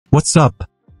What's up,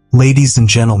 ladies and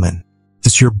gentlemen?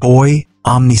 This is your boy,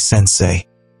 Omni-sensei.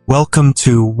 Welcome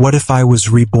to What If I Was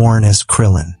Reborn as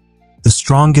Krillin, the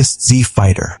strongest Z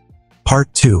fighter.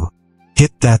 Part 2.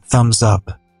 Hit that thumbs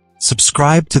up.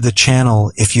 Subscribe to the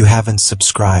channel if you haven't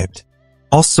subscribed.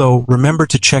 Also, remember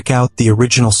to check out the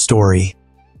original story.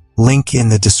 Link in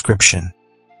the description.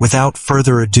 Without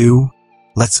further ado,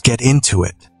 let's get into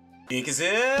it.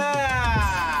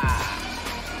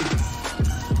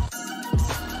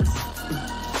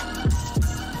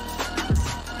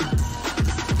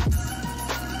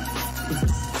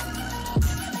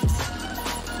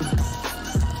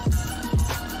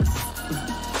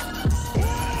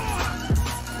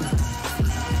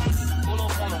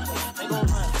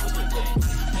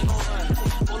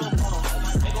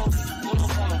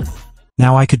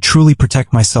 Now I could truly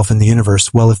protect myself in the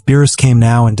universe. Well, if Beerus came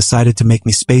now and decided to make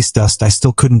me space dust, I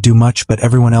still couldn't do much, but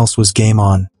everyone else was game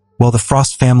on. Well, the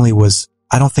Frost family was...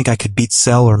 I don't think I could beat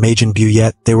Cell or Majin Buu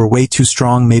yet. They were way too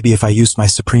strong, maybe if I used my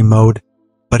supreme mode,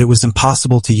 but it was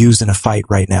impossible to use in a fight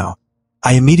right now.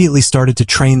 I immediately started to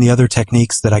train the other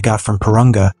techniques that I got from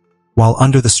Porunga, while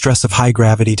under the stress of high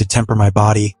gravity to temper my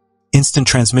body. Instant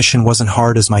transmission wasn't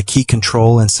hard as my key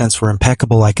control and sense were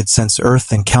impeccable. I could sense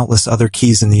Earth and countless other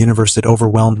keys in the universe. It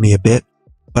overwhelmed me a bit,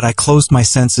 but I closed my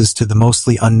senses to the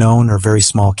mostly unknown or very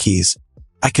small keys.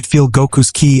 I could feel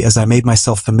Goku's ki as I made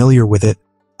myself familiar with it.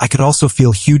 I could also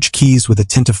feel huge keys with a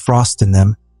tint of frost in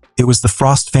them. It was the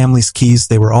Frost family's keys.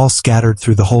 They were all scattered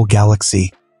through the whole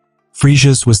galaxy.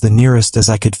 Frisia's was the nearest, as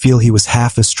I could feel he was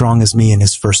half as strong as me in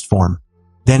his first form.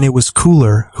 Then it was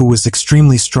Cooler, who was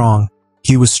extremely strong.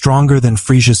 He was stronger than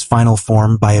Frisia's final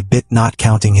form by a bit, not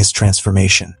counting his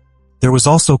transformation. There was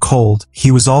also Cold. He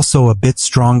was also a bit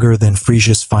stronger than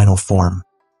Frisia's final form.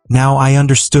 Now I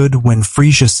understood when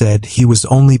Frisia said he was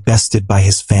only bested by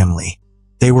his family.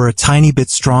 They were a tiny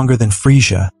bit stronger than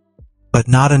Frisia, but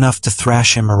not enough to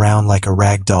thrash him around like a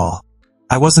rag doll.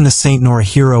 I wasn't a saint nor a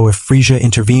hero. If Frisia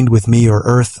intervened with me or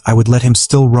Earth, I would let him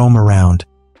still roam around.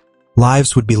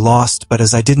 Lives would be lost, but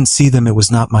as I didn't see them, it was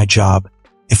not my job.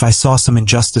 If I saw some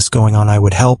injustice going on, I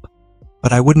would help,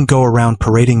 but I wouldn't go around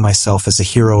parading myself as a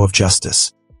hero of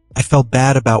justice. I felt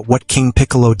bad about what King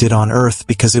Piccolo did on Earth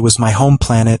because it was my home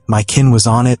planet, my kin was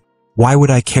on it. Why would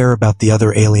I care about the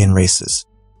other alien races?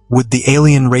 Would the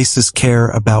alien races care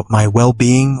about my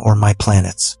well-being or my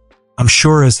planet's? I'm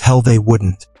sure as hell they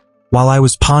wouldn't. While I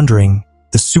was pondering,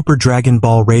 the Super Dragon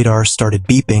Ball radar started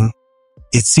beeping.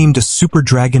 It seemed a Super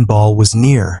Dragon Ball was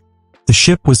near. The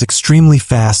ship was extremely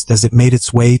fast as it made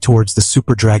its way towards the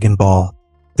Super Dragon Ball.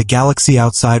 The galaxy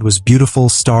outside was beautiful,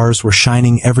 stars were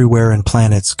shining everywhere and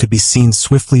planets could be seen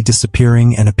swiftly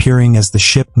disappearing and appearing as the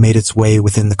ship made its way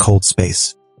within the cold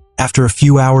space. After a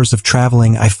few hours of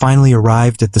traveling, I finally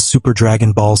arrived at the Super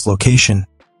Dragon Ball's location.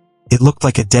 It looked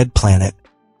like a dead planet.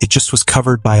 It just was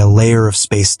covered by a layer of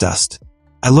space dust.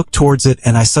 I looked towards it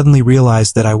and I suddenly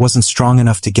realized that I wasn't strong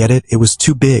enough to get it. It was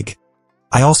too big.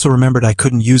 I also remembered I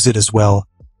couldn't use it as well.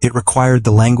 It required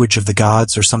the language of the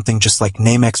gods or something, just like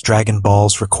Namex Dragon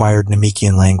Balls required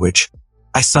Namekian language.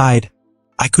 I sighed.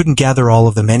 I couldn't gather all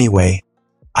of them anyway.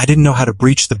 I didn't know how to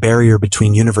breach the barrier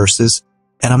between universes,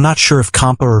 and I'm not sure if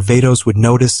Kampa or Vados would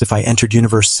notice if I entered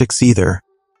Universe 6 either.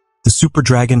 The Super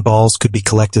Dragon Balls could be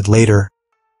collected later.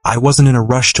 I wasn't in a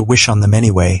rush to wish on them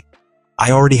anyway.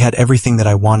 I already had everything that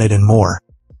I wanted and more.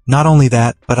 Not only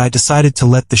that, but I decided to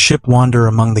let the ship wander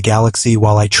among the galaxy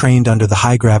while I trained under the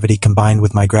high gravity combined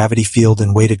with my gravity field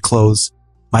and weighted clothes.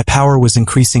 My power was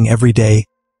increasing every day.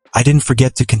 I didn't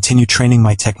forget to continue training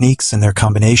my techniques and their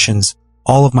combinations.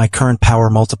 All of my current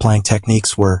power multiplying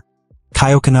techniques were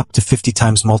Kaioken up to 50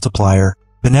 times multiplier,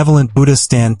 Benevolent Buddha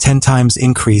stand 10 times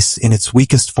increase in its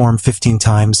weakest form, 15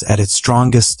 times at its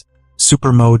strongest,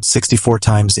 Super Mode 64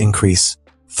 times increase,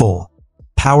 full.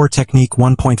 Power technique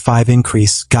 1.5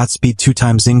 increase, Godspeed 2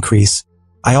 times increase.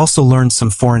 I also learned some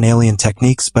foreign alien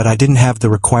techniques, but I didn't have the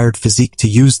required physique to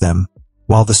use them,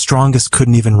 while the strongest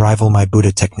couldn't even rival my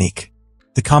Buddha technique.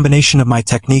 The combination of my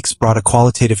techniques brought a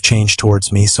qualitative change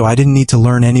towards me, so I didn't need to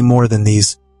learn any more than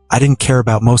these. I didn't care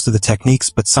about most of the techniques,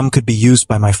 but some could be used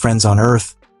by my friends on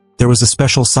Earth. There was a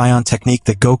special Saiyan technique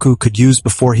that Goku could use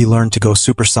before he learned to go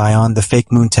Super Saiyan, the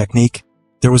Fake Moon technique.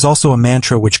 There was also a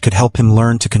mantra which could help him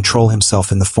learn to control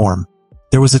himself in the form.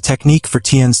 There was a technique for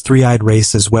Tien's three-eyed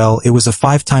race as well. It was a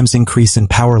 5 times increase in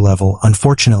power level.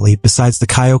 Unfortunately, besides the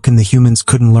Kaioken, the humans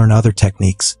couldn't learn other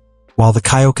techniques, while the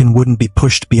Kaioken wouldn't be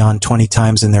pushed beyond 20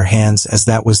 times in their hands, as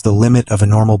that was the limit of a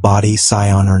normal body,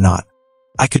 Saiyan or not.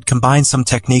 I could combine some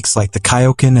techniques like the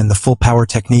Kaioken and the full power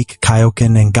technique,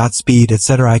 Kaioken and Godspeed,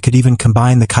 etc. I could even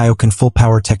combine the Kaioken full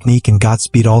power technique and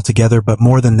Godspeed all together, but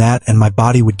more than that, and my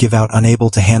body would give out unable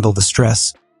to handle the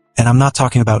stress. And I'm not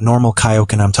talking about normal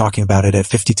Kaioken, I'm talking about it at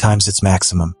 50 times its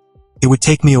maximum. It would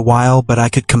take me a while, but I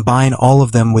could combine all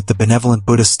of them with the benevolent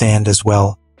Buddha stand as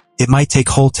well. It might take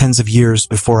whole tens of years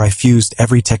before I fused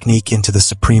every technique into the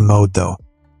supreme mode though.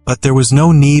 But there was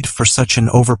no need for such an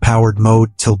overpowered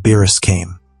mode till Beerus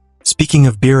came. Speaking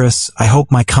of Beerus, I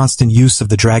hope my constant use of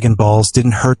the Dragon Balls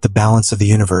didn't hurt the balance of the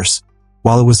universe.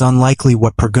 While it was unlikely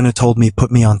what Perguna told me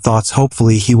put me on thoughts,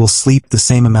 hopefully he will sleep the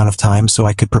same amount of time so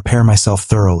I could prepare myself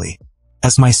thoroughly.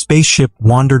 As my spaceship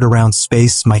wandered around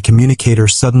space, my communicator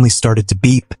suddenly started to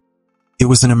beep. It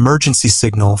was an emergency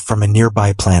signal from a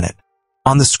nearby planet.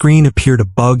 On the screen appeared a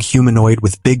bug humanoid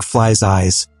with big fly's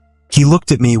eyes. He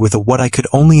looked at me with what I could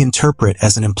only interpret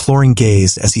as an imploring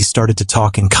gaze as he started to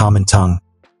talk in common tongue.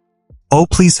 "Oh,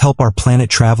 please help our planet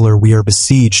traveler. We are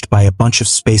besieged by a bunch of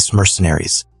space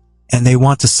mercenaries. And they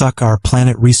want to suck our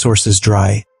planet resources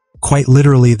dry. Quite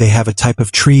literally, they have a type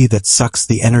of tree that sucks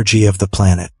the energy of the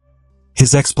planet."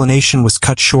 His explanation was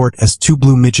cut short as two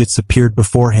blue midgets appeared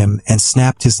before him and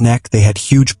snapped his neck. They had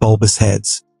huge bulbous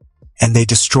heads. And they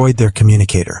destroyed their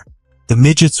communicator. The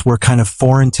midgets were kind of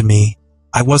foreign to me.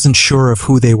 I wasn't sure of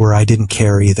who they were. I didn't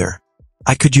care either.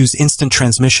 I could use instant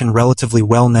transmission relatively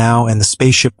well now, and the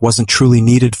spaceship wasn't truly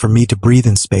needed for me to breathe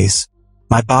in space.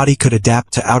 My body could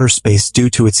adapt to outer space due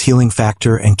to its healing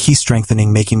factor and ki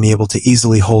strengthening, making me able to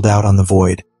easily hold out on the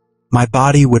void. My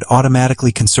body would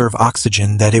automatically conserve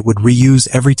oxygen that it would reuse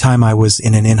every time I was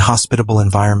in an inhospitable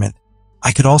environment.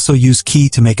 I could also use ki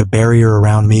to make a barrier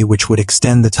around me which would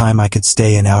extend the time I could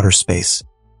stay in outer space.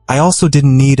 I also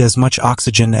didn't need as much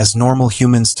oxygen as normal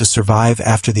humans to survive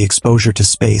after the exposure to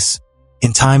space.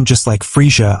 In time, just like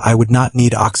Frisia, I would not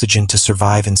need oxygen to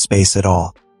survive in space at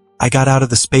all. I got out of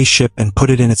the spaceship and put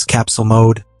it in its capsule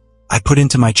mode. I put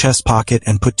into my chest pocket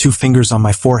and put 2 fingers on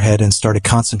my forehead and started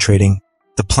concentrating.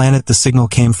 The planet the signal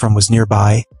came from was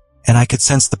nearby, and I could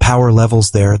sense the power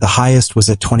levels there. The highest was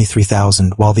at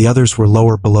 23,000, while the others were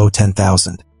lower below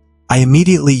 10,000. I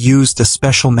immediately used a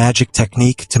special magic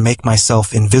technique to make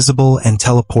myself invisible and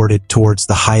teleported towards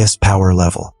the highest power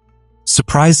level.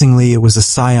 Surprisingly, it was a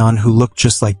scion who looked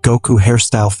just like Goku,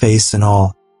 hairstyle, face and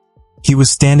all. He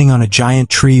was standing on a giant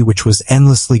tree which was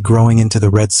endlessly growing into the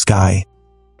red sky.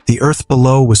 The earth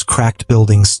below was cracked,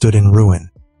 buildings stood in ruin.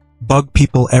 Bug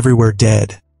people everywhere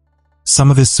dead.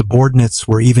 Some of his subordinates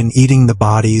were even eating the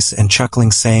bodies and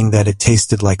chuckling, saying that it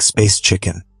tasted like space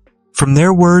chicken. From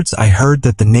their words, I heard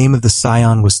that the name of the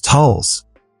scion was Tulls.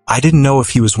 I didn't know if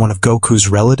he was one of Goku's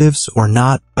relatives or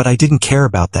not, but I didn't care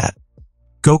about that.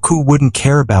 Goku wouldn't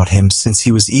care about him since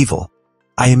he was evil.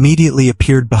 I immediately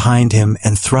appeared behind him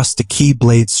and thrust a ki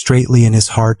blade straightly in his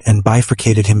heart and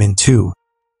bifurcated him in 2.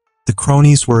 The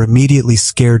cronies were immediately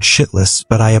scared shitless,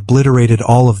 but I obliterated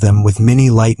all of them with mini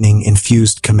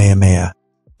lightning-infused Kamehameha.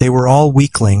 They were all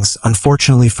weaklings.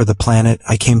 Unfortunately for the planet,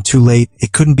 I came too late.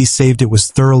 It couldn't be saved. It was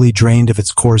thoroughly drained of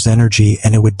its core's energy,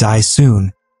 and it would die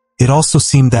soon. It also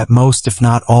seemed that most, if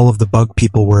not all, of the bug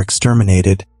people were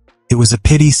exterminated. It was a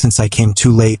pity since I came too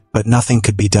late, but nothing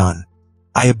could be done.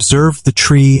 I observed the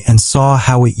tree and saw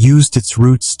how it used its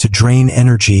roots to drain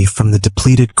energy from the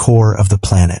depleted core of the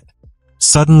planet.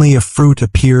 Suddenly, a fruit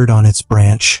appeared on its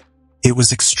branch. It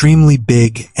was extremely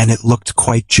big, and it looked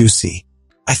quite juicy.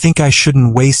 I think I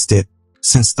shouldn't waste it,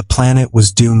 since the planet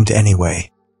was doomed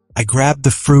anyway. I grabbed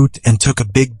the fruit and took a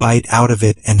big bite out of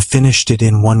it and finished it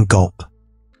in 1 gulp.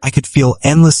 I could feel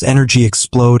endless energy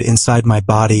explode inside my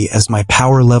body as my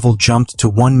power level jumped to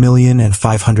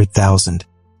 1,500,000.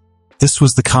 This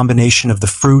was the combination of the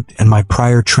fruit and my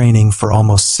prior training for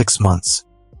almost 6 months.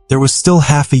 There was still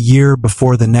half a year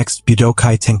before the next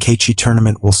Budokai Tenkaichi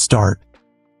tournament will start,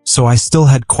 so I still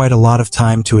had quite a lot of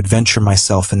time to adventure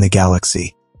myself in the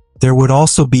galaxy. There would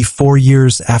also be 4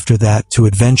 years after that to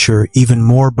adventure even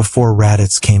more before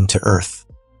Raditz came to Earth.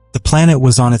 The planet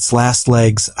was on its last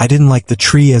legs. I didn't like the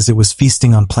tree as it was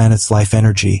feasting on planet's life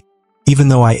energy. Even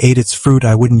though I ate its fruit,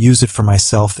 I wouldn't use it for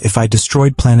myself. If I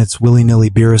destroyed planets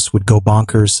willy-nilly, Beerus would go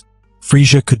bonkers.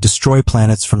 Frisia could destroy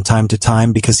planets from time to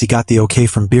time because he got the okay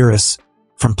from Beerus.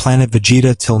 From planet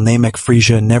Vegeta till Namek,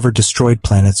 Frisia never destroyed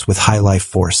planets with high life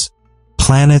force.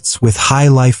 Planets with high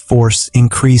life force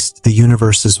increased the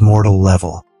universe's mortal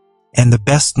level. And the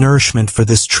best nourishment for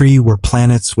this tree were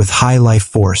planets with high life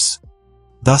force.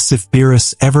 Thus, if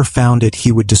Beerus ever found it,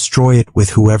 he would destroy it with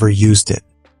whoever used it.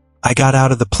 I got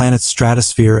out of the planet's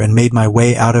stratosphere and made my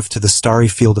way out to the starry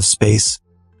field of space.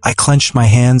 I clenched my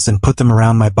hands and put them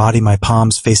around my body, my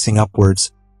palms facing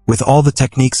upwards. With all the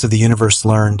techniques of the universe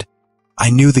learned, I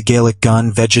knew the Gallic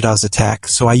gun, Vegeta's attack,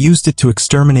 so I used it to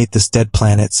exterminate this dead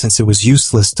planet since it was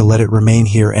useless to let it remain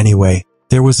here anyway.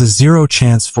 There was a 0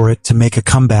 chance for it to make a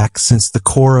comeback since the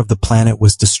core of the planet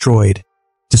was destroyed.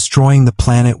 Destroying the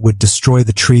planet would destroy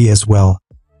the tree as well.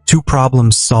 2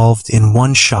 problems solved in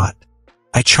 1 shot.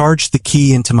 I charged the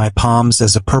key into my palms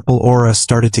as a purple aura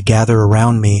started to gather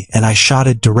around me, and I shot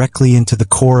it directly into the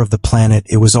core of the planet.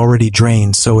 It was already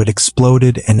drained, so it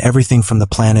exploded and everything from the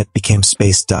planet became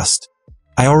space dust.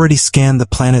 I already scanned the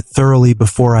planet thoroughly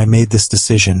before I made this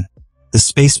decision. The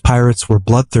space pirates were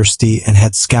bloodthirsty and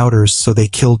had scouters, so they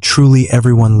killed truly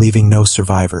everyone, leaving no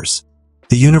survivors.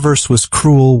 The universe was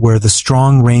cruel where the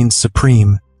strong reigned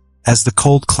supreme. As the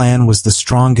Cold Clan was the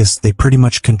strongest, they pretty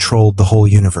much controlled the whole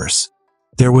universe.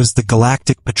 There was the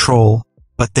Galactic Patrol,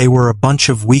 but they were a bunch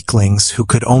of weaklings who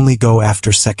could only go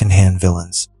after second-hand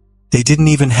villains. They didn't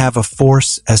even have a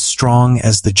force as strong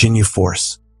as the Ginyu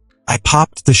Force. I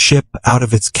popped the ship out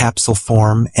of its capsule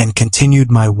form and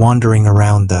continued my wandering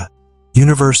around the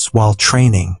universe while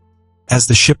training. As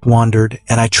the ship wandered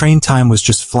and I trained, time was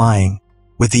just flying.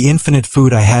 With the infinite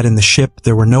food I had in the ship,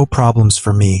 there were no problems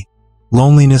for me.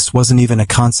 Loneliness wasn't even a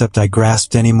concept I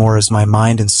grasped anymore as my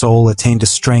mind and soul attained a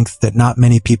strength that not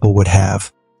many people would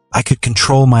have. I could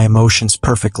control my emotions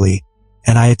perfectly,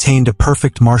 and I attained a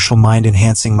perfect martial mind,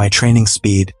 enhancing my training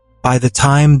speed. By the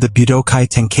time the Budokai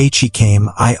Tenkaichi came,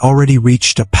 I already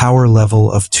reached a power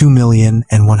level of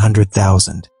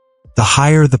 2,100,000. The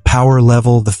higher the power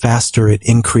level, the faster it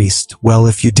increased. Well,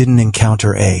 if you didn't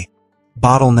encounter a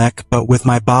bottleneck, but with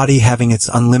my body having its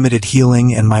unlimited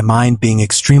healing and my mind being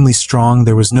extremely strong,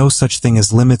 there was no such thing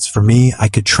as limits for me. I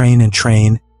could train and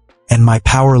train, and my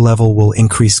power level will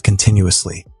increase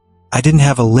continuously. I didn't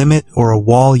have a limit or a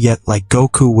wall yet like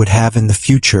Goku would have in the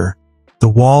future, the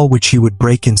wall which he would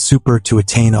break in Super to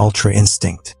attain Ultra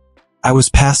Instinct. I was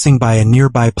passing by a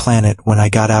nearby planet when I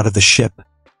got out of the ship,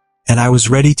 and I was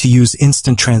ready to use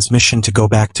instant transmission to go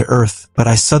back to Earth, but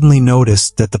I suddenly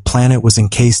noticed that the planet was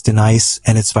encased in ice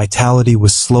and its vitality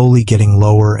was slowly getting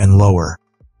lower and lower.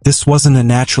 This wasn't a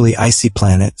naturally icy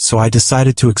planet, so I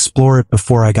decided to explore it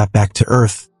before I got back to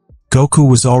Earth. Goku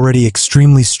was already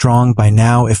extremely strong by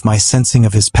now if my sensing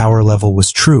of his power level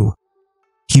was true.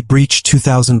 He breached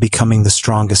 2,000, becoming the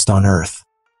strongest on Earth.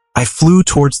 I flew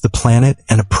towards the planet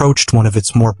and approached one of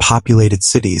its more populated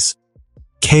cities.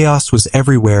 Chaos was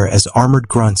everywhere as armored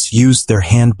grunts used their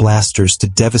hand blasters to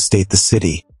devastate the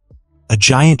city. A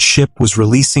giant ship was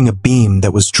releasing a beam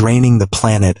that was draining the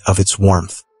planet of its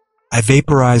warmth. I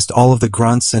vaporized all of the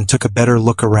grunts and took a better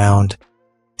look around.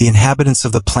 The inhabitants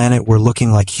of the planet were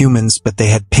looking like humans, but they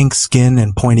had pink skin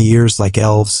and pointy ears like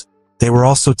elves. They were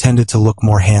also tended to look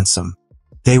more handsome.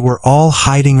 They were all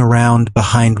hiding around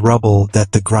behind rubble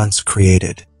that the grunts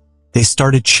created. They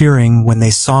started cheering when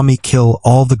they saw me kill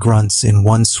all the grunts in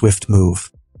one swift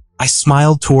move. I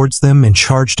smiled towards them and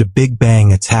charged a Big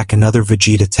Bang attack, another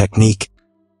Vegeta technique.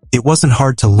 It wasn't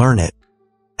hard to learn it.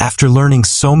 After learning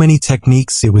so many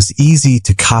techniques, it was easy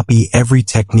to copy every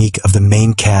technique of the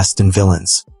main cast and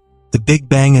villains. The Big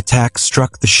Bang attack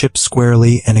struck the ship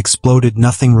squarely and exploded.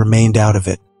 Nothing remained out of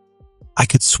it. I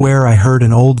could swear I heard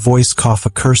an old voice cough a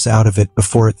curse out of it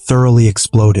before it thoroughly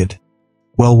exploded.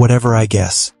 Well, whatever, I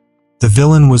guess. The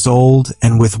villain was old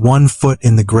and with one foot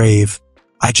in the grave.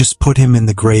 I just put him in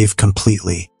the grave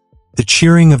completely. The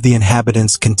cheering of the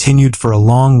inhabitants continued for a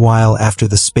long while after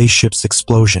the spaceship's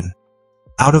explosion.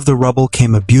 Out of the rubble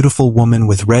came a beautiful woman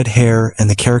with red hair and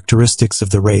the characteristics of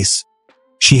the race.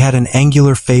 She had an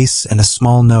angular face and a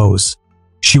small nose.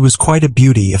 She was quite a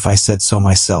beauty, if I said so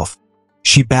myself.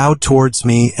 She bowed towards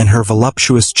me and her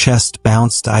voluptuous chest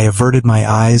bounced. I averted my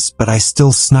eyes, but I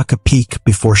still snuck a peek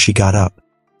before she got up.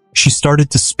 She started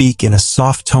to speak in a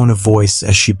soft tone of voice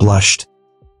as she blushed.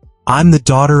 I'm the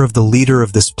daughter of the leader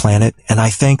of this planet, and I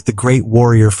thank the great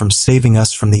warrior for saving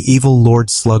us from the evil Lord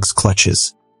Slug's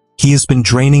clutches. He has been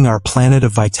draining our planet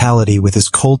of vitality with his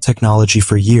cold technology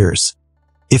for years.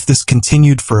 If this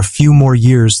continued for a few more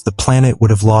years, the planet would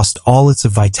have lost all its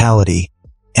vitality,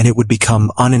 and it would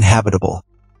become uninhabitable.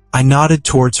 I nodded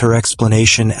towards her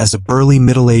explanation as a burly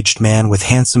middle-aged man with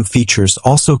handsome features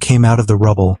also came out of the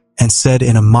rubble and said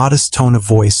in a modest tone of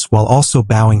voice while also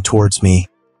bowing towards me,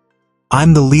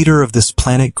 I'm the leader of this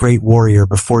planet, great warrior.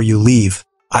 Before you leave,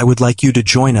 I would like you to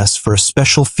join us for a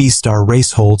special feast our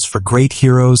race holds for great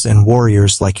heroes and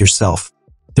warriors like yourself.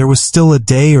 There was still a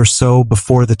day or so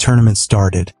before the tournament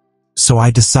started, so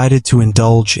I decided to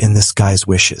indulge in this guy's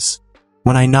wishes.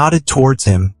 When I nodded towards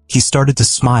him, he started to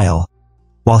smile.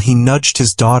 While he nudged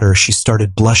his daughter, she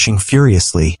started blushing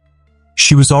furiously.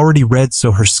 She was already red,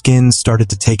 so her skin started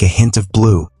to take a hint of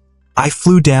blue. I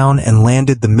flew down and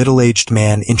landed. The middle-aged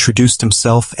man introduced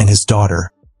himself and his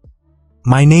daughter.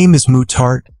 My name is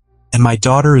Mutart, and my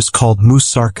daughter is called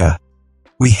Musarka.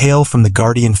 We hail from the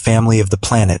guardian family of the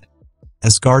planet.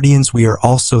 As guardians, we are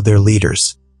also their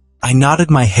leaders. I nodded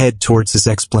my head towards his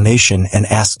explanation and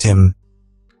asked him,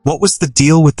 what was the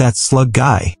deal with that slug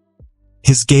guy?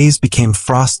 His gaze became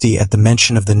frosty at the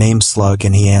mention of the name Slug,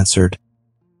 and he answered,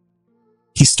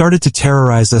 he started to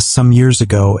terrorize us some years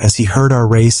ago as he heard our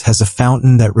race has a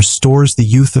fountain that restores the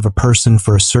youth of a person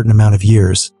for a certain amount of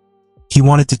years. He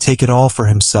wanted to take it all for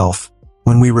himself.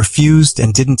 When we refused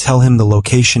and didn't tell him the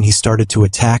location, he started to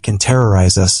attack and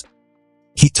terrorize us.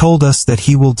 He told us that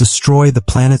he will destroy the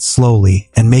planet slowly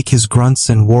and make his grunts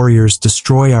and warriors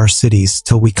destroy our cities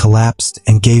till we collapsed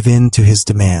and gave in to his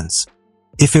demands.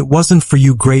 If it wasn't for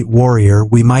you, great warrior,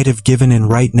 we might have given in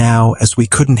right now, as we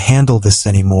couldn't handle this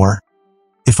anymore.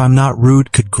 If I'm not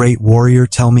rude, could great warrior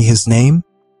tell me his name?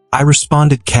 I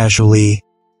responded casually,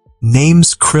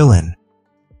 name's Krillin.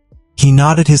 He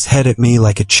nodded his head at me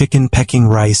like a chicken pecking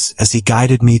rice as he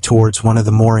guided me towards one of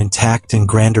the more intact and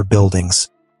grander buildings.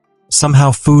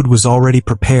 Somehow food was already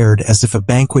prepared, as if a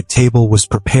banquet table was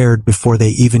prepared before they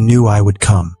even knew I would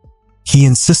come. He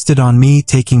insisted on me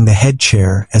taking the head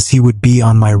chair, as he would be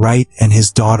on my right and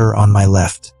his daughter on my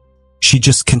left. She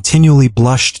just continually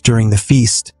blushed during the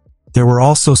feast. There were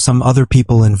also some other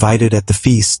people invited at the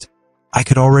feast. I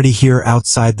could already hear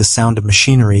outside the sound of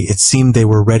machinery. It seemed they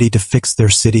were ready to fix their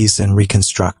cities and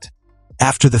reconstruct.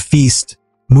 After the feast,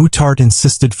 Mutart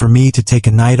insisted for me to take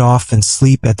a night off and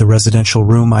sleep at the residential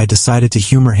room. I decided to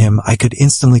humor him. I could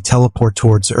instantly teleport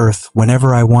towards Earth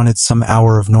whenever I wanted. Some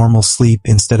hour of normal sleep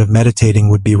instead of meditating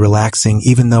would be relaxing,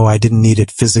 even though I didn't need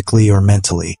it physically or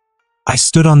mentally. I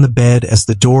stood on the bed as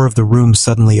the door of the room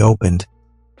suddenly opened.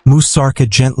 Musarka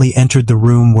gently entered the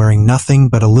room wearing nothing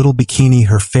but a little bikini,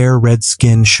 her fair red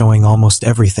skin showing almost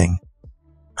everything.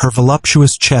 Her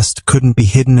voluptuous chest couldn't be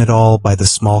hidden at all by the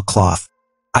small cloth.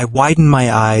 I widened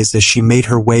my eyes as she made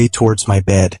her way towards my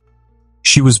bed.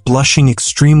 She was blushing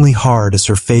extremely hard as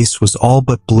her face was all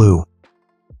but blue.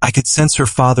 I could sense her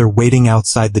father waiting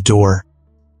outside the door.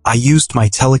 I used my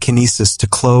telekinesis to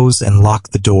close and lock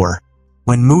the door.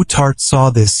 When Mutart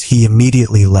saw this, he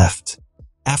immediately left.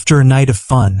 After a night of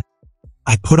fun,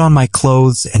 I put on my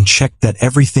clothes and checked that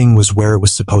everything was where it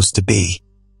was supposed to be.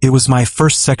 It was my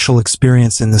first sexual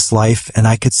experience in this life, and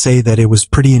I could say that it was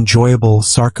pretty enjoyable.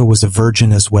 Sarka was a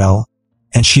virgin as well,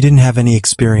 and she didn't have any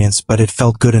experience, but it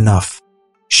felt good enough.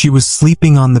 She was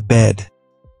sleeping on the bed,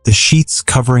 the sheets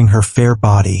covering her fair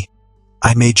body.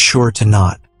 I made sure to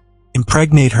not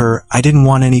impregnate her. I didn't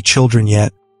want any children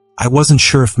yet. I wasn't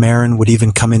sure if Marin would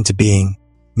even come into being.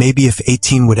 Maybe if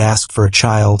 18 would ask for a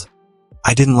child.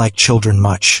 I didn't like children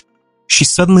much. She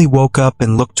suddenly woke up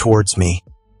and looked towards me.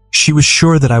 She was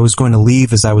sure that I was going to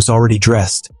leave as I was already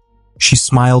dressed. She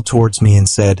smiled towards me and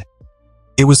said,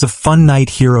 it was a fun night,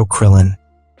 Hero Krillin.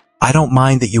 I don't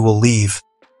mind that you will leave.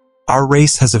 Our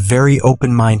race has a very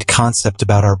open-minded concept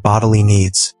about our bodily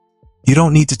needs. You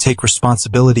don't need to take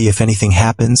responsibility if anything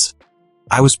happens.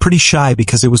 I was pretty shy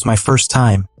because it was my first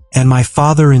time, and my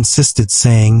father insisted,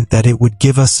 saying that it would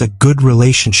give us a good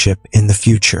relationship in the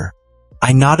future.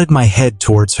 I nodded my head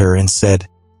towards her and said,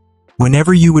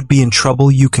 whenever you would be in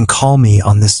trouble, you can call me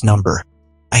on this number.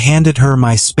 I handed her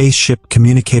my spaceship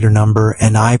communicator number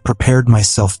and I prepared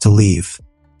myself to leave.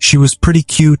 She was pretty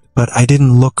cute, but I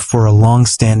didn't look for a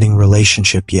long-standing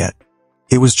relationship yet.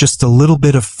 It was just a little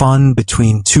bit of fun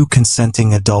between two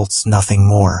consenting adults, nothing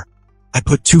more. I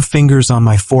put 2 fingers on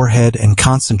my forehead and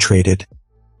concentrated.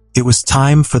 It was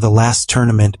time for the last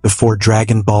tournament before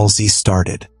Dragon Ball Z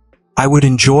started. I would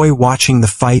enjoy watching the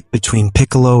fight between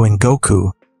Piccolo and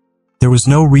Goku. There was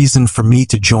no reason for me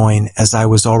to join, as I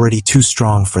was already too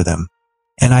strong for them.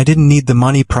 And I didn't need the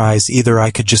money prize either.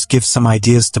 I could just give some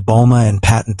ideas to Bulma and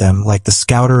patent them, like the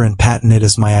Scouter, and patent it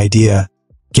as my idea,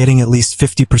 getting at least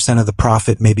 50% of the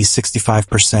profit, maybe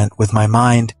 65%. With my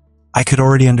mind, I could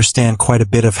already understand quite a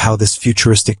bit of how this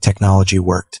futuristic technology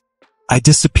worked. I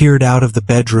disappeared out of the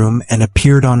bedroom and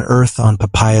appeared on Earth on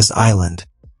Papayas Island.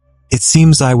 It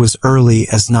seems I was early,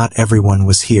 as not everyone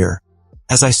was here.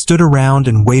 As I stood around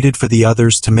and waited for the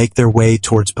others to make their way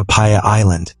towards Papaya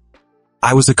Island,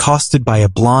 I was accosted by a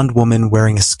blonde woman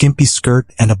wearing a skimpy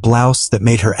skirt and a blouse that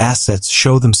made her assets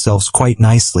show themselves quite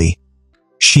nicely.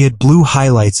 She had blue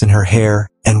highlights in her hair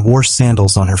and wore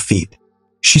sandals on her feet.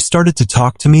 She started to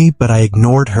talk to me, but I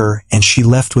ignored her and she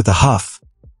left with a huff.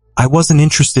 I wasn't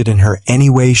interested in her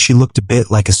anyway. She looked a bit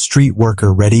like a street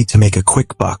worker ready to make a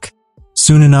quick buck.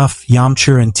 Soon enough,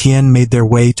 Yamcha and Tien made their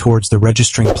way towards the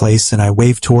registering place and I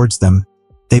waved towards them.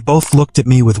 They both looked at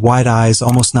me with wide eyes,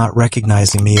 almost not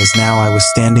recognizing me, as now I was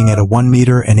standing at a 1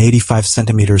 meter and 85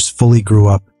 centimeters fully grew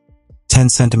up, 10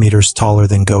 centimeters taller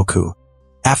than Goku.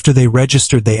 After they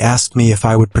registered, they asked me if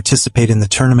I would participate in the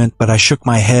tournament, but I shook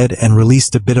my head and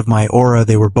released a bit of my aura.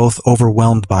 They were both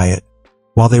overwhelmed by it.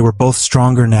 While they were both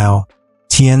stronger now,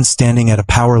 Tien standing at a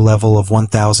power level of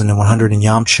 1,100 and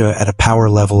Yamcha at a power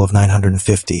level of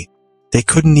 950. They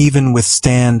couldn't even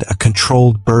withstand a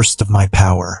controlled burst of my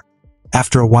power.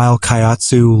 After a while,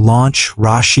 Kaiotsu, Launch,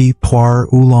 Rashi,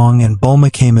 Puar, Oolong, and Bulma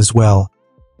came as well.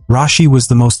 Rashi was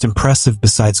the most impressive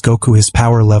besides Goku. His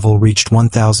power level reached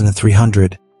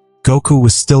 1,300. Goku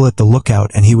was still at the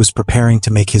lookout and he was preparing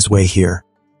to make his way here.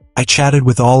 I chatted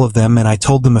with all of them and I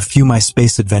told them a few of my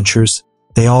space adventures.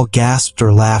 They all gasped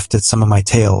or laughed at some of my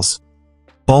tales.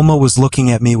 Bulma was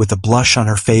looking at me with a blush on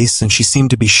her face and she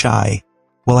seemed to be shy.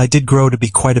 Well, I did grow to be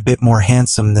quite a bit more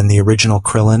handsome than the original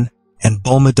Krillin, and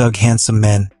Bulma dug handsome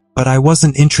men, but I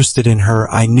wasn't interested in her.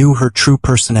 I knew her true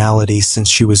personality since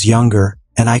she was younger,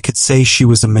 and I could say she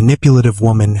was a manipulative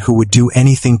woman who would do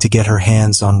anything to get her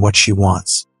hands on what she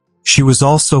wants. She was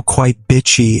also quite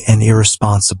bitchy and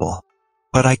irresponsible.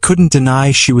 But I couldn't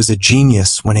deny she was a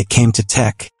genius when it came to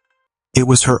tech. It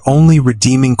was her only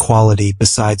redeeming quality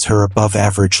besides her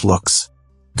above-average looks.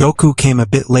 Goku came a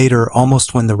bit later,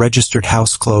 almost when the registered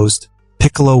house closed.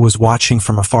 Piccolo was watching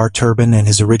from a far, turban and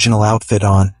his original outfit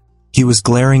on. He was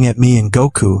glaring at me and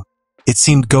Goku. It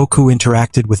seemed Goku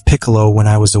interacted with Piccolo when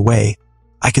I was away.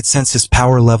 I could sense his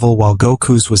power level. While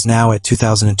Goku's was now at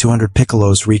 2,200,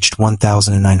 Piccolo's reached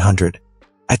 1,900.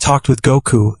 I talked with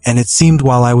Goku, and it seemed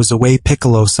while I was away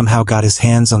Piccolo somehow got his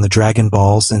hands on the Dragon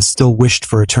Balls and still wished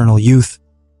for eternal youth.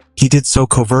 He did so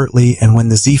covertly, and when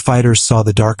the Z-Fighters saw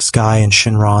the dark sky and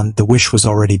Shinron, the wish was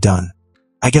already done.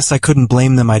 I guess I couldn't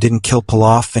blame them. I didn't kill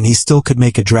Pilaf, and he still could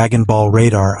make a Dragon Ball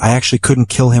radar. I actually couldn't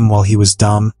kill him while he was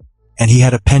dumb, and he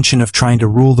had a penchant of trying to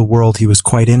rule the world. He was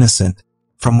quite innocent.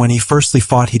 From when he firstly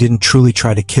fought, he didn't truly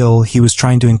try to kill. He was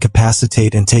trying to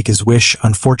incapacitate and take his wish.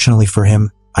 Unfortunately for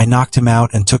him, I knocked him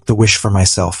out and took the wish for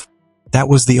myself. That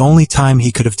was the only time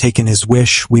he could have taken his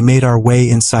wish. We made our way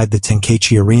inside the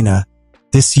Tenkaichi arena.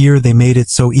 This year they made it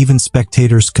so even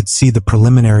spectators could see the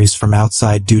preliminaries from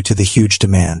outside due to the huge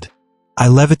demand. I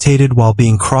levitated while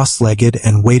being cross-legged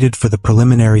and waited for the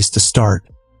preliminaries to start.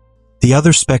 The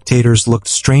other spectators looked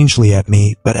strangely at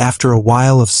me, but after a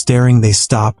while of staring they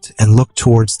stopped and looked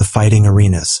towards the fighting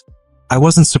arenas. I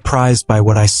wasn't surprised by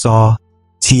what I saw.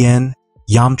 Tien,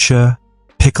 Yamcha,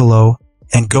 Piccolo,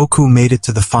 and Goku made it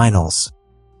to the finals.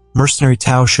 Mercenary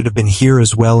Tao should have been here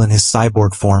as well in his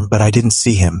cyborg form, but I didn't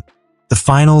see him. The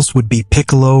finals would be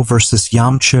Piccolo versus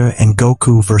Yamcha and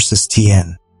Goku versus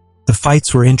Tien. The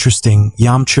fights were interesting.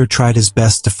 Yamcha tried his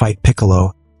best to fight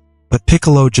Piccolo, but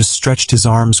Piccolo just stretched his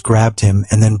arms, grabbed him,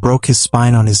 and then broke his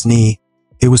spine on his knee.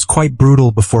 It was quite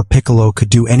brutal. Before Piccolo could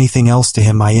do anything else to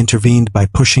him, I intervened by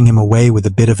pushing him away with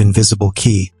a bit of invisible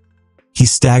ki. He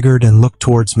staggered and looked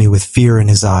towards me with fear in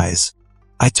his eyes.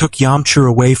 I took Yamcha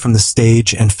away from the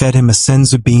stage and fed him a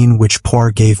senzu bean which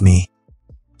Puar gave me.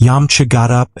 Yamcha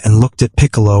got up and looked at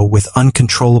Piccolo with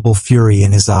uncontrollable fury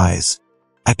in his eyes.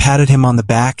 I patted him on the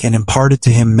back and imparted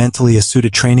to him mentally a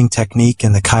suited training technique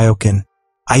and the Kaioken.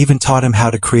 I even taught him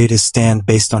how to create his stand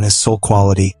based on his soul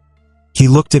quality. He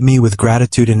looked at me with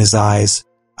gratitude in his eyes.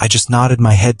 I just nodded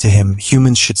my head to him.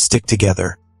 Humans should stick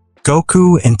together.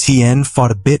 Goku and Tien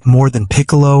fought a bit more than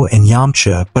Piccolo and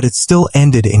Yamcha, but it still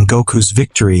ended in Goku's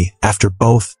victory after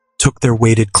both took their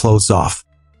weighted clothes off.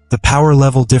 The power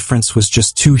level difference was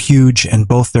just too huge and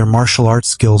both their martial arts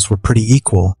skills were pretty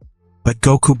equal. But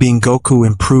Goku being Goku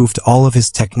improved all of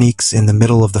his techniques in the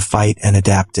middle of the fight and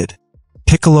adapted.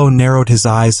 Piccolo narrowed his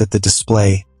eyes at the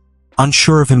display,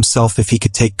 unsure of himself if he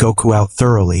could take Goku out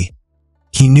thoroughly.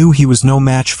 He knew he was no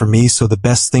match for me, so the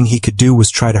best thing he could do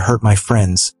was try to hurt my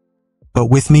friends.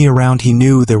 But with me around, he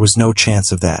knew there was no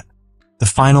chance of that. The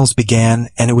finals began,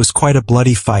 and it was quite a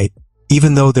bloody fight.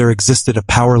 Even though there existed a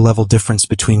power level difference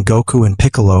between Goku and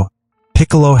Piccolo,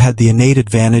 Piccolo had the innate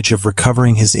advantage of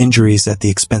recovering his injuries at the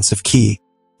expense of ki.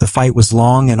 The fight was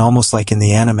long and almost like in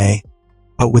the anime,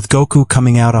 but with Goku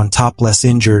coming out on top less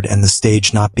injured and the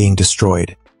stage not being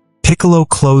destroyed. Piccolo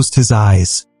closed his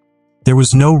eyes. There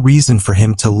was no reason for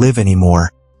him to live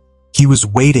anymore. He was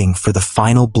waiting for the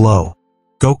final blow.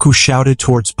 Goku shouted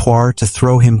towards Puar to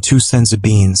throw him 2 senzu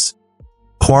beans.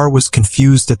 Puar was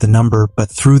confused at the number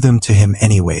but threw them to him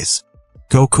anyways.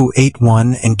 Goku ate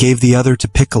one and gave the other to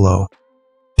Piccolo.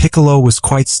 Piccolo was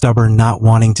quite stubborn, not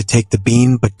wanting to take the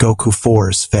bean, but Goku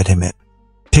force fed him it.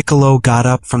 Piccolo got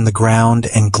up from the ground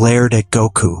and glared at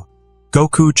Goku.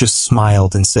 Goku just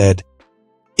smiled and said,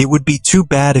 "It would be too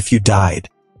bad if you died."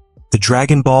 the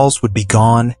Dragon Balls would be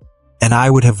gone, and I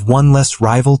would have one less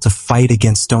rival to fight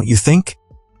against, don't you think?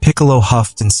 Piccolo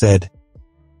huffed and said,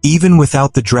 even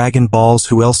without the Dragon Balls,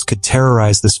 who else could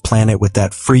terrorize this planet with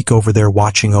that freak over there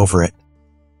watching over it?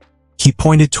 He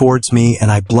pointed towards me and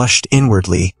I blushed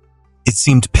inwardly. It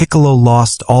seemed Piccolo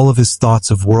lost all of his thoughts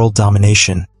of world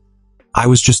domination. I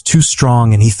was just too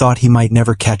strong and he thought he might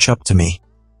never catch up to me.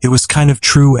 It was kind of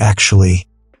true, actually.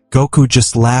 Goku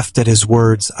just laughed at his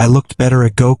words. I looked better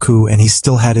at Goku and he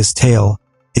still had his tail.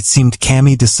 It seemed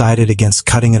Kami decided against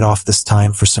cutting it off this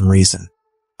time for some reason.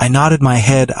 I nodded my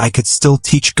head. I could still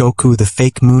teach Goku the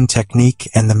fake moon technique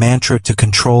and the mantra to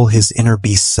control his inner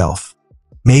beast self.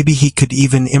 Maybe he could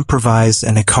even improvise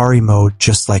an Ikari mode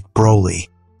just like Broly.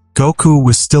 Goku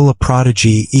was still a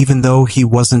prodigy even though he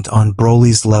wasn't on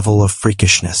Broly's level of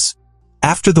freakishness.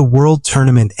 After the world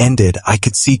tournament ended, I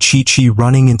could see Chi-Chi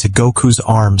running into Goku's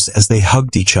arms as they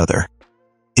hugged each other.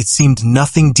 It seemed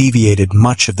nothing deviated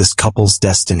much of this couple's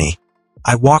destiny.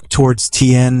 I walked towards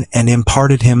Tien and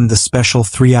imparted him the special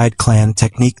three-eyed clan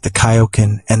technique, the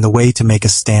Kaioken, and the way to make a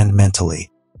stand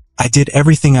mentally. I did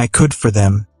everything I could for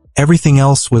them. Everything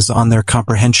else was on their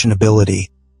comprehension ability.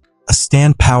 A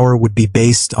stand power would be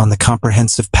based on the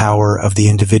comprehensive power of the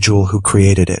individual who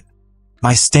created it.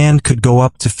 My stand could go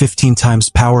up to 15 times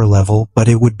power level, but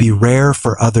it would be rare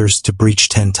for others to breach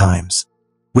 10 times.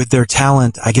 With their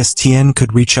talent, I guess Tien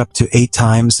could reach up to 8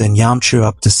 times and Yamcha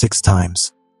up to 6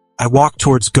 times. I walked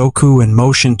towards Goku and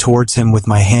motioned towards him with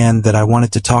my hand that I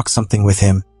wanted to talk something with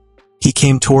him. He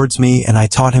came towards me and I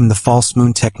taught him the false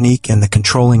moon technique and the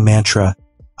controlling mantra.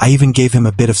 I even gave him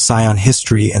a bit of Scion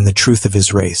history and the truth of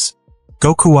his race.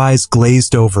 Goku's eyes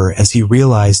glazed over as he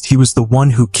realized he was the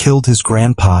one who killed his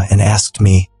grandpa and asked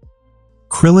me,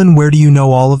 Krillin, where do you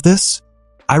know all of this?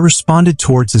 I responded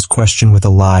towards his question with a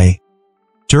lie.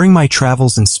 During my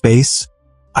travels in space,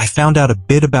 I found out a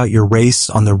bit about your race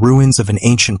on the ruins of an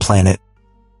ancient planet.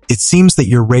 It seems that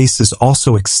your race is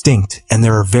also extinct and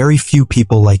there are very few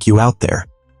people like you out there.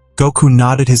 Goku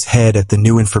nodded his head at the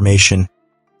new information.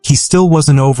 He still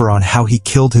wasn't over on how he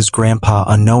killed his grandpa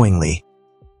unknowingly.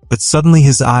 But suddenly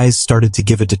his eyes started to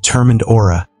give a determined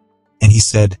aura, and he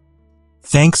said,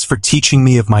 Thanks for teaching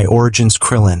me of my origins,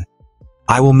 Krillin.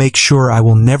 I will make sure I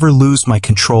will never lose my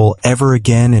control ever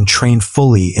again and train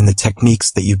fully in the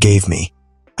techniques that you gave me.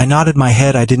 I nodded my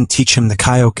head. I didn't teach him the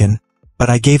Kaioken, but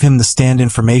I gave him the stand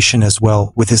information as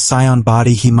well. With his Scion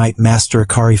body, he might master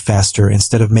Ikari faster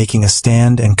instead of making a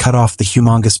stand and cut off the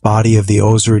humongous body of the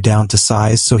Ozuru down to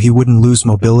size so he wouldn't lose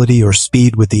mobility or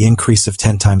speed with the increase of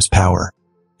 10 times power.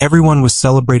 Everyone was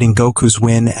celebrating Goku's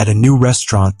win at a new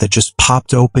restaurant that just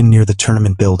popped open near the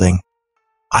tournament building.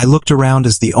 I looked around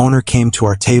as the owner came to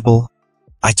our table.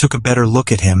 I took a better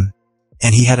look at him,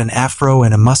 and he had an afro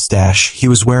and a mustache. He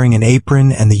was wearing an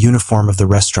apron and the uniform of the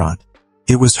restaurant.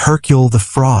 It was Hercule the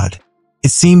Fraud. It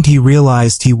seemed he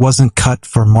realized he wasn't cut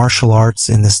for martial arts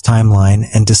in this timeline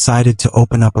and decided to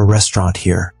open up a restaurant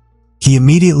here. He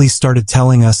immediately started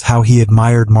telling us how he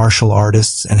admired martial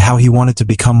artists and how he wanted to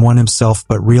become one himself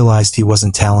but realized he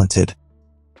wasn't talented.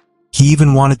 He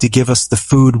even wanted to give us the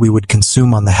food we would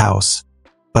consume on the house,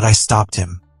 but I stopped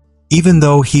him. Even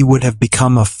though he would have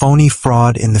become a phony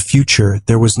fraud in the future,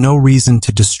 there was no reason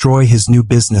to destroy his new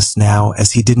business now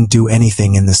as he didn't do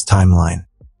anything in this timeline.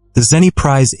 The Zenny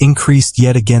prize increased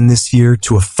yet again this year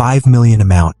to a 5 million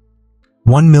amount.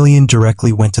 1 million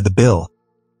directly went to the bill.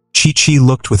 Chi-Chi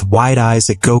looked with wide eyes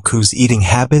at Goku's eating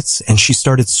habits and she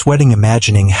started sweating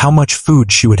imagining how much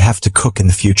food she would have to cook in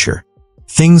the future.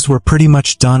 Things were pretty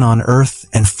much done on Earth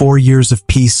and 4 years of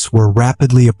peace were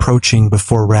rapidly approaching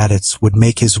before Raditz would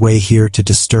make his way here to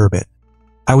disturb it.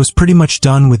 I was pretty much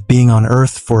done with being on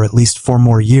Earth for at least 4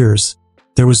 more years.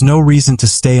 There was no reason to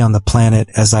stay on the planet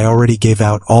as I already gave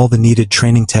out all the needed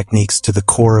training techniques to the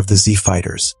core of the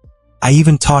Z-Fighters. I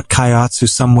even taught Kaiotsu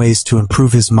some ways to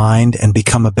improve his mind and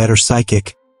become a better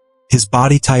psychic. His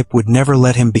body type would never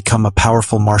let him become a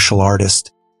powerful martial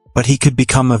artist, but he could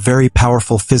become a very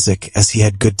powerful physic as he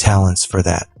had good talents for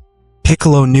that.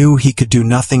 Piccolo knew he could do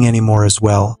nothing anymore as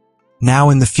well.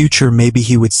 Now in the future maybe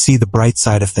he would see the bright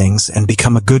side of things and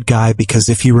become a good guy because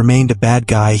if he remained a bad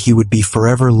guy he would be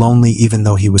forever lonely even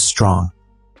though he was strong.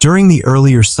 During the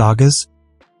earlier sagas,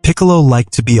 Piccolo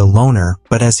liked to be a loner,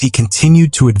 but as he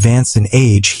continued to advance in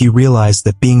age, he realized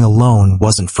that being alone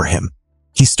wasn't for him.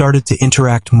 He started to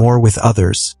interact more with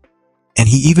others, and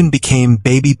he even became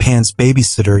Baby Pan's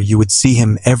babysitter. You would see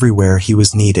him everywhere he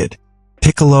was needed.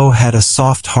 Piccolo had a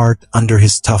soft heart under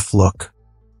his tough look.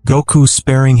 Goku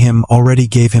sparing him already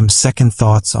gave him second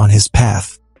thoughts on his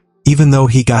path. Even though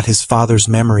he got his father's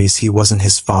memories, he wasn't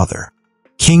his father.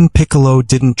 King Piccolo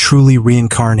didn't truly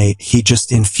reincarnate, he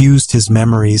just infused his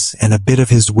memories and a bit of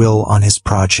his will on his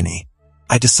progeny.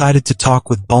 I decided to talk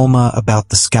with Bulma about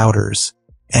the Scouters,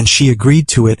 and she agreed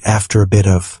to it after a bit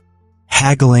of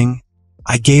haggling.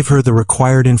 I gave her the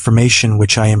required information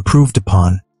which I improved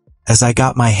upon, as I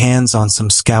got my hands on some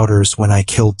Scouters when I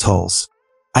killed Tulls.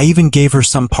 I even gave her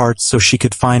some parts so she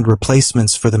could find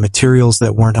replacements for the materials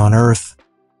that weren't on Earth.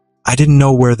 I didn't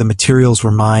know where the materials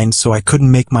were mined, so I couldn't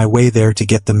make my way there to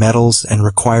get the metals and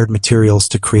required materials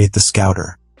to create the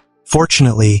Scouter.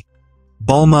 Fortunately,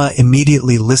 Bulma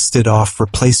immediately listed off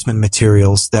replacement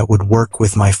materials that would work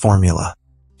with my formula.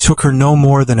 It took her no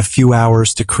more than a few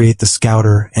hours to create the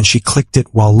Scouter, and she clicked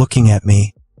it while looking at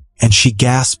me, and she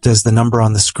gasped as the number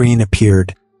on the screen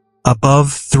appeared.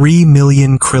 Above 3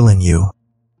 million Krillin U.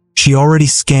 She already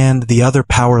scanned the other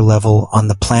power level on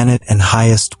the planet, and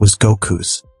highest was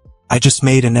Goku's. I just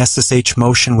made an SSH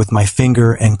motion with my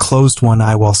finger and closed one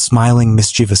eye while smiling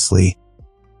mischievously.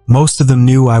 Most of them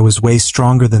knew I was way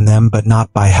stronger than them, but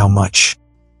not by how much.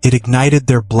 It ignited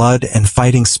their blood and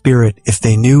fighting spirit if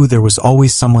they knew there was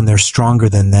always someone there stronger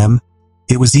than them.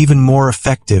 It was even more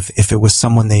effective if it was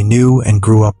someone they knew and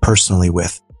grew up personally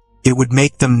with. It would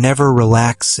make them never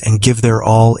relax and give their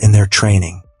all in their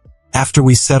training. After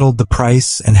we settled the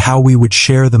price and how we would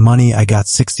share the money, I got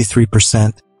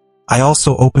 63%. I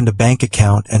also opened a bank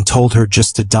account and told her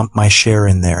just to dump my share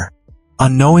in there.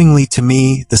 Unknowingly to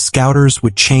me, the Scouters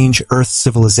would change Earth's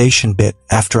civilization bit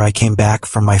after I came back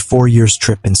from my 4 years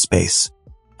trip in space.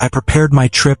 I prepared my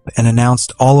trip and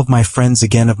announced all of my friends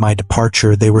again of my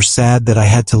departure. They were sad that I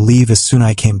had to leave as soon as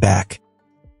I came back.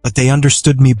 But they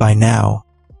understood me by now.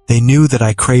 They knew that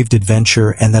I craved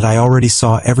adventure and that I already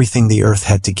saw everything the Earth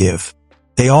had to give.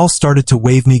 They all started to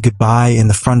wave me goodbye in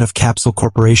the front of Capsule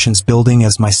Corporation's building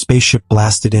as my spaceship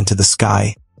blasted into the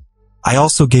sky. I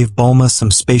also gave Bulma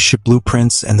some spaceship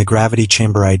blueprints and the gravity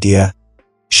chamber idea.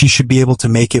 She should be able to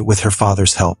make it with her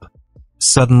father's help.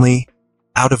 Suddenly,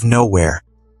 out of nowhere,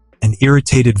 an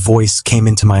irritated voice came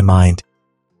into my mind.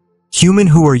 Human,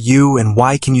 who are you and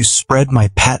why can you spread my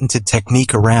patented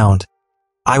technique around?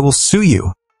 I will sue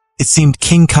you. It seemed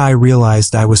King Kai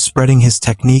realized I was spreading his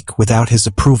technique without his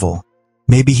approval.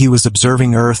 Maybe he was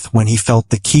observing Earth when he felt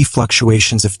the key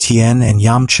fluctuations of Tien and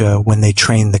Yamcha when they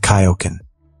trained the Kaioken.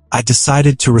 I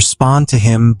decided to respond to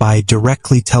him by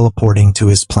directly teleporting to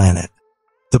his planet.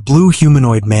 The blue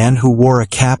humanoid man who wore a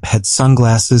cap, had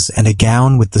sunglasses and a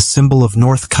gown with the symbol of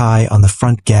North Kai on the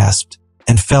front gasped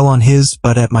and fell on his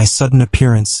butt at my sudden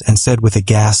appearance and said with a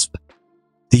gasp,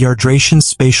 "The Ardration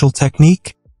spatial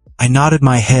technique?" I nodded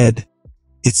my head.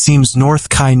 It seems North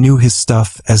Kai knew his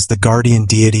stuff as the guardian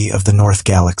deity of the North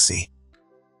Galaxy.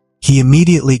 He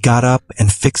immediately got up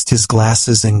and fixed his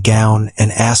glasses and gown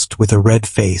and asked with a red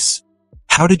face,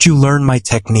 "How did you learn my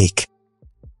technique?"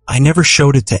 I never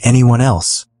showed it to anyone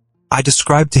else. I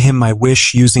described to him my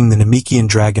wish using the Namekian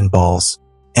Dragon Balls,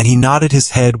 and he nodded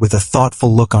his head with a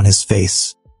thoughtful look on his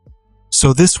face.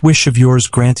 "So this wish of yours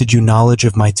granted you knowledge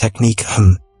of my technique?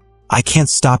 I can't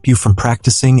stop you from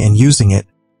practicing and using it.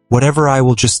 Whatever, I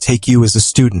will just take you as a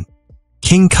student."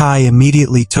 King Kai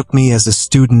immediately took me as a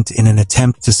student in an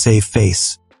attempt to save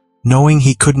face, knowing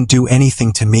he couldn't do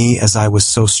anything to me as I was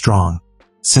so strong.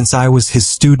 Since I was his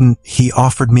student, he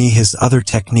offered me his other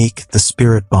technique, the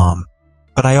Spirit Bomb.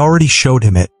 But I already showed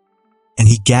him it, and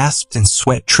he gasped and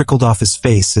sweat trickled off his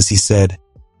face as he said,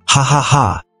 "Ha ha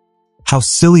ha. How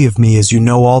silly of me, as you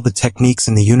know all the techniques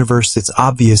in the universe, it's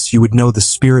obvious you would know the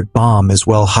Spirit Bomb as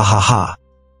well, ha ha ha."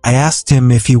 I asked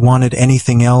him if he wanted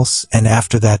anything else, and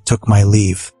after that took my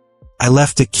leave. I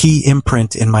left a key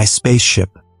imprint in my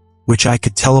spaceship, which I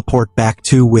could teleport back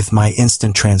to with my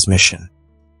instant transmission.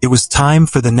 It was time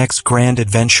for the next grand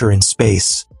adventure in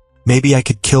space. Maybe I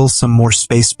could kill some more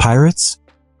space pirates?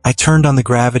 I turned on the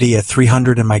gravity at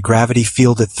 300 and my gravity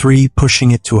field at 3,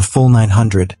 pushing it to a full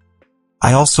 900.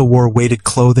 I also wore weighted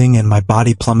clothing and my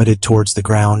body plummeted towards the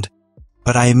ground.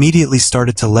 But I immediately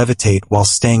started to levitate while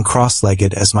staying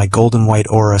cross-legged as my golden white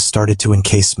aura started to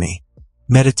encase me.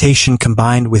 Meditation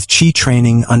combined with chi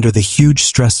training under the huge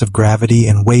stress of gravity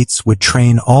and weights would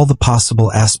train all the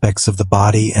possible aspects of the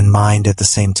body and mind at the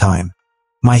same time.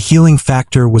 My healing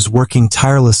factor was working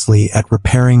tirelessly at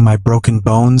repairing my broken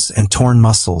bones and torn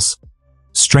muscles,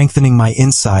 strengthening my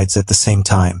insides at the same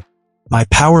time. My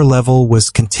power level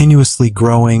was continuously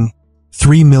growing,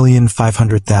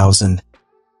 3,500,000.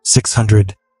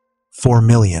 600, 4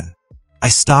 million. I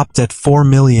stopped at 4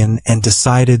 million and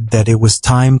decided that it was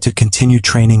time to continue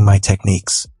training my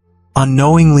techniques.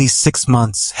 Unknowingly, 6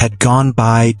 months had gone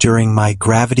by during my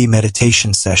gravity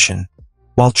meditation session.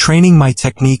 While training my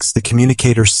techniques, the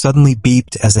communicator suddenly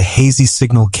beeped as a hazy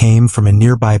signal came from a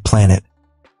nearby planet.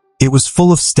 It was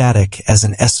full of static as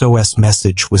an SOS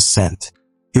message was sent.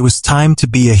 It was time to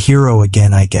be a hero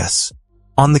again, I guess.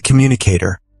 On the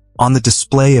communicator, on the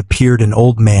display appeared an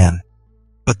old man,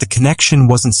 but the connection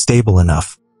wasn't stable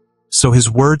enough, so his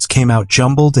words came out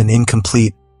jumbled and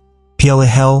incomplete.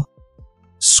 PLHL,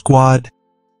 squad,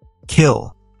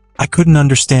 kill. I couldn't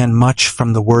understand much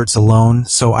from the words alone,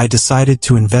 so I decided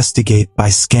to investigate by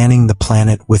scanning the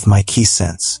planet with my key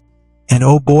sense. And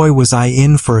oh boy, was I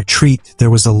in for a treat.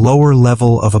 There was a lower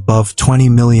level of above 20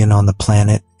 million on the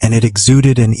planet, and it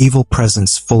exuded an evil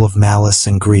presence full of malice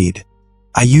and greed.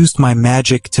 I used my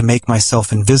magic to make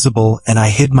myself invisible, and I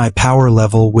hid my power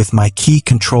level with my key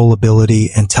control ability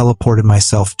and teleported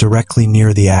myself directly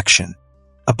near the action.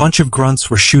 A bunch of grunts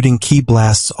were shooting key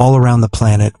blasts all around the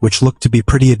planet, which looked to be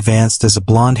pretty advanced, as a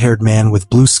blonde-haired man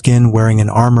with blue skin wearing an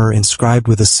armor inscribed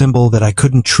with a symbol that I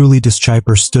couldn't truly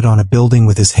decipher stood on a building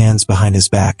with his hands behind his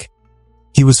back.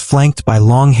 He was flanked by a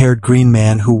long-haired green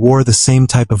man who wore the same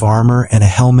type of armor and a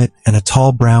helmet, and a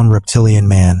tall brown reptilian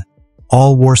man.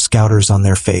 All wore scouters on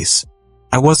their face.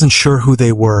 I wasn't sure who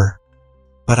they were,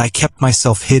 but I kept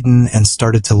myself hidden and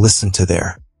started to listen to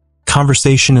their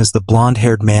conversation as the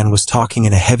blonde-haired man was talking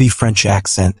in a heavy French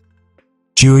accent.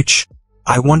 Jewish,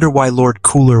 I wonder why Lord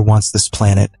Cooler wants this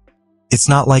planet. It's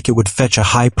not like it would fetch a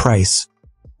high price.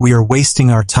 We are wasting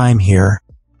our time here.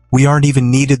 We aren't even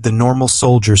needed. The normal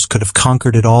soldiers could have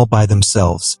conquered it all by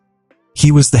themselves. He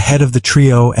was the head of the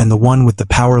trio and the one with the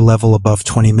power level above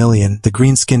 20 million, the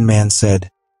green-skinned man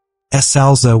said.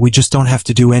 Salza, we just don't have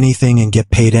to do anything and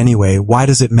get paid anyway. Why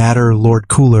does it matter? Lord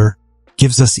Cooler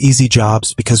gives us easy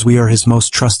jobs because we are his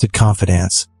most trusted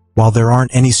confidants, while there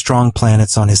aren't any strong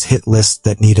planets on his hit list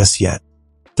that need us yet.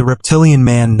 The reptilian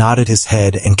man nodded his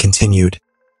head and continued.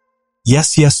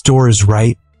 Yes, Dor is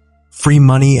right. Free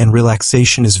money and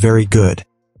relaxation is very good.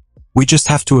 We just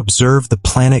have to observe the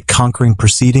planet-conquering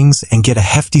proceedings and get a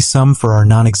hefty sum for our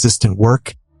non-existent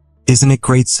work. Isn't it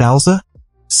great, Salza?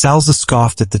 Salza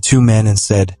scoffed at the two men and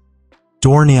said,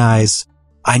 Dorny eyes,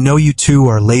 I know you two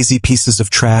are lazy pieces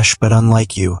of trash, but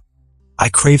unlike you, I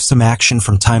crave some action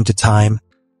from time to time.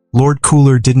 Lord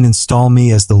Cooler didn't install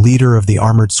me as the leader of the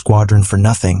armored squadron for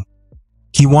nothing.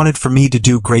 He wanted for me to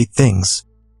do great things,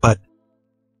 but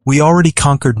we already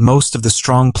conquered most of the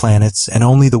strong planets and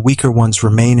only the weaker ones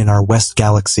remain in our west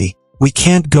galaxy. We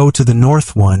can't go to the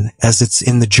north one as it's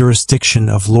in the jurisdiction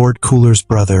of Lord Cooler's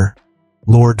brother,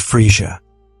 Lord Frisia.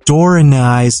 Dor and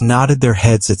Nais nodded their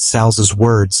heads at Salza's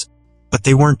words, but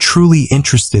they weren't truly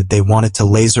interested. They wanted to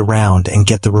laze around and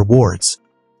get the rewards.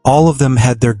 All of them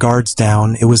had their guards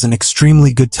down. It was an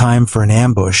extremely good time for an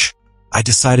ambush. I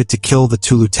decided to kill the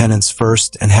two lieutenants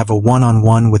first and have a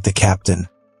one-on-one with the captain.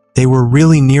 They were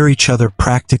really near each other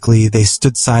practically. They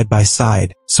stood side by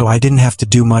side, so I didn't have to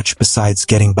do much besides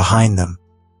getting behind them.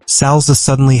 Salza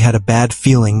suddenly had a bad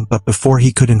feeling, but before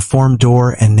he could inform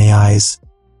Dor and Nais,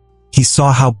 he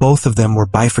saw how both of them were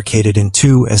bifurcated in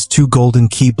two as two golden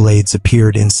key blades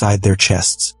appeared inside their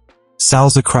chests.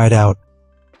 Salza cried out,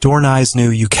 Dornais knew,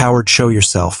 you coward, show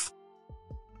yourself.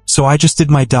 So I just did.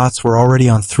 My dots were already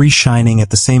on 3 shining. At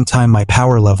the same time my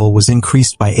power level was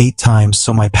increased by 8 times,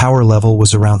 so my power level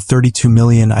was around 32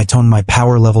 million. I toned my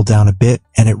power level down a bit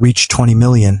and it reached 20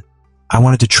 million. I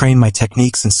wanted to train my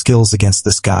techniques and skills against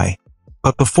this guy.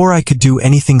 But before I could do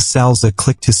anything, Salza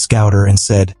clicked his scouter and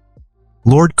said,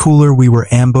 Lord Cooler, we were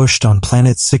ambushed on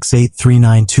planet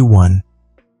 683921.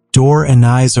 Dor and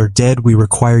Nais are dead. We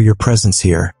require your presence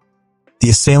here. The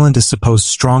assailant is supposed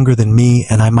stronger than me,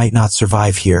 and I might not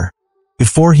survive here.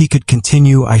 Before he could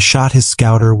continue, I shot his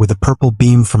scouter with a purple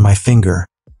beam from my finger.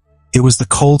 It was the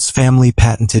Colts family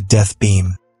patented death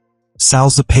beam.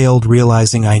 Salza paled,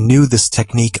 realizing I knew this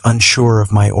technique, unsure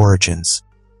of my origins.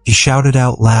 He shouted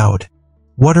out loud,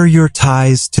 What are your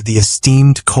ties to the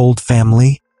esteemed Cold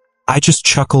family? I just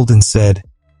chuckled and said,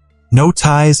 No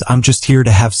ties, I'm just here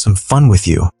to have some fun with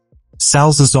you.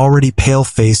 Salza's already pale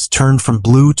face turned from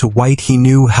blue to white. He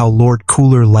knew how Lord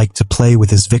Cooler liked to play with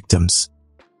his victims.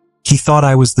 He thought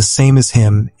I was the same as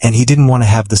him, and he didn't want to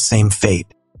have the same fate.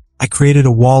 I created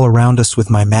a wall around us with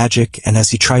my magic, and as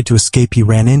he tried to escape, he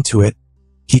ran into it.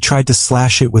 He tried to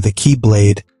slash it with a key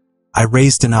blade. I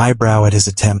raised an eyebrow at his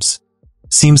attempts.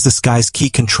 Seems this guy's key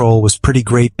control was pretty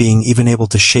great, being even able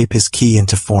to shape his key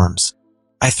into forms.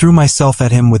 I threw myself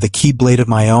at him with a key blade of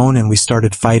my own and we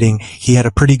started fighting. He had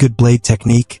a pretty good blade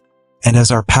technique, and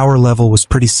as our power level was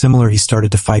pretty similar, he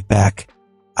started to fight back.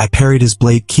 I parried his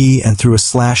blade key and threw a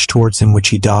slash towards him, which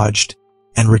he dodged,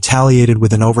 and retaliated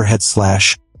with an overhead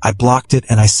slash. I blocked it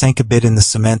and I sank a bit in the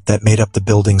cement that made up the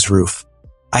building's roof.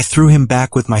 I threw him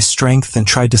back with my strength and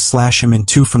tried to slash him in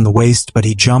two from the waist, but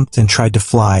he jumped and tried to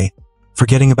fly.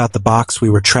 Forgetting about the box we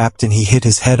were trapped in, he hit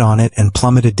his head on it and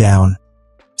plummeted down.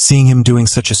 Seeing him doing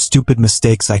such a stupid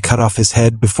mistake, I cut off his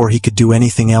head before he could do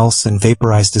anything else and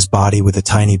vaporized his body with a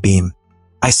tiny beam.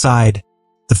 I sighed.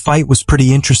 The fight was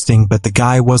pretty interesting, but the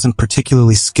guy wasn't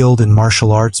particularly skilled in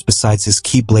martial arts besides his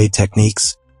key blade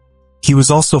techniques. He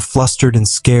was also flustered and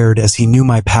scared as he knew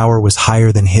my power was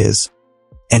higher than his,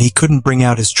 and he couldn't bring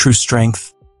out his true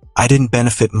strength. I didn't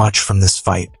benefit much from this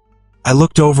fight. I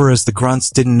looked over as the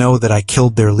grunts didn't know that I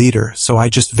killed their leader, so I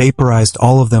just vaporized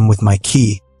all of them with my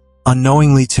ki.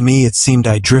 Unknowingly to me, it seemed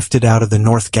I drifted out of the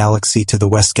North Galaxy to the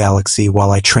West Galaxy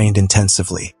while I trained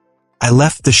intensively. I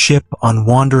left the ship on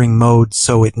wandering mode,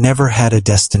 so it never had a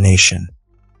destination.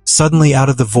 Suddenly out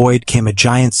of the void came a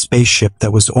giant spaceship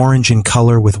that was orange in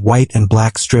color with white and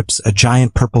black strips. A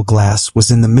giant purple glass was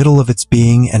in the middle of its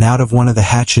being, and out of one of the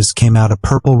hatches came out a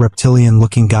purple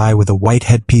reptilian-looking guy with a white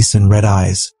headpiece and red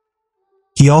eyes.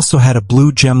 He also had a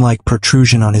blue gem-like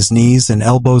protrusion on his knees and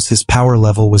elbows. His power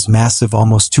level was massive,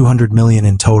 almost 200 million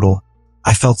in total.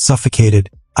 I felt suffocated.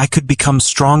 I could become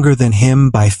stronger than him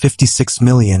by 56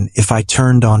 million if I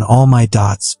turned on all my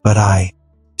dots, but I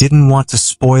didn't want to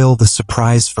spoil the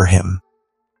surprise for him.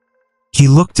 He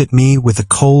looked at me with a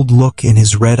cold look in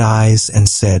his red eyes and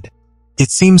said,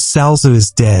 "It seems Salza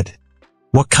is dead.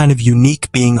 What kind of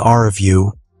unique being are of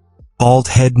you? Bald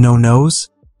head, no nose?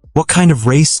 What kind of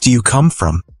race do you come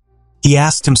from?" He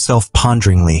asked himself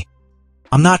ponderingly.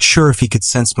 I'm not sure if he could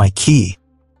sense my ki,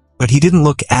 but he didn't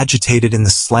look agitated in the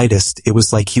slightest. It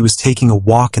was like he was taking a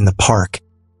walk in the park,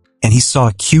 and he saw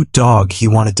a cute dog he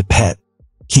wanted to pet.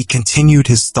 He continued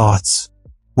his thoughts.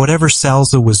 "Whatever,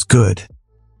 Salza was good.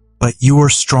 But you are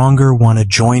stronger, want to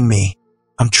join me?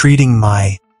 I'm treating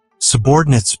my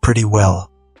subordinates pretty well."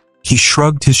 He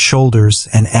shrugged his shoulders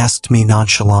and asked me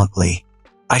nonchalantly.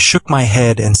 I shook my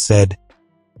head and said,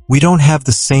 "We don't have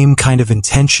the same kind of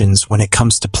intentions when it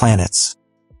comes to planets.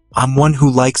 I'm one who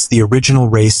likes the original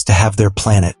race to have their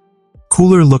planet."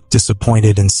 Cooler looked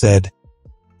disappointed and said,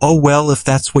 "Oh well, if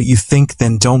that's what you think,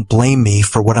 then don't blame me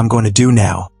for what I'm going to do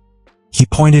now." He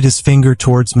pointed his finger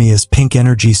towards me as pink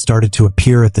energy started to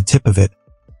appear at the tip of it.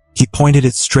 He pointed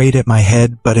it straight at my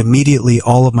head, but immediately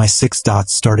all of my 6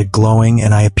 dots started glowing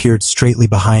and I appeared straightly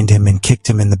behind him and kicked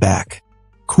him in the back.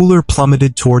 Cooler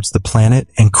plummeted towards the planet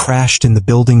and crashed in the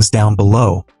buildings down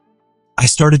below. I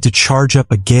started to charge up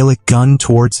a Gallic gun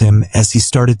towards him as he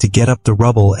started to get up the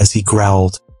rubble as he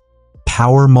growled,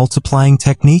 "Power multiplying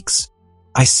techniques?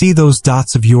 I see those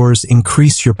dots of yours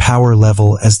increase your power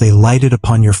level as they lighted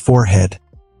upon your forehead.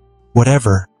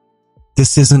 Whatever.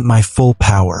 This isn't my full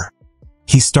power."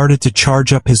 He started to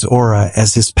charge up his aura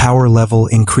as his power level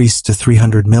increased to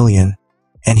 300 million,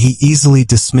 and he easily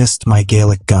dismissed my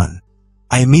Gallic gun.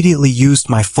 I immediately used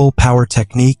my full power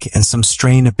technique and some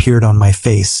strain appeared on my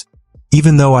face.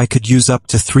 Even though I could use up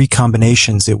to 3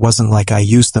 combinations, it wasn't like I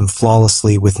used them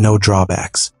flawlessly with no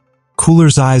drawbacks.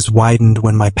 Cooler's eyes widened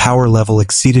when my power level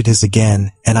exceeded his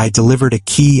again, and I delivered a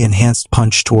ki-enhanced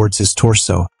punch towards his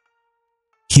torso.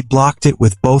 He blocked it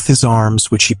with both his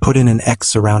arms, which he put in an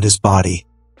X around his body.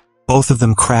 Both of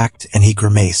them cracked and he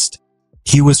grimaced.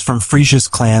 He was from Frisia's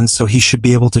clan, so he should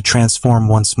be able to transform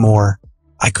once more.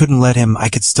 I couldn't let him. I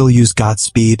could still use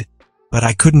Godspeed, but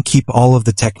I couldn't keep all of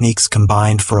the techniques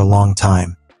combined for a long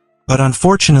time. But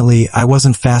unfortunately, I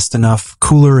wasn't fast enough.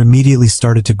 Cooler immediately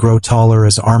started to grow taller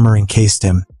as armor encased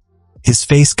him. His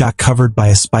face got covered by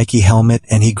a spiky helmet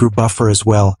and he grew buffer as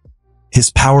well. His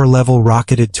power level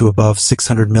rocketed to above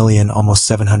 600 million, almost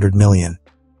 700 million.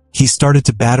 He started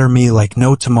to batter me like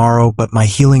no tomorrow, but my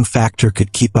healing factor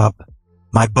could keep up.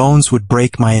 My bones would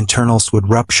break, my internals would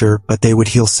rupture, but they would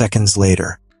heal seconds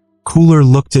later. Cooler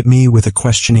looked at me with a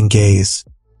questioning gaze.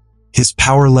 His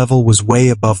power level was way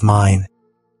above mine,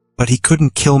 but he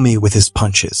couldn't kill me with his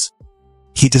punches.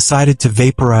 He decided to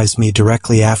vaporize me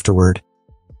directly afterward.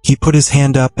 He put his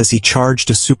hand up as he charged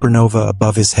a supernova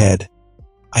above his head.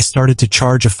 I started to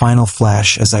charge a final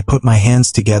flash as I put my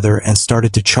hands together and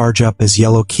started to charge up as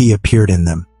yellow ki appeared in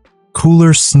them.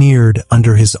 Cooler sneered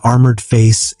under his armored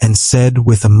face and said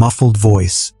with a muffled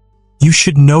voice, "You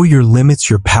should know your limits.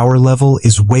 Your power level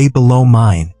is way below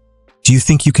mine. Do you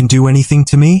think you can do anything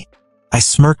to me?" I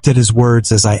smirked at his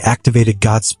words as I activated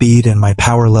Godspeed and my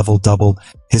power level doubled.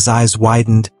 His eyes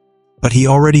widened, but he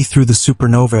already threw the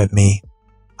supernova at me.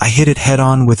 I hit it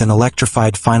head-on with an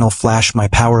electrified final flash. My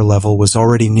power level was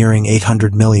already nearing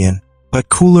 800 million. But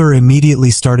Cooler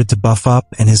immediately started to buff up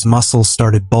and his muscles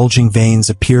started bulging. Veins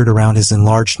appeared around his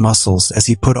enlarged muscles. As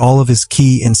he put all of his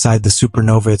ki inside the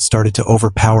supernova, it started to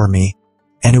overpower me.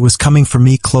 and it was coming for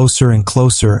me closer and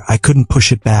closer. I couldn't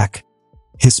push it back.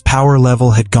 His power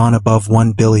level had gone above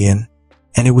 1 billion,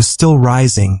 and it was still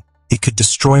rising. It could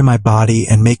destroy my body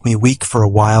and make me weak for a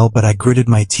while, but I gritted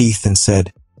my teeth and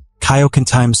said, Kaioken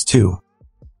times 2.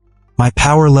 My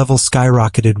power level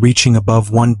skyrocketed, reaching above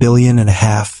 1.5 billion,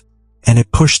 and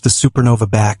it pushed the supernova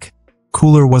back.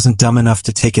 Cooler wasn't dumb enough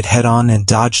to take it head-on and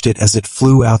dodged it as it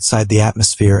flew outside the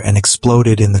atmosphere and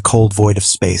exploded in the cold void of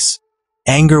space.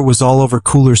 Anger was all over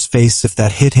Cooler's face. If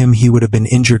that hit him, he would have been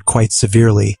injured quite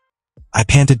severely. I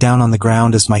panted down on the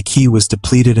ground as my ki was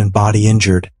depleted and body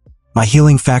injured. My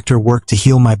healing factor worked to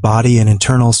heal my body and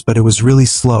internals, but it was really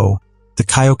slow. The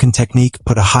Kaioken technique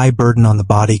put a high burden on the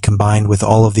body combined with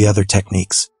all of the other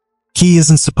techniques. Ki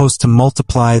isn't supposed to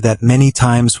multiply that many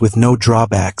times with no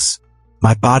drawbacks.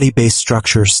 My body-based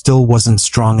structure still wasn't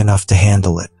strong enough to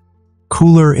handle it.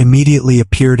 Cooler immediately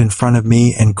appeared in front of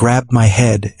me and grabbed my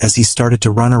head as he started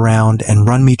to run around and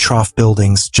run me off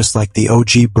buildings just like the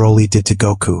OG Broly did to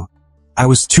Goku. I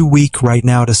was too weak right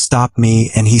now to stop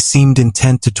me, and he seemed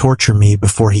intent to torture me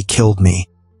before he killed me.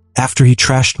 After he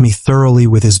trashed me thoroughly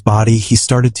with his body, he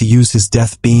started to use his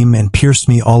death beam and pierce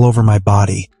me all over my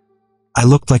body. I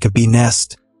looked like a bee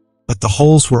nest, but the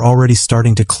holes were already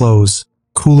starting to close.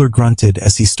 Cooler grunted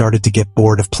as he started to get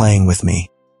bored of playing with me.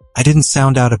 I didn't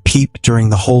sound out a peep during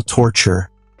the whole torture.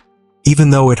 Even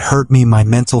though it hurt me, my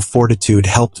mental fortitude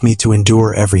helped me to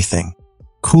endure everything.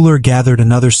 Cooler gathered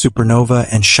another supernova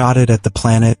and shot it at the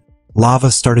planet.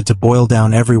 Lava started to boil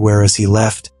down everywhere as he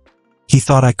left. He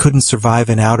thought I couldn't survive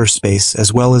in outer space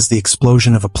as well as the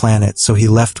explosion of a planet, so he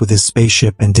left with his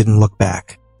spaceship and didn't look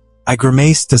back. I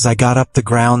grimaced as I got up the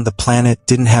ground. The planet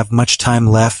didn't have much time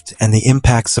left, and the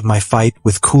impacts of my fight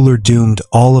with Cooler doomed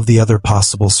all of the other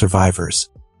possible survivors.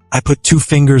 I put 2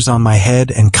 fingers on my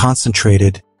head and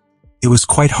concentrated. It was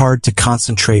quite hard to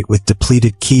concentrate with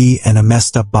depleted ki and a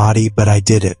messed up body, but I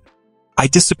did it. I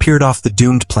disappeared off the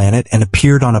doomed planet and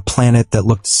appeared on a planet that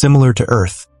looked similar to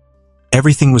Earth.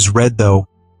 Everything was red though.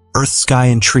 Earth, sky,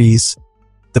 and trees.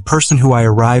 The person who I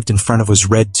arrived in front of was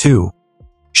red too.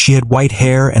 She had white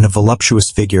hair and a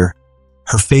voluptuous figure.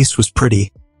 Her face was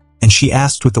pretty, and she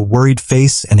asked with a worried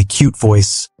face and a cute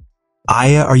voice,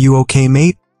 Aya, are you okay,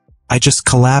 mate? I just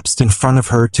collapsed in front of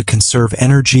her to conserve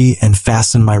energy and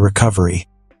fasten my recovery.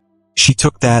 She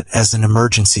took that as an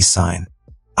emergency sign.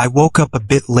 I woke up a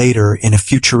bit later in a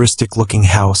futuristic-looking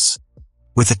house,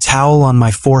 with a towel on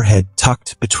my forehead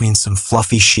tucked between some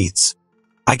fluffy sheets.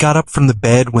 I got up from the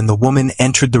bed when the woman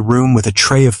entered the room with a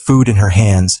tray of food in her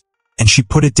hands, and she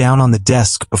put it down on the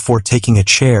desk before taking a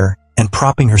chair and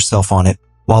propping herself on it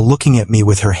while looking at me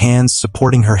with her hands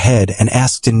supporting her head, and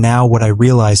asked in now what I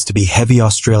realized to be heavy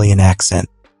Australian accent.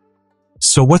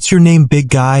 So what's your name, big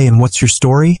guy, and what's your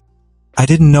story? I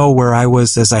didn't know where I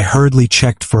was as I hurriedly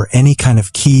checked for any kind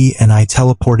of key, and I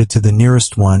teleported to the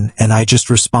nearest one, and I just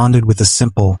responded with a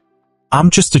simple, I'm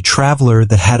just a traveler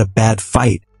that had a bad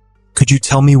fight. Could you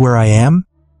tell me where I am?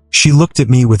 She looked at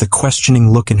me with a questioning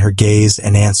look in her gaze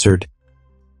and answered,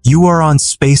 You are on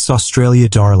Space Australia,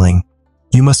 darling.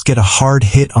 You must get a hard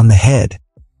hit on the head.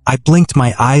 I blinked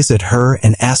my eyes at her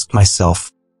and asked myself,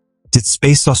 did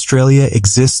Space Australia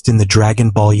exist in the Dragon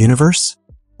Ball universe?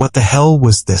 What the hell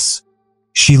was this?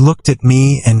 She looked at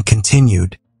me and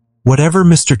continued, Whatever,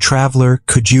 Mr. Traveler,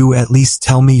 could you at least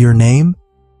tell me your name?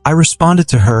 I responded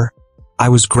to her. I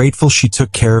was grateful she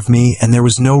took care of me, and there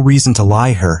was no reason to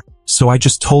lie her, so I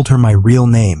just told her my real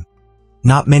name.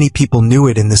 Not many people knew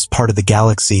it in this part of the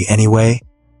galaxy anyway.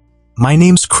 My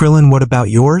name's Krillin, what about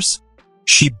yours?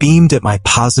 She beamed at my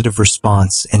positive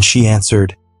response, and she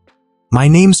answered, My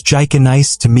name's Jaika,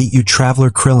 nice to meet you, Traveler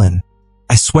Krillin.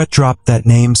 I sweat dropped. That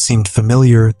name seemed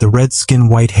familiar, the red skin,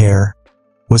 white hair.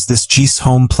 Was this Ji's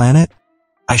home planet?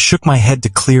 I shook my head to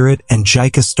clear it, and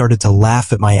Jaika started to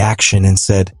laugh at my action and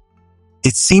said,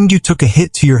 It seemed you took a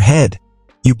hit to your head.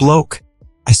 You bloke.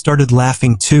 I started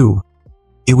laughing too.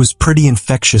 It was pretty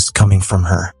infectious coming from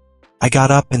her. I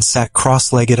got up and sat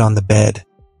cross-legged on the bed.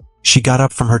 She got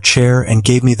up from her chair and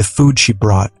gave me the food she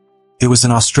brought. It was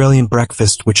an Australian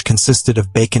breakfast which consisted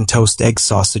of bacon toast, egg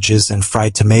sausages, and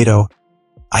fried tomato.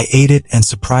 I ate it, and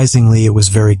surprisingly it was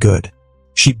very good.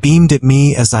 She beamed at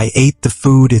me as I ate the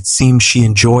food. It seemed she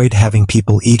enjoyed having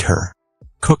people eat her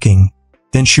cooking.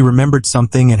 Then she remembered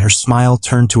something and her smile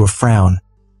turned to a frown.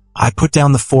 I put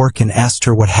down the fork and asked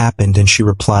her what happened, and she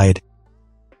replied,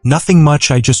 Nothing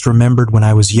much, I just remembered when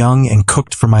I was young and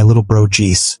cooked for my little bro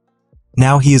Jis.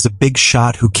 Now he is a big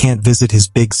shot who can't visit his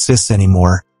big sis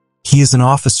anymore. He is an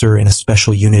officer in a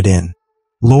special unit in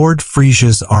Lord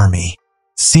Frisia's army.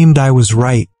 Seemed I was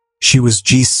right, she was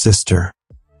Jis' sister.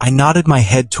 I nodded my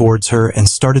head towards her and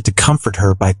started to comfort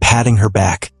her by patting her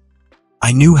back.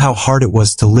 I knew how hard it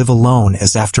was to live alone,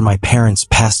 as after my parents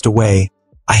passed away,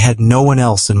 I had no one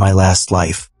else in my last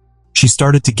life. She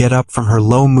started to get up from her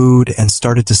low mood and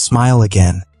started to smile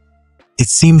again. It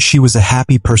seemed she was a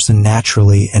happy person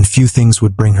naturally, and few things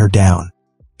would bring her down.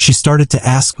 She started to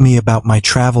ask me about my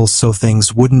travels so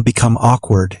things wouldn't become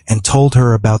awkward, and told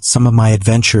her about some of my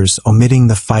adventures, omitting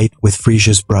the fight with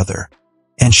Frisia's brother.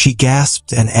 And she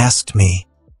gasped and asked me,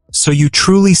 "So you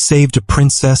truly saved a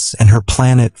princess and her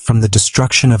planet from the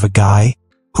destruction of a guy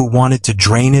who wanted to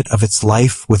drain it of its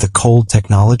life with a cold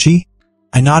technology?"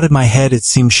 I nodded my head. It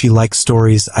seemed she liked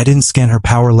stories. I didn't scan her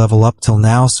power level up till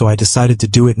now, so I decided to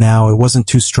do it now. It wasn't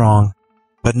too strong,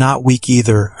 but not weak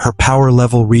either. Her power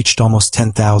level reached almost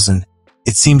 10,000.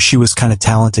 It seemed she was kinda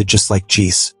talented, just like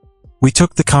Jeese. We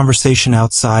took the conversation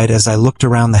outside. As I looked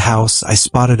around the house, I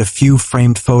spotted a few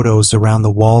framed photos around the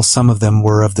wall. Some of them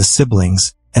were of the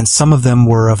siblings, and some of them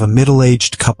were of a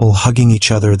middle-aged couple hugging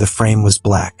each other. The frame was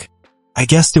black. I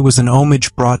guessed it was an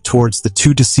homage brought towards the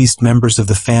two deceased members of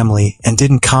the family, and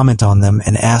didn't comment on them,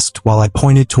 and asked while I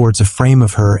pointed towards a frame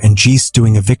of her and Jeese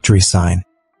doing a victory sign,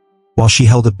 while she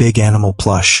held a big animal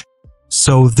plush.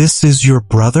 "So this is your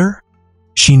brother?"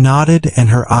 She nodded and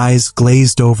her eyes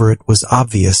glazed over. It was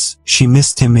obvious she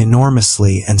missed him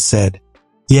enormously, and said,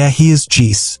 "Yeah, he is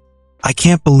Jeese. I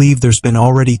can't believe there's been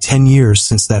already 10 years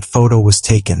since that photo was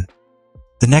taken."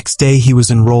 The next day he was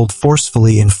enrolled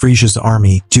forcefully in Frisia's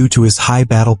army due to his high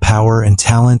battle power and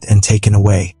talent, and taken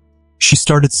away. She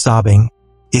started sobbing.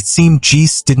 It seemed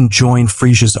Jeese didn't join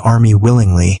Frisia's army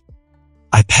willingly.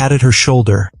 I patted her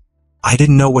shoulder. I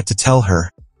didn't know what to tell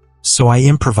her, so I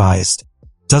improvised.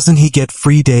 "Doesn't he get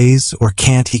free days, or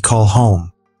can't he call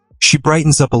home?" She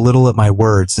brightens up a little at my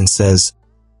words and says,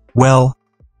 "Well,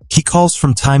 he calls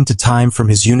from time to time from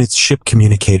his unit's ship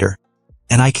communicator,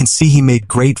 and I can see he made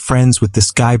great friends with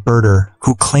this guy Birder,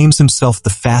 who claims himself the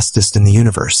fastest in the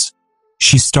universe."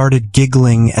 She started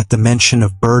giggling at the mention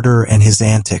of Birder and his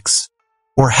antics,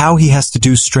 or how he has to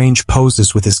do strange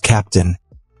poses with his captain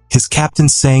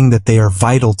saying that they are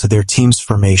vital to their team's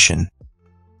formation.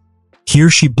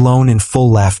 Here she blown in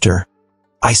full laughter.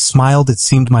 I smiled. It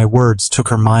seemed my words took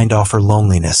her mind off her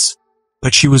loneliness,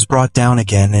 but she was brought down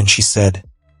again, and she said,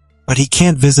 "But he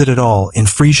can't visit at all. In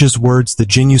Frisia's words, the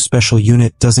Jinyu special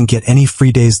unit doesn't get any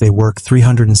free days. They work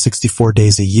 364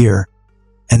 days a year,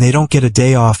 and they don't get a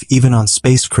day off even on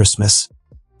Space Christmas.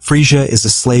 Frisia is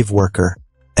a slave worker.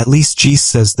 At least Jeese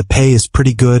says the pay is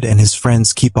pretty good, and his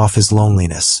friends keep off his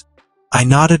loneliness." I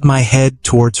nodded my head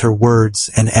towards her words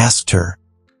and asked her,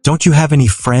 "Don't you have any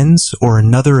friends or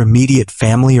another immediate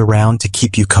family around to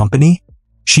keep you company?"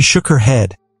 She shook her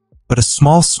head, but a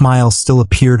small smile still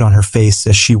appeared on her face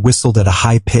as she whistled at a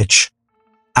high pitch.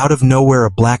 Out of nowhere,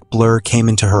 a black blur came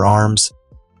into her arms,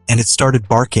 and it started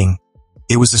barking.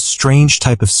 It was a strange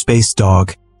type of space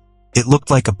dog. It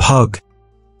looked like a pug,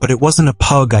 but it wasn't a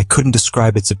pug. I couldn't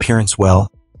describe its appearance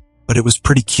well, but it was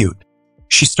pretty cute.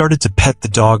 She started to pet the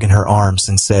dog in her arms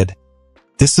and said,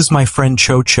 "This is my friend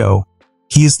Cho-Cho.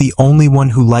 He is the only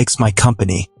one who likes my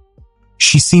company."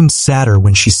 She seemed sadder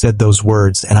when she said those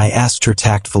words, and I asked her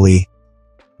tactfully,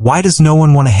 "Why does no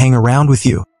one want to hang around with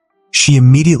you?" She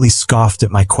immediately scoffed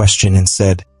at my question and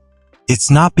said, "It's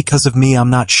not because of me. I'm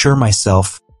not sure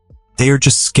myself. They are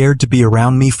just scared to be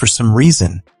around me for some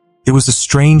reason." It was a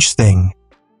strange thing.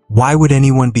 Why would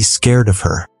anyone be scared of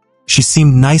her? She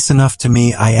seemed nice enough to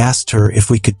me. I asked her if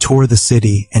we could tour the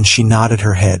city, and she nodded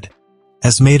her head.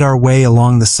 As made our way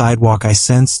along the sidewalk, I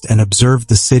sensed and observed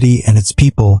the city and its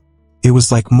people. It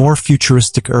was like more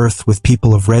futuristic Earth, with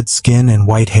people of red skin and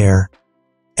white hair.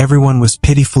 Everyone was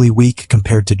pitifully weak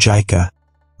compared to Jaika,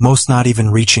 most not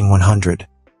even reaching 100.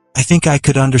 I think I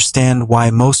could understand why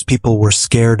most people were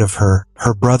scared of her.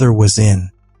 Her brother was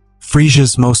in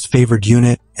Frisia's most favored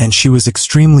unit, and she was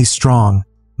extremely strong.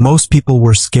 Most people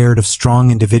were scared of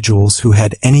strong individuals who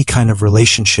had any kind of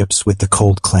relationships with the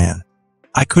Cold Clan.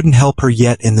 I couldn't help her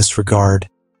yet in this regard.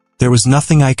 There was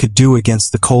nothing I could do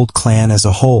against the Cold Clan as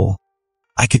a whole.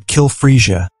 I could kill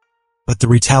Frisia, but the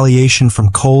retaliation from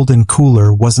Cold and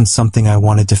Cooler wasn't something I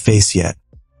wanted to face yet.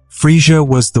 Frisia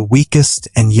was the weakest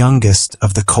and youngest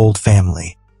of the Cold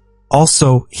family.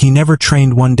 Also, he never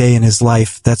trained one day in his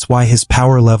life. That's why his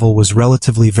power level was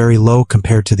relatively very low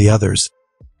compared to the others.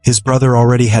 His brother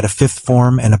already had a 5th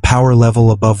form and a power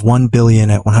level above 1 billion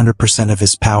at 100% of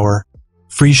his power.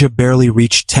 Frisia barely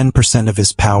reached 10% of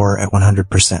his power at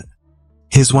 100%.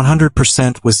 His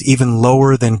 100% was even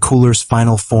lower than Cooler's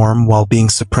final form while being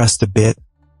suppressed a bit.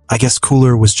 I guess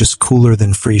Cooler was just cooler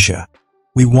than Frisia.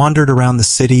 We wandered around the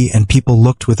city, and people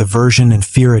looked with aversion and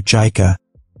fear at Jaika,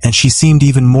 and she seemed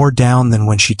even more down than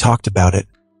when she talked about it,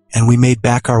 and we made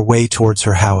back our way towards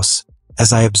her house.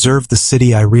 As I observed the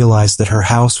city, I realized that her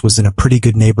house was in a pretty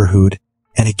good neighborhood,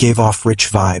 and it gave off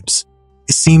rich vibes.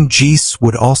 It seemed Jis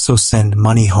would also send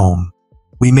money home.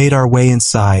 We made our way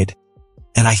inside,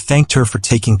 and I thanked her for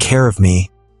taking care of me,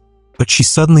 but she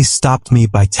suddenly stopped me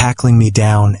by tackling me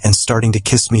down and starting to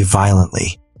kiss me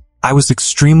violently. I was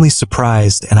extremely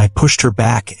surprised, and I pushed her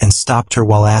back and stopped her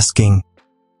while asking,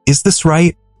 "Is this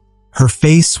right?" Her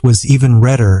face was even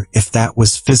redder, if that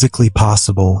was physically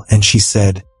possible, and she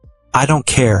said, "I don't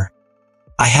care.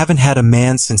 I haven't had a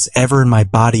man since ever, and my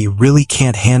body really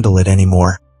can't handle it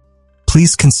anymore.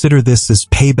 Please consider this as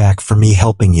payback for me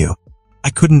helping you." I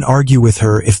couldn't argue with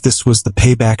her if this was the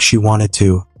payback she wanted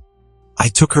to. I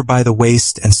took her by the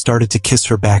waist and started to kiss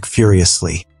her back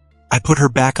furiously. I put her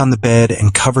back on the bed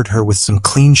and covered her with some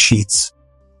clean sheets.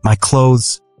 My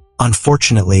clothes,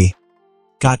 unfortunately,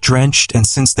 got drenched, and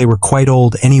since they were quite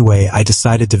old anyway, I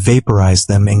decided to vaporize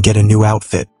them and get a new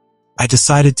outfit. I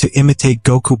decided to imitate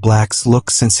Goku Black's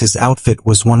look since his outfit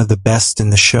was one of the best in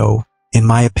the show, in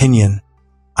my opinion.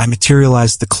 I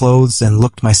materialized the clothes and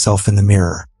looked myself in the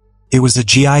mirror. It was a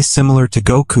GI similar to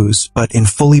Goku's, but in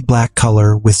fully black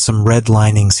color with some red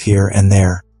linings here and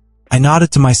there. I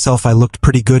nodded to myself. I looked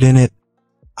pretty good in it.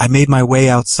 I made my way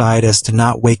outside as to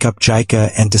not wake up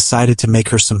Jaika and decided to make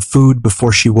her some food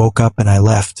before she woke up, and I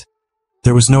left.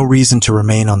 There was no reason to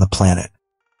remain on the planet.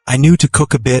 I knew to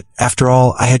cook a bit. After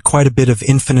all, I had quite a bit of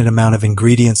infinite amount of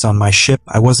ingredients on my ship.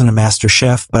 I wasn't a master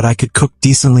chef, but I could cook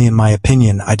decently in my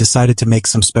opinion. I decided to make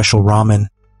some special ramen.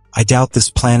 I doubt this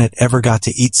planet ever got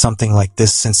to eat something like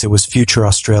this since it was future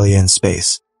Australia in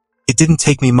space. It didn't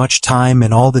take me much time,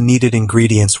 and all the needed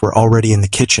ingredients were already in the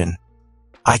kitchen.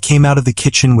 I came out of the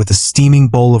kitchen with a steaming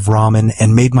bowl of ramen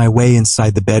and made my way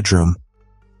inside the bedroom.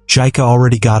 Jaika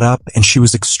already got up, and she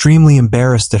was extremely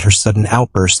embarrassed at her sudden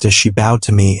outburst as she bowed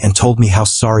to me and told me how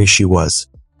sorry she was.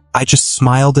 I just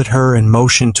smiled at her and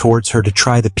motioned towards her to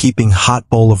try the peeping hot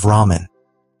bowl of ramen.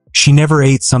 She never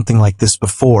ate something like this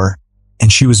before,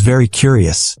 and she was very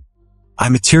curious. I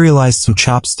materialized some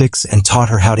chopsticks and taught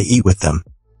her how to eat with them.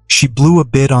 She blew a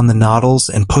bit on the noodles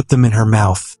and put them in her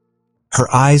mouth.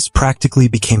 Her eyes practically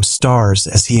became stars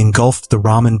as he engulfed the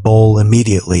ramen bowl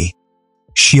immediately.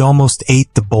 She almost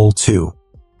ate the bowl too.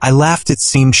 I laughed. It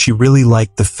seemed she really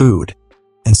liked the food,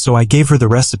 and so I gave her the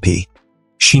recipe.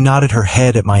 She nodded her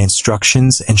head at my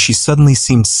instructions, and she suddenly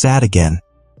seemed sad again.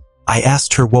 I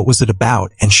asked her what was it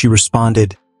about, and she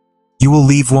responded, "You will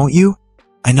leave, won't you?"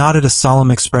 I nodded, a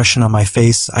solemn expression on my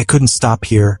face. I couldn't stop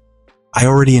here. I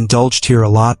already indulged here a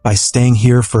lot by staying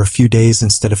here for a few days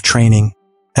instead of training.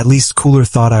 At least Cooler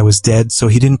thought I was dead, so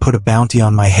he didn't put a bounty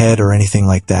on my head or anything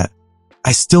like that.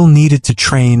 I still needed to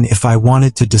train if I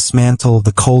wanted to dismantle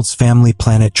the Cold's Family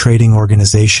Planet Trading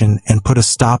Organization and put a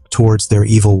stop towards their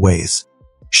evil ways.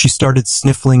 She started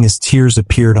sniffling as tears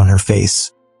appeared on her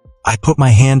face. I put my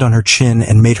hand on her chin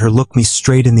and made her look me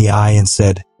straight in the eye and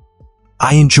said,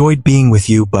 "I enjoyed being with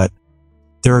you, but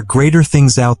there are greater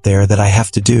things out there that I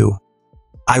have to do.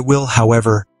 I will,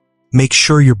 however, make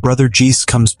sure your brother Jis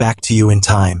comes back to you in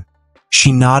time."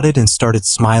 She nodded and started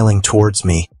smiling towards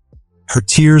me. Her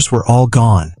tears were all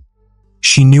gone.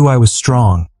 She knew I was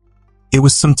strong. It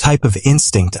was some type of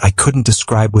instinct I couldn't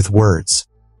describe with words.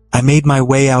 I made my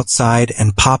way outside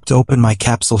and popped open my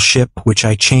capsule ship, which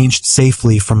I changed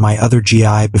safely from my other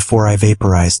GI before I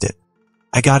vaporized it.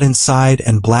 I got inside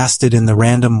and blasted in the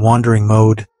random wandering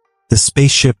mode. The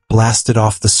spaceship blasted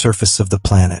off the surface of the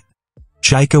planet.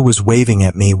 Jaika was waving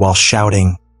at me while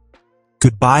shouting,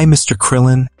 "Goodbye, Mr.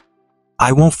 Krillin.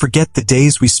 I won't forget the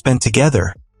days we spent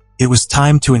together." It was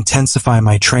time to intensify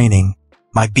my training.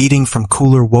 My beating from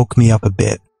Cooler woke me up a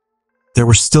bit. There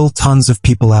were still tons of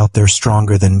people out there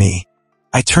stronger than me.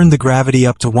 I turned the gravity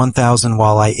up to 1000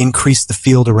 while I increased the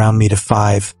field around me to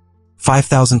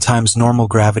 5,000 times. Normal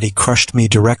gravity crushed me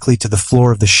directly to the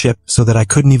floor of the ship so that I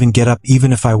couldn't even get up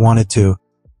even if I wanted to.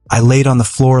 I laid on the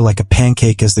floor like a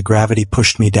pancake as the gravity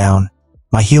pushed me down.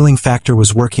 My healing factor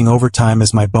was working overtime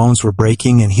as my bones were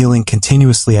breaking and healing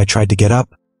continuously. I tried to get up,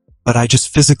 but I just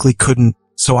physically couldn't,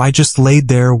 so I just laid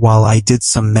there while I did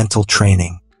some mental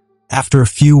training. After a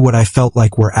few what I felt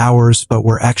like were hours but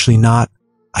were actually not,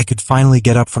 I could finally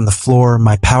get up from the floor.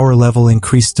 My power level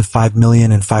increased to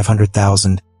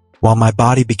 5,500,000, while my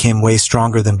body became way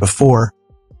stronger than before,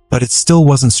 but it still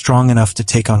wasn't strong enough to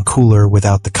take on Cooler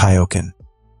without the Kaioken.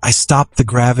 I stopped the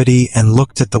gravity and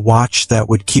looked at the watch that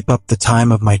would keep up the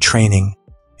time of my training,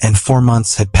 and 4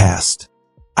 months had passed.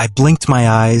 I blinked my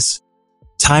eyes.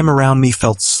 Time around me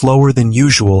felt slower than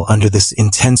usual under this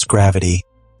intense gravity,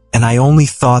 and I only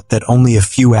thought that only a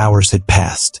few hours had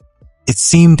passed. It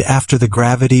seemed after the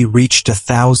gravity reached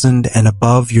 1,000 and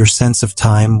above, your sense of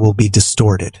time will be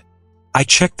distorted. I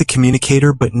checked the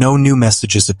communicator, but no new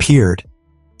messages appeared.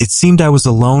 It seemed I was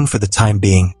alone for the time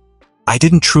being. I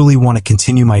didn't truly want to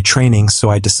continue my training, so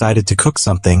I decided to cook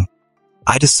something.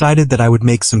 I decided that I would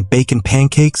make some bacon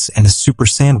pancakes and a super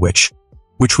sandwich,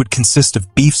 which would consist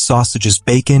of beef, sausages,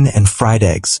 bacon, and fried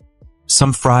eggs,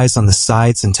 some fries on the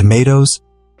sides, and tomatoes,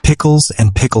 pickles,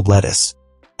 and pickled lettuce.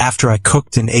 After I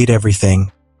cooked and ate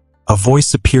everything, a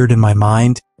voice appeared in my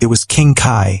mind. It was King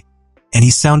Kai, and he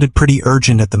sounded pretty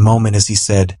urgent at the moment as he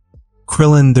said,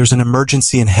 "Krillin, there's an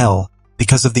emergency in hell.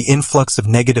 Because of the influx of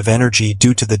negative energy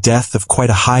due to the death of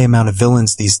quite a high amount of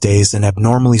villains these days, an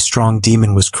abnormally strong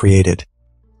demon was created.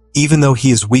 Even though he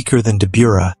is weaker than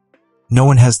Dabura, no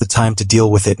one has the time to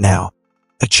deal with it now.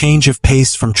 A change of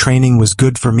pace from training was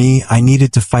good for me. I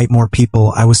needed to fight more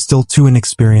people. I was still too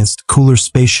inexperienced. Cooler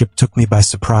spaceship took me by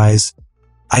surprise.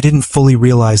 I didn't fully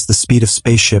realize the speed of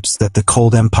spaceships that the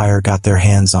Cold Empire got their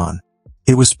hands on.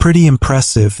 It was pretty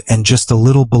impressive and just a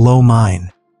little below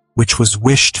mine, which was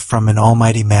wished from an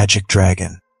almighty magic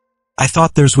dragon. I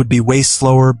thought theirs would be way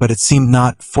slower, but it seemed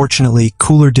not. Fortunately,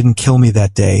 Cooler didn't kill me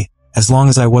that day. As long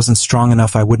as I wasn't strong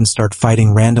enough, I wouldn't start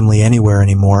fighting randomly anywhere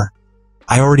anymore.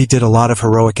 I already did a lot of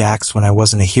heroic acts when I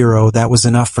wasn't a hero. That was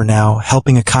enough for now.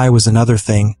 Helping a Kai was another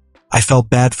thing. I felt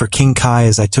bad for King Kai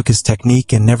as I took his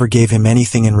technique and never gave him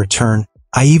anything in return.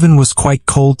 I even was quite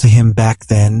cold to him back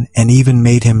then and even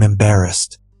made him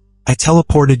embarrassed. I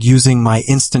teleported using my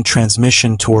instant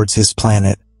transmission towards his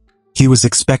planet. He was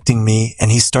expecting me,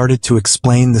 and he started to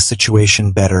explain the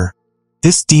situation better.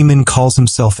 This demon calls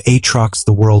himself Aatrox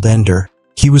the World Ender.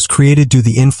 He was created due to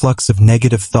the influx of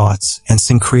negative thoughts and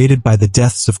sin created by the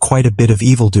deaths of quite a bit of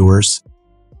evildoers.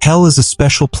 Hell is a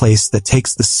special place that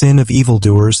takes the sin of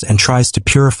evildoers and tries to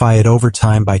purify it over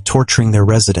time by torturing their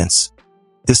residents.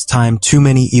 This time, too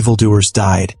many evildoers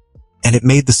died, and it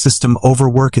made the system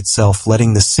overwork itself,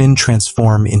 letting the sin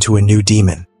transform into a new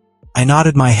demon. I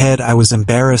nodded my head. I was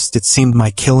embarrassed. It seemed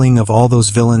my killing of all those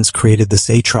villains created this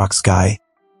Aatrox guy,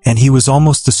 and he was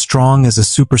almost as strong as a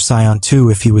Super Saiyan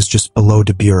 2 if he was just below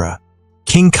Dabura.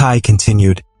 King Kai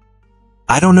continued,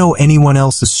 "I don't know anyone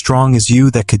else as strong as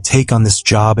you that could take on this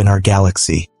job in our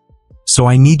galaxy. So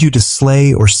I need you to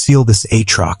slay or seal this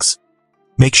Aatrox.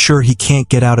 Make sure he can't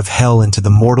get out of hell into the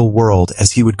mortal world,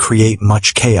 as he would create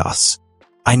much chaos."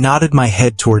 I nodded my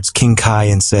head towards King Kai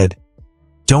and said,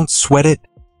 "Don't sweat it,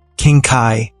 King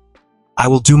Kai. I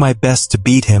will do my best to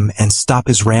beat him and stop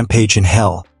his rampage in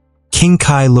hell." King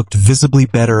Kai looked visibly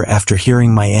better after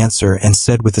hearing my answer and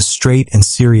said with a straight and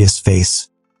serious face,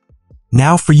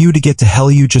 "Now for you to get to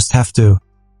hell, you just have to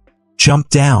jump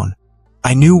down."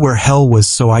 I knew where hell was,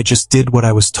 so I just did what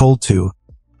I was told to,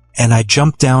 and I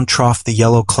jumped down trough the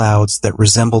yellow clouds that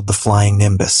resembled the flying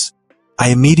Nimbus. I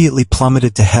immediately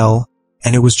plummeted to hell,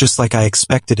 and it was just like I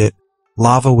expected it.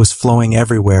 Lava was flowing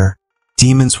everywhere.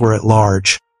 Demons were at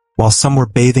large, while some were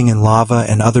bathing in lava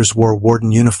and others wore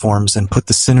warden uniforms and put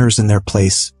the sinners in their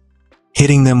place,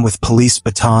 hitting them with police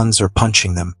batons or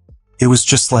punching them. It was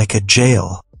just like a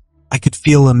jail. I could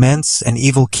feel immense and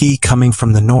evil ki coming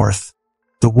from the north.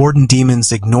 The warden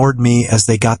demons ignored me as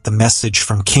they got the message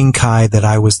from King Kai that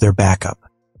I was their backup.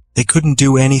 They couldn't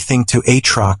do anything to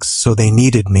Aatrox, so they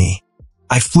needed me.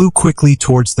 I flew quickly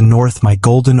towards the north, my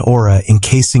golden aura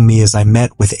encasing me as I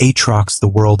met with Aatrox the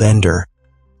World Ender.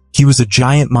 He was a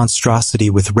giant monstrosity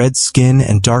with red skin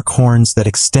and dark horns that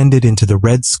extended into the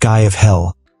red sky of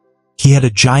hell. He had a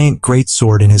giant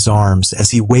greatsword in his arms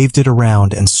as he waved it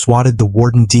around and swatted the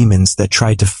warden demons that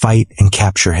tried to fight and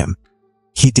capture him.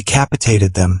 He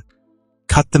decapitated them,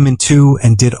 cut them in two,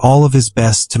 and did all of his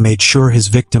best to make sure his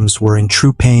victims were in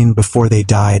true pain before they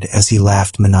died as he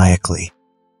laughed maniacally.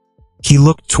 He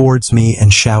looked towards me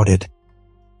and shouted,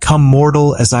 "Come,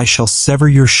 mortal, as I shall sever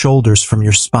your shoulders from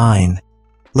your spine.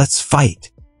 Let's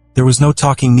fight." There was no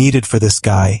talking needed for this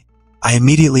guy. I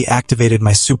immediately activated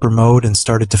my super mode and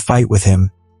started to fight with him.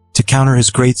 To counter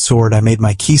his great sword, I made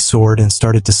my key sword and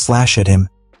started to slash at him.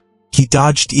 He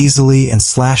dodged easily and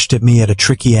slashed at me at a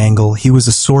tricky angle. He was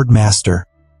a sword master.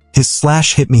 His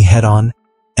slash hit me head on,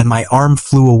 and my arm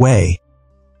flew away.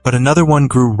 But another one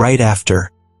grew right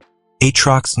after.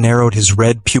 Aatrox narrowed his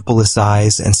red pupilless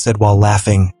eyes and said while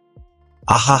laughing,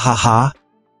 "Ah ha ha ha,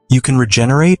 you can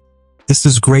regenerate? This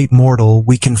is great, mortal.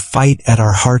 We can fight at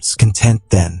our heart's content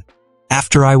then.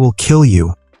 After I will kill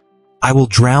you, I will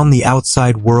drown the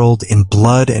outside world in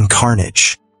blood and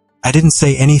carnage." I didn't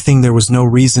say anything. There was no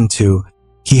reason to.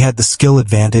 He had the skill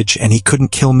advantage and he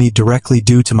couldn't kill me directly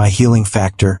due to my healing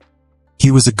factor.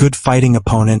 He was a good fighting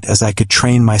opponent as I could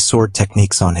train my sword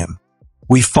techniques on him.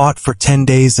 We fought for 10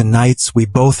 days and nights. We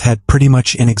both had pretty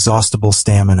much inexhaustible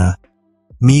stamina.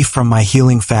 Me from my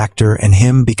healing factor and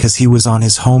him because he was on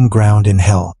his home ground in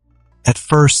hell. At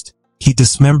first, he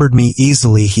dismembered me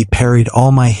easily. He parried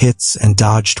all my hits and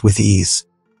dodged with ease.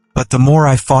 But the more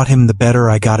I fought him, the better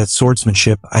I got at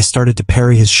swordsmanship. I started to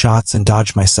parry his shots and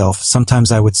dodge myself.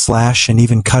 Sometimes I would slash and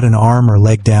even cut an arm or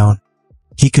leg down.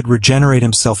 He could regenerate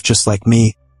himself just like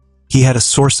me. He had a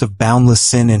source of boundless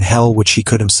sin in hell which he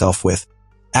could himself with.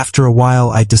 After a while,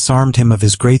 I disarmed him of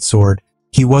his greatsword.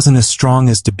 He wasn't as strong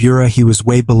as Dabura. He was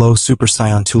way below Super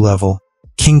Saiyan 2 level.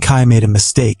 King Kai made a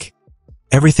mistake.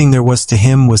 Everything there was to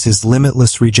him was his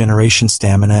limitless regeneration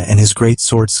stamina and his great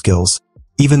sword skills,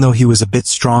 even though he was a bit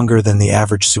stronger than the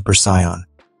average Super Saiyan.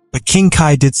 But King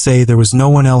Kai did say there was no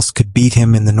one else could beat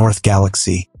him in the North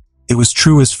Galaxy. It was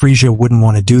true, as Frieza wouldn't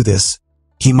want to do this.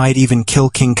 He might even kill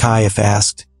King Kai if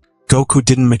asked. Goku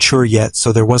didn't mature yet,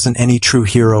 so there wasn't any true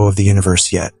hero of the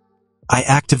universe yet. I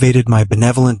activated my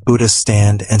benevolent Buddha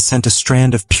stand and sent a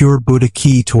strand of pure Buddha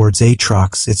ki towards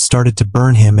Aatrox. It started to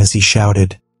burn him as he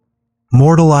shouted,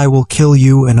 "Mortal, I will kill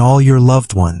you and all your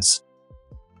loved ones."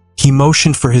 He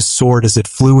motioned for his sword as it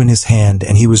flew in his hand,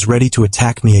 and he was ready to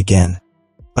attack me again.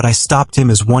 But I stopped him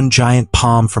as one giant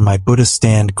palm from my Buddha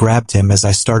stand grabbed him as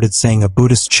I started saying a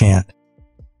Buddhist chant.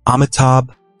 "Amitabh,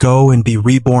 go and be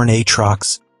reborn,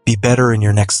 Aatrox. Be better in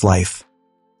your next life."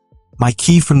 My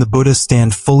ki from the Buddha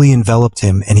stand fully enveloped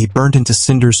him, and he burnt into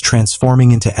cinders,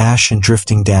 transforming into ash and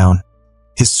drifting down.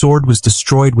 His sword was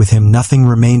destroyed with him. Nothing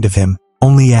remained of him,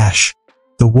 only ash.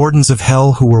 The wardens of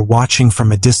hell who were watching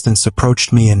from a distance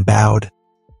approached me and bowed.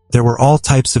 There were all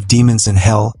types of demons in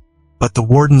hell, but the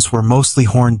wardens were mostly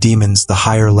horned demons, the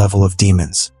higher level of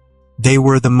demons. They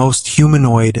were the most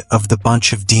humanoid of the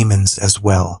bunch of demons as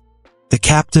well. The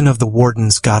captain of the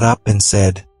wardens got up and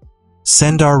said,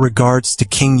 "Send our regards to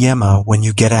King Yema when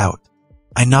you get out."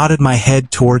 I nodded my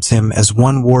head towards him as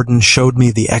one warden showed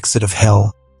me the exit of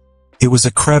hell. It was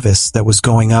a crevice that was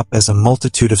going up as a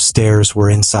multitude of stairs were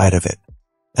inside of it.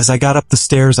 As I got up the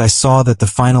stairs, I saw that the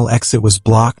final exit was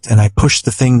blocked, and I pushed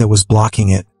the thing that was blocking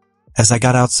it. As I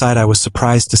got outside, I was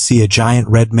surprised to see a giant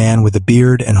red man with a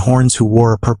beard and horns who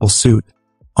wore a purple suit.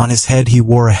 On his head, he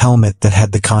wore a helmet that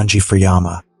had the kanji for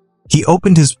Yama. He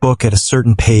opened his book at a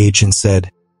certain page and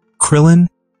said, "Krillin,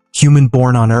 human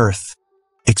born on Earth.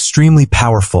 Extremely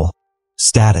powerful.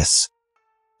 Status.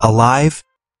 Alive.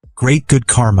 Great good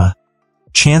karma.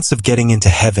 Chance of getting into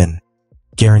heaven.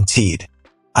 Guaranteed."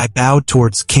 I bowed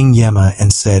towards King Yema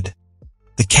and said,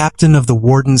 "The captain of the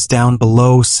wardens down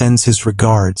below sends his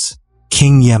regards.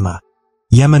 King Yema."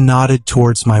 Yema nodded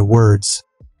towards my words,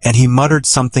 and he muttered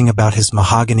something about his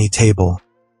mahogany table,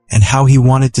 and how he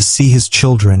wanted to see his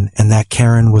children, and that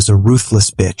Karen was a ruthless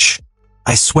bitch.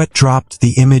 I sweat dropped.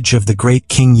 The image of the great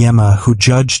King Yema who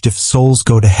judged if souls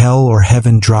go to hell or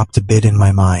heaven dropped a bit in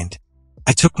my mind.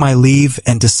 I took my leave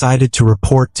and decided to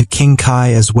report to King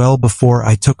Kai as well before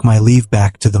I took my leave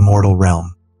back to the mortal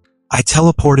realm. I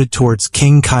teleported towards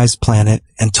King Kai's planet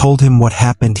and told him what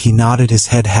happened. He nodded his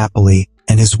head happily,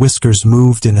 and his whiskers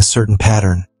moved in a certain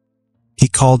pattern. He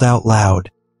called out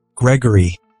loud,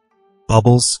 "Gregory,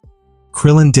 Bubbles,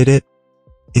 Krillin did it.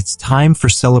 It's time for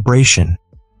celebration."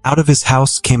 Out of his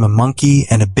house came a monkey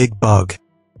and a big bug.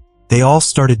 They all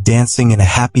started dancing in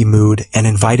a happy mood and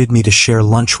invited me to share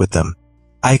lunch with them.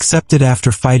 I accepted.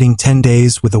 After fighting 10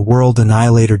 days with a world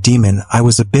annihilator demon, I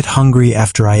was a bit hungry.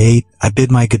 After I ate, I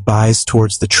bid my goodbyes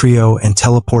towards the trio and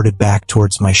teleported back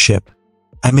towards my ship.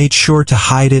 I made sure to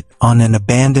hide it on an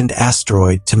abandoned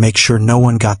asteroid to make sure no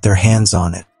one got their hands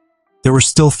on it. There were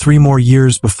still 3 more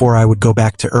years before I would go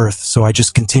back to Earth, so I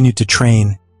just continued to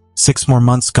train. 6 more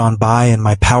months gone by and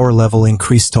my power level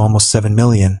increased to almost 7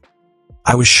 million.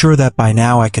 I was sure that by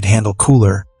now I could handle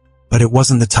Cooler, but it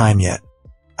wasn't the time yet.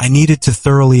 I needed to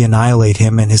thoroughly annihilate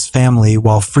him and his family,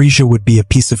 while Frieza would be a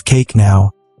piece of cake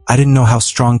now. I didn't know how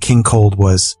strong King Cold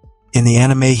was. In the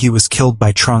anime, he was killed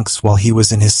by Trunks while he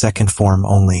was in his second form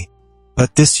only.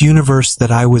 But this universe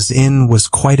that I was in was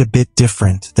quite a bit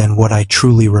different than what I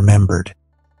truly remembered.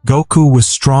 Goku was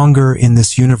stronger in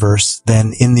this universe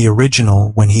than in the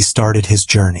original when he started his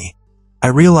journey. I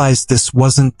realized this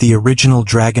wasn't the original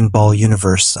Dragon Ball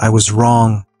universe. I was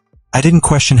wrong. I didn't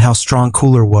question how strong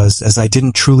Cooler was, as I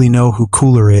didn't truly know who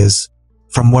Cooler is.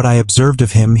 From what I observed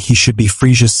of him, he should be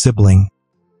Frieza's sibling.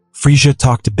 Frieza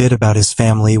talked a bit about his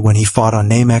family when he fought on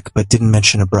Namek, but didn't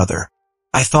mention a brother.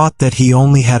 I thought that he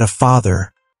only had a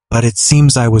father, but it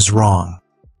seems I was wrong.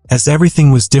 As everything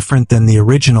was different than the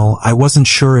original, I wasn't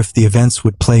sure if the events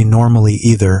would play normally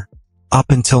either.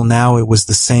 Up until now it was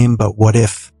the same, but what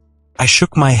if? I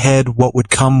shook my head. What would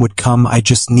come would come. I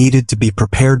just needed to be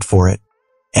prepared for it.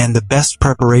 and the best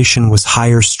preparation was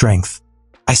higher strength.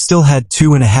 I still had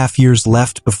 2.5 years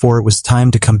left before it was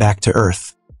time to come back to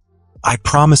Earth. I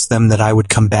promised them that I would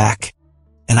come back,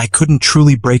 and I couldn't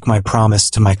truly break my promise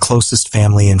to my closest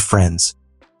family and friends.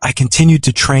 I continued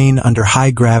to train under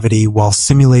high gravity while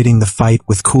simulating the fight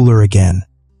with Cooler again,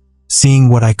 seeing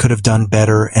what I could have done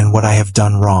better and what I have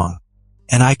done wrong.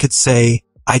 And I could say,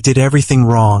 I did everything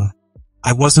wrong.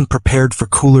 I wasn't prepared for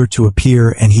Cooler to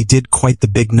appear, and he did quite the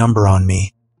big number on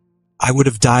me. I would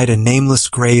have died a nameless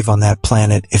grave on that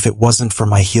planet if it wasn't for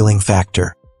my healing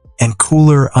factor, and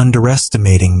Cooler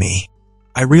underestimating me.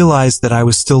 I realized that I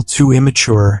was still too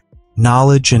immature.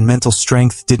 Knowledge and mental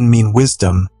strength didn't mean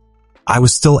wisdom. I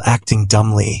was still acting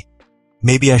dumbly.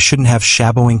 Maybe I shouldn't have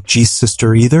shaboinked G's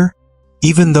sister either?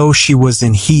 Even though she was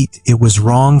in heat, it was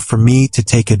wrong for me to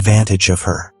take advantage of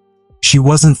her. She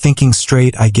wasn't thinking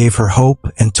straight. I gave her hope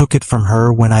and took it from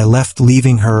her when I left,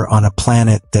 leaving her on a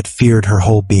planet that feared her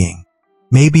whole being.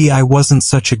 Maybe I wasn't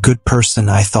such a good person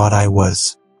I thought I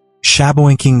was.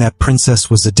 Shaboinking that princess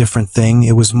was a different thing.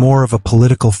 It was more of a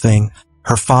political thing.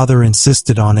 Her father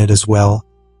insisted on it as well,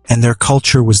 and their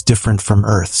culture was different from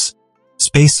Earth's.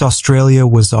 Space Australia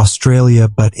was Australia,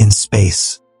 but in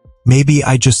space. Maybe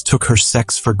I just took her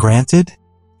sex for granted?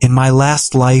 In my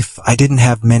last life, I didn't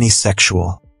have many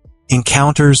sexual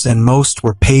encounters, and most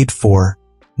were paid for.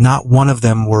 Not one of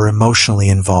them were emotionally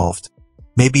involved.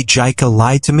 Maybe Jaika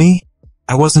lied to me?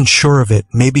 I wasn't sure of it.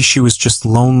 Maybe she was just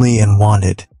lonely and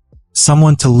wanted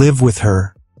someone to live with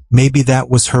her. Maybe that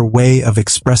was her way of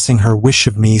expressing her wish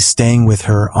of me staying with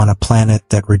her on a planet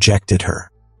that rejected her.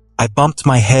 I bumped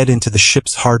my head into the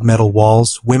ship's hard metal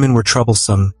walls. Women were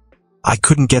troublesome. I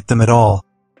couldn't get them at all,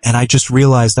 and I just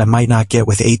realized I might not get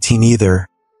with 18 either.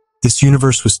 This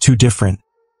universe was too different.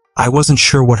 I wasn't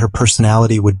sure what her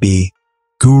personality would be.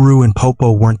 Guru and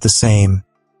Popo weren't the same.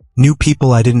 New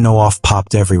people I didn't know off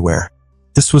popped everywhere.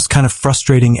 This was kind of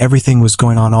frustrating. Everything was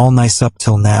going on all nice up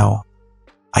till now.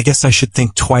 I guess I should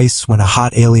think twice when a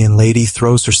hot alien lady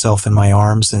throws herself in my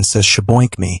arms and says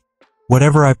shaboink me.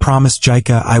 Whatever I promised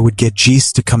Jaika, I would get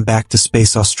Jees to come back to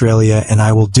Space Australia, and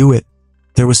I will do it.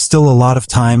 There was still a lot of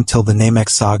time till the Namek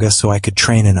saga, so I could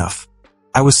train enough.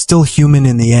 I was still human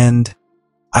in the end.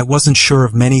 I wasn't sure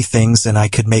of many things, and I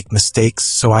could make mistakes,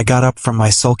 so I got up from my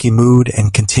sulky mood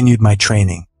and continued my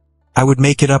training. I would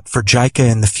make it up for Jaika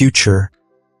in the future.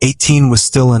 18 was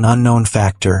still an unknown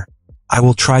factor. I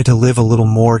will try to live a little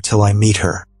more till I meet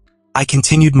her. I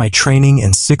continued my training,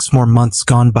 and 6 more months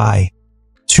gone by.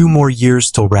 2 more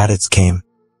years till Raditz came.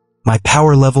 My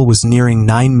power level was nearing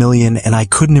 9 million, and I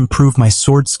couldn't improve my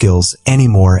sword skills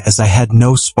anymore as I had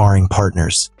no sparring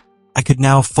partners. I could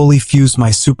now fully fuse my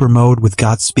super mode with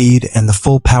Godspeed and the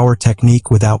full power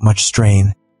technique without much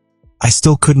strain. I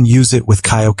still couldn't use it with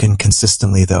Kaioken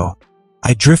consistently though.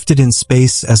 I drifted in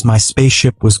space as my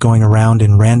spaceship was going around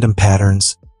in random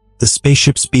patterns. The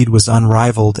spaceship speed was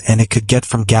unrivaled, and it could get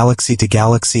from galaxy to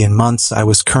galaxy in months. I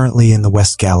was currently in the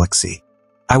West Galaxy.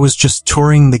 I was just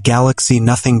touring the galaxy.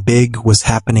 Nothing big was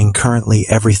happening currently.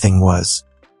 Everything was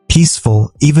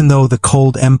peaceful. Even though the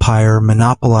Cold Empire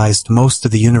monopolized most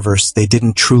of the universe, they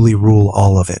didn't truly rule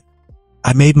all of it.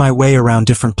 I made my way around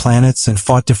different planets and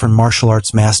fought different martial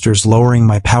arts masters, lowering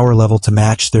my power level to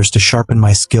match theirs to sharpen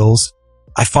my skills.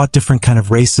 I fought different kind of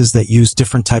races that used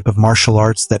different type of martial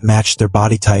arts that matched their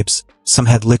body types. Some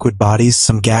had liquid bodies,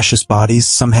 some gaseous bodies,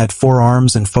 some had 4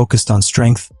 arms and focused on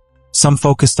strength. Some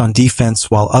focused on defense,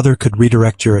 while other could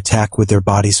redirect your attack with their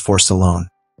body's force alone.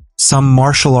 Some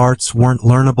martial arts weren't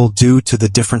learnable due to the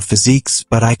different physiques,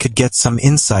 but I could get some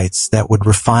insights that would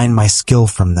refine my skill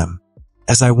from them.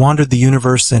 As I wandered the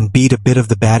universe and beat a bit of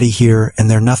the baddie here and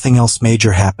there, nothing else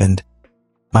major happened.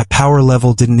 My power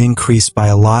level didn't increase by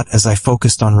a lot as I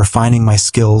focused on refining my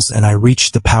skills, and I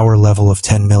reached the power level of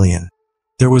 10 million.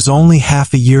 There was only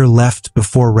half a year left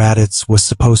before Raditz was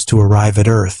supposed to arrive at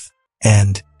Earth,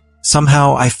 and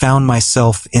somehow I found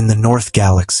myself in the North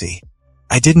Galaxy.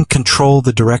 I didn't control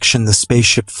the direction the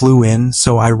spaceship flew in,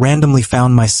 so I randomly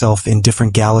found myself in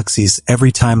different galaxies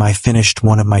every time I finished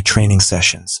one of my training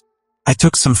sessions. I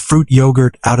took some fruit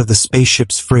yogurt out of the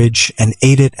spaceship's fridge and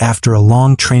ate it after a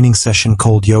long training session.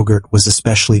 Cold yogurt was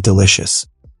especially delicious.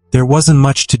 There wasn't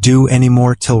much to do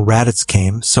anymore till Raditz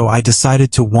came, so I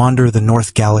decided to wander the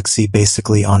North Galaxy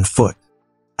basically on foot.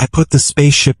 I put the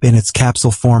spaceship in its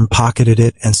capsule form, pocketed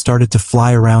it, and started to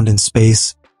fly around in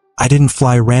space. I didn't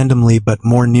fly randomly, but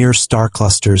more near star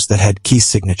clusters that had key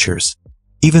signatures.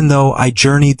 Even though I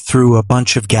journeyed through a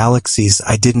bunch of galaxies,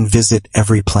 I didn't visit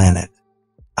every planet.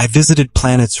 I visited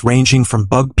planets ranging from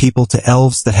bug people to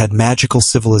elves that had magical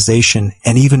civilization,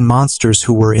 and even monsters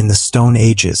who were in the Stone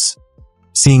Ages.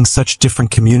 Seeing such different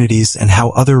communities and how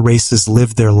other races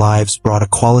lived their lives brought a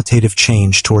qualitative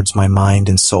change towards my mind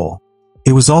and soul.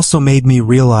 It was also made me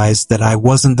realize that I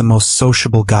wasn't the most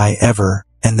sociable guy ever,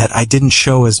 and that I didn't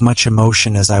show as much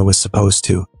emotion as I was supposed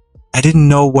to. I didn't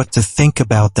know what to think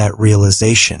about that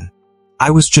realization.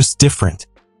 I was just different.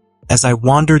 As I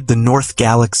wandered the North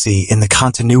Galaxy in the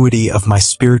continuity of my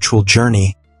spiritual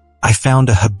journey, I found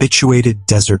a habituated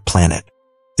desert planet.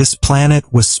 This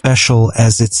planet was special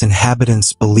as its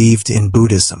inhabitants believed in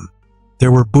Buddhism.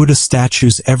 There were Buddha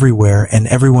statues everywhere, and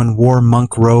everyone wore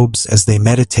monk robes as they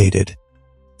meditated.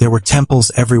 There were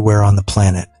temples everywhere on the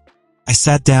planet. I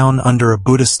sat down under a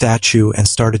Buddha statue and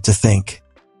started to think.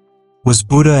 Was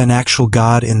Buddha an actual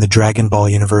god in the Dragon Ball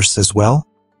universe as well?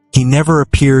 He never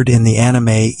appeared in the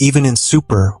anime, even in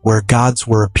Super, where gods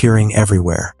were appearing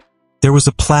everywhere. There was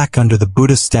a plaque under the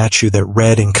Buddha statue that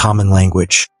read in common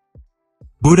language,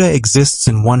 Buddha exists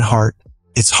in one heart.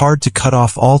 It's hard to cut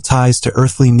off all ties to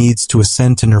earthly needs to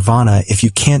ascend to nirvana. If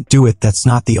you can't do it, that's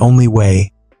not the only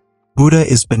way. Buddha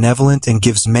is benevolent and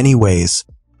gives many ways.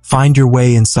 Find your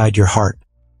way inside your heart.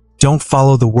 Don't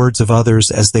follow the words of others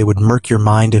as they would murk your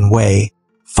mind and way.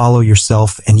 Follow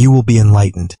yourself and you will be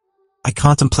enlightened. I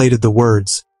contemplated the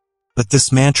words, but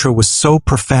this mantra was so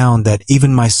profound that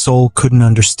even my soul couldn't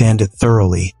understand it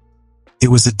thoroughly. It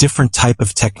was a different type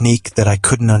of technique that I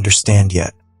couldn't understand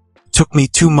yet. It took me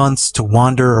 2 months to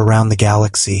wander around the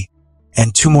galaxy,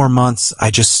 and 2 more months I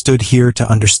just stood here to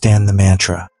understand the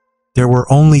mantra. There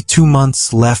were only 2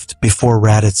 months left before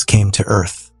Raditz came to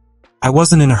Earth. I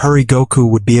wasn't in a hurry. Goku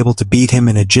would be able to beat him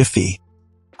in a jiffy.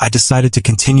 I decided to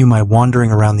continue my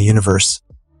wandering around the universe.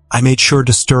 I made sure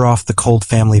to stir off the cold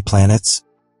family planets.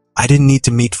 I didn't need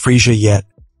to meet Frieza yet.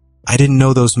 I didn't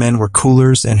know those men were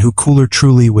coolers, and who cooler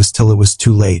truly was till it was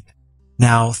too late.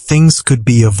 Now, things could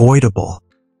be avoidable.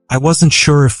 I wasn't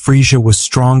sure if Frieza was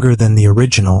stronger than the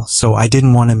original, so I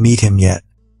didn't want to meet him yet.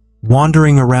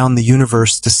 Wandering around the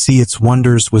universe to see its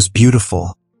wonders was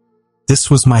beautiful. This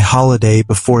was my holiday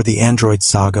before the Android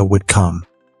saga would come.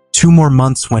 2 more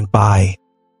months went by,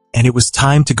 and it was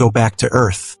time to go back to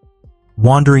Earth.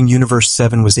 Wandering Universe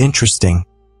 7 was interesting.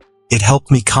 It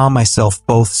helped me calm myself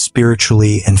both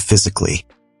spiritually and physically.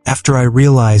 After I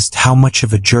realized how much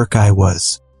of a jerk I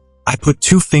was, I put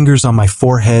 2 fingers on my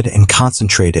forehead and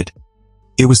concentrated.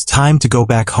 It was time to go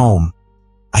back home.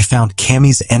 I found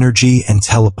Cammy's energy and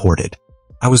teleported.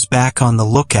 I was back on the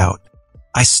lookout.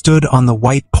 I stood on the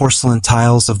white porcelain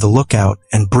tiles of the lookout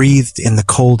and breathed in the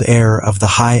cold air of the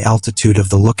high altitude of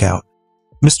the lookout.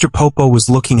 Mr. Popo was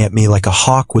looking at me like a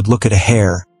hawk would look at a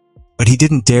hare, but he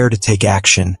didn't dare to take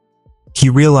action. He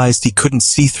realized he couldn't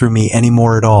see through me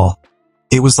anymore at all.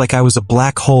 It was like I was a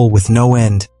black hole with no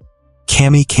end.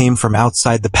 Cammy came from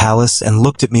outside the palace and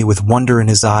looked at me with wonder in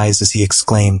his eyes as he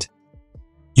exclaimed,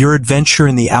 "Your adventure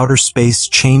in the outer space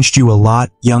changed you a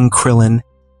lot, young Krillin.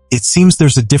 It seems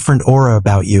there's a different aura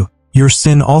about you. Your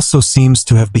sin also seems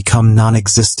to have become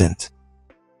non-existent."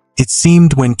 It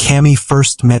seemed when Cammy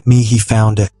first met me he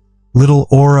found a little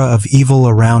aura of evil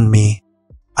around me.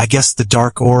 I guess the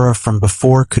dark aura from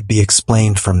before could be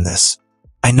explained from this.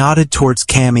 I nodded towards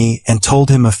Cammy and told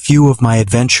him a few of my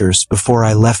adventures before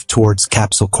I left towards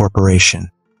Capsule Corporation.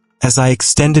 As I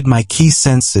extended my key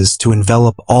senses to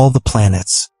envelop all the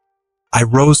planets, I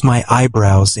rose my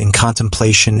eyebrows in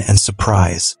contemplation and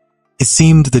surprise. It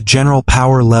seemed the general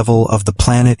power level of the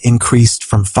planet increased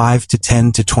from 5 to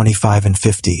 10 to 25 and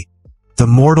 50. The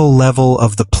mortal level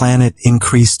of the planet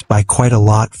increased by quite a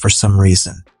lot for some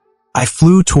reason. I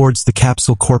flew towards the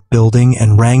Capsule Corp building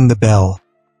and rang the bell.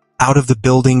 Out of the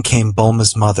building came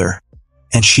Bulma's mother,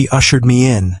 and she ushered me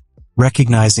in,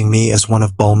 recognizing me as one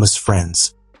of Bulma's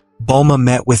friends. Bulma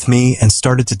met with me and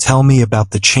started to tell me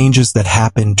about the changes that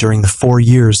happened during the 4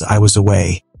 years I was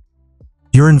away.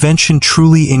 "Your invention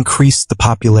truly increased the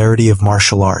popularity of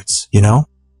martial arts, you know?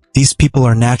 These people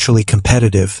are naturally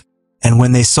competitive, and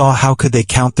when they saw how could they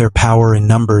count their power in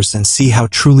numbers and see how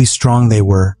truly strong they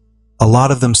were, a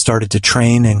lot of them started to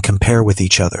train and compare with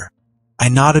each other." I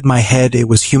nodded my head. It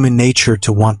was human nature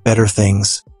to want better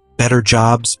things, better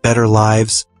jobs, better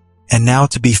lives, and now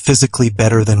to be physically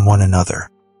better than one another.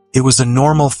 It was a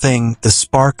normal thing. The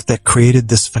spark that created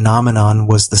this phenomenon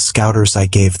was the scouters I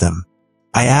gave them.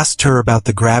 I asked her about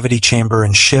the gravity chamber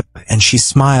and ship, and she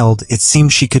smiled. It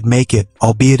seemed she could make it,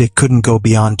 albeit it couldn't go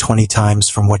beyond 20 times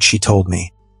from what she told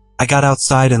me. I got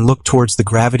outside and looked towards the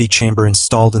gravity chamber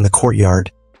installed in the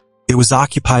courtyard. It was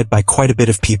occupied by quite a bit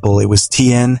of people. It was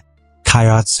Tien,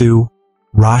 Kairatsu,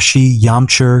 Rashi,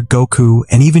 Yamcha, Goku,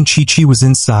 and even Chi-Chi was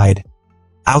inside.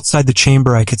 Outside the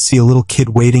chamber I could see a little kid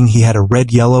waiting. He had a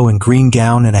red, yellow, and green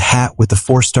gown and a hat with the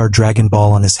 4-star Dragon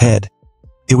Ball on his head.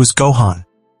 It was Gohan.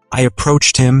 I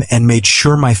approached him and made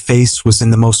sure my face was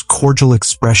in the most cordial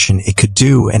expression it could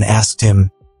do and asked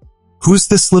him, "Who's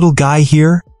this little guy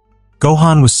here?"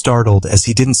 Gohan was startled as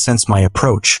he didn't sense my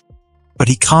approach, but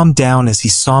he calmed down as he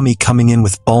saw me coming in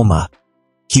with Bulma.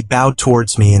 He bowed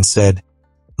towards me and said,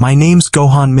 "My name's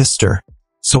Gohan, mister."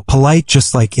 So polite,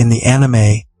 just like in the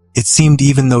anime. It seemed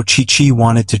even though Chi-Chi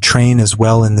wanted to train as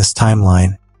well in this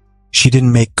timeline, she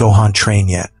didn't make Gohan train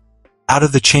yet. Out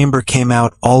of the chamber came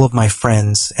out all of my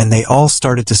friends, and they all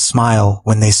started to smile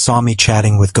when they saw me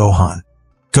chatting with Gohan.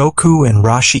 Goku and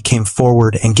Rashi came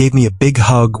forward and gave me a big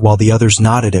hug while the others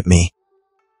nodded at me.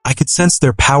 I could sense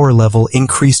their power level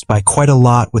increased by quite a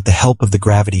lot with the help of the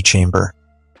gravity chamber.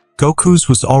 Goku's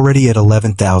was already at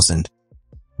 11,000.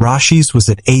 Rashi's was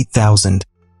at 8,000.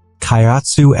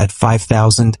 Kairatsu at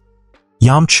 5,000.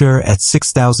 Yamcha at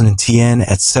 6,000 and Tien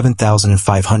at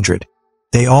 7,500.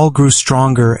 They all grew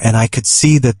stronger, and I could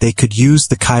see that they could use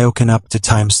the Kaioken up to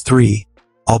 ×3,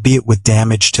 albeit with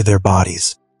damage to their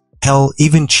bodies. Hell,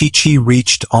 even Chi-Chi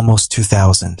reached almost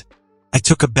 2,000. I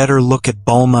took a better look at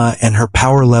Bulma, and her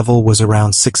power level was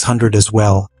around 600 as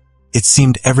well. It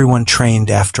seemed everyone trained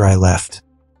after I left.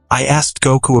 I asked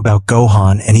Goku about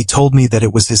Gohan, and he told me that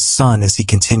it was his son as he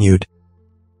continued.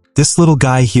 "This little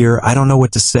guy here, I don't know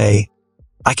what to say.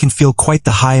 I can feel quite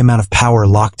the high amount of power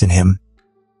locked in him.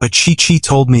 But Chi-Chi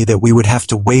told me that we would have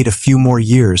to wait a few more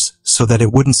years so that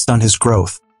it wouldn't stunt his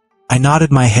growth." I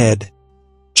nodded my head.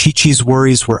 Chi-Chi's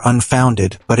worries were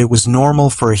unfounded, but it was normal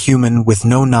for a human with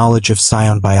no knowledge of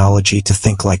scion biology to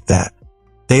think like that.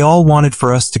 They all wanted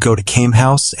for us to go to Kame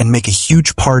House and make a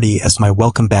huge party as my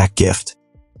welcome back gift.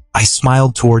 I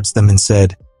smiled towards them and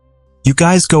said, "You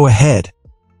guys go ahead.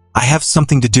 I have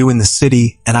something to do in the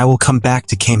city, and I will come back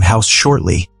to Kame House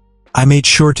shortly." I made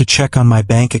sure to check on my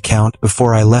bank account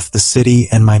before I left the city,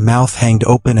 and my mouth hanged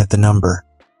open at the number.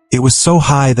 It was so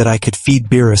high that I could feed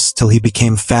Beerus till he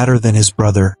became fatter than his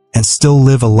brother, and still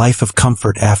live a life of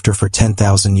comfort after for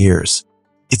 10,000 years.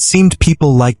 It seemed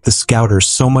people liked the Scouters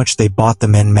so much they bought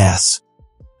them en masse.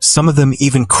 Some of them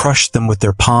even crushed them with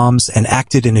their palms and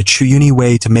acted in a Chuyuni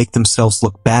way to make themselves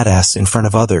look badass in front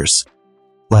of others.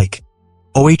 Like,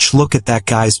 "OH, look at that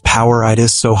guy's power, it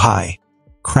is so high."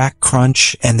 Crack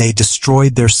crunch, and they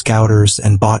destroyed their Scouters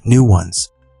and bought new ones.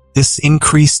 This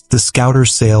increased the Scouter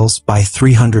sales by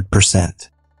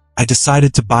 300%. I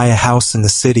decided to buy a house in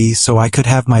the city so I could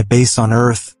have my base on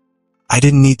Earth. I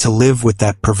didn't need to live with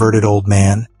that perverted old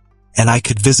man, and I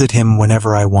could visit him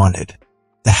whenever I wanted.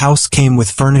 The house came with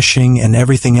furnishing and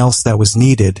everything else that was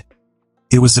needed.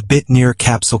 It was a bit near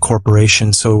Capsule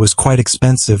Corporation, so it was quite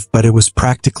expensive, but it was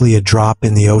practically a drop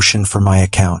in the ocean for my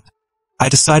account. I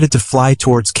decided to fly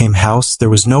towards Kame House. There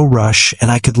was no rush,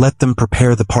 and I could let them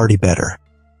prepare the party better.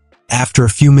 After a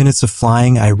few minutes of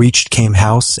flying, I reached Kame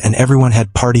House, and everyone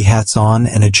had party hats on,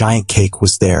 and a giant cake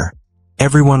was there.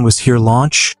 Everyone was here,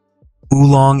 lunch,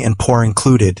 oolong and pour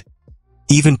included.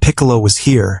 Even Piccolo was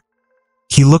here.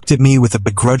 He looked at me with a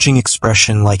begrudging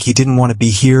expression like he didn't want to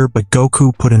be here, but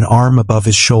Goku put an arm above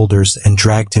his shoulders and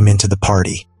dragged him into the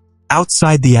party.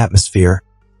 Outside the atmosphere,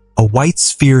 a white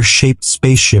sphere-shaped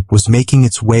spaceship was making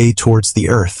its way towards the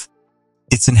Earth,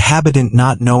 its inhabitant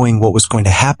not knowing what was going to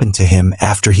happen to him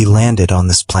after he landed on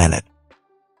this planet.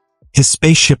 His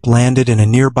spaceship landed in a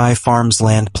nearby farm's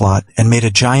land plot and made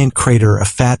a giant crater. A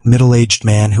fat, middle-aged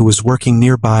man who was working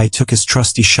nearby took his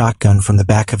trusty shotgun from the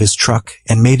back of his truck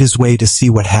and made his way to see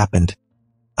what happened.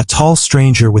 A tall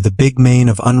stranger with a big mane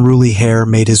of unruly hair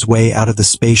made his way out of the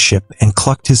spaceship and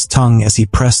clucked his tongue as he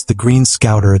pressed the green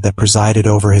scouter that presided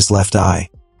over his left eye.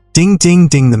 "Ding, ding,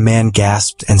 ding," the man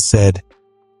gasped and said,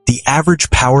 "The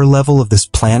average power level of this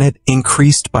planet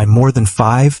increased by more than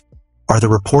 5. Are the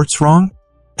reports wrong?"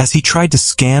 As he tried to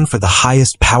scan for the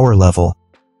highest power level,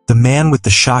 the man with the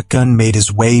shotgun made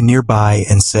his way nearby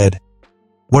and said,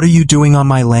 "What are you doing on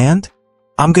my land?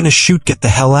 I'm gonna shoot, get the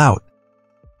hell out."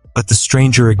 But the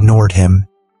stranger ignored him,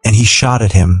 and he shot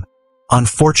at him.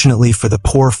 Unfortunately for the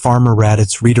poor farmer,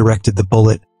 Raditz redirected the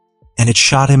bullet, and it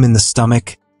shot him in the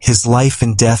stomach, his life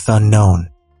and death unknown.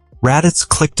 Raditz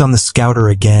clicked on the scouter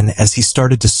again as he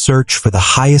started to search for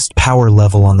the highest power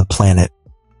level on the planet,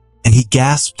 and he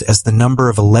gasped as the number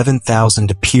of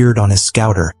 11,000 appeared on his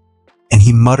scouter, and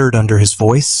he muttered under his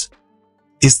voice,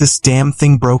 "Is this damn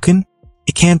thing broken?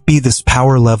 It can't be. This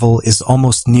power level is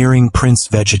almost nearing Prince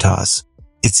Vegeta's.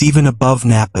 It's even above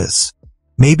Nappa's.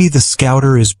 Maybe the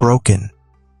scouter is broken,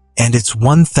 and it's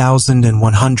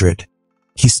 1,100.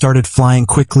 He started flying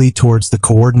quickly towards the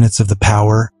coordinates of the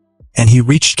power, and he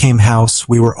reached Kame House.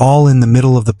 We were all in the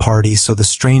middle of the party, so the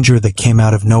stranger that came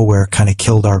out of nowhere kinda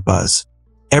killed our buzz.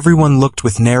 Everyone looked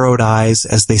with narrowed eyes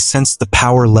as they sensed the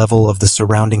power level of the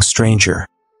surrounding stranger.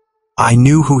 I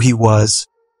knew who he was,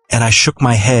 and I shook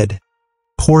my head.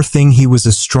 Poor thing, he was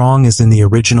as strong as in the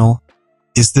original.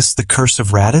 Is this the curse of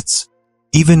Raditz?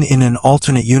 Even in an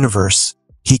alternate universe,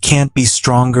 he can't be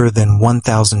stronger than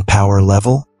 1000 power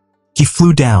level? He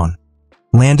flew down,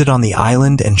 landed on the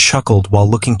island, and chuckled while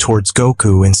looking towards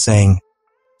Goku and saying,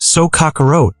 "So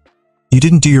Kakarot, you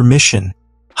didn't do your mission,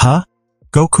 huh?"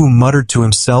 Goku muttered to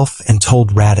himself and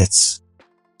told Raditz,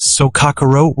 "So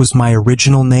Kakarot was my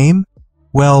original name?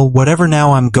 Well, whatever,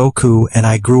 now I'm Goku and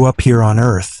I grew up here on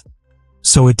Earth.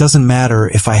 So it doesn't matter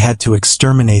if I had to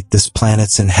exterminate this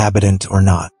planet's inhabitant or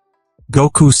not."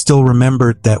 Goku still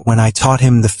remembered that when I taught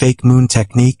him the fake moon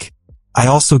technique, I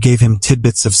also gave him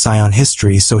tidbits of Scion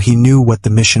history, so he knew what the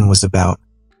mission was about.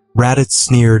 Raditz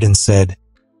sneered and said,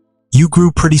 "You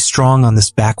grew pretty strong on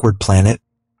this backward planet,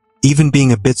 even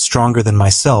being a bit stronger than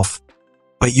myself,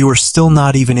 but you are still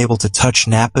not even able to touch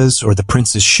Nappa's or the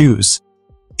prince's shoes.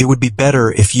 It would be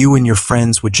better if you and your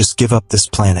friends would just give up this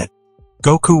planet."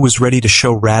 Goku was ready to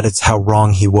show Raditz how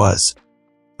wrong he was,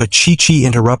 but Chi-Chi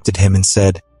interrupted him and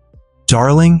said,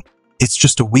 "Darling, it's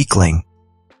just a weakling.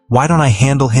 Why don't I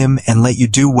handle him and let you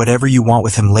do whatever you want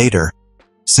with him later,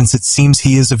 since it seems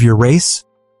he is of your race?"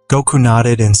 Goku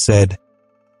nodded and said,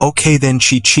 "Okay then,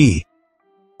 Chi-Chi.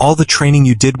 All the training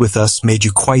you did with us made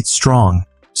you quite strong,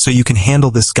 so you can handle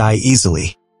this guy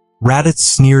easily." Raditz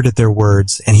sneered at their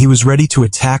words, and he was ready to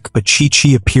attack, but Chi-Chi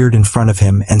appeared in front of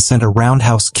him and sent a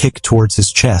roundhouse kick towards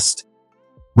his chest.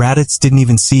 Raditz didn't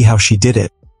even see how she did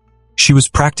it. She was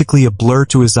practically a blur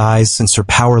to his eyes since her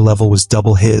power level was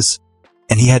double his,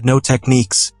 and he had no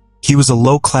techniques. He was a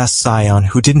low-class Scion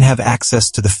who didn't have access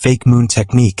to the fake moon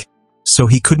technique, so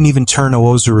he couldn't even turn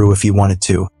Oozuru if he wanted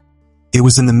to. It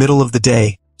was in the middle of the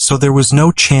day, so there was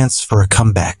no chance for a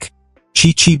comeback.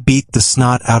 Chi-Chi beat the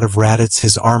snot out of Raditz,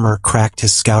 his armor cracked,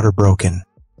 his scouter broken.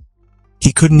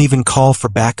 He couldn't even call for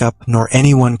backup, nor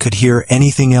anyone could hear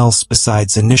anything else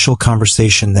besides initial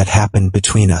conversation that happened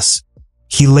between us.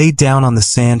 He laid down on the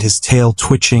sand, his tail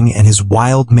twitching and his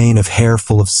wild mane of hair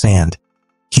full of sand.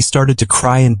 He started to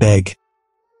cry and beg,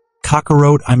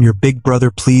 "Kakarot, I'm your big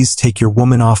brother, please take your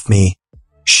woman off me.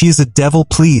 She is a devil,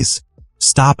 please.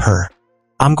 Stop her.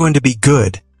 I'm going to be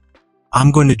good.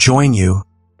 I'm going to join you.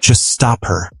 Just stop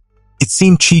her." It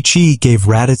seemed Chi-Chi gave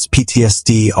Raditz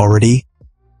PTSD already.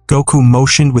 Goku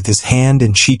motioned with his hand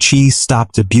and Chi-Chi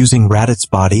stopped abusing Raditz's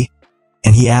body,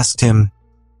 and he asked him,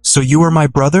 "So you are my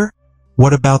brother?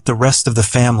 What about the rest of the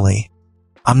family?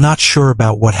 I'm not sure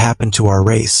about what happened to our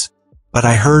race, but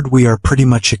I heard we are pretty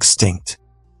much extinct."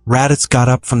 Raditz got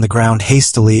up from the ground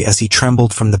hastily as he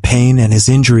trembled from the pain and his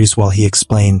injuries while he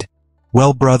explained,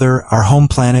 "Well, brother, our home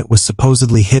planet was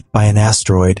supposedly hit by an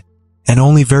asteroid, and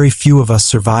only very few of us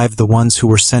survived, the ones who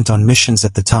were sent on missions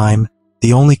at the time,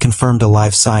 the only confirmed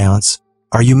alive Scions.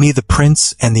 Are you, me, the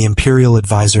prince, and the Imperial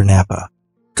advisor Nappa?"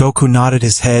 Goku nodded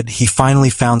his head. He finally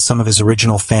found some of his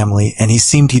original family, and he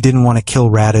seemed he didn't want to kill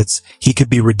Raditz. He could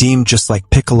be redeemed just like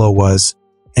Piccolo was,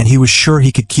 and he was sure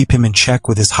he could keep him in check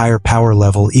with his higher power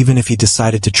level even if he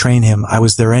decided to train him. I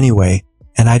was there anyway,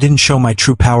 and I didn't show my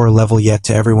true power level yet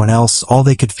to everyone else. All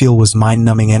they could feel was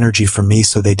mind-numbing energy from me,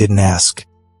 so they didn't ask.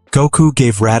 Goku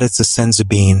gave Raditz a senzu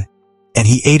bean, and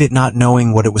he ate it not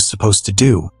knowing what it was supposed to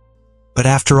do. But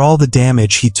after all the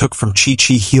damage he took from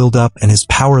Chi-Chi healed up and his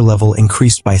power level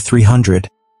increased by 300.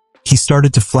 He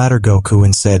started to flatter Goku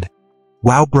and said,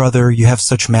 "Wow, brother, you have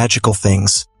such magical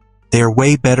things. They are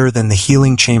way better than the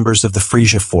healing chambers of the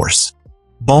Frisia Force."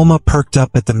 Bulma perked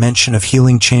up at the mention of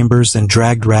healing chambers and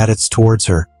dragged Raditz towards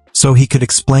her, so he could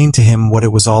explain to him what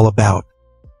it was all about.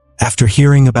 After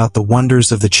hearing about the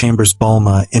wonders of the chambers,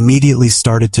 Bulma immediately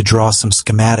started to draw some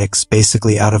schematics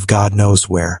basically out of God knows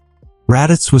where.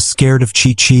 Raditz was scared of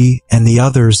Chi-Chi and the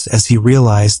others as he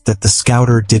realized that the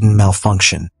scouter didn't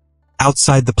malfunction.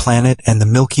 Outside the planet and the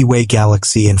Milky Way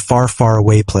galaxy in far, far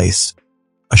away place,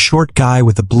 a short guy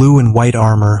with a blue and white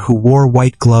armor who wore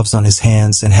white gloves on his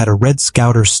hands and had a red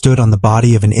scouter stood on the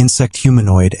body of an insect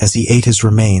humanoid as he ate his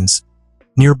remains.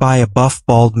 Nearby, a buff,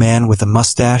 bald man with a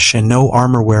mustache and no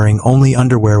armor, wearing only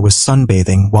underwear, was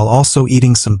sunbathing while also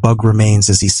eating some bug remains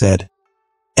as he said,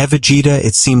 Vegeta,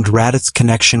 it seemed Raditz's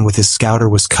connection with his scouter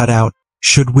was cut out.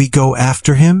 Should we go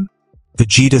after him?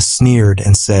 Vegeta sneered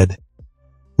and said,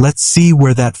 let's see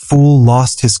where that fool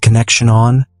lost his connection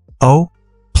on. Oh,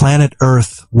 planet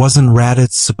Earth, wasn't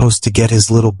Raditz supposed to get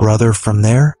his little brother from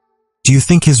there? Do you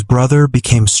think his brother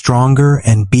became stronger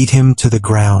and beat him to the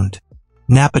ground?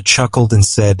 Nappa chuckled and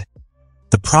said,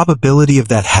 the probability of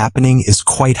that happening is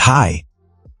quite high.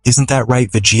 Isn't that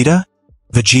right, Vegeta?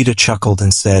 Vegeta chuckled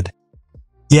and said,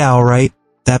 yeah, alright,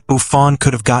 That Buffon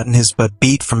could have gotten his butt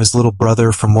beat from his little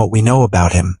brother from what we know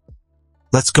about him.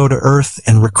 Let's go to Earth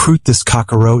and recruit this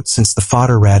cockroach since the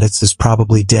fodder Raditz is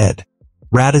probably dead.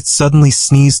 Raditz suddenly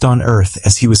sneezed on Earth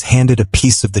as he was handed a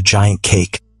piece of the giant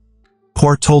cake.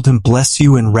 Poor told him bless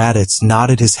you and Raditz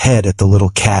nodded his head at the little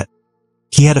cat.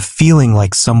 He had a feeling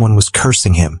like someone was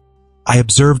cursing him. I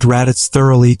observed Raditz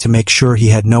thoroughly to make sure he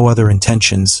had no other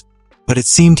intentions, but it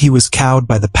seemed he was cowed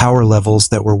by the power levels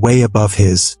that were way above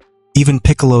his. Even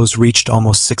Piccolo's reached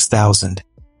almost 6,000,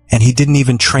 and he didn't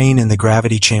even train in the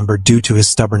gravity chamber due to his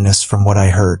stubbornness from what I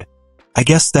heard. I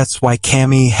guess that's why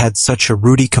Kami had such a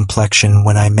ruddy complexion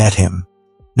when I met him.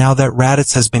 Now that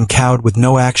Raditz has been cowed with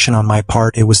no action on my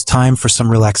part, it was time for some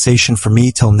relaxation for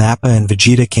me till Nappa and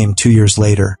Vegeta came 2 years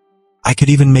later. I could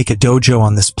even make a dojo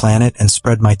on this planet and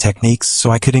spread my techniques so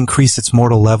I could increase its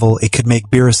mortal level. It could make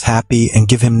Beerus happy and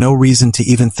give him no reason to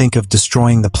even think of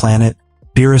destroying the planet.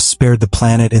 Beerus spared the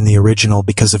planet in the original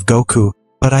because of Goku,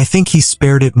 but I think he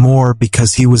spared it more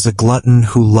because he was a glutton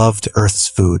who loved Earth's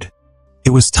food. It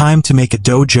was time to make a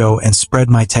dojo and spread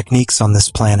my techniques on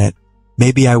this planet.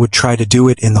 Maybe I would try to do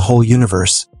it in the whole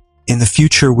universe. In the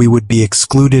future, we would be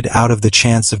excluded out of the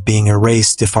chance of being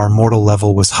erased if our mortal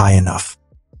level was high enough.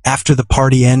 After the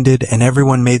party ended and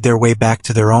everyone made their way back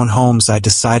to their own homes, I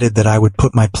decided that I would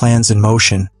put my plans in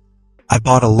motion. I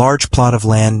bought a large plot of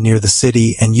land near the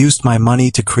city and used my money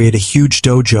to create a huge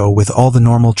dojo with all the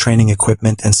normal training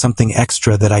equipment and something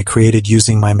extra that I created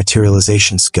using my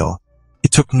materialization skill.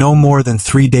 It took no more than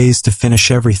 3 days to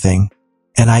finish everything,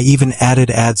 and I even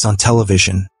added ads on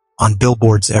television, on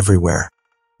billboards everywhere.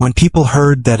 When people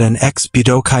heard that an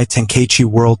ex-Budokai Tenkaichi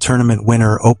World Tournament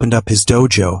winner opened up his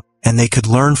dojo, and they could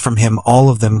learn from him, all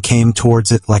of them came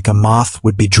towards it like a moth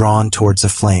would be drawn towards a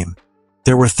flame.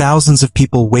 There were thousands of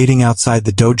people waiting outside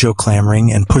the dojo,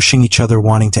 clamoring and pushing each other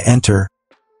wanting to enter.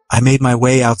 I made my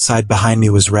way outside. Behind me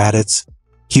was Raditz.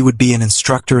 He would be an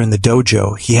instructor in the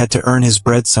dojo. He had to earn his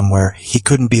bread somewhere. He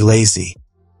couldn't be lazy.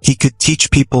 He could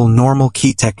teach people normal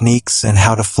key techniques and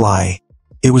how to fly.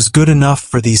 It was good enough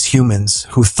for these humans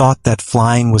who thought that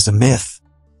flying was a myth,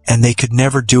 and they could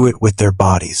never do it with their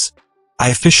bodies. I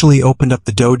officially opened up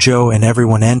the dojo and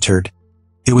everyone entered.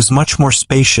 It was much more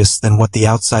spacious than what the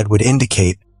outside would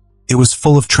indicate. It was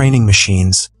full of training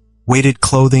machines, weighted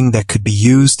clothing that could be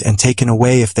used and taken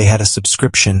away if they had a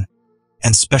subscription,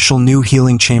 and special new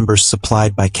healing chambers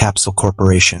supplied by Capsule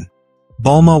Corporation.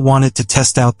 Bulma wanted to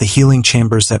test out the healing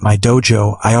chambers at my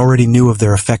dojo. I already knew of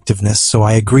their effectiveness, so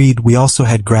I agreed. We also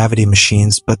had gravity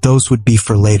machines, but those would be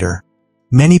for later.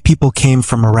 Many people came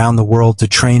from around the world to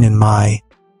train in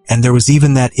and there was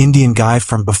even that Indian guy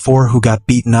from before who got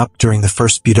beaten up during the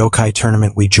first Budokai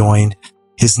tournament we joined.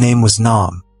 His name was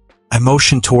Nam. I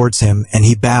motioned towards him and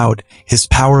he bowed. His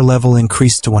power level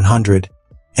increased to 100,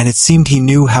 and it seemed he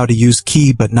knew how to use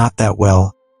ki, but not that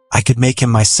well. I could make him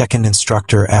my second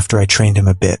instructor after I trained him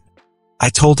a bit. I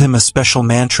told him a special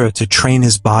mantra to train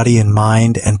his body and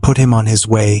mind and put him on his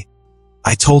way.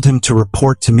 I told him to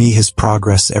report to me his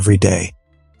progress every day.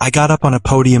 I got up on a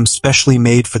podium specially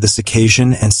made for this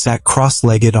occasion and sat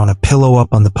cross-legged on a pillow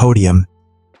up on the podium.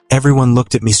 Everyone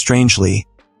looked at me strangely,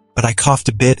 but I coughed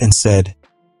a bit and said,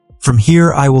 "From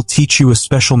here I will teach you a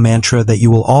special mantra that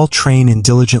you will all train in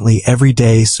diligently every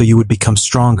day so you would become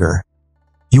stronger.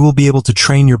 You will be able to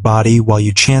train your body while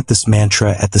you chant this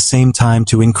mantra at the same time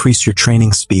to increase your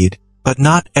training speed, but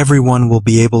not everyone will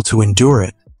be able to endure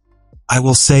it. I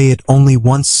will say it only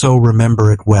once, so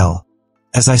remember it well."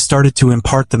 As I started to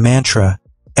impart the mantra,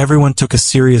 everyone took a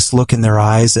serious look in their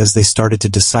eyes as they started to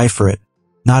decipher it.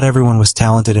 Not everyone was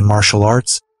talented in martial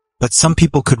arts, but some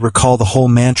people could recall the whole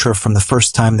mantra from the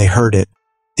first time they heard it.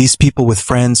 These people with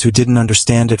friends who didn't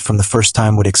understand it from the first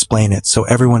time would explain it so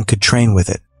everyone could train with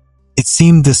it. It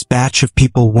seemed this batch of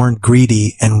people weren't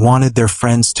greedy and wanted their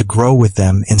friends to grow with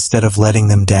them instead of letting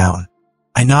them down.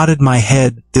 I nodded my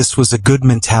head. This was a good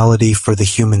mentality for the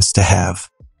humans to have.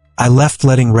 I left,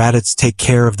 letting Raditz take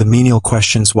care of the menial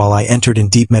questions while I entered in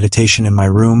deep meditation in my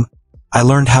room. I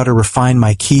learned how to refine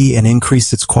my ki and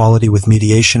increase its quality with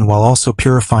mediation while also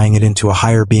purifying it into a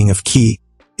higher being of ki.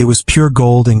 It was pure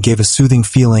gold and gave a soothing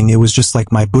feeling. It was just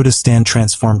like my Buddha stand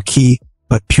transformed ki,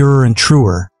 but purer and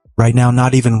truer. Right now,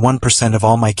 not even 1% of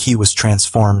all my ki was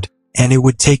transformed, and it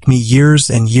would take me years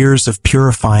and years of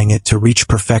purifying it to reach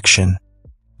perfection.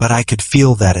 But I could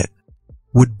feel that it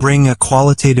would bring a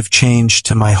qualitative change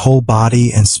to my whole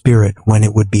body and spirit when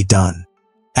it would be done.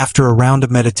 After a round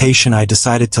of meditation, I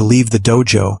decided to leave the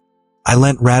dojo. I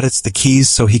lent Raditz the keys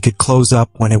so he could close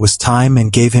up when it was time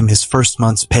and gave him his first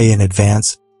month's pay in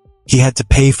advance. He had to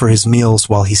pay for his meals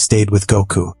while he stayed with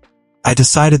Goku. I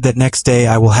decided that next day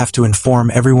I will have to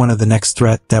inform everyone of the next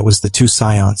threat, that was the two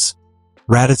scions.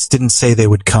 Raditz didn't say they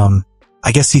would come.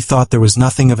 I guess he thought there was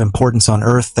nothing of importance on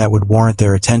Earth that would warrant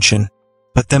their attention.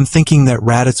 But them thinking that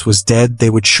Raditz was dead, they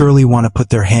would surely want to put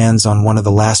their hands on one of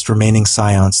the last remaining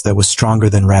scions that was stronger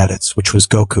than Raditz, which was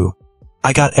Goku.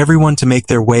 I got everyone to make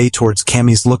their way towards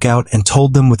Kami's lookout and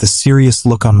told them with a serious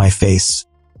look on my face.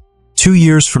 2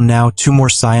 years from now, 2 more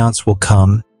scions will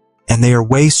come, and they are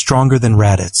way stronger than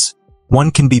Raditz.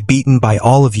 One can be beaten by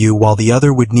all of you while the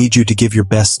other would need you to give your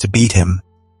best to beat him.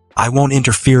 I won't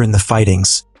interfere in the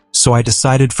fightings, so I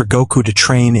decided for Goku to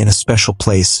train in a special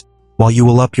place, while you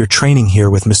will up your training here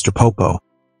with Mr. Popo.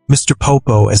 Mr.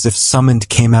 Popo, as if summoned,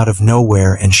 came out of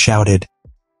nowhere and shouted,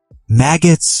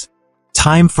 "Maggots!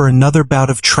 Time for another bout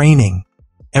of training."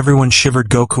 Everyone shivered,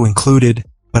 Goku included,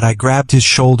 but I grabbed his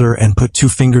shoulder and put 2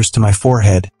 fingers to my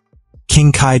forehead.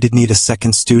 King Kai did need a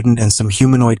second student and some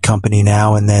humanoid company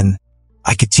now and then.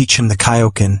 I could teach him the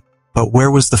Kaioken, but where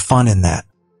was the fun in that?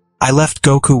 I left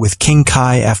Goku with King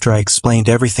Kai after I explained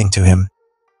everything to him.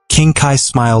 King Kai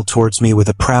smiled towards me with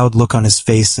a proud look on his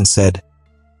face and said,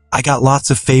 "I got lots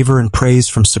of favor and praise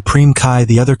from Supreme Kai.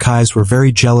 The other Kais were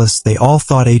very jealous. They all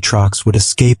thought Aatrox would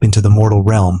escape into the mortal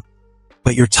realm.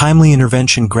 But your timely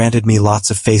intervention granted me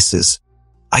lots of faces.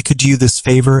 I could do you this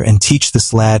favor and teach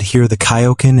this lad here the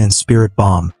Kaioken and Spirit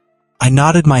Bomb." I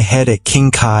nodded my head at King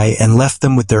Kai and left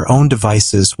them with their own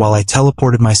devices while I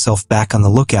teleported myself back on the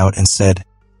lookout and said,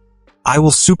 "I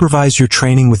will supervise your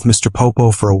training with Mr. Popo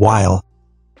for a while,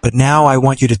 but now I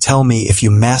want you to tell me if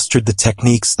you mastered the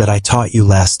techniques that I taught you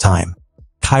last time."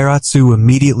 Kairatsu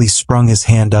immediately sprung his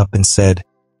hand up and said,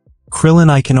 "Krillin,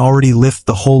 I can already lift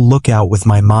the whole lookout with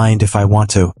my mind if I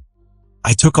want to.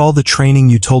 I took all the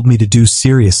training you told me to do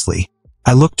seriously."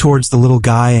 I looked towards the little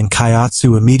guy and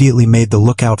Kairatsu immediately made the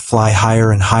lookout fly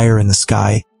higher and higher in the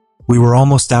sky. We were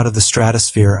almost out of the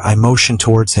stratosphere. I motioned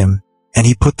towards him, and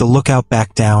he put the lookout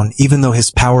back down. Even though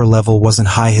his power level wasn't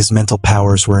high, his mental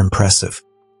powers were impressive.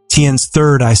 Tien's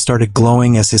third eye started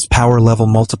glowing as his power level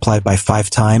multiplied by 5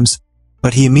 times,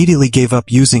 but he immediately gave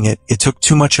up using it. It took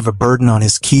too much of a burden on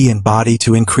his ki and body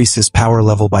to increase his power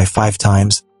level by 5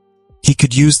 times. He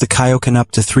could use the Kaioken up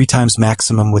to 3 times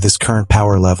maximum with his current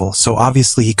power level, so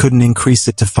obviously he couldn't increase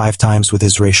it to 5 times with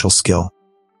his racial skill.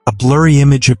 A blurry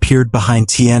image appeared behind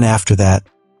Tien after that.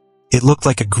 It looked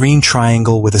like a green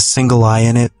triangle with a single eye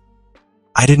in it.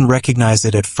 I didn't recognize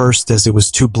it at first as it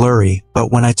was too blurry,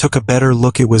 but when I took a better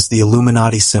look it was the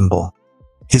Illuminati symbol.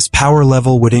 His power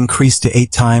level would increase to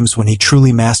 8 times when he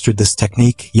truly mastered this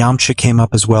technique. Yamcha came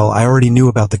up as well. I already knew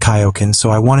about the Kaioken, so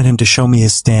I wanted him to show me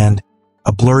his stand.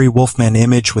 A blurry wolfman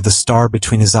image with a star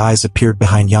between his eyes appeared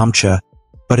behind Yamcha,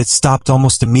 but it stopped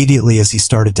almost immediately as he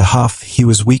started to huff. He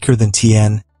was weaker than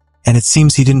Tien, and it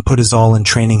seems he didn't put his all in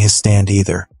training his stand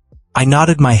either. I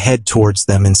nodded my head towards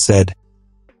them and said,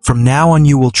 "From now on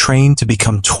you will train to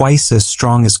become twice as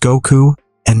strong as Goku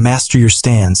and master your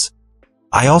stands.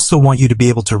 I also want you to be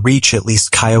able to reach at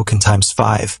least Kaioken times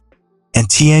 5. And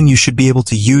Tien, you should be able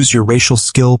to use your racial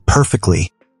skill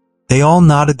perfectly." They all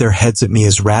nodded their heads at me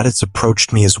as Raditz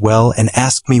approached me as well and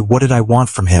asked me what did I want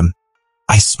from him.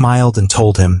 I smiled and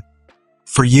told him,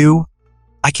 "For you,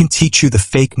 I can teach you the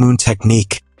fake moon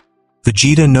technique.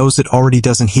 Vegeta knows it already,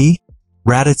 doesn't he?"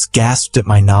 Raditz gasped at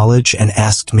my knowledge and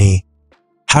asked me,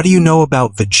 "How do you know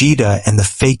about Vegeta and the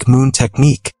fake moon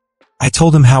technique?" I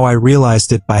told him how I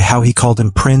realized it by how he called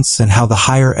him Prince and how the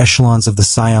higher echelons of the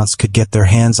Scions could get their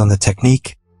hands on the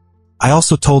technique. I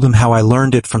also told him how I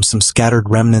learned it from some scattered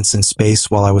remnants in space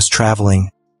while I was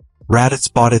traveling.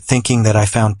 Raditz bought it thinking that I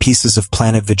found pieces of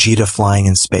planet Vegeta flying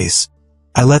in space.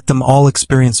 I let them all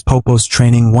experience Popo's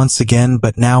training once again,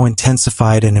 but now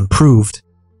intensified and improved.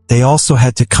 They also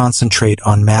had to concentrate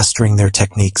on mastering their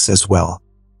techniques as well.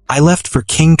 I left for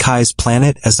King Kai's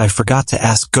planet as I forgot to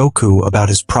ask Goku about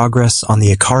his progress on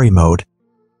the Ikari mode.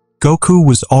 Goku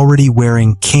was already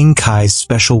wearing King Kai's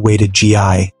special weighted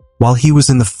GI, while he was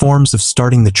in the forms of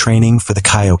starting the training for the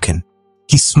Kaioken.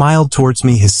 He smiled towards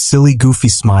me, his silly goofy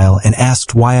smile, and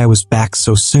asked why I was back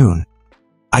so soon.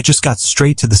 I just got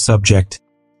straight to the subject.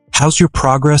 "How's your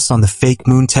progress on the fake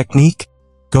moon technique?"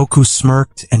 Goku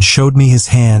smirked and showed me his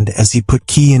hand. As he put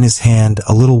ki in his hand,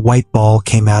 a little white ball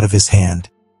came out of his hand.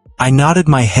 I nodded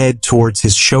my head towards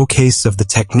his showcase of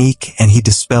the technique and he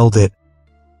dispelled it.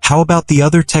 "How about the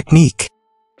other technique?"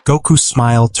 Goku's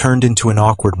smile turned into an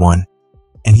awkward one,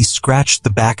 and he scratched the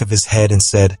back of his head and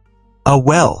said,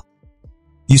 Well,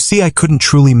 you see, I couldn't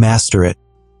truly master it.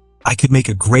 I could make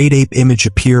a great ape image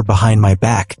appear behind my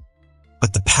back,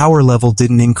 but the power level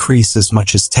didn't increase as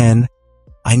much as 10.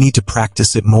 I need to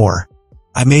practice it more."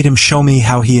 I made him show me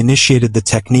how he initiated the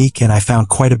technique, and I found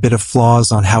quite a bit of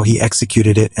flaws on how he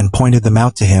executed it and pointed them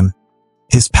out to him.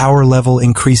 His power level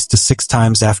increased to 6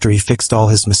 times after he fixed all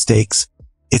his mistakes.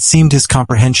 It seemed his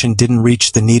comprehension didn't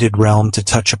reach the needed realm to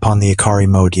touch upon the Ikari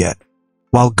mode yet.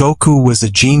 While Goku was a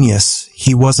genius,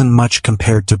 he wasn't much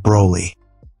compared to Broly.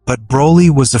 But Broly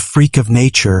was a freak of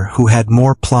nature who had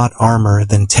more plot armor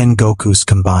than 10 Gokus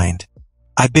combined.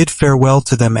 I bid farewell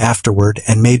to them afterward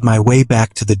and made my way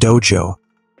back to the dojo,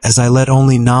 as I let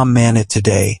only Nam man it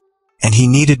today, and he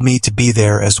needed me to be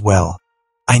there as well.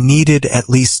 I needed at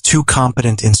least 2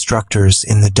 competent instructors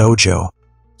in the dojo.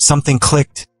 Something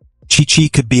clicked. Chi-Chi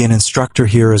could be an instructor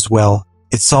here as well.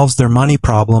 It solves their money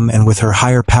problem, and with her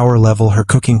higher power level, her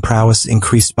cooking prowess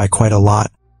increased by quite a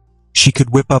lot. She could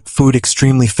whip up food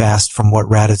extremely fast from what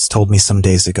Raditz told me some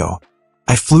days ago.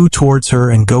 I flew towards her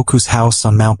and Goku's house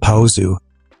on Mount Paozu,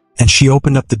 and she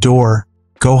opened up the door.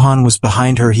 Gohan was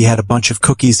behind her. He had a bunch of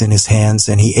cookies in his hands,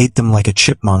 and he ate them like a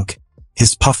chipmunk.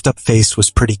 His puffed-up face was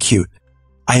pretty cute.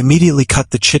 I immediately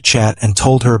cut the chit-chat and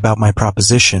told her about my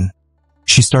proposition.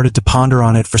 She started to ponder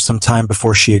on it for some time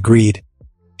before she agreed.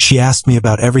 She asked me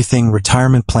about everything: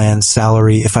 retirement plans,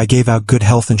 salary, if I gave out good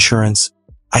health insurance.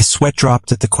 I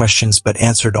sweat-dropped at the questions but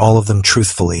answered all of them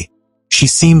truthfully. She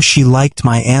seemed she liked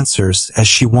my answers, as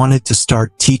she wanted to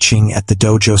start teaching at the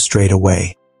dojo straight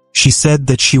away. She said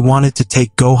that she wanted to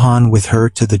take Gohan with her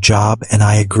to the job, and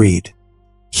I agreed.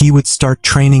 He would start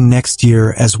training next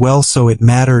year as well, so it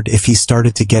mattered if he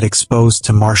started to get exposed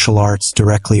to martial arts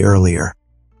directly earlier.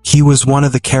 He was one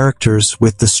of the characters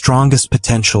with the strongest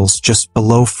potentials, just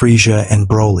below Frieza and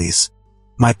Broly's.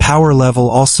 My power level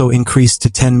also increased to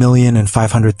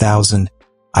 10,500,000.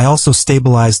 I also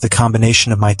stabilized the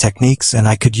combination of my techniques, and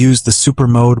I could use the super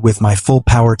mode with my full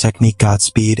power technique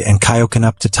Godspeed and Kaioken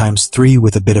up to ×3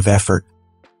 with a bit of effort.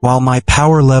 While my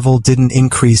power level didn't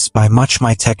increase by much,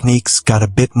 my techniques got a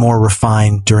bit more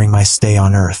refined during my stay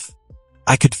on Earth.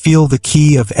 I could feel the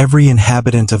ki of every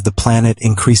inhabitant of the planet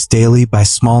increase daily by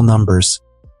small numbers.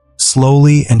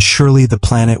 Slowly and surely the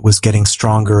planet was getting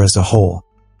stronger as a whole.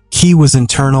 Ki was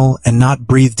internal and not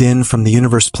breathed in from the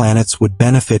universe. Planets would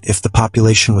benefit if the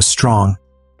population was strong.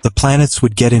 The planets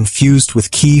would get infused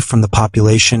with ki from the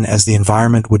population as the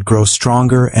environment would grow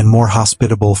stronger and more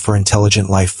hospitable for intelligent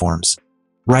life forms.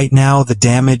 Right now, the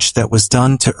damage that was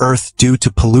done to Earth due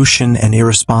to pollution and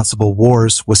irresponsible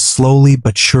wars was slowly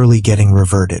but surely getting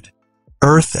reverted.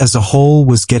 Earth as a whole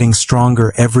was getting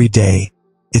stronger every day,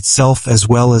 itself as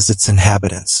well as its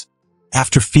inhabitants.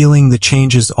 After feeling the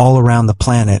changes all around the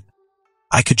planet,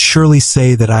 I could surely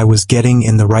say that I was getting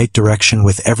in the right direction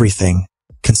with everything,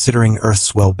 considering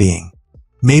Earth's well-being.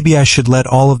 Maybe I should let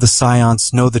all of the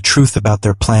Scions know the truth about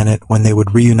their planet when they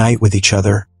would reunite with each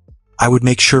other. I would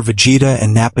make sure Vegeta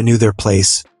and Nappa knew their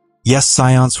place. Yes,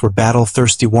 Scions were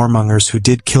battle-thirsty warmongers who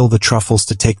did kill the truffles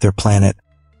to take their planet,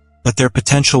 but their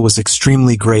potential was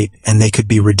extremely great and they could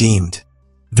be redeemed.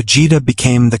 Vegeta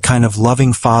became the kind of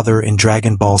loving father in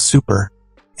Dragon Ball Super,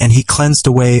 and he cleansed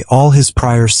away all his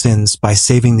prior sins by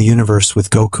saving the universe with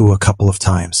Goku a couple of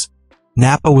times.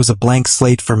 Nappa was a blank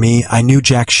slate for me. I knew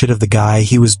jack shit of the guy.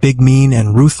 He was big, mean,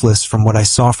 and ruthless from what I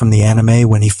saw from the anime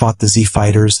when he fought the Z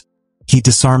Fighters. He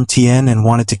disarmed Tien and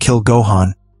wanted to kill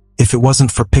Gohan. If it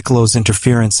wasn't for Piccolo's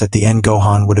interference at the end,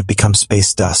 Gohan would have become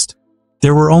space dust.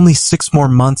 There were only 6 more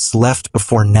months left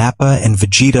before Nappa and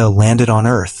Vegeta landed on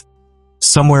Earth.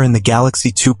 Somewhere in the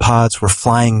galaxy, 2 pods were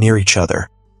flying near each other.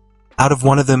 Out of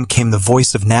one of them came the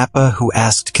voice of Nappa, who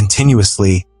asked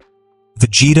continuously,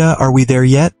 "Vegeta, are we there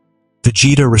yet?"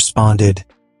 Vegeta responded,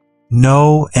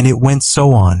 "No," and it went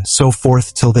so on, so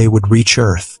forth till they would reach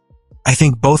Earth. I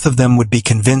think both of them would be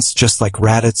convinced, just like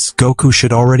Raditz. Goku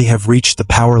should already have reached the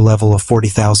power level of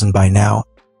 40,000 by now,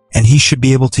 and he should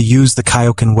be able to use the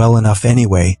Kaioken well enough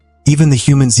anyway. Even the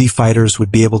human Z fighters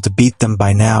would be able to beat them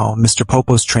by now. Mr.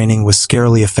 Popo's training was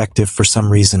scarily effective for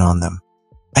some reason on them.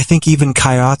 I think even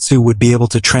Kaiotsu would be able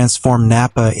to transform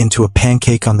Nappa into a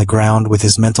pancake on the ground with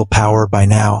his mental power by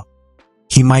now.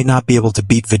 He might not be able to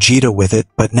beat Vegeta with it,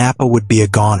 but Nappa would be a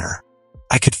goner.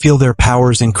 I could feel their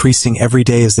powers increasing every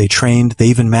day as they trained. They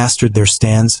even mastered their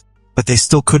stands, but they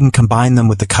still couldn't combine them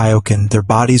with the Kaioken. Their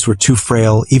bodies were too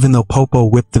frail, even though Popo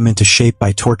whipped them into shape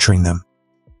by torturing them.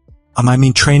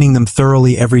 Training them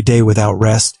thoroughly every day without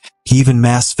rest. He even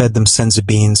mass-fed them senzu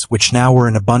beans, which now were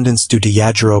in abundance due to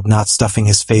Yajirobe not stuffing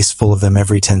his face full of them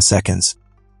every 10 seconds.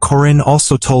 Korin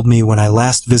also told me when I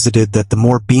last visited that the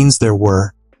more beans there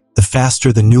were, the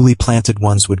faster the newly planted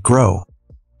ones would grow.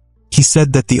 He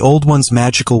said that the old ones'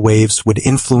 magical waves would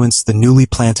influence the newly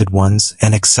planted ones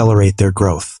and accelerate their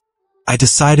growth. I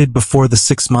decided before the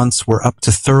 6 months were up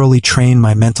to thoroughly train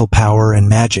my mental power and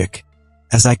magic.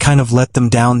 as I kind of let them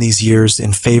down these years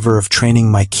in favor of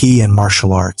training my ki and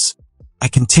martial arts. I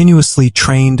continuously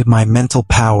trained my mental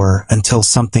power until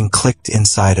something clicked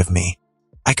inside of me.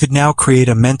 I could now create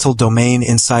a mental domain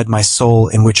inside my soul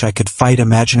in which I could fight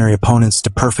imaginary opponents to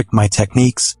perfect my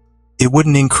techniques. It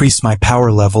wouldn't increase my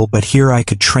power level, but here I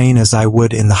could train as I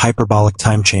would in the hyperbolic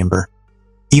time chamber.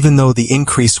 Even though the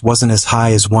increase wasn't as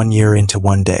high as 1 year into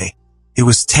 1 day. It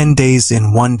was 10 days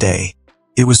in 1 day.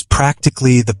 It was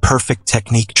practically the perfect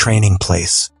technique training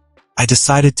place. I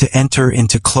decided to enter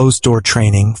into closed-door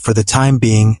training. For the time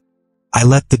being, I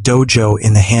let the dojo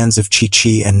in the hands of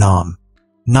Chi-Chi and Nam.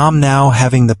 Nam, now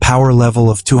having the power level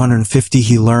of 250,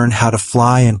 he learned how to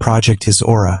fly and project his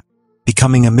aura,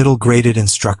 becoming a middle-graded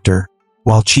instructor,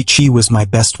 while Chi-Chi was my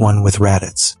best one with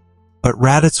Raditz. But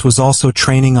Raditz was also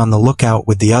training on the lookout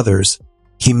with the others.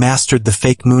 He mastered the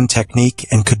fake moon technique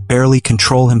and could barely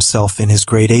control himself in his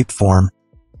grade ape form.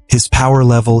 His power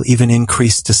level even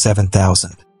increased to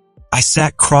 7,000. I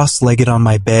sat cross-legged on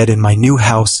my bed in my new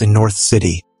house in North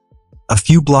City. A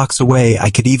few blocks away, I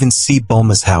could even see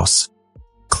Bulma's house.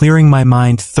 Clearing my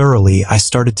mind thoroughly, I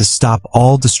started to stop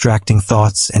all distracting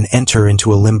thoughts and enter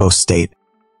into a limbo state.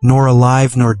 Nor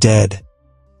alive nor dead.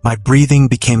 My breathing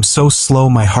became so slow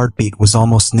my heartbeat was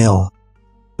almost nil.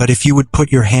 But if you would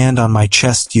put your hand on my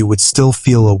chest, you would still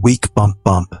feel a weak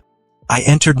bump. I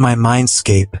entered my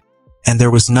mindscape, and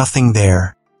there was nothing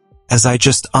there. As I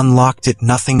just unlocked it,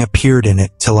 nothing appeared in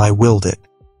it till I willed it.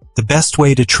 The best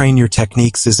way to train your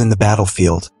techniques is in the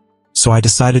battlefield, so I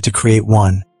decided to create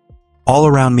one. All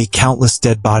around me, countless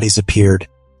dead bodies appeared,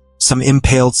 some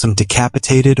impaled, some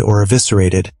decapitated or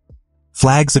eviscerated.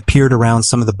 Flags appeared around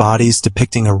some of the bodies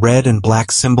depicting a red and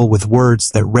black symbol with words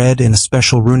that read in a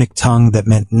special runic tongue that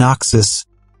meant Noxus.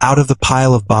 Out of the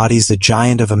pile of bodies, a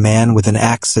giant of a man with an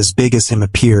axe as big as him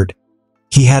appeared.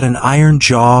 He had an iron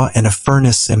jaw and a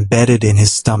furnace embedded in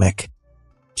his stomach.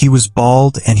 He was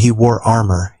bald and he wore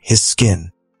armor. His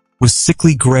skin was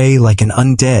sickly gray like an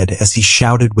undead as he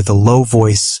shouted with a low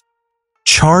voice,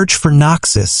 "Charge for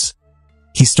Noxus!"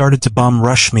 He started to bomb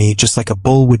rush me just like a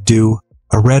bull would do.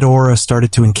 A red aura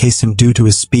started to encase him due to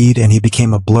his speed and he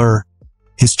became a blur.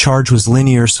 His charge was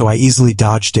linear, so I easily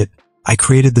dodged it. I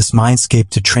created this mindscape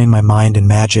to train my mind and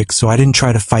magic, so I didn't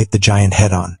try to fight the giant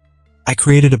head-on. I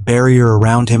created a barrier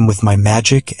around him with my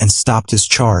magic and stopped his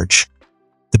charge.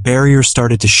 The barrier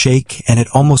started to shake and it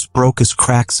almost broke as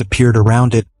cracks appeared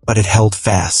around it, but it held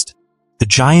fast. The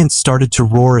giant started to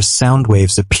roar as sound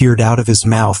waves appeared out of his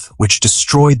mouth, which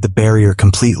destroyed the barrier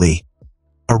completely.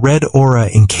 A red aura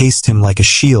encased him like a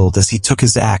shield as he took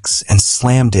his axe and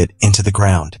slammed it into the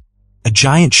ground. A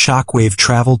giant shockwave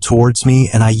traveled towards me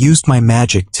and I used my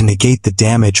magic to negate the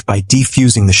damage by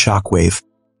defusing the shockwave.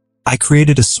 I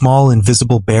created a small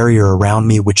invisible barrier around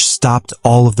me which stopped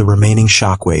all of the remaining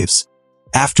shockwaves.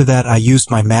 After that, I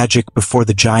used my magic before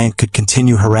the giant could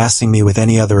continue harassing me with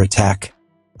any other attack.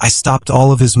 I stopped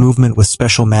all of his movement with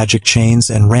special magic chains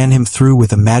and ran him through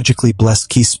with a magically blessed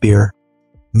ki spear.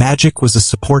 Magic was a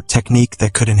support technique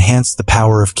that could enhance the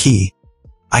power of ki.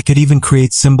 I could even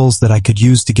create symbols that I could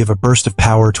use to give a burst of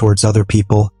power towards other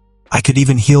people. I could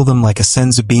even heal them like a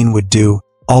senzu bean would do,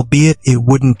 albeit it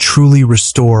wouldn't truly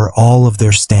restore all of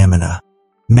their stamina.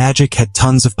 Magic had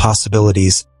tons of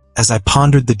possibilities. As I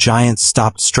pondered, the giant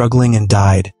stopped struggling and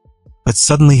died. But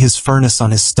suddenly his furnace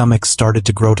on his stomach started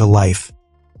to grow to life.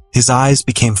 His eyes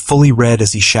became fully red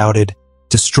as he shouted,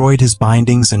 destroyed his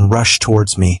bindings and rushed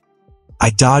towards me. I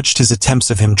dodged his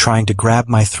attempts of him trying to grab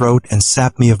my throat and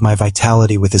sap me of my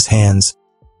vitality with his hands.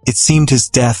 It seemed his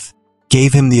death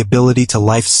gave him the ability to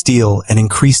life steal and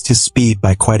increased his speed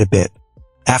by quite a bit.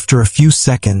 After a few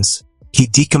seconds, he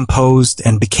decomposed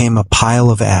and became a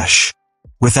pile of ash.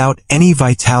 Without any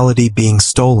vitality being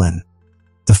stolen,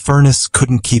 the furnace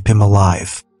couldn't keep him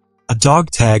alive. A dog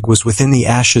tag was within the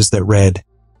ashes that read,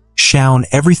 "Shaun,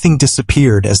 everything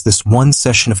disappeared as this one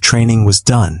session of training was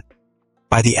done."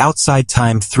 By the outside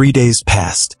time, 3 days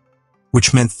passed,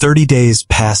 which meant 30 days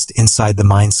passed inside the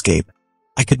mindscape.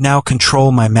 I could now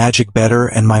control my magic better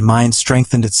and my mind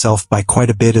strengthened itself by quite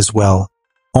a bit as well.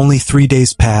 Only 3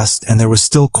 days passed and there was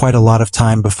still quite a lot of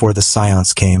time before the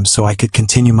seance came, so I could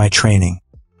continue my training.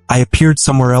 I appeared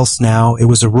somewhere else now. It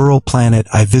was a rural planet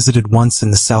I visited once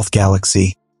in the South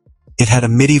Galaxy. It had a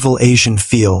medieval Asian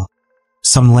feel.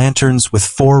 Some lanterns with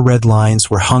 4 red lines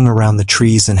were hung around the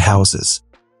trees and houses.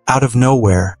 Out of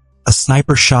nowhere, a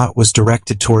sniper shot was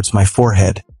directed towards my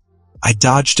forehead. I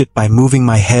dodged it by moving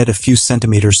my head a few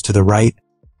centimeters to the right.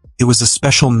 It was a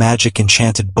special magic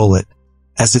enchanted bullet.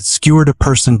 As it skewered a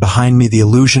person behind me, the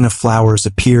illusion of flowers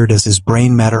appeared as his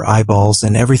brain matter eyeballs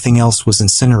and everything else was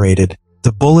incinerated.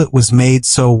 The bullet was made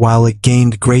so while it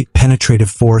gained great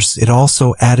penetrative force, it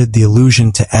also added the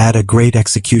illusion to add a great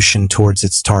execution towards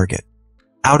its target.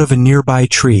 Out of a nearby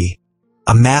tree,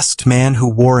 a masked man who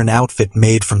wore an outfit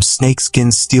made from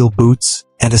snakeskin steel boots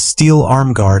and a steel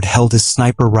arm guard held his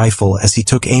sniper rifle as he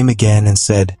took aim again and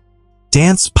said,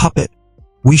 "Dance, puppet,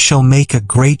 we shall make a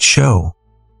great show."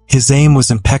 His aim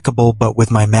was impeccable, but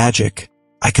with my magic,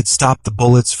 I could stop the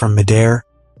bullets from midair.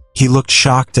 He looked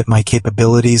shocked at my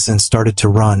capabilities and started to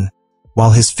run.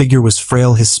 While his figure was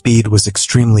frail, his speed was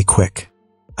extremely quick.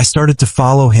 I started to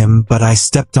follow him, but I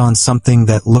stepped on something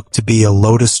that looked to be a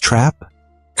lotus trap,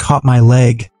 caught my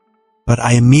leg, but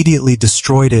I immediately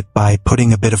destroyed it by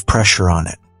putting a bit of pressure on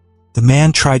it. The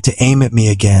man tried to aim at me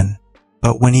again,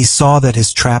 but when he saw that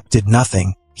his trap did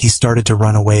nothing, he started to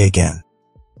run away again.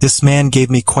 This man gave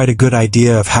me quite a good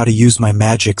idea of how to use my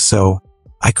magic, so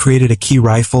I created a key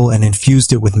rifle and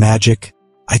infused it with magic.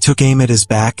 I took aim at his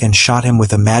back and shot him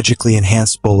with a magically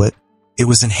enhanced bullet. It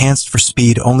was enhanced for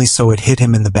speed only, so it hit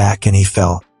him in the back and he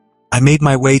fell. I made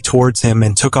my way towards him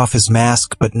and took off his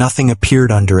mask, but nothing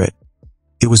appeared under it.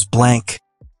 It was blank.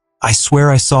 I swear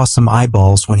I saw some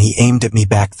eyeballs when he aimed at me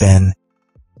back then.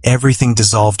 Everything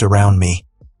dissolved around me.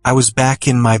 I was back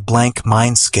in my blank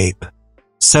mindscape.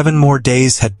 7 more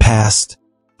days had passed,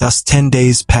 thus 10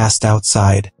 days passed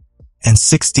outside, and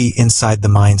 60 inside the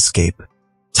mindscape.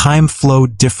 Time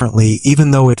flowed differently,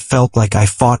 even though it felt like I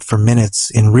fought for minutes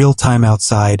in real time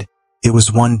outside. It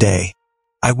was one day.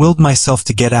 I willed myself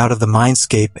to get out of the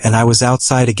mindscape and I was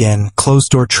outside again.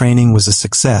 Closed-door training was a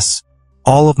success.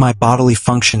 All of my bodily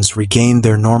functions regained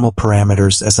their normal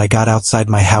parameters as I got outside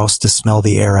my house to smell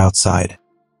the air outside.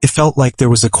 It felt like there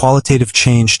was a qualitative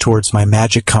change towards my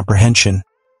magic comprehension.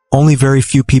 Only very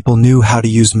few people knew how to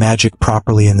use magic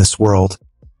properly in this world.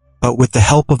 But with the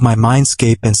help of my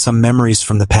mindscape and some memories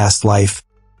from the past life,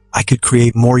 I could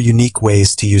create more unique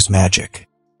ways to use magic.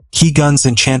 Key guns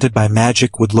enchanted by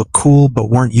magic would look cool but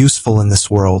weren't useful in this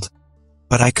world.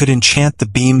 But I could enchant the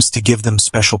beams to give them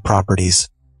special properties.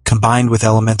 Combined with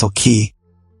elemental ki,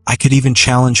 I could even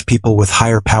challenge people with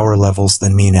higher power levels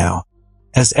than me now.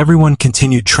 As everyone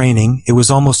continued training, it was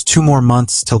almost 2 more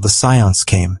months till the seance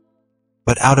came.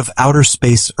 But out of outer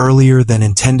space earlier than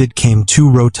intended came 2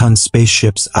 rotund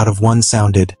spaceships. Out of one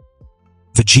sounded,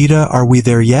 "Vegeta, are we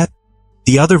there yet?"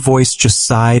 The other voice just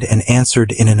sighed and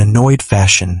answered in an annoyed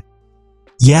fashion,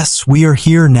 "Yes, we are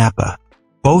here, Nappa."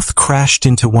 Both crashed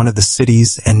into one of the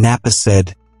cities and Nappa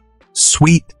said,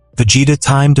 "Sweet, Vegeta,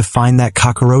 time to find that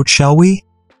cockroach, shall we?"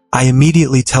 I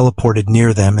immediately teleported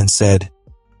near them and said,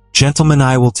 "Gentlemen,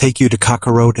 I will take you to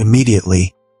Kakarot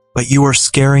immediately, but you are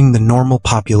scaring the normal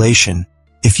population.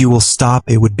 If you will stop,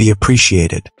 it would be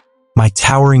appreciated." My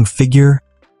towering figure,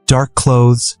 dark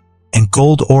clothes, and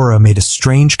gold aura made a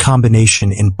strange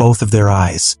combination in both of their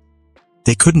eyes.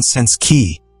 They couldn't sense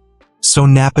ki, so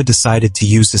Nappa decided to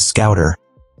use his scouter,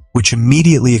 which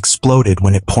immediately exploded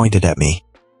when it pointed at me.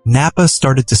 Nappa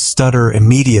started to stutter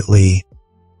immediately.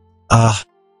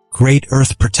 Great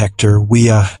Earth Protector, we,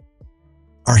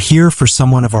 are here for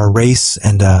someone of our race,"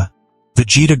 and,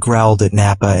 Vegeta growled at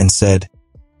Nappa and said,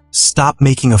 "Stop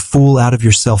making a fool out of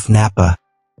yourself, Nappa.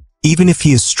 Even if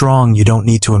he is strong, you don't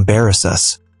need to embarrass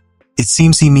us. It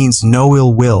seems he means no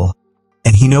ill will,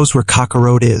 and he knows where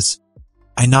Kakarot is."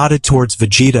 I nodded towards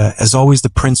Vegeta. As always, the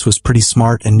prince was pretty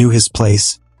smart and knew his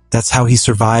place. That's how he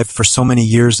survived for so many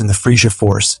years in the Frisia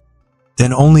Force.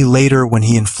 Then only later, when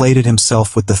he inflated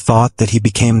himself with the thought that he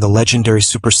became the legendary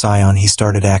Super Saiyan, he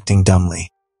started acting dumbly.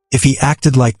 If he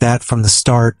acted like that from the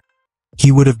start,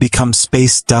 he would have become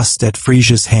space dust at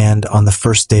Frisia's hand on the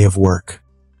first day of work.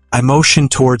 I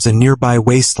motioned towards a nearby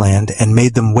wasteland and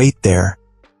made them wait there.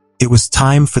 It was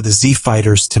time for the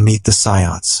Z-Fighters to meet the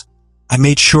Scions. I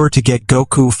made sure to get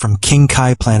Goku from King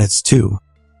Kai planets too.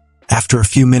 After a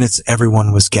few minutes,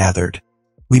 everyone was gathered.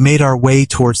 We made our way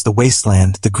towards the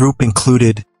wasteland. The group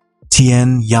included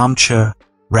Tien, Yamcha,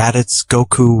 Raditz,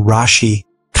 Goku, Rashi,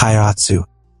 Kairatsu.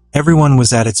 Everyone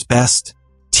was at its best.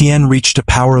 Tien reached a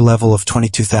power level of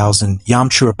 22,000,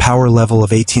 Yamcha a power level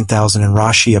of 18,000, and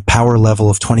Rashi a power level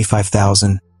of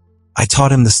 25,000. I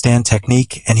taught him the stand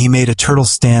technique, and he made a turtle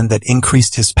stand that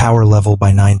increased his power level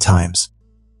by 9 times.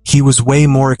 He was way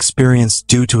more experienced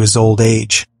due to his old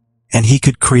age, and he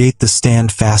could create the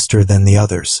stand faster than the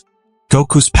others.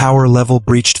 Goku's power level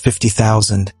breached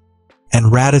 50,000,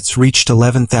 and Raditz reached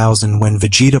 11,000 when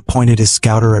Vegeta pointed his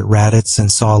scouter at Raditz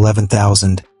and saw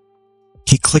 11,000.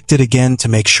 He clicked it again to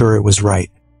make sure it was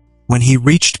right. When he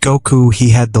reached Goku, he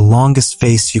had the longest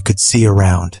face you could see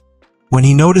around. When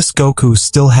he noticed Goku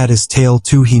still had his tail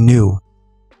too, he knew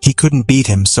he couldn't beat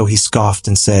him, so he scoffed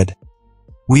and said,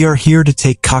 We are here to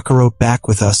take Kakarot back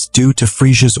with us due to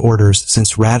Frisia's orders.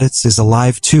 Since Raditz is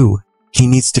alive too, he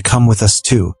needs to come with us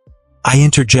too. I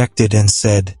interjected and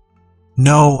said,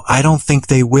 "No, I don't think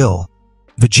they will."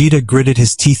 Vegeta gritted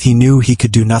his teeth. He knew he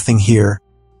could do nothing here,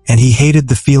 and he hated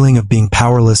the feeling of being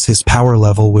powerless. His power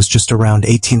level was just around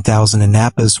 18,000 and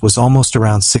Nappa's was almost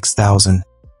around 6,000.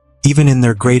 Even in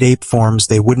their great ape forms,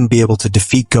 they wouldn't be able to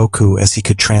defeat Goku as he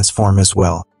could transform as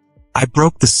well. I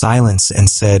broke the silence and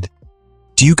said,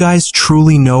 "Do you guys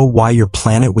truly know why your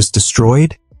planet was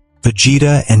destroyed?"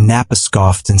 Vegeta and Nappa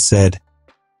scoffed and said,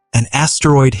 "An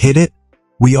asteroid hit it?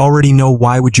 We already know.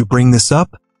 Why would you bring this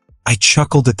up?" I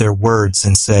chuckled at their words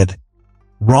and said,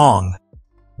 "Wrong.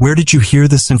 Where did you hear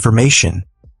this information?"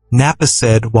 Nappa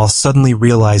said while suddenly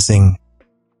realizing,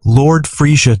 "Lord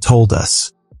Frisia told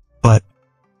us. But,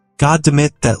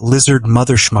 goddammit, that lizard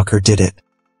mother schmucker did it.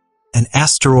 An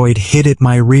asteroid hit at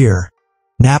my rear."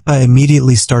 Nappa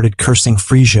immediately started cursing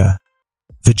Frisia.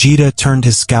 Vegeta turned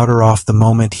his scouter off the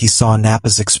moment he saw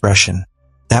Nappa's expression.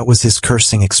 That was his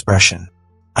cursing expression.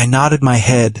 I nodded my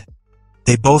head.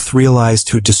 They both realized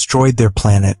who destroyed their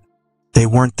planet. They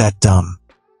weren't that dumb.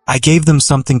 I gave them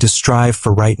something to strive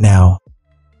for right now.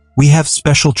 We have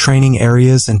special training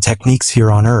areas and techniques here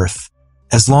on Earth.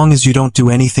 As long as you don't do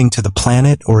anything to the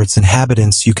planet or its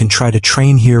inhabitants, you can try to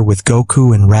train here with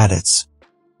Goku and Raditz.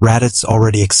 Raditz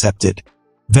already accepted.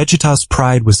 Vegeta's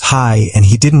pride was high and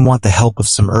he didn't want the help of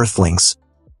some Earthlings.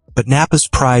 But Nappa's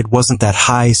pride wasn't that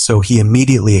high, so he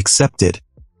immediately accepted.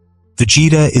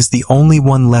 Vegeta is the only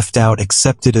one left out,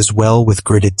 accepted as well with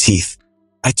gritted teeth.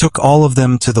 I took all of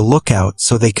them to the lookout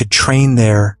so they could train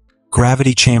there.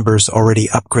 Gravity chambers already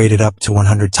upgraded up to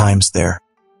 100 times there.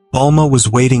 Bulma was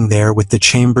waiting there with the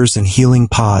chambers and healing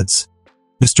pods.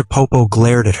 Mr. Popo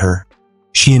glared at her.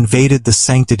 She invaded the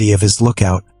sanctity of his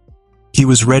lookout. He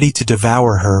was ready to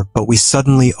devour her, but we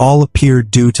suddenly all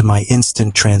appeared due to my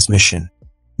instant transmission.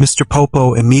 Mr.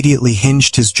 Popo immediately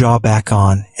hinged his jaw back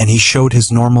on, and he showed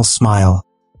his normal smile.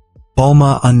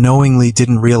 Bulma unknowingly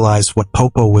didn't realize what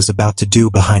Popo was about to do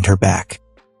behind her back.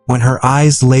 When her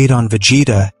eyes laid on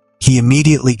Vegeta, he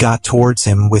immediately got towards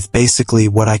him with basically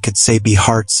what I could say be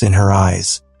hearts in her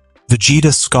eyes.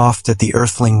 Vegeta scoffed at the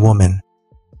Earthling woman,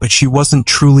 but she wasn't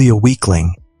truly a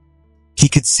weakling. He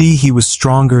could see he was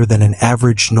stronger than an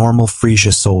average normal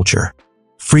Frisia soldier.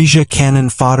 Frisia cannon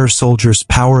fodder soldiers'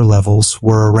 power levels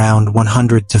were around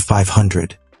 100 to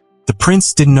 500. The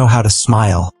prince didn't know how to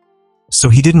smile, so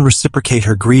he didn't reciprocate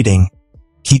her greeting.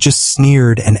 He just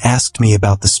sneered and asked me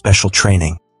about the special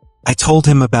training. I told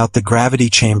him about the gravity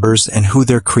chambers and who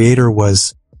their creator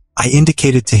was. I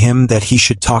indicated to him that he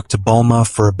should talk to Bulma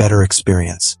for a better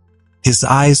experience. His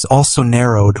eyes also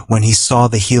narrowed when he saw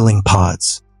the healing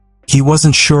pods. He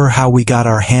wasn't sure how we got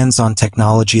our hands on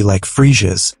technology like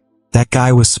Frisia's. That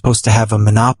guy was supposed to have a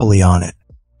monopoly on it.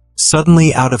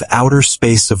 Suddenly, out of outer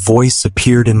space, a voice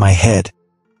appeared in my head.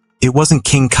 It wasn't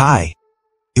King Kai.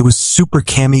 It was Super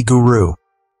Kami Guru.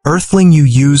 Earthling, you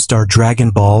used our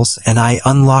Dragon Balls and I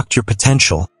unlocked your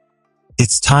potential.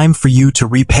 It's time for you to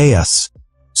repay us.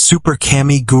 Super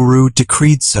Kami Guru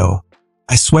decreed so.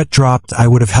 I sweat dropped. I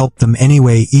would have helped them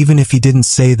anyway, even if he didn't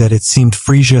say that. It seemed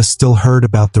Frisia still heard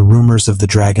about the rumors of the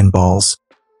Dragon Balls,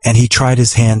 and he tried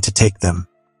his hand to take them.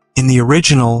 In the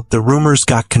original, the rumors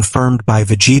got confirmed by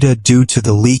Vegeta due to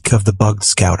the leak of the bugged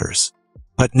scouters.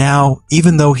 But now,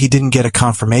 even though he didn't get a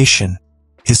confirmation,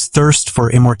 his thirst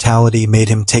for immortality made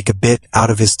him take a bit out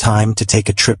of his time to take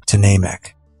a trip to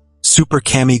Namek. Super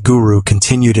Kami Guru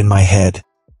continued in my head.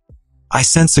 I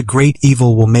sense a great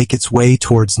evil will make its way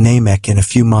towards Namek in a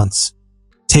few months.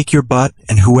 Take your butt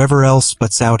and whoever else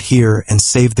butts out here and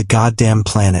save the goddamn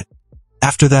planet.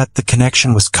 After that, the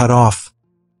connection was cut off.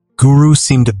 Guru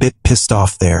seemed a bit pissed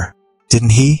off there,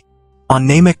 didn't he? On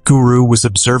Namek, Guru was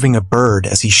observing a bird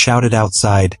as he shouted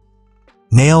outside,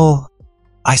 "Nail,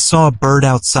 I saw a bird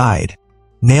outside."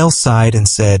 Nail sighed and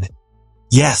said,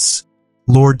 "Yes,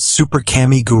 Lord Super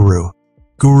Kami Guru."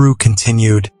 Guru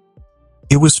continued,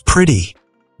 "It was pretty."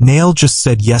 Nail just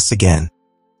said yes again.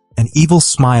 An evil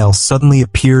smile suddenly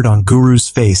appeared on Guru's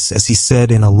face as he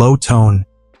said in a low tone,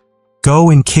 "Go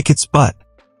and kick its butt."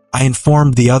 I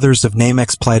informed the others of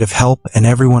Namek's plight of help, and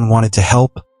everyone wanted to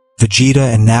help.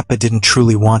 Vegeta and Nappa didn't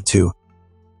truly want to.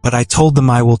 But I told them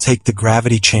I will take the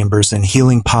gravity chambers and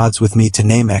healing pods with me to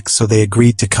Namek, so they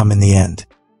agreed to come in the end.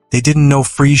 They didn't know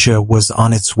Frisia was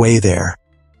on its way there.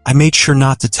 I made sure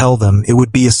not to tell them. It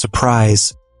would be a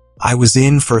surprise. I was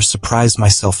in for a surprise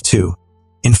myself too.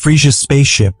 In Frisia's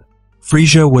spaceship,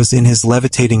 Frisia was in his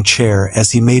levitating chair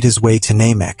as he made his way to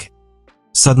Namek.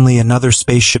 Suddenly another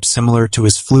spaceship similar to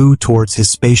his flew towards his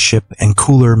spaceship and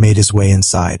Cooler made his way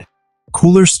inside.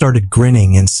 Cooler started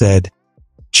grinning and said,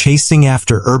 "Chasing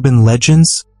after urban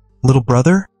legends, little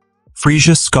brother?"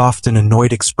 Frieza scoffed, an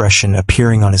annoyed expression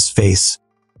appearing on his face.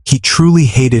 He truly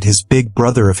hated his big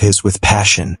brother of his with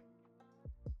passion.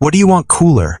 "What do you want,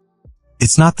 Cooler?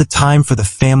 It's not the time for the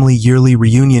family yearly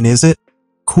reunion, is it?"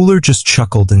 Cooler just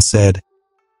chuckled and said,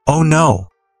 "Oh no,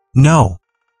 no.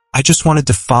 I just wanted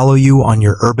to follow you on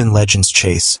your urban legends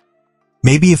chase.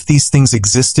 Maybe if these things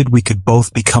existed, we could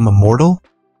both become immortal?"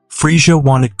 Frieza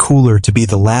wanted Cooler to be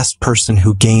the last person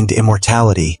who gained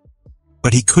immortality,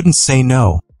 but he couldn't say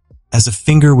no, as a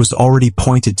finger was already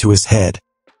pointed to his head.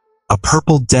 A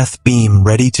purple death beam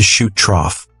ready to shoot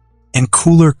trough. And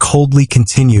Cooler coldly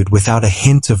continued without a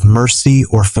hint of mercy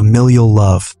or familial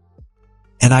love.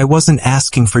 "And I wasn't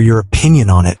asking for your opinion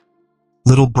on it,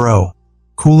 little bro."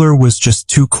 Cooler was just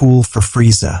too cool for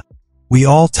Frieza. We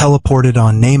all teleported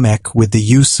on Namek with the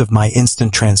use of my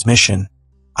instant transmission.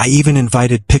 I even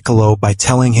invited Piccolo by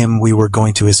telling him we were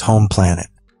going to his home planet.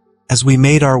 As we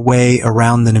made our way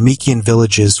around the Namekian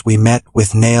villages, we met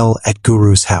with Nail at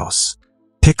Guru's house.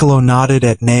 Piccolo nodded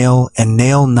at Nail and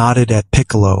Nail nodded at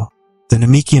Piccolo. The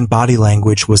Namekian body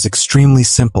language was extremely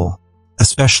simple,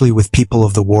 especially with people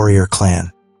of the warrior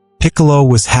clan. Piccolo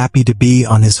was happy to be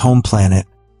on his home planet.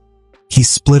 He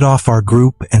split off our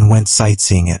group and went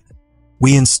sightseeing it.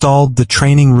 We installed the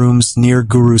training rooms near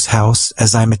Guru's house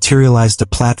as I materialized a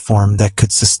platform that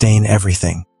could sustain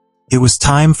everything. It was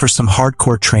time for some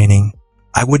hardcore training.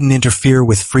 I wouldn't interfere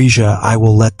with Frieza, I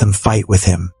will let them fight with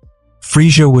him.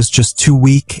 Frieza was just too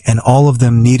weak, and all of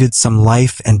them needed some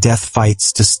life and death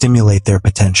fights to stimulate their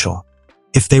potential.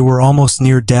 If they were almost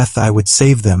near death, I would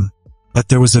save them, but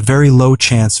there was a very low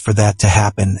chance for that to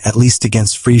happen, at least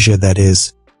against Frieza, that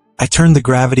is. I turned the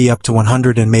gravity up to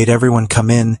 100 and made everyone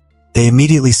come in. They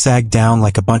immediately sagged down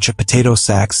like a bunch of potato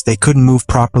sacks. They couldn't move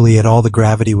properly at all. The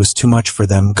gravity was too much for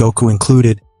them, Goku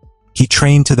included. He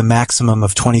trained to the maximum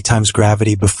of 20 times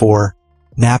gravity before.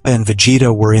 Nappa and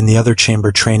Vegeta were in the other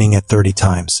chamber training at 30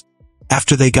 times.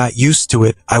 After they got used to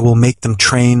it, I will make them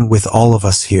train with all of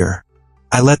us here.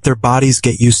 I let their bodies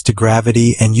get used to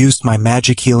gravity and used my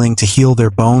magic healing to heal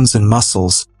their bones and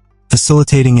muscles,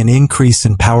 facilitating an increase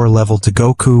in power level to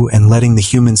Goku and letting the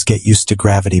humans get used to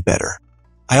gravity better.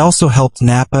 I also helped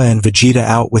Nappa and Vegeta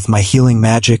out with my healing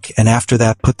magic, and after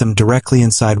that put them directly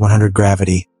inside 100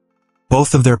 gravity.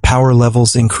 Both of their power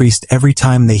levels increased every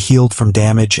time they healed from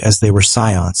damage, as they were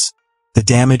scions. The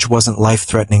damage wasn't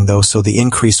life-threatening though, so the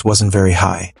increase wasn't very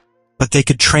high. But they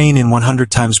could train in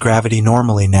 100 times gravity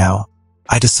normally now.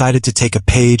 I decided to take a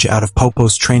page out of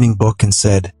Popo's training book and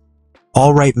said,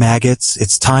 "All right, maggots,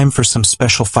 it's time for some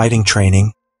special fighting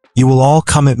training. You will all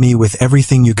come at me with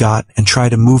everything you got and try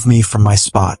to move me from my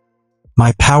spot."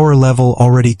 My power level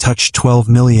already touched 12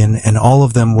 million and all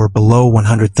of them were below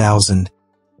 100,000.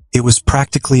 It was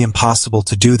practically impossible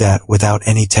to do that without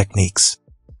any techniques.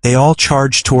 They all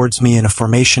charged towards me in a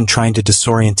formation trying to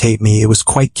disorientate me. It was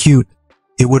quite cute.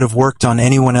 It would have worked on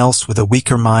anyone else with a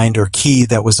weaker mind or ki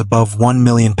that was above 1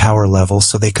 million power level,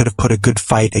 so they could have put a good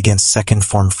fight against second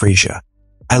form Frieza.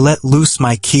 I let loose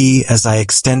my ki as I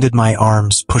extended my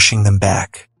arms, pushing them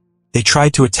back. They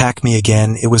tried to attack me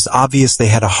again. It was obvious they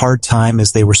had a hard time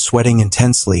as they were sweating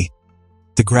intensely.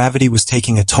 The gravity was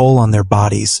taking a toll on their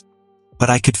bodies, but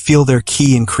I could feel their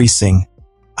ki increasing.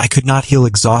 I could not heal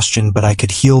exhaustion, but I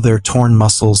could heal their torn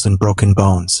muscles and broken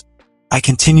bones. I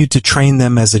continued to train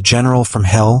them as a general from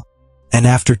hell, and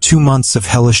after 2 months of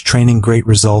hellish training, great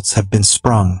results have been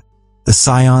sprung. The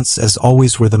scions, as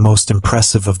always, were the most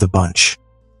impressive of the bunch.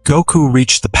 Goku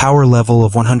reached the power level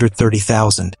of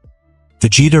 130,000.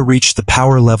 Vegeta reached the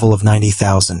power level of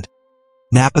 90,000.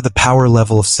 Nappa the power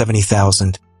level of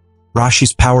 70,000.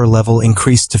 Rashi's power level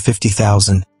increased to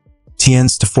 50,000.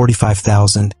 Tien's to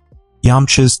 45,000.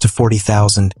 Yamcha's to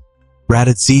 40,000.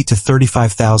 Raditz to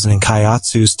 35,000 and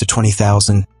Kaiatsu's to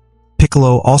 20,000.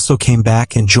 Piccolo also came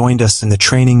back and joined us in the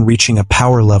training, reaching a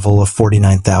power level of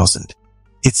 49,000.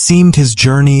 It seemed his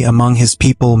journey among his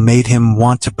people made him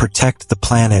want to protect the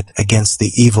planet against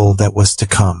the evil that was to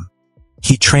come.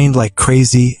 He trained like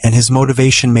crazy, and his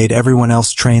motivation made everyone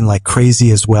else train like crazy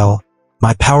as well.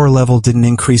 My power level didn't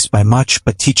increase by much,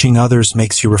 but teaching others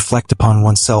makes you reflect upon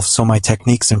oneself, so my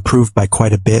techniques improved by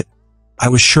quite a bit. I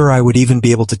was sure I would even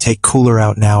be able to take Cooler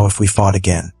out now if we fought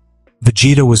again.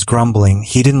 Vegeta was grumbling.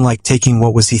 He didn't like taking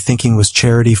what was he thinking was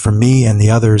charity from me and the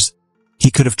others.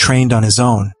 He could have trained on his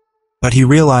own. But he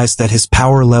realized that his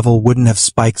power level wouldn't have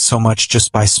spiked so much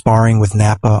just by sparring with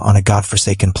Nappa on a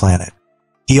godforsaken planet.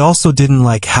 He also didn't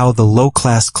like how the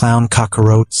low-class clown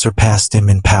Kakarot surpassed him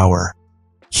in power.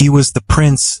 He was the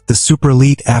prince, the super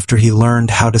elite. After he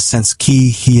learned how to sense ki,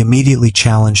 he immediately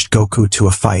challenged Goku to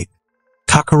a fight.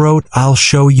 Kakarot, I'll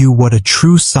show you what a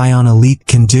true Saiyan elite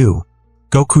can do.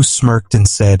 Goku smirked and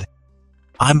said,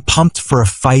 I'm pumped for a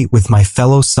fight with my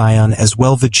fellow Saiyan as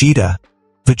well, Vegeta.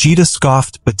 Vegeta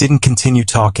scoffed but didn't continue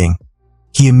talking.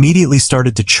 He immediately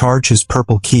started to charge his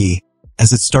purple ki.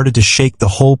 As it started to shake, the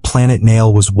whole planet.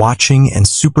 Nail was watching, and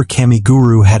Super Kami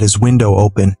Guru had his window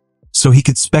open so he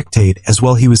could spectate. As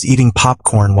well, he was eating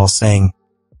popcorn while saying,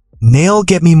 Nail,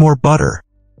 get me more butter.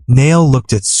 Nail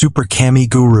looked at Super Kami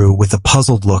Guru with a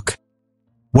puzzled look.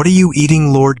 What are you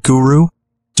eating, Lord Guru?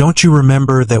 Don't you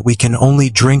remember that we can only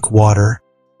drink water?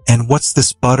 And what's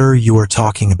this butter you are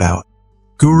talking about?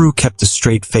 Guru kept a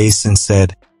straight face and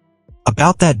said,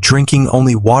 About that drinking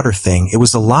only water thing, it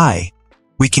was a lie.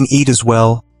 We can eat as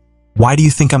well. Why do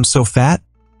you think I'm so fat?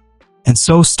 And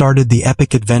so started the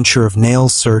epic adventure of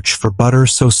Nail's search for butter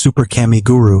so Super Kami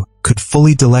Guru could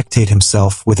fully delectate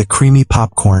himself with a creamy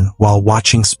popcorn while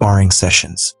watching sparring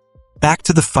sessions. Back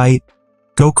to the fight,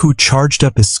 Goku charged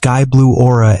up his sky blue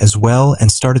aura as well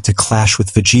and started to clash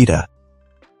with Vegeta.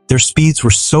 Their speeds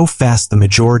were so fast the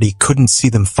majority couldn't see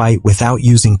them fight without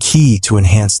using ki to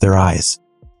enhance their eyes.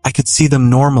 I could see them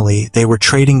normally. They were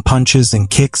trading punches and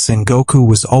kicks, and Goku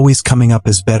was always coming up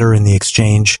as better in the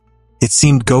exchange. It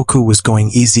seemed Goku was going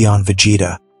easy on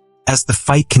Vegeta. As the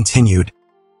fight continued,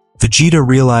 Vegeta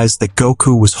realized that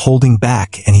Goku was holding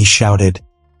back and he shouted,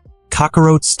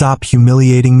 Kakarot, stop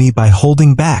humiliating me by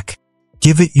holding back.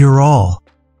 Give it your all.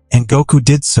 And Goku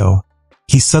did so.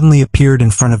 He suddenly appeared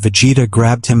in front of Vegeta,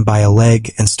 grabbed him by a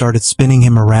leg, and started spinning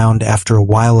him around. After a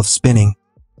while of spinning,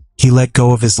 he let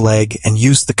go of his leg and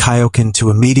used the Kaioken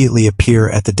to immediately appear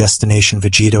at the destination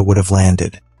Vegeta would have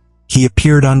landed. He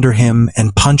appeared under him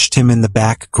and punched him in the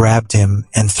back, grabbed him,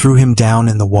 and threw him down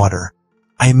in the water.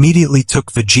 I immediately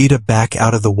took Vegeta back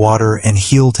out of the water and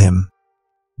healed him.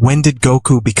 When did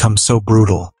Goku become so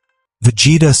brutal?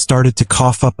 Vegeta started to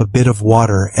cough up a bit of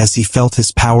water as he felt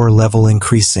his power level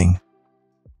increasing.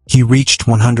 He reached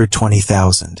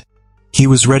 120,000. He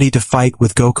was ready to fight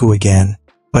with Goku again,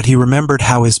 but he remembered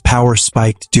how his power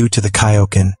spiked due to the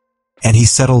Kaioken, and he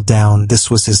settled down.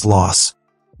 This was his loss.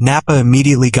 Nappa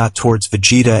immediately got towards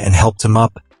Vegeta and helped him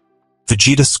up.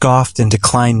 Vegeta scoffed and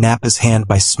declined Nappa's hand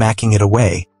by smacking it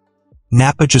away.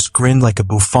 Nappa just grinned like a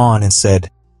buffoon and said,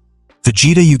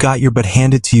 Vegeta, you got your butt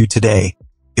handed to you today.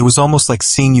 It was almost like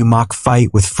seeing you mock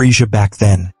fight with Frieza back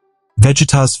then.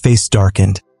 Vegeta's face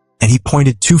darkened, and he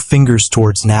pointed 2 fingers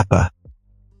towards Nappa.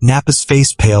 Nappa's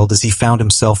face paled as he found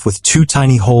himself with 2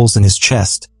 tiny holes in his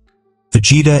chest.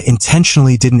 Vegeta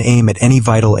intentionally didn't aim at any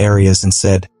vital areas and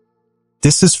said,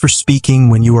 This is for speaking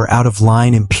when you are out of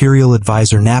line, Imperial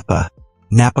Advisor Nappa.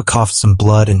 Nappa coughed some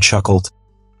blood and chuckled.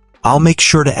 I'll make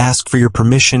sure to ask for your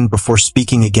permission before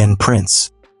speaking again,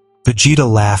 Prince. Vegeta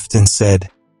laughed and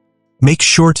said, Make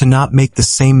sure to not make the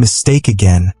same mistake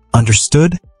again,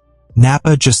 understood?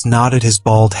 Nappa just nodded his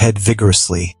bald head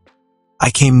vigorously. I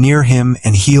came near him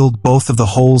and healed both of the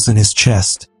holes in his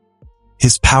chest,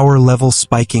 his power level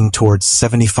spiking towards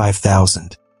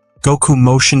 75,000. Goku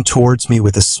motioned towards me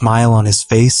with a smile on his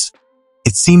face.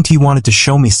 It seemed he wanted to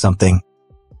show me something.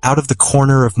 Out of the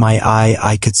corner of my eye,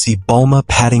 I could see Bulma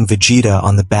patting Vegeta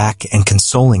on the back and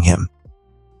consoling him.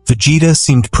 Vegeta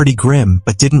seemed pretty grim,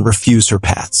 but didn't refuse her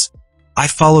pats. I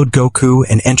followed Goku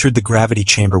and entered the gravity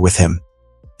chamber with him.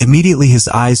 Immediately his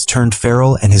eyes turned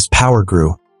feral and his power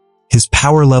grew. His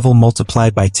power level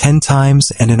multiplied by 10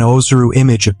 times and an Ozuru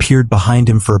image appeared behind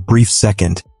him for a brief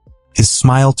second. His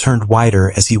smile turned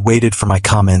wider as he waited for my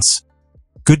comments.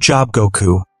 Good job,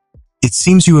 Goku. It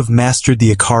seems you have mastered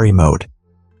the Ikari mode.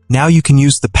 Now you can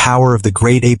use the power of the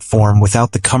Great Ape form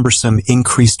without the cumbersome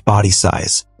increased body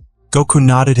size. Goku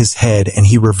nodded his head and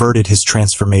he reverted his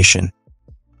transformation.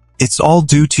 It's all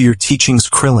due to your teachings,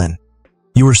 Krillin.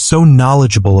 You are so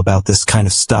knowledgeable about this kind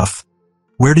of stuff.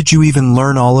 Where did you even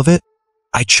learn all of it?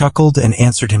 I chuckled and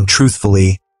answered him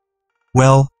truthfully.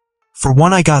 Well, for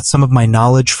one, I got some of my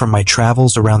knowledge from my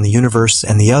travels around the universe,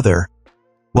 and the other,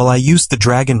 well, I used the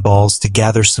Dragon Balls to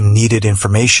gather some needed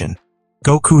information.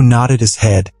 Goku nodded his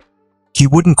head. He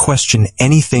wouldn't question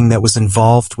anything that was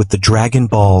involved with the Dragon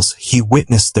Balls. He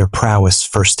witnessed their prowess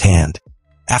firsthand.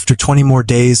 After 20 more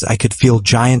days, I could feel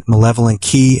giant malevolent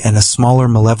ki and a smaller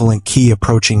malevolent ki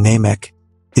approaching Namek.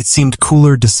 It seemed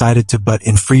Cooler decided to butt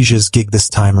in Frieza's gig this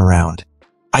time around.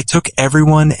 I took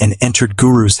everyone and entered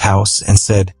Guru's house and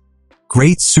said,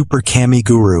 Great Super Kami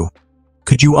Guru,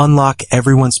 could you unlock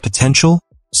everyone's potential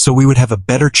so we would have a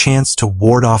better chance to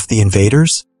ward off the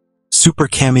invaders? Super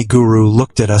Kami Guru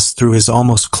looked at us through his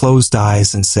almost closed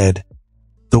eyes and said,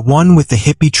 The one with the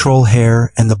hippie troll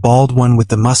hair and the bald one with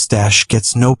the mustache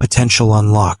gets no potential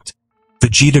unlocked.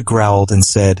 Vegeta growled and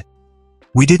said,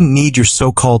 We didn't need your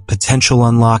so-called potential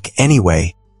unlock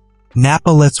anyway.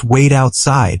 Nappa, let's wait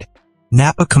outside.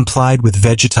 Nappa complied with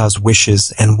Vegeta's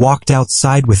wishes and walked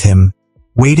outside with him,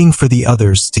 waiting for the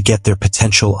others to get their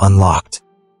potential unlocked.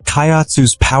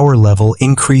 Kaiotsu's power level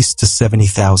increased to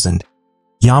 70,000,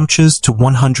 Yamcha's to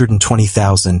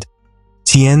 120,000,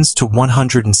 Tien's to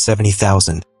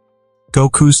 170,000,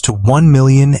 Goku's to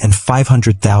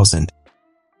 1,500,000,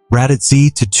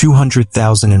 Raditz to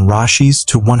 200,000 and Rashi's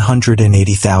to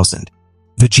 180,000.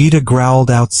 Vegeta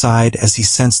growled outside as he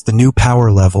sensed the new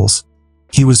power levels.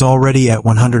 He was already at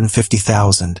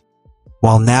 150,000,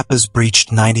 while Nappa's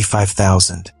breached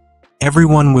 95,000.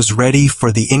 Everyone was ready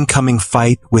for the incoming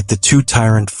fight with the two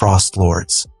tyrant Frost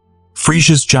Lords.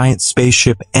 Frisia's giant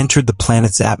spaceship entered the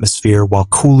planet's atmosphere while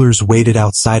Coolers waited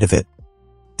outside of it.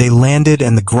 They landed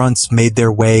and the grunts made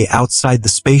their way outside the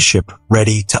spaceship,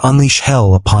 ready to unleash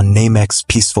hell upon Namek's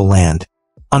peaceful land.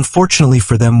 Unfortunately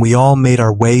for them, we all made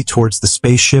our way towards the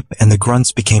spaceship and the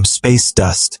grunts became space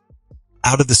dust.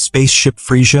 Out of the spaceship,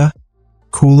 Frisia,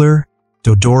 Cooler,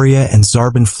 Dodoria, and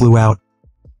Zarbon flew out.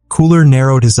 Cooler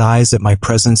narrowed his eyes at my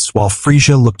presence while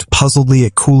Frisia looked puzzledly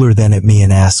at Cooler, then at me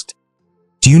and asked,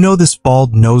 "Do you know this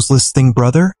bald noseless thing,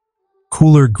 brother?"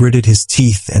 Cooler gritted his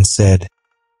teeth and said,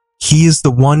 "He is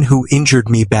the one who injured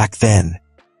me back then."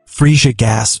 Frisia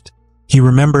gasped. He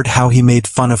remembered how he made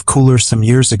fun of Cooler some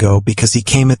years ago because he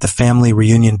came at the family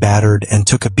reunion battered and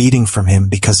took a beating from him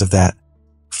because of that.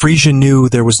 Frisia knew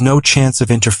there was no chance of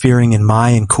interfering in Mai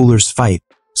and Cooler's fight,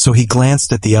 so he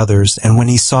glanced at the others, and when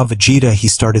he saw Vegeta, he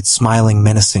started smiling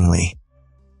menacingly.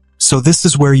 "So this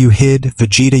is where you hid,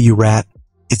 Vegeta, you rat.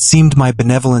 It seemed my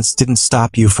benevolence didn't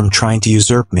stop you from trying to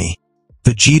usurp me."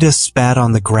 Vegeta spat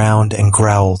on the ground and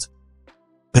growled.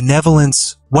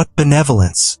 "Benevolence? What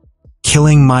benevolence?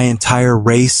 Killing my entire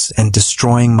race and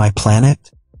destroying my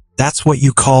planet? That's what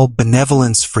you call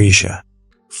benevolence, Frisia?"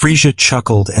 Frisia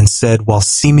chuckled and said while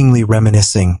seemingly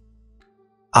reminiscing,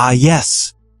 "Ah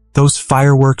yes, those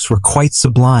fireworks were quite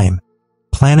sublime.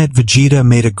 Planet Vegeta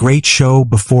made a great show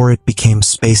before it became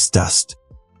space dust."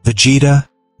 Vegeta,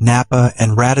 Nappa,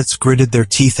 and Raditz gritted their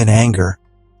teeth in anger.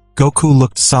 Goku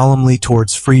looked solemnly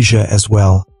towards Frisia as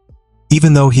well.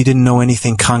 Even though he didn't know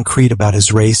anything concrete about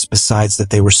his race besides that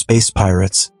they were space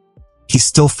pirates, he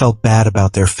still felt bad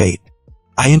about their fate.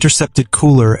 I intercepted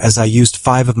Cooler as I used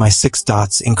 5 of my 6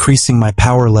 dots, increasing my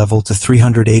power level to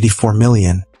 384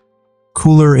 million.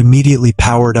 Cooler immediately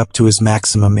powered up to his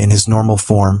maximum in his normal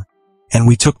form, and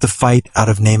we took the fight out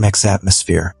of Namek's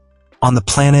atmosphere. On the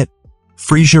planet,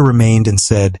 Frisia remained and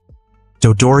said,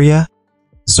 "Dodoria,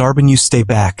 Zarbon, you stay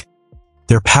back.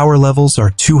 Their power levels are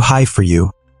too high for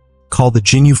you. Call the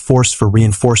Jinyu Force for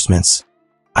reinforcements.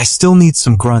 I still need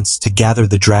some grunts to gather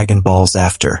the Dragon Balls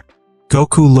after."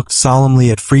 Goku looked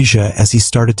solemnly at Frisia as he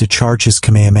started to charge his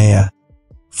Kamehameha.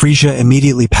 Frisia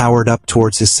immediately powered up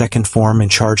towards his second form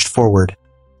and charged forward.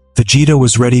 Vegeta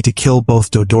was ready to kill both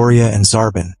Dodoria and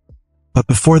Zarbon. But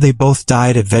before they both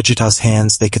died at Vegeta's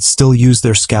hands, they could still use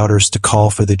their scouters to call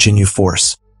for the Jinyu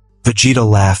Force. Vegeta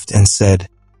laughed and said,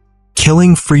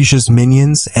 "Killing Frisia's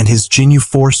minions and his Jinyu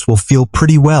Force will feel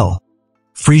pretty well."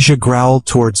 Frisia growled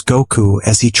towards Goku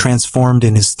as he transformed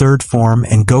in his third form,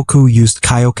 and Goku used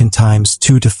Kaioken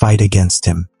 ×2 to fight against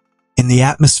him. In the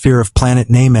atmosphere of planet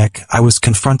Namek, I was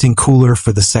confronting Cooler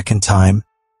for the second time,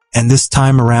 and this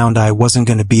time around I wasn't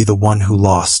going to be the one who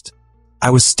lost.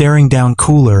 I was staring down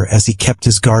Cooler as he kept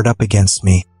his guard up against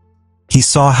me. He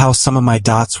saw how some of my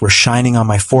dots were shining on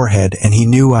my forehead, and he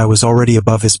knew I was already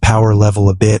above his power level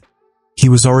a bit. He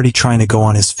was already trying to go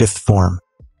on his 5th form.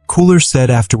 Cooler said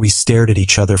after we stared at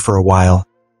each other for a while,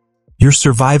 "Your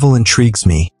survival intrigues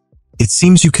me. It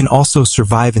seems you can also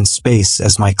survive in space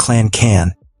as my clan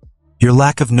can. Your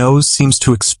lack of nose seems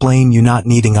to explain you not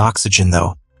needing oxygen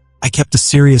though." I kept a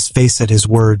serious face at his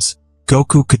words.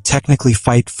 Goku could technically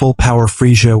fight full-power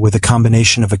Frisia with a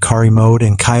combination of Ikari mode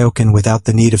and Kaioken without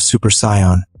the need of Super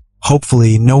Saiyan.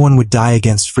 Hopefully, no one would die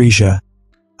against Frisia.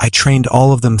 I trained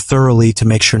all of them thoroughly to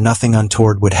make sure nothing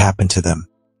untoward would happen to them.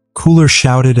 Cooler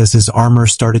shouted as his armor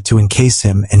started to encase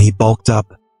him and he bulked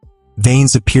up.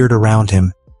 Veins appeared around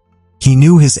him. He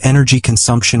knew his energy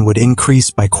consumption would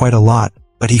increase by quite a lot,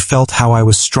 but he felt how I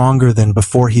was stronger than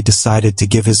before he decided to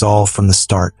give his all from the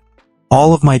start.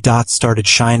 All of my dots started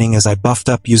shining as I buffed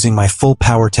up using my full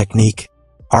power technique.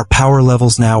 Our power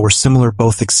levels now were similar,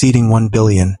 both exceeding 1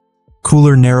 billion.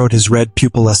 Cooler narrowed his red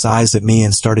pupilless eyes at me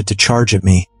and started to charge at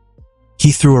me.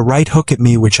 He threw a right hook at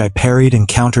me which I parried and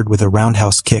countered with a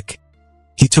roundhouse kick.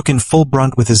 He took in full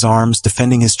brunt with his arms,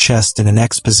 defending his chest in an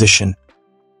X position.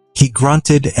 He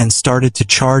grunted and started to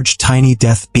charge tiny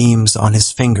death beams on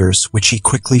his fingers, which he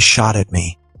quickly shot at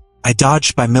me. I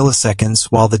dodged by milliseconds.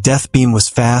 While the death beam was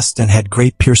fast and had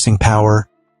great piercing power,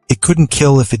 it couldn't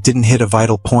kill if it didn't hit a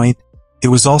vital point. It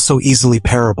was also easily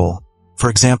parable. For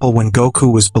example, when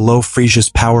Goku was below Frisia's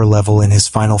power level in his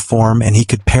final form and he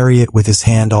could parry it with his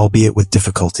hand, albeit with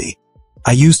difficulty.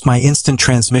 I used my instant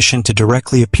transmission to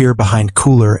directly appear behind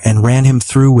Cooler and ran him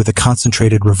through with a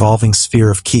concentrated revolving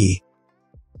sphere of ki.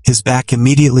 His back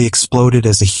immediately exploded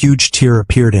as a huge tear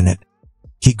appeared in it.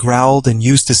 He growled and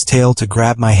used his tail to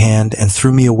grab my hand and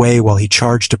threw me away while he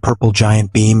charged a purple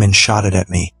giant beam and shot it at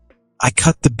me. I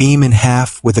cut the beam in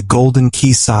half with a golden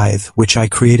ki scythe, which I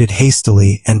created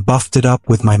hastily, and buffed it up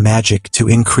with my magic to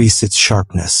increase its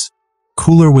sharpness.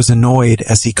 Cooler was annoyed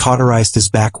as he cauterized his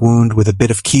back wound with a bit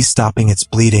of ki stopping its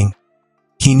bleeding.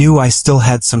 He knew I still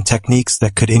had some techniques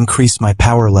that could increase my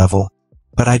power level,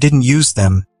 but I didn't use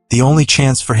them. The only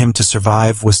chance for him to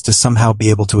survive was to somehow be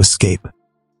able to escape.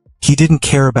 He didn't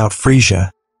care about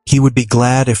Frisia. He would be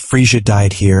glad if Frisia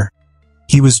died here.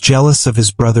 He was jealous of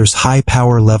his brother's high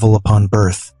power level upon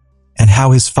birth, and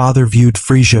how his father viewed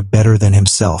Frisia better than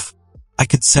himself. I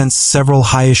could sense several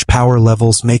highish power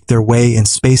levels make their way in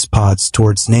space pods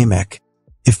towards Namek.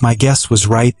 If my guess was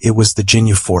right, it was the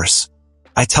Ginyu Force.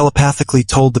 I telepathically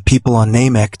told the people on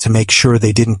Namek to make sure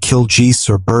they didn't kill Jis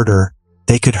or Birder.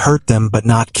 They could hurt them but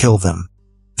not kill them.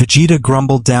 Vegeta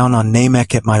grumbled down on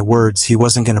Namek at my words. He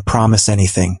wasn't going to promise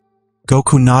anything.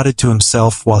 Goku nodded to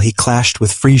himself while he clashed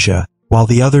with Frisia, while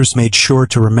the others made sure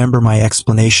to remember my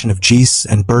explanation of Jis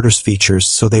and Birder's features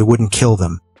so they wouldn't kill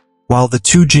them. While the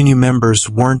two Ginyu members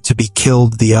weren't to be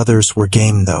killed, the others were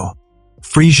game though.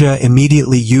 Frisia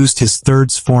immediately used his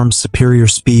third form's superior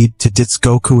speed to ditz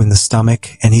Goku in the stomach,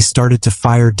 and he started to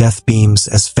fire death beams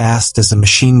as fast as a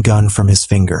machine gun from his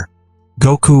finger.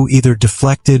 Goku either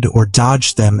deflected or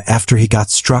dodged them after he got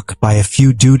struck by a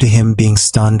few due to him being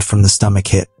stunned from the stomach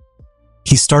hit.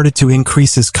 He started to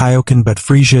increase his Kaioken, but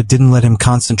Frisia didn't let him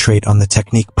concentrate on the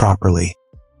technique properly.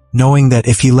 Knowing that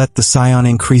if he let the Scion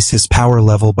increase his power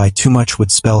level by too much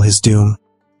would spell his doom,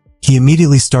 he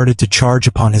immediately started to charge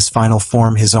upon his final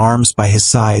form, his arms by his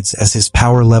sides as his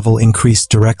power level increased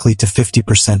directly to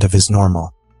 50% of his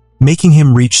normal, making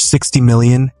him reach 60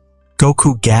 million.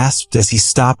 Goku gasped as he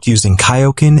stopped using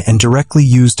Kaioken and directly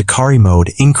used Ikari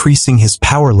mode, increasing his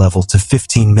power level to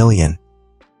 15 million.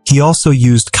 He also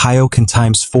used Kaioken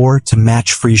times 4 to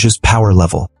match Frisia's power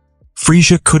level.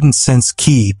 Frisia couldn't sense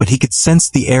ki, but he could sense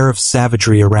the air of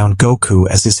savagery around Goku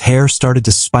as his hair started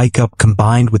to spike up,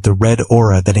 combined with the red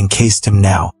aura that encased him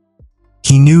now.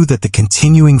 He knew that the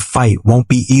continuing fight won't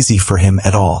be easy for him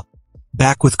at all.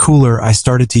 Back with Cooler, I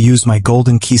started to use my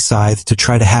golden ki scythe to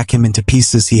try to hack him into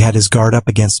pieces. He had his guard up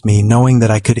against me, knowing that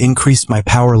I could increase my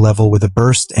power level with a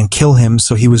burst and kill him,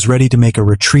 so he was ready to make a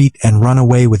retreat and run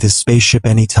away with his spaceship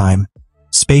anytime.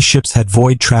 Spaceships had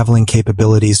void traveling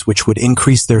capabilities which would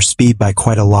increase their speed by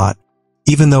quite a lot.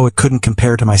 Even though it couldn't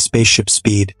compare to my spaceship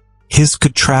speed, his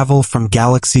could travel from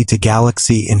galaxy to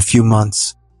galaxy in few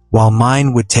months, while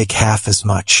mine would take half as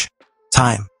much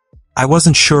time. I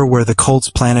wasn't sure where the Colt's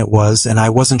planet was, and I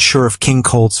wasn't sure of King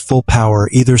Colt's full power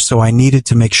either, so I needed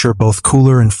to make sure both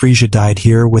Cooler and Frisia died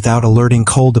here without alerting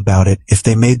Cold about it. If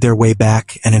they made their way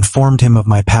back and informed him of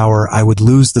my power, I would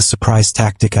lose the surprise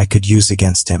tactic I could use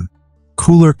against him.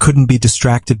 Cooler couldn't be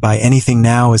distracted by anything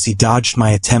now as he dodged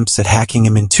my attempts at hacking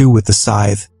him in two with the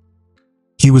scythe.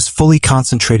 He was fully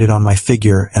concentrated on my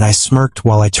figure, and I smirked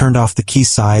while I turned off the ki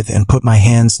scythe and put my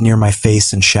hands near my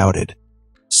face and shouted,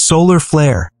 "Solar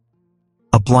Flare!"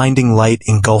 A blinding light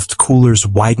engulfed Cooler's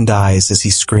widened eyes as he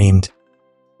screamed,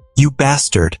 "You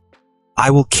bastard!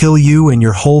 I will kill you and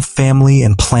your whole family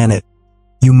and planet!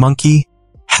 You monkey!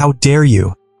 How dare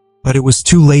you!" But it was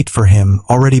too late for him.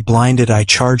 Already blinded, I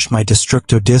charged my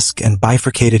Destructo Disc and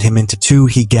bifurcated him into two.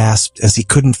 He gasped as he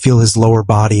couldn't feel his lower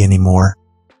body anymore,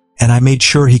 and I made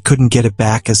sure he couldn't get it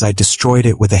back as I destroyed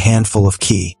it with a handful of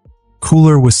ki.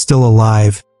 Cooler was still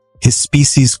alive. His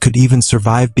species could even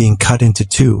survive being cut into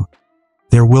two.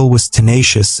 Their will was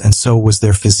tenacious, and so was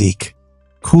their physique.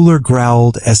 Cooler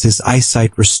growled as his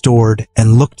eyesight restored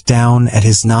and looked down at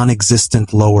his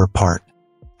non-existent lower part.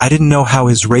 I didn't know how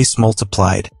his race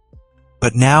multiplied,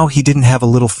 but now he didn't have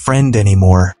a little friend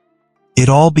anymore. It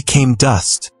all became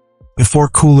dust. Before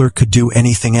Cooler could do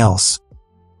anything else,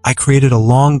 I created a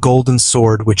long golden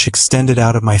sword which extended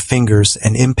out of my fingers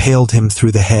and impaled him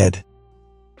through the head.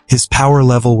 His power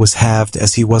level was halved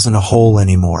as he wasn't a whole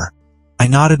anymore. I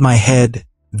nodded my head.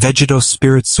 Vegito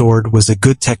Spirit Sword was a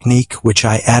good technique which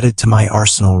I added to my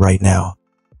arsenal right now.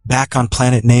 Back on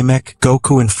planet Namek,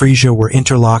 Goku and Frisia were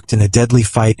interlocked in a deadly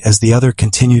fight as the other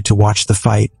continued to watch the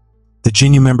fight. The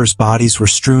Ginyu members' bodies were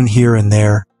strewn here and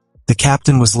there. The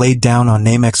captain was laid down on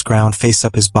Namek's ground face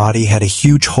up. His body had a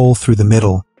huge hole through the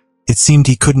middle. It seemed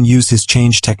he couldn't use his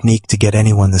change technique to get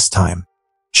anyone this time.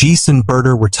 Jees and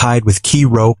Berter were tied with key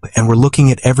rope and were looking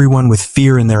at everyone with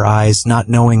fear in their eyes, not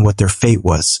knowing what their fate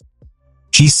was.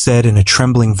 Jees said in a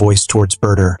trembling voice towards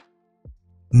Berter,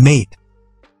 "Mate,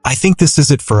 I think this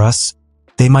is it for us.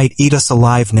 They might eat us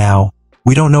alive now.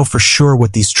 We don't know for sure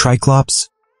what these Triclops,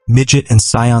 Midget, and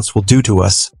Science will do to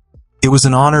us. It was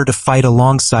an honor to fight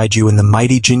alongside you in the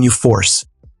mighty Jinyu force."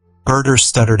 Berter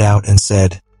stuttered out and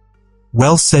said,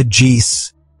 "Well said,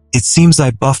 Jees. It seems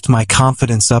I buffed my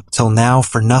confidence up till now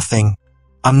for nothing.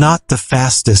 I'm not the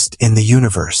fastest in the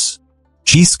universe."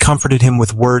 Jees comforted him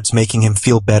with words, making him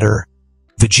feel better.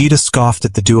 Vegeta scoffed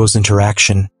at the duo's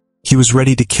interaction. He was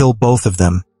ready to kill both of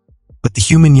them. But the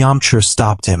human Yamcha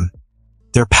stopped him.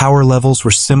 Their power levels were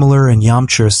similar and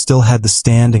Yamcha still had the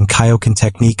stand and Kaioken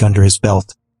technique under his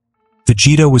belt.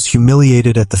 Vegeta was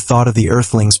humiliated at the thought of the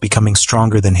Earthlings becoming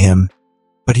stronger than him.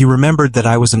 But he remembered that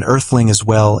I was an Earthling as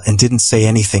well and didn't say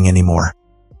anything anymore.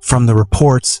 From the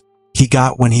reports he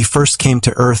got when he first came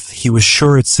to Earth, he was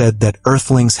sure it said that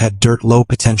Earthlings had dirt low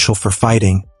potential for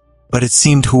fighting, but it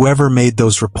seemed whoever made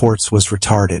those reports was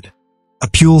retarded.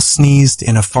 Apule sneezed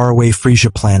in a faraway Frisia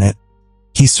planet.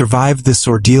 He survived this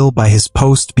ordeal by his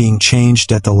post being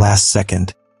changed at the last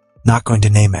second. Not going to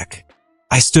Namek.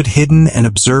 I stood hidden and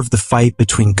observed the fight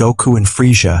between Goku and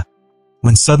Frisia,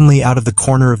 when suddenly out of the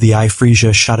corner of the eye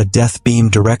Frisia shot a death beam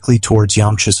directly towards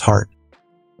Yamcha's heart.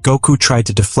 Goku tried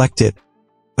to deflect it,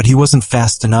 but he wasn't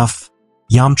fast enough.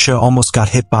 Yamcha almost got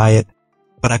hit by it,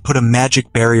 but I put a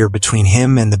magic barrier between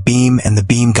him and the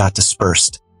beam got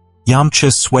dispersed.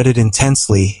 Yamcha sweated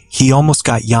intensely. He almost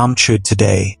got Yamcha'd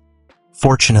today.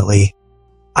 Fortunately,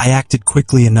 I acted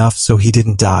quickly enough so he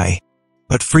didn't die.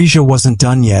 But Frisia wasn't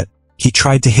done yet. He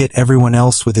tried to hit everyone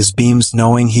else with his beams,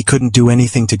 knowing he couldn't do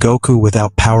anything to Goku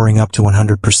without powering up to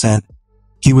 100%.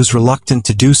 He was reluctant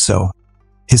to do so.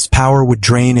 His power would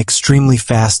drain extremely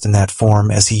fast in that form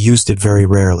as he used it very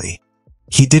rarely.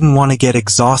 He didn't want to get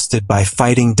exhausted by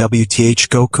fighting WTH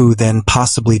Goku, then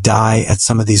possibly die at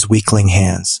some of these weakling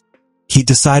hands. He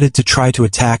decided to try to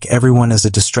attack everyone as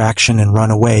a distraction and run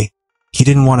away. He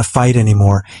didn't want to fight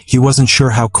anymore. He wasn't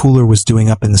sure how Cooler was doing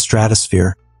up in the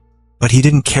stratosphere. But he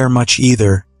didn't care much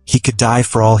either. He could die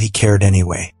for all he cared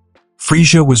anyway.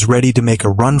 Frisia was ready to make a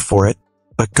run for it,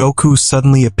 but Goku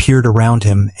suddenly appeared around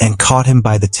him and caught him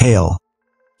by the tail.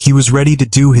 He was ready to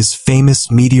do his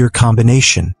famous meteor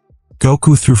combination.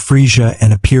 Goku threw Frisia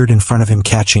and appeared in front of him,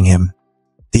 catching him.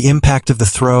 The impact of the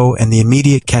throw and the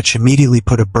immediate catch immediately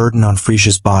put a burden on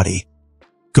Frisia's body.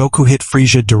 Goku hit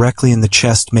Frisia directly in the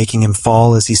chest, making him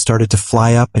fall as he started to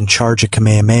fly up and charge a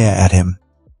Kamehameha at him.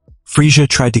 Frisia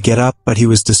tried to get up, but he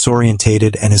was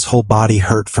disorientated and his whole body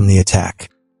hurt from the attack.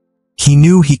 He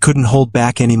knew he couldn't hold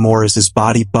back anymore as his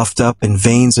body buffed up and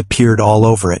veins appeared all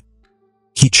over it.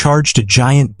 He charged a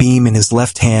giant beam in his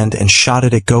left hand and shot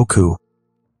it at Goku.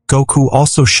 Goku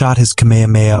also shot his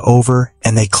Kamehameha over,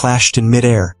 and they clashed in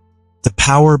midair. The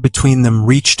power between them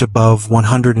reached above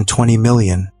 120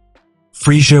 million.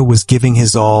 Frisia was giving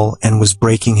his all and was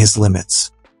breaking his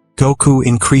limits. Goku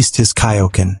increased his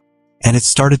Kaioken, and it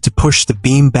started to push the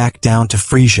beam back down to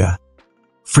Frisia.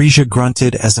 Frisia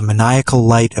grunted as a maniacal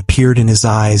light appeared in his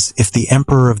eyes. If the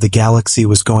Emperor of the Galaxy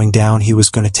was going down, he was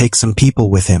going to take some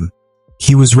people with him.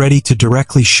 He was ready to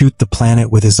directly shoot the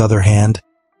planet with his other hand,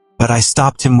 but I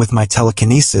stopped him with my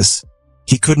telekinesis.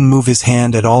 He couldn't move his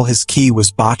hand at all. His ki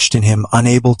was botched in him,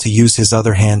 unable to use his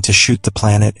other hand to shoot the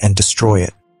planet and destroy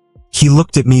it. He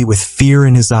looked at me with fear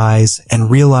in his eyes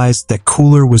and realized that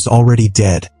Cooler was already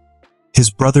dead. His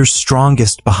brother's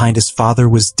strongest behind his father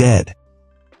was dead.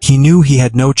 He knew he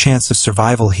had no chance of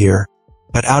survival here,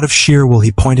 but out of sheer will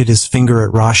he pointed his finger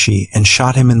at Rashi and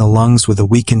shot him in the lungs with a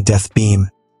weakened death beam.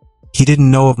 He didn't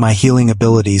know of my healing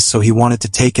abilities, so he wanted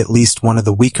to take at least one of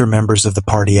the weaker members of the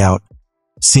party out.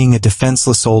 Seeing a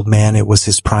defenseless old man, it was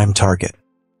his prime target.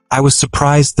 I was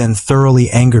surprised, then thoroughly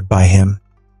angered by him.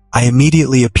 I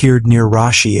immediately appeared near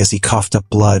Rashi as he coughed up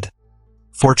blood.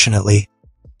 Fortunately,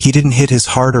 he didn't hit his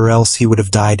heart, or else he would have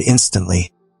died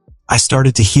instantly. I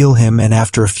started to heal him, and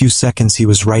after a few seconds he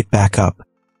was right back up.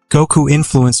 Goku,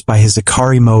 influenced by his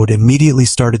Ikari mode, immediately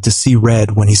started to see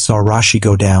red when he saw Rashi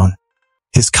go down.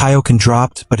 His Kaioken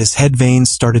dropped, but his head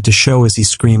veins started to show as he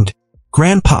screamed,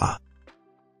 "Grandpa!"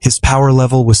 His power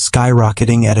level was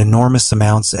skyrocketing at enormous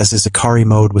amounts as his Ikari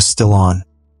mode was still on.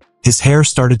 His hair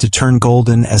started to turn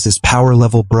golden as his power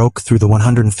level broke through the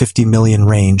 150 million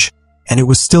range, and it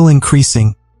was still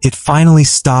increasing. It finally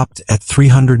stopped at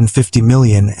 350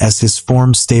 million as his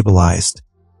form stabilized,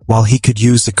 while he could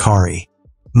use Ikari.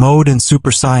 Mode and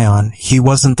Super Saiyan, he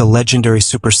wasn't the legendary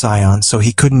Super Saiyan, so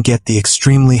he couldn't get the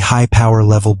extremely high power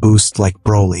level boost like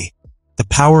Broly. The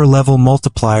power level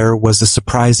multiplier was a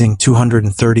surprising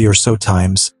 230 or so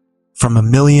times, from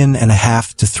 1.5 million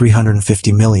to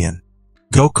 350 million.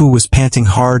 Goku was panting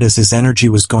hard as his energy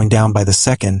was going down by the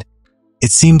second.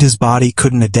 It seemed his body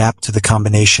couldn't adapt to the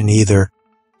combination either.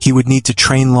 He would need to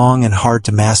train long and hard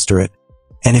to master it.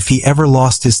 And if he ever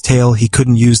lost his tail, he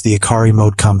couldn't use the Ikari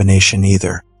mode combination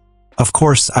either. Of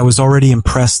course, I was already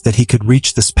impressed that he could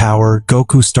reach this power.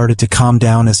 Goku started to calm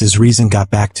down as his reason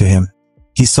got back to him.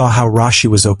 He saw how Rashi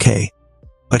was okay.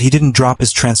 But he didn't drop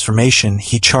his transformation.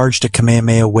 He charged a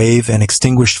Kamehameha wave and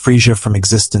extinguished Frieza from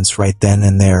existence right then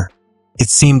and there. It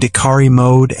seemed Ikari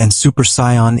mode and Super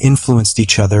Saiyan influenced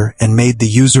each other and made the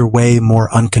user way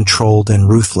more uncontrolled and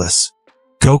ruthless.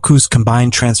 Goku's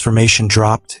combined transformation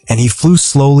dropped, and he flew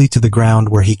slowly to the ground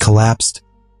where he collapsed.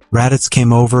 Raditz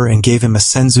came over and gave him a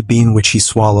senzu bean which he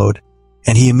swallowed,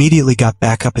 and he immediately got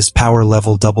back up. His power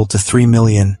level doubled to 3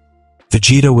 million.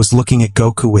 Vegeta was looking at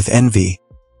Goku with envy,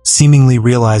 seemingly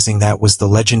realizing that was the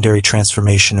legendary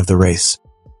transformation of the race.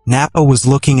 Nappa was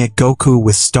looking at Goku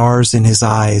with stars in his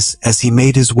eyes as he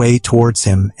made his way towards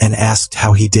him and asked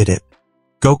how he did it.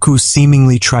 Goku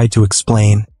seemingly tried to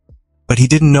explain, but he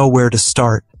didn't know where to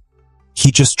start.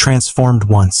 He just transformed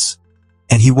once,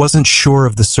 and he wasn't sure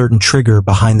of the certain trigger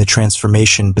behind the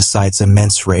transformation besides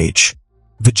immense rage.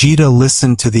 Vegeta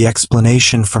listened to the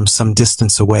explanation from some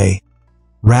distance away.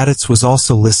 Raditz was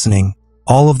also listening.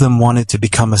 All of them wanted to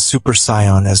become a Super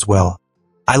Saiyan as well.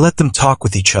 I let them talk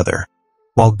with each other,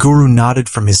 while Guru nodded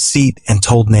from his seat and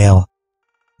told Nail,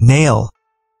 "Nail,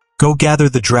 go gather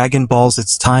the Dragon Balls,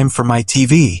 it's time for my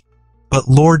TV." "But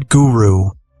Lord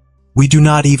Guru, we do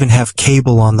not even have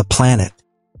cable on the planet."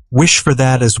 "Wish for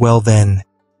that as well then.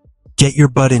 Get your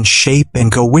butt in shape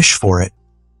and go wish for it."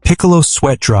 Piccolo's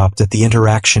sweat dropped at the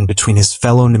interaction between his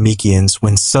fellow Namekians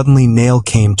when suddenly Nail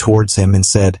came towards him and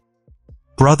said,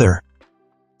 "Brother,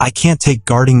 I can't take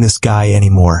guarding this guy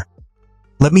anymore.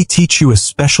 Let me teach you a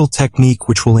special technique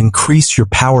which will increase your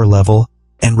power level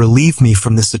and relieve me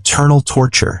from this eternal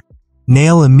torture."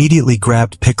 Nail immediately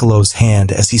grabbed Piccolo's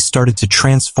hand as he started to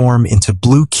transform into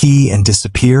Blue Ki and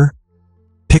disappear.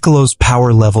 Piccolo's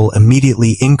power level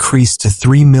immediately increased to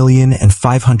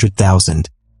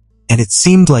 3,500,000, and it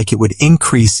seemed like it would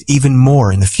increase even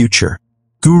more in the future.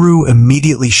 Guru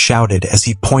immediately shouted as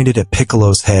he pointed at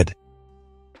Piccolo's head,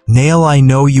 "Nail, I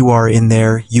know you are in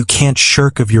there. You can't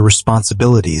shirk of your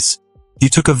responsibilities. You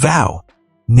took a vow."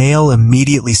 Nail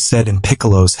immediately said in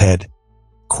Piccolo's head,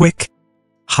 "Quick,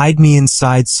 hide me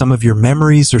inside some of your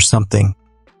memories or something."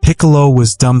 Piccolo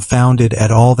was dumbfounded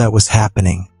at all that was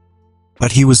happening,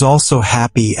 but he was also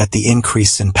happy at the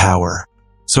increase in power.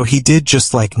 So he did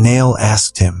just like Nail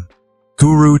asked him.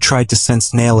 Guru tried to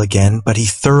sense Nail again, but he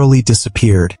thoroughly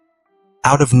disappeared.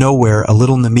 Out of nowhere, a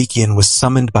little Namekian was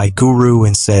summoned by Guru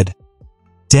and said,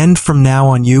 "Den, from now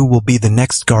on you will be the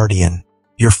next guardian.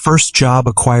 Your first job,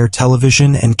 acquire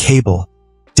television and cable."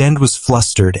 Den was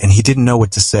flustered and he didn't know what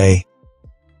to say.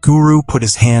 Guru put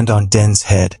his hand on Den's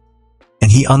head,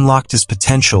 and he unlocked his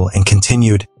potential and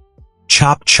continued,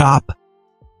 "Chop chop.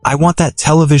 I want that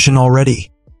television already."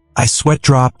 I sweat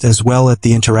dropped as well at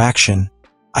the interaction.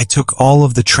 I took all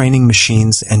of the training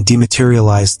machines and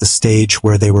dematerialized the stage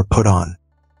where they were put on.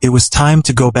 It was time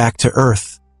to go back to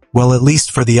Earth. Well, at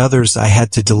least for the others, I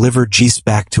had to deliver Geese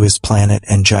back to his planet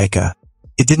and Jaika.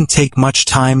 It didn't take much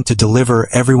time to deliver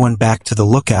everyone back to the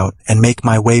lookout and make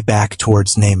my way back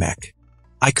towards Namek.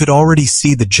 I could already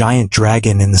see the giant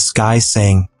dragon in the sky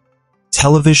saying,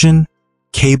 "Television?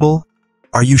 Cable?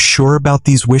 Are you sure about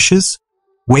these wishes?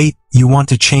 Wait, you want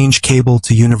to change cable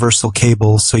to universal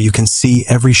cable so you can see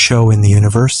every show in the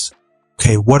universe?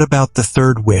 Okay, what about the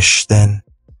third wish then?"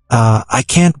 I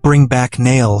can't bring back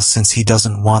Nail since he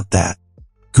doesn't want that."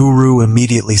 Guru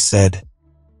immediately said,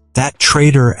 "That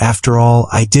traitor, after all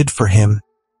I did for him,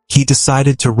 he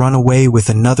decided to run away with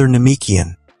another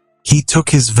Namekian. He took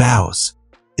his vows."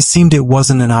 It seemed it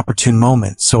wasn't an opportune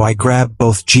moment, so I grabbed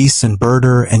both Geese and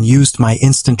Birder and used my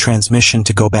instant transmission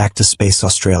to go back to Space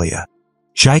Australia.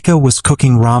 Jaika was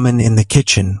cooking ramen in the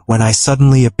kitchen when I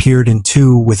suddenly appeared in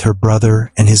two with her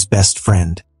brother and his best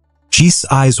friend. Geese's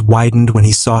eyes widened when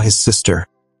he saw his sister.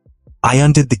 I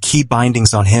undid the key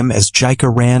bindings on him as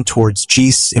Jaika ran towards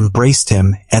Geese, embraced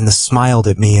him, and smiled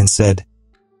at me and said,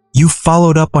 "You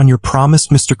followed up on your promise,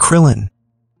 Mr. Krillin."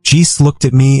 Geese looked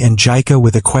at me and Jaika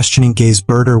with a questioning gaze.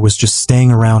 Birder was just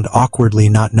staying around awkwardly,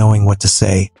 not knowing what to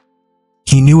say.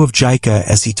 He knew of Jaika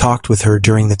as he talked with her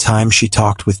during the time she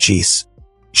talked with Geese.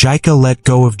 Jaika let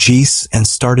go of Geese and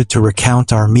started to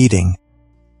recount our meeting.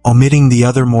 omitting the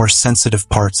other more sensitive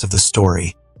parts of the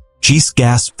story. Jis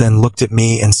gasped, then looked at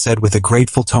me and said with a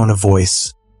grateful tone of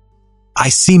voice, "I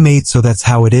see, mate, so that's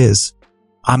how it is.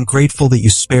 I'm grateful that you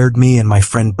spared me and my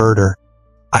friend Berter.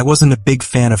 I wasn't a big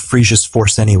fan of Frisia's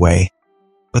force anyway,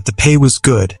 but the pay was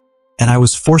good, and I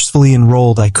was forcefully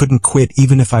enrolled. I couldn't quit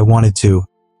even if I wanted to.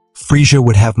 Frisia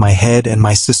would have my head and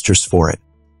my sister's for it.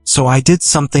 So I did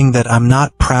something that I'm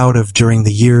not proud of during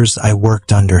the years I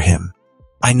worked under him."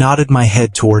 I nodded my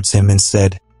head towards him and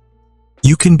said,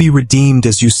 "You can be redeemed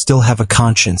as you still have a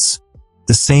conscience.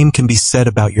 The same can be said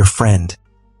about your friend.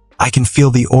 I can feel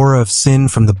the aura of sin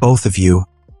from the both of you,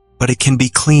 but it can be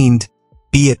cleaned.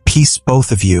 Be at peace,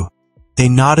 both of you." They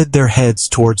nodded their heads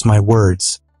towards my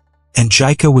words, and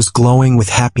Jaika was glowing with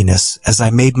happiness as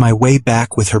I made my way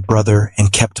back with her brother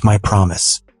and kept my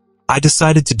promise. I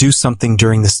decided to do something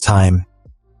during this time.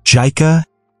 Jaika,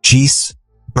 Jis,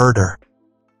 Berter.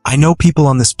 I know people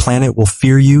on this planet will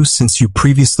fear you since you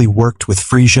previously worked with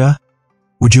Frisia.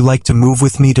 Would you like to move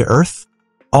with me to Earth?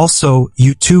 Also,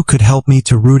 you two could help me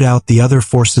to root out the other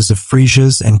forces of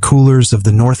Frisia's and coolers of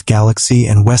the North Galaxy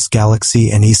and West Galaxy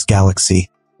and East Galaxy.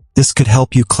 This could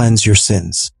help you cleanse your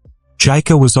sins.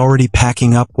 Jaika was already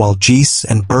packing up while Jis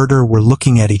and Berter were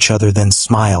looking at each other, then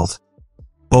smiled,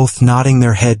 both nodding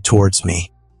their head towards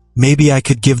me. Maybe I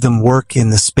could give them work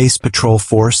in the Space Patrol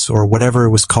Force or whatever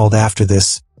it was called after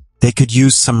this. They could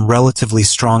use some relatively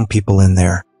strong people in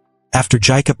there. After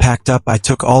Jaika packed up, I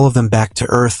took all of them back to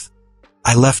Earth.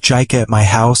 I left Jaika at my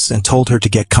house and told her to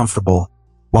get comfortable,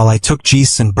 while I took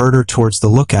Jis and Berter towards the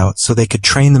lookout so they could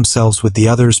train themselves with the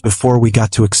others before we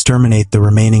got to exterminate the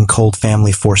remaining Cold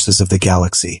family forces of the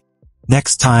galaxy.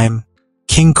 Next time,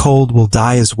 King Cold will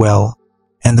die as well,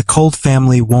 and the Cold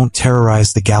family won't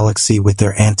terrorize the galaxy with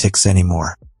their antics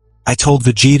anymore. I told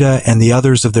Vegeta and the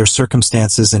others of their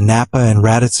circumstances, and Nappa and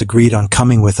Raditz agreed on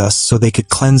coming with us so they could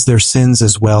cleanse their sins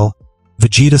as well.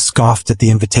 Vegeta scoffed at the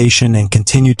invitation and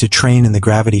continued to train in the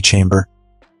gravity chamber.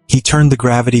 He turned the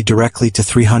gravity directly to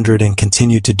 300 and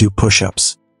continued to do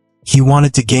push-ups. He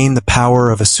wanted to gain the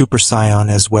power of a Super Saiyan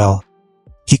as well.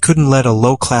 He couldn't let a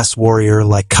low-class warrior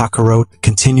like Kakarot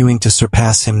continuing to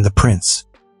surpass him, the prince.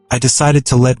 I decided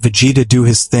to let Vegeta do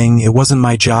his thing. It wasn't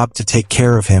my job to take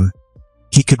care of him.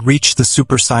 He could reach the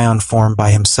Super Saiyan form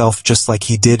by himself just like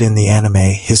he did in the anime.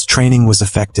 His training was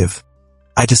effective.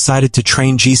 I decided to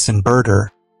train Jis and Berter,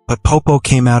 but Popo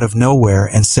came out of nowhere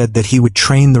and said that he would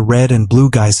train the red and blue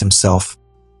guys himself.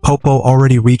 Popo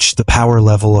already reached the power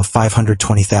level of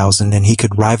 520,000 and he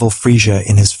could rival Frisia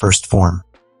in his first form.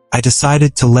 I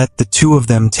decided to let the two of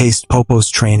them taste Popo's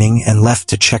training and left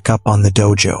to check up on the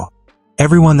dojo.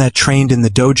 Everyone that trained in the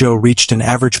dojo reached an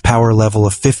average power level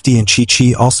of 50, and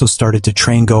Chi-Chi also started to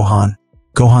train Gohan.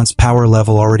 Gohan's power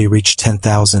level already reached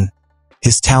 10,000.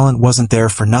 His talent wasn't there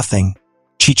for nothing.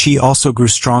 Chi-Chi also grew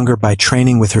stronger by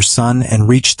training with her son and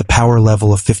reached the power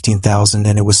level of 15,000,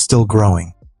 and it was still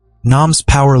growing. Nam's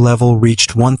power level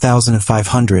reached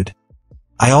 1,500.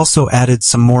 I also added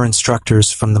some more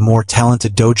instructors from the more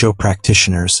talented dojo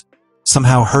practitioners.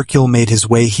 Somehow Hercule made his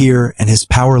way here and his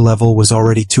power level was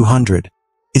already 200.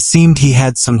 It seemed he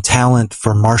had some talent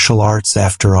for martial arts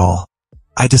after all.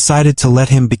 I decided to let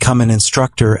him become an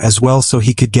instructor as well so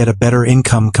he could get a better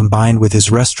income combined with his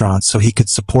restaurant so he could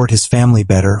support his family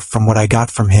better. From what I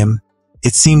got from him,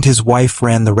 it seemed his wife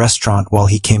ran the restaurant while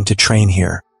he came to train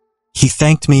here. He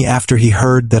thanked me after he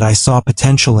heard that I saw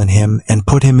potential in him and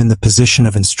put him in the position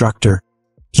of instructor.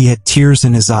 He had tears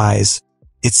in his eyes.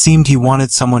 It seemed he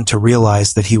wanted someone to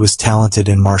realize that he was talented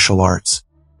in martial arts.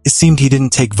 It seemed he didn't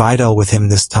take Videl with him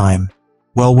this time.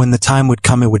 Well, when the time would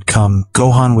come, it would come.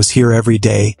 Gohan was here every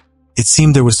day. It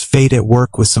seemed there was fate at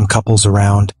work with some couples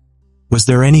around. Was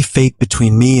there any fate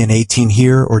between me and 18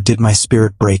 here, or did my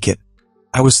spirit break it?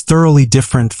 I was thoroughly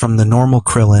different from the normal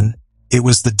Krillin. It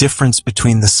was the difference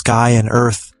between the sky and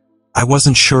earth. I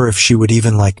wasn't sure if she would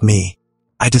even like me.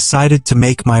 I decided to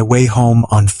make my way home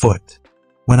on foot.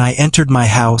 When I entered my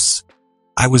house,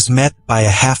 I was met by a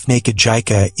half-naked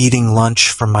Jaika eating lunch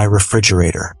from my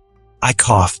refrigerator. I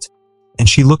coughed, and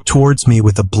she looked towards me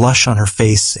with a blush on her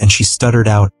face, and she stuttered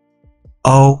out,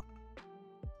 "Oh,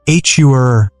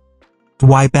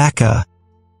 why Baka?"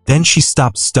 Then she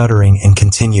stopped stuttering and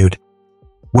continued,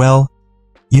 "Well,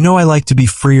 you know I like to be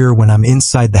freer when I'm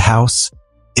inside the house.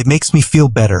 It makes me feel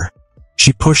better."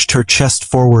 She pushed her chest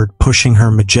forward, pushing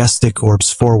her majestic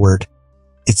orbs forward.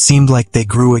 It seemed like they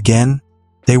grew again.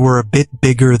 They were a bit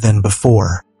bigger than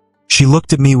before. She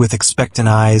looked at me with expectant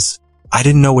eyes. I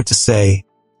didn't know what to say.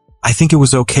 I think it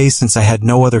was okay since I had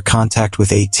no other contact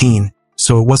with 18,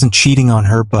 so it wasn't cheating on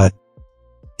her, but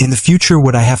in the future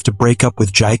would I have to break up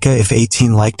with Jaika if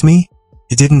 18 liked me?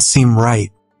 It didn't seem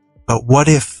right. But what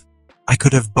if I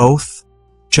could have both?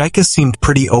 Jaika seemed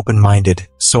pretty open-minded,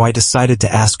 so I decided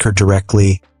to ask her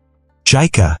directly,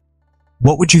 Jaika,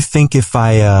 what would you think if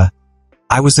I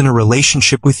was in a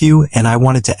relationship with you and I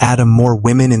wanted to add more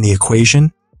women in the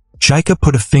equation? Jaika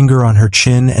put a finger on her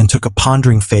chin and took a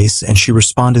pondering face, and she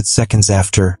responded seconds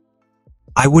after,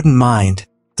 I wouldn't mind.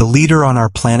 The leader on our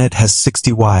planet has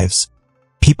 60 wives.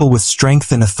 People with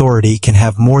strength and authority can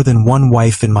have more than one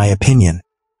wife, in my opinion.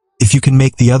 If you can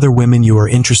make the other women you are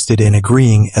interested in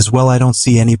agreeing as well, I don't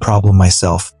see any problem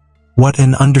myself. What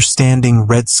an understanding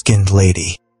red-skinned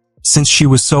lady. Since she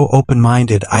was so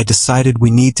open-minded, I decided we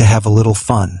need to have a little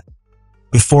fun.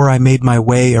 Before I made my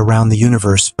way around the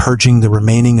universe, purging the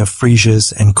remaining of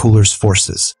Frisia's and Cooler's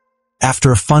forces.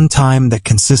 After a fun time that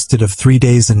consisted of 3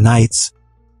 days and nights,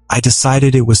 I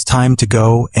decided it was time to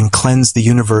go and cleanse the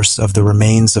universe of the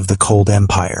remains of the Cold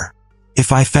Empire.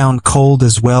 If I found cold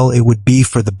as well, it would be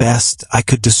for the best. I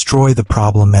could destroy the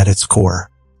problem at its core.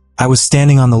 I was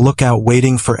standing on the lookout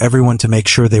waiting for everyone to make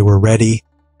sure they were ready.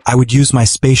 I would use my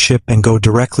spaceship and go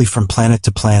directly from planet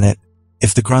to planet.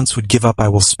 If the grunts would give up, I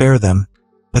will spare them,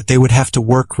 but they would have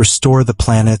to restore the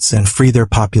planets and free their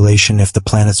population if the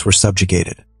planets were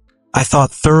subjugated. I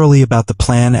thought thoroughly about the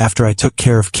plan. After I took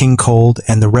care of King Cold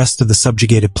and the rest of the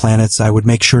subjugated planets, I would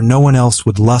make sure no one else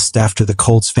would lust after the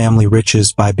Cold's family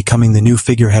riches by becoming the new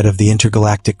figurehead of the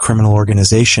intergalactic criminal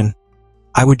organization.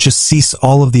 I would just cease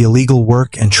all of the illegal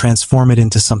work and transform it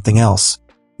into something else.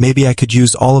 Maybe I could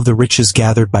use all of the riches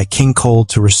gathered by King Cold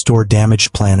to restore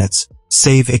damaged planets,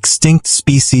 save extinct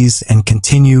species, and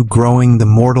continue growing the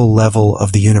mortal level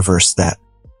of the universe that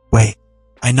way.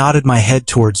 I nodded my head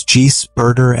towards Geese,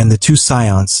 Birder, and the two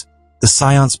Scions. The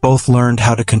Scions both learned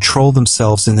how to control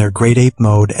themselves in their Great Ape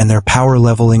mode, and their power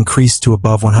level increased to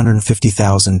above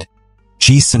 150,000.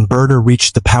 Geese and Birder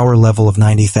reached the power level of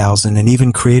 90,000 and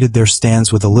even created their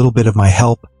stands with a little bit of my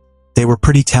help. They were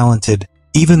pretty talented.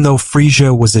 Even though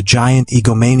Frisia was a giant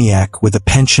egomaniac with a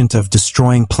penchant of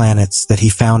destroying planets that he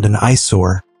found an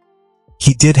eyesore,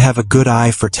 he did have a good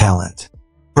eye for talent.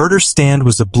 Birder's stand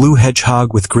was a blue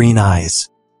hedgehog with green eyes.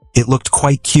 It looked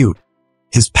quite cute.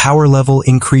 His power level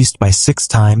increased by 6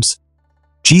 times.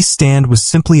 G's stand was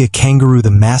simply a kangaroo, the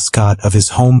mascot of his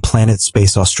home planet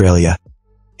Space Australia.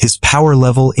 His power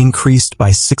level increased by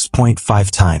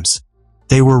 6.5 times.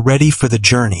 They were ready for the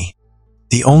journey.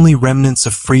 The only remnants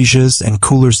of Frisia's and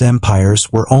Cooler's empires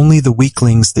were only the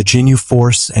weaklings. The Jinyu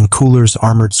Force and Cooler's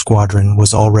armored squadron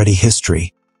was already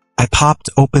history. I popped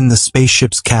open the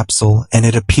spaceship's capsule and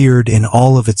it appeared in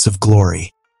all of its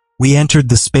glory. We entered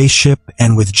the spaceship,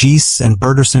 and with Geese and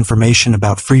Birder's information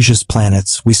about Frisia's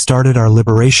planets, we started our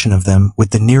liberation of them, with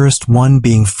the nearest one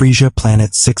being Frisia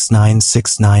Planet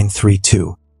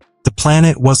 696932. The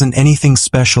planet wasn't anything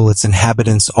special, its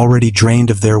inhabitants already drained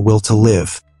of their will to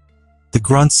live. The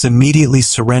grunts immediately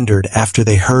surrendered after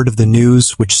they heard of the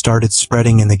news, which started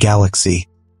spreading in the galaxy,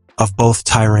 of both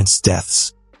tyrants'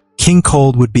 deaths. King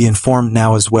Cold would be informed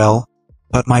now as well,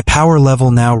 but my power level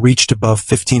now reached above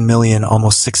 15 million,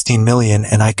 almost 16 million,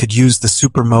 and I could use the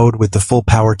super mode with the full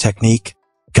power technique,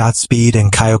 Godspeed,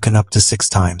 and Kaioken up to 6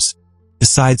 times.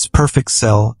 Besides Perfect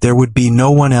Cell, there would be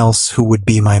no one else who would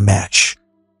be my match.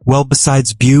 Well,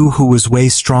 besides Bu, who was way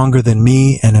stronger than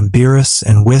me, and Ambeerus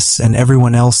and Whis and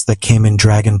everyone else that came in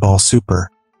Dragon Ball Super.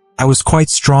 I was quite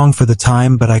strong for the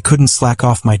time, but I couldn't slack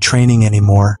off my training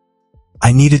anymore.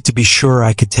 I needed to be sure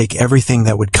I could take everything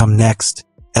that would come next.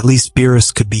 At least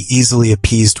Beerus could be easily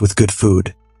appeased with good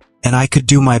food. And I could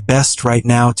do my best right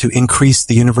now to increase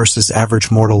the universe's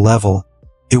average mortal level.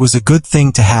 It was a good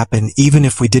thing to happen, even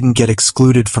if we didn't get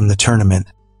excluded from the tournament.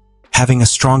 Having a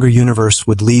stronger universe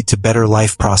would lead to better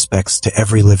life prospects to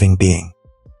every living being.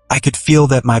 I could feel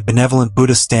that my benevolent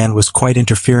Buddha stand was quite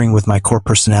interfering with my core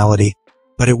personality,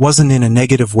 but it wasn't in a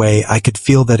negative way. I could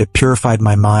feel that it purified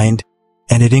my mind,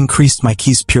 and it increased my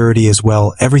ki's purity as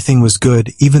well. Everything was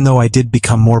good. Even though I did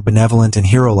become more benevolent and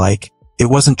hero-like, it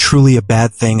wasn't truly a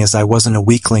bad thing, as I wasn't a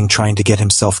weakling trying to get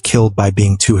himself killed by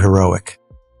being too heroic.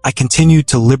 I continued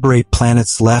to liberate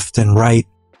planets left and right.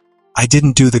 I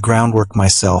didn't do the groundwork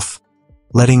myself,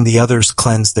 letting the others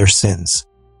cleanse their sins.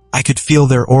 I could feel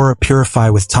their aura purify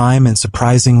with time, and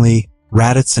surprisingly,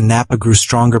 Raditz and Nappa grew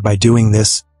stronger by doing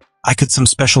this. I could some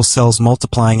special cells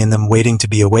multiplying in them waiting to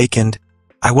be awakened.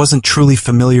 I wasn't truly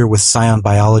familiar with Scion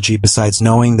biology besides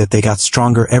knowing that they got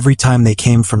stronger every time they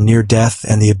came from near death,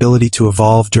 and the ability to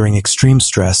evolve during extreme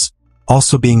stress,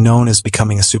 also being known as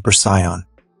becoming a Super Scion.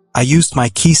 I used my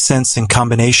ki sense in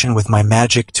combination with my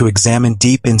magic to examine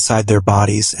deep inside their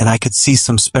bodies, and I could see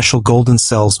some special golden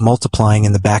cells multiplying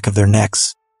in the back of their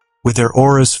necks. With their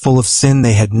auras full of sin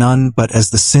they had none, but as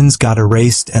the sins got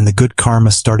erased and the good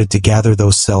karma started to gather,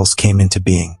 those cells came into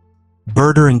being.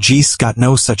 Berder and Geese got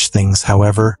no such things,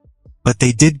 however, but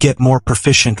they did get more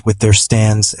proficient with their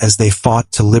stands as they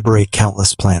fought to liberate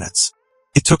countless planets.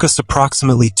 It took us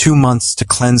approximately 2 months to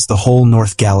cleanse the whole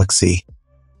North Galaxy.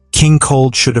 King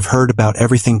Cold should have heard about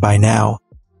everything by now,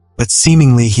 but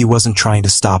seemingly he wasn't trying to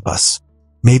stop us.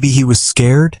 Maybe he was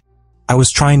scared? I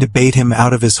was trying to bait him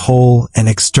out of his hole and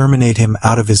exterminate him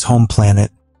out of his home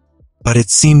planet, but it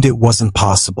seemed it wasn't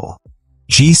possible.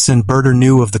 Geese and Berder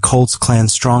knew of the Cold's clan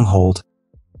stronghold.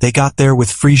 They got there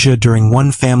with Frisia during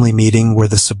one family meeting where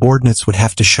the subordinates would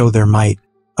have to show their might.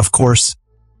 Of course,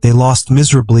 they lost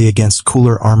miserably against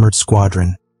Cooler Armored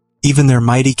Squadron. Even their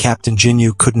mighty Captain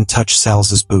Jinyu couldn't touch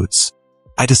Salza's boots.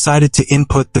 I decided to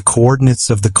input the coordinates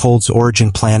of the Cold's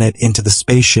origin planet into the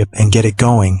spaceship and get it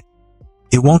going.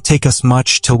 It won't take us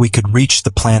much till we could reach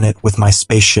the planet with my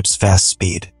spaceship's fast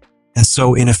speed. And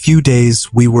so in a few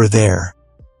days we were there.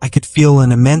 I could feel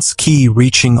an immense key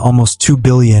reaching almost 2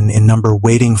 billion in number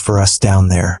waiting for us down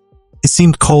there. It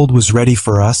seemed Cold was ready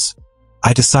for us.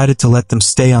 I decided to let them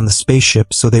stay on the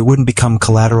spaceship so they wouldn't become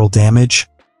collateral damage.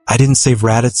 I didn't save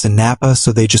Raditz and Nappa,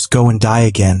 so they just go and die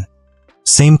again.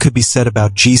 Same could be said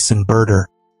about Geese and Berder.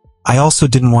 I also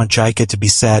didn't want Jaika to be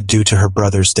sad due to her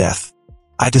brother's death.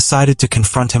 I decided to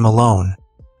confront him alone.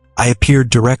 I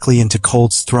appeared directly into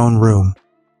Cold's throne room.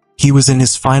 He was in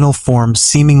his final form,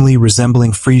 seemingly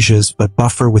resembling Frisia's, but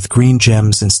buffer with green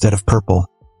gems instead of purple.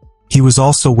 He was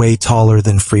also way taller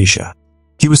than Frisia.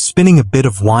 He was spinning a bit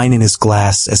of wine in his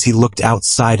glass as he looked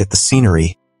outside at the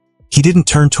scenery. He didn't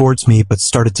turn towards me but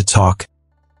started to talk.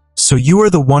 "So you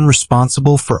are the one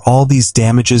responsible for all these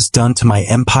damages done to my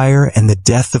empire and the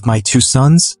death of my 2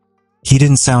 sons? He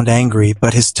didn't sound angry,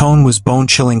 but his tone was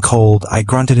bone-chilling cold. I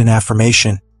grunted in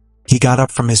affirmation. He got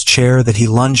up from his chair that he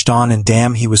lunged on, and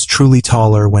damn, he was truly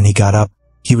taller when he got up.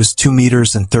 He was 2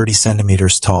 meters and 30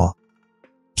 centimeters tall.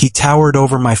 He towered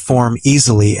over my form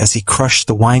easily as he crushed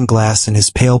the wine glass in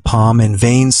his pale palm, and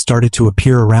veins started to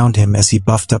appear around him as he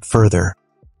buffed up further.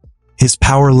 His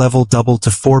power level doubled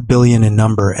to 4 billion in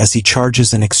number as he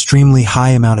charges an extremely high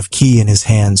amount of ki in his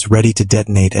hands, ready to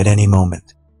detonate at any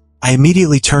moment. I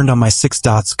immediately turned on my 6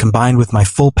 dots combined with my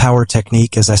full power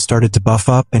technique as I started to buff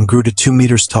up and grew to 2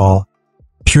 meters tall.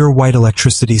 Pure white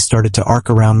electricity started to arc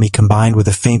around me combined with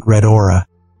a faint red aura.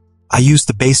 I used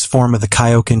the base form of the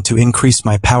Kaioken to increase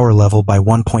my power level by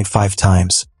 1.5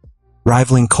 times,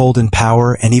 rivaling Cold in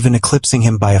power and even eclipsing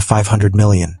him by a 500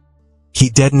 million. He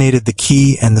detonated the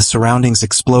ki and the surroundings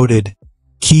exploded.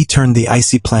 Ki turned the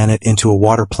icy planet into a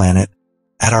water planet.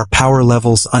 At our power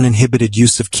levels, uninhibited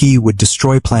use of ki would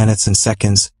destroy planets in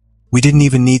seconds. We didn't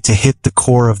even need to hit the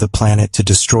core of the planet to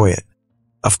destroy it.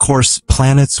 Of course,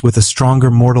 planets with a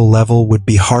stronger mortal level would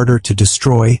be harder to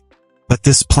destroy, but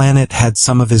this planet had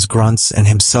some of his grunts and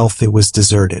himself it was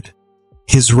deserted.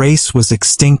 His race was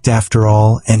extinct after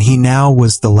all, and he now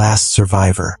was the last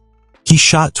survivor. He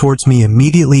shot towards me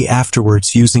immediately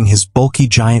afterwards using his bulky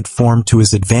giant form to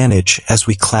his advantage as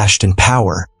we clashed in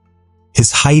power.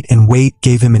 His height and weight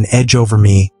gave him an edge over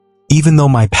me, even though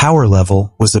my power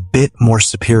level was a bit more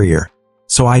superior.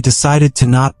 So I decided to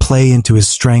not play into his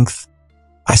strength.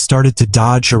 I started to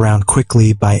dodge around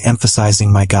quickly by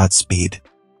emphasizing my Godspeed.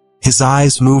 His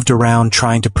eyes moved around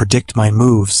trying to predict my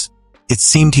moves. It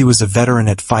seemed he was a veteran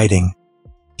at fighting.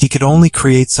 He could only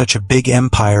create such a big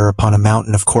empire upon a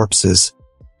mountain of corpses.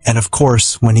 And of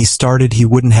course, when he started, he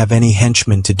wouldn't have any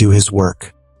henchmen to do his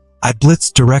work. I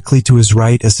blitzed directly to his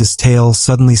right as his tail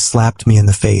suddenly slapped me in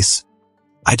the face.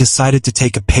 I decided to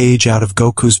take a page out of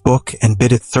Goku's book and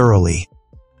bit it thoroughly.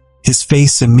 His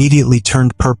face immediately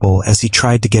turned purple as he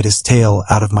tried to get his tail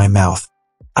out of my mouth.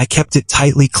 I kept it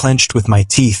tightly clenched with my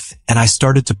teeth, and I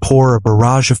started to pour a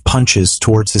barrage of punches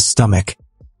towards his stomach.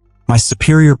 My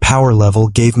superior power level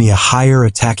gave me a higher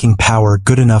attacking power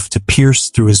good enough to pierce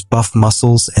through his buff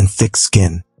muscles and thick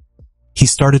skin. He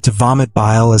started to vomit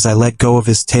bile as I let go of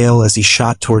his tail as he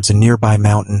shot towards a nearby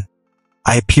mountain.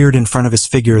 I appeared in front of his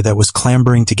figure that was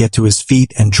clambering to get to his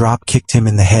feet and drop-kicked him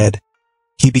in the head.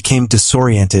 He became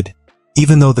disoriented.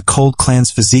 Even though the Cold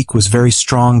Clan's physique was very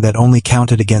strong, that only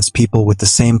counted against people with the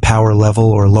same power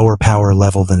level or lower power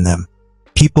level than them.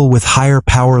 People with higher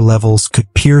power levels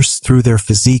could pierce through their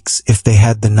physiques if they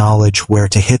had the knowledge where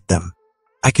to hit them.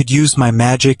 I could use my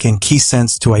magic and ki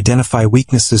sense to identify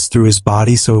weaknesses through his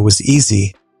body, so it was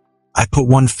easy. I put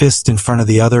one fist in front of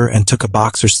the other and took a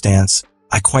boxer stance.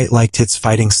 I quite liked Hit's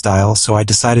fighting style, so I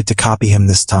decided to copy him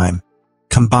this time.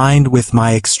 Combined with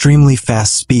my extremely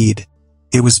fast speed,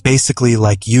 it was basically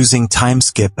like using time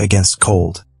skip against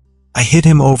Cold. I hit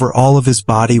him over all of his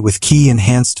body with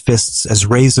ki-enhanced fists as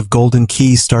rays of golden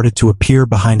ki started to appear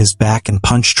behind his back and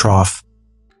punch trough.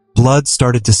 Blood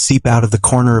started to seep out of the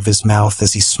corner of his mouth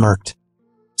as he smirked.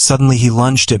 Suddenly he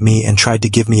lunged at me and tried to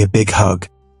give me a big hug.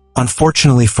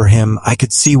 Unfortunately for him, I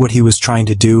could see what he was trying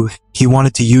to do. He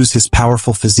wanted to use his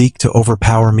powerful physique to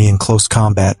overpower me in close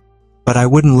combat. But I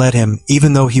wouldn't let him.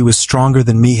 Even though he was stronger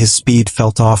than me, his speed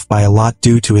felt off by a lot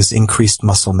due to his increased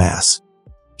muscle mass.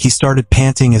 He started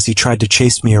panting as he tried to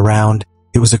chase me around.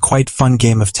 It was a quite fun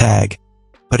game of tag.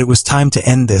 But it was time to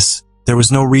end this. There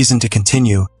was no reason to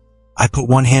continue. I put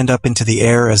one hand up into the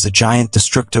air as a giant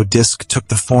destructo disc took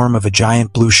the form of a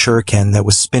giant blue shuriken that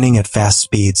was spinning at fast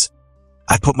speeds.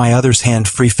 I put my other hand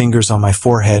free fingers on my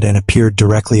forehead and appeared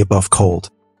directly above Cold.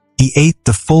 He ate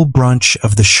the full brunch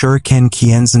of the Shuriken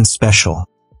Kienzan special.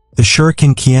 The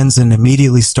Shuriken Kienzan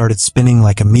immediately started spinning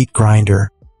like a meat grinder.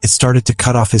 It started to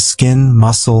cut off his skin,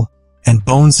 muscle, and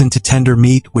bones into tender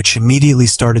meat, which immediately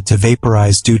started to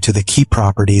vaporize due to the ki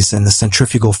properties and the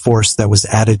centrifugal force that was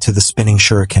added to the spinning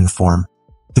shuriken form.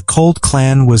 The Cold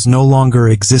clan was no longer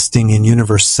existing in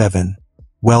Universe 7.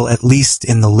 Well, at least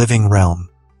in the living realm.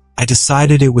 I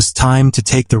decided it was time to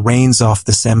take the reins off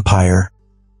this empire,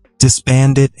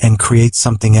 disband it, and create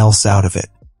something else out of it.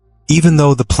 Even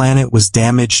though the planet was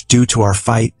damaged due to our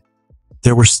fight,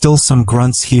 there were still some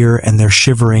grunts here and there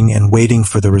shivering and waiting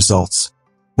for the results.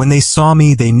 When they saw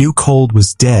me, they knew Cold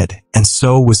was dead, and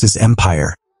so was his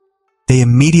empire. They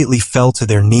immediately fell to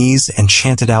their knees and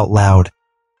chanted out loud,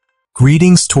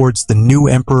 "Greetings towards the new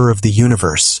Emperor of the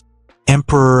Universe."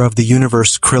 Emperor of the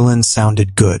Universe Krillin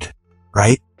sounded good,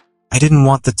 right? I didn't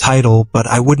want the title, but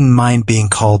I wouldn't mind being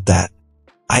called that.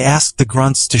 I asked the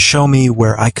grunts to show me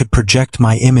where I could project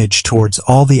my image towards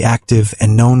all the active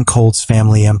and known Cold's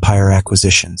family empire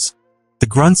acquisitions. The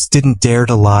grunts didn't dare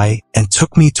to lie and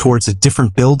took me towards a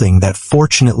different building that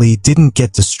fortunately didn't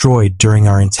get destroyed during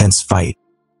our intense fight.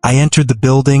 I entered the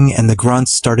building and the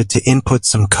grunts started to input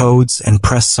some codes and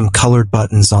press some colored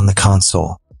buttons on the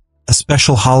console. A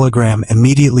special hologram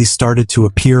immediately started to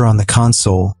appear on the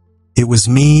console. It was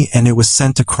me, and it was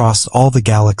sent across all the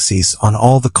galaxies on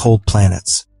all the Cold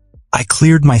planets. I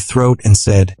cleared my throat and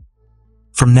said,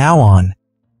 "From now on,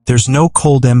 there's no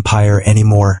Cold Empire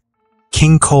anymore.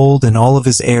 King Cold and all of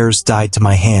his heirs died to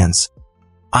my hands.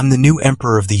 I'm the new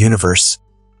Emperor of the Universe,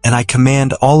 and I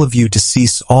command all of you to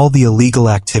cease all the illegal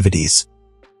activities.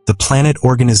 The planet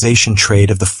organization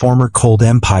trade of the former Cold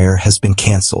Empire has been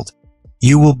cancelled.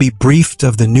 You will be briefed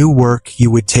of the new work you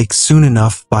would take soon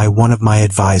enough by one of my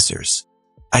advisors."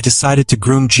 I decided to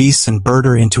groom Jeese and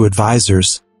Berter into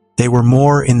advisors. They were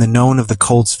more in the known of the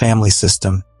Cold's family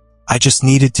system. I just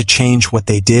needed to change what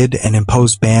they did and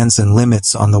impose bans and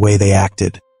limits on the way they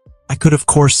acted. I could of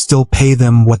course still pay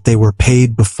them what they were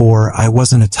paid before. I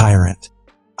wasn't a tyrant.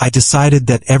 I decided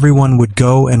that everyone would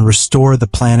go and restore the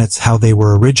planets how they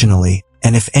were originally,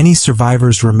 and if any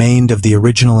survivors remained of the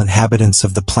original inhabitants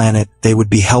of the planet, they would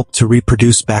be helped to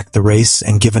reproduce back the race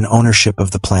and given ownership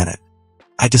of the planet.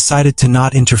 I decided to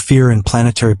not interfere in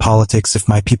planetary politics if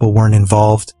my people weren't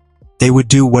involved. They would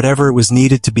do whatever it was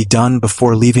needed to be done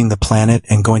before leaving the planet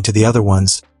and going to the other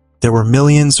ones. There were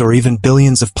millions or even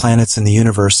billions of planets in the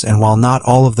universe, and while not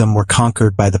all of them were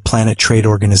conquered by the Planet Trade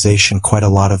Organization, quite a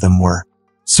lot of them were.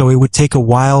 So it would take a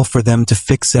while for them to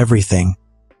fix everything.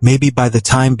 Maybe by the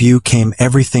time Bu came,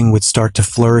 everything would start to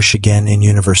flourish again in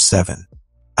Universe 7.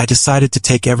 I decided to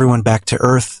take everyone back to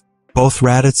Earth. Both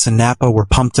Raditz and Nappa were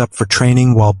pumped up for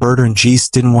training, while Berter and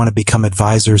Jeese didn't want to become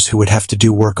advisors who would have to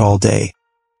do work all day.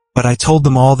 But I told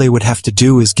them all they would have to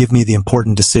do is give me the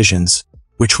important decisions,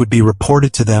 which would be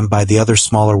reported to them by the other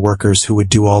smaller workers who would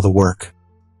do all the work.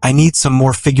 I need some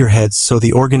more figureheads so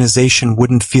the organization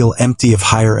wouldn't feel empty of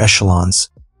higher echelons.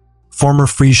 Former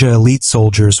Frisia elite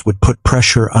soldiers would put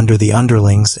pressure under the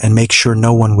underlings and make sure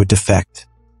no one would defect.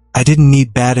 I didn't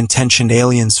need bad-intentioned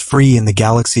aliens free in the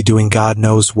galaxy doing God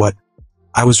knows what.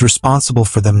 I was responsible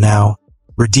for them now.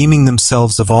 Redeeming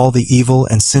themselves of all the evil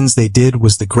and sins they did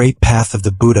was the great path of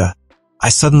the Buddha. I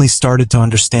suddenly started to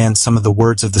understand some of the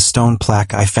words of the stone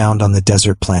plaque I found on the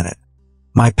desert planet.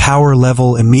 My power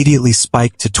level immediately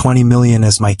spiked to 20 million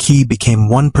as my ki became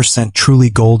 1% truly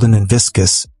golden and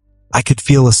viscous. I could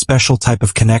feel a special type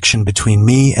of connection between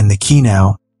me and the ki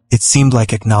now. It seemed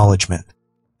like acknowledgement.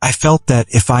 I felt that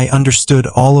if I understood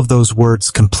all of those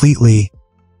words completely,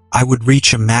 I would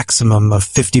reach a maximum of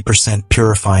 50%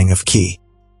 purifying of ki.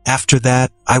 After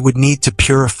that, I would need to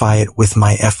purify it with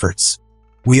my efforts.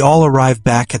 We all arrived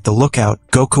back at the lookout.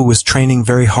 Goku was training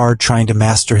very hard trying to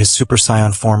master his Super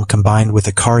Saiyan form combined with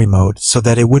Ikari mode so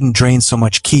that it wouldn't drain so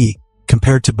much ki.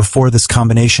 Compared to before, this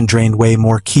combination drained way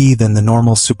more ki than the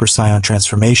normal Super Saiyan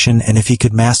transformation, and if he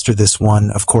could master this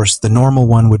one, of course the normal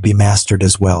one would be mastered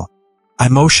as well. I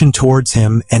motioned towards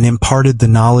him and imparted the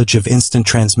knowledge of instant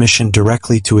transmission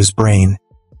directly to his brain.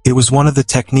 It was one of the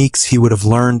techniques he would have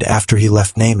learned after he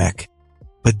left Namek,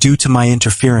 but due to my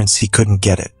interference he couldn't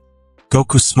get it.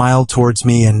 Goku smiled towards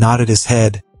me and nodded his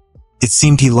head. It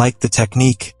seemed he liked the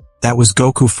technique. That was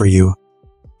Goku for you.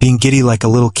 Being giddy like a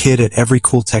little kid at every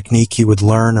cool technique he would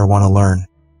learn or want to learn.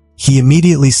 He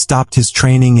immediately stopped his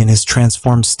training in his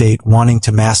transformed state, wanting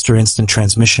to master instant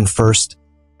transmission first.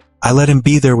 I let him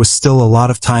be. There was still a lot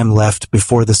of time left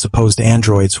before the supposed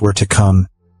androids were to come.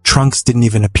 Trunks didn't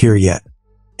even appear yet.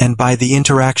 And by the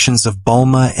interactions of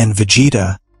Bulma and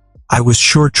Vegeta, I was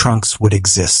sure Trunks would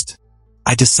exist.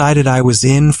 I decided I was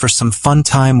in for some fun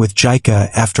time with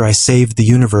Jaika after I saved the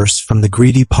universe from the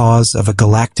greedy paws of a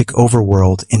galactic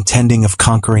overworld intending of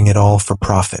conquering it all for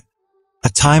profit. A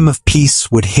time of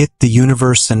peace would hit the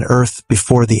universe and Earth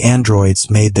before the androids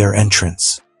made their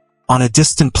entrance. On a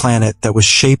distant planet that was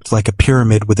shaped like a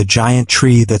pyramid with a giant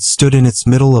tree that stood in its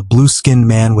middle, a blue-skinned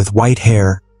man with white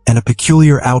hair and a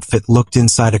peculiar outfit looked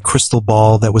inside a crystal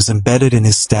ball that was embedded in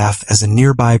his staff as a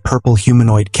nearby purple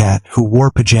humanoid cat who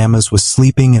wore pajamas was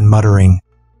sleeping and muttering,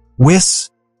 "Whis!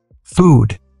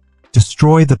 Food!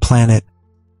 Destroy the planet!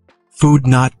 Food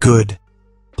not good!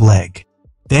 Bleg."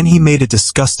 Then he made a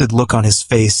disgusted look on his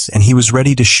face and he was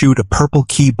ready to shoot a purple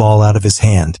key ball out of his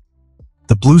hand.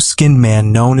 The blue-skinned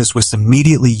man known as Whis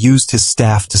immediately used his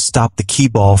staff to stop the key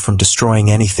ball from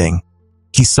destroying anything.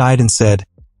 He sighed and said,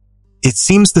 "It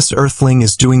seems this earthling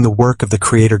is doing the work of the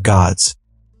creator gods.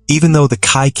 Even though the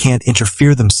Kai can't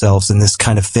interfere themselves in this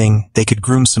kind of thing, they could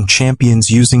groom some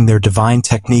champions using their divine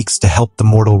techniques to help the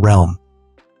mortal realm."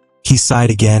 He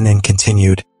sighed again and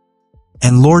continued,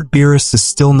 "And Lord Beerus is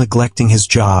still neglecting his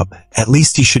job. At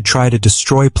least he should try to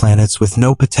destroy planets with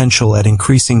no potential at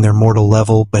increasing their mortal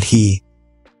level, but he...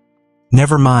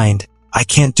 Never mind, I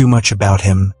can't do much about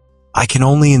him. I can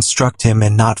only instruct him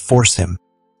and not force him."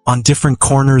 On different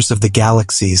corners of the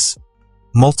galaxies,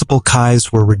 multiple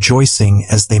Kais were rejoicing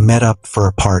as they met up for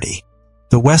a party.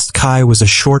 The West Kai was a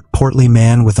short, portly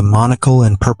man with a monocle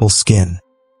and purple skin.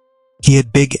 He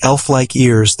had big elf-like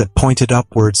ears that pointed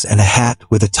upwards and a hat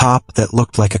with a top that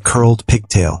looked like a curled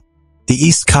pigtail. The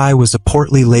East Kai was a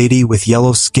portly lady with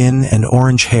yellow skin and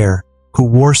orange hair, who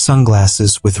wore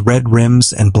sunglasses with red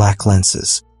rims and black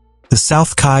lenses. The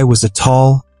South Kai was a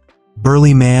tall,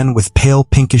 burly man with pale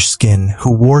pinkish skin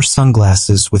who wore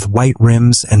sunglasses with white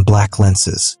rims and black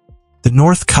lenses. The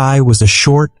North Kai was a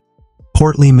short,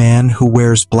 portly man who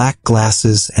wears black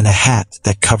glasses and a hat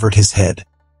that covered his head.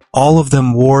 All of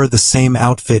them wore the same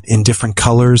outfit in different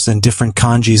colors and different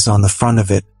kanjis on the front of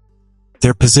it.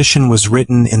 Their position was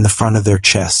written in the front of their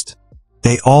chest.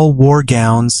 They all wore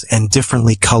gowns and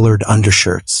differently colored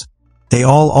undershirts. They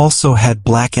all also had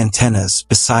black antennas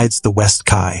besides the West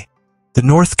Kai. The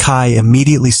North Kai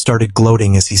immediately started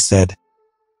gloating as he said,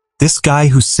 "This guy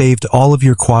who saved all of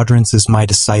your quadrants is my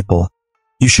disciple.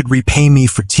 You should repay me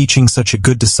for teaching such a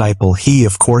good disciple. He,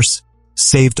 of course,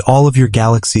 saved all of your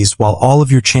galaxies while all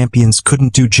of your champions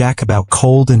couldn't do jack about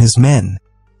Cold and his men."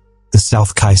 The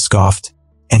South Kai scoffed,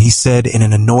 and he said in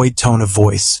an annoyed tone of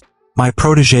voice, "My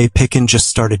protege Picken just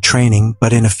started training,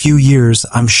 but in a few years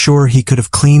I'm sure he could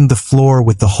have cleaned the floor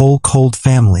with the whole Cold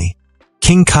family."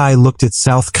 King Kai looked at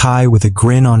South Kai with a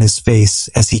grin on his face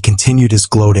as he continued his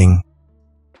gloating.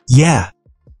 "Yeah,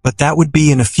 but that would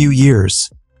be in a few years.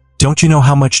 Don't you know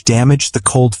how much damage the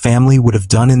Cold family would have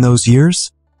done in those years?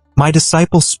 My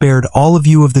disciple spared all of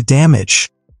you of the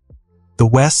damage." The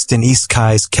West and East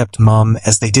Kais kept mum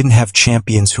as they didn't have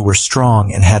champions who were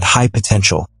strong and had high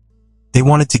potential. They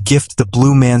wanted to gift the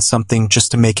blue man something just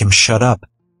to make him shut up.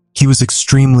 He was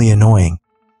extremely annoying.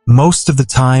 Most of the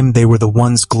time they were the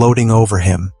ones gloating over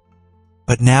him.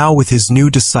 But now with his new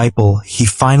disciple, he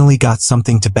finally got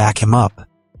something to back him up.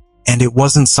 And it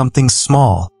wasn't something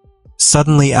small.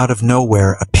 Suddenly out of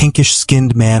nowhere, a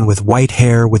pinkish-skinned man with white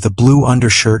hair with a blue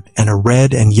undershirt and a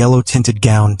red and yellow-tinted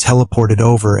gown teleported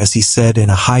over as he said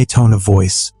in a high tone of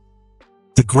voice,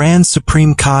 "The Grand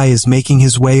Supreme Kai is making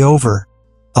his way over."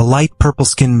 A light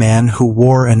purple-skinned man who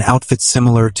wore an outfit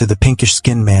similar to the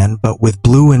pinkish-skinned man but with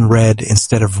blue and red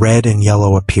instead of red and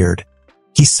yellow appeared.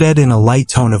 He said in a light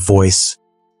tone of voice,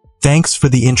 "Thanks for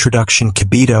the introduction,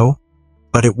 Kibito,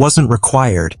 but it wasn't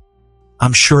required.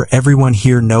 I'm sure everyone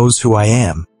here knows who I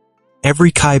am."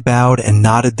 Every Kai bowed and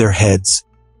nodded their heads.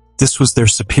 This was their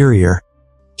superior.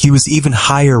 He was even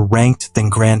higher ranked than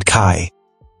Grand Kai,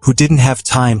 who didn't have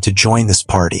time to join this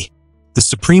party. The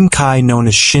Supreme Kai known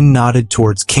as Shin nodded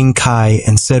towards King Kai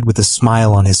and said with a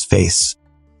smile on his face,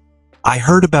 I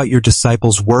heard about your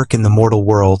disciple's work in the mortal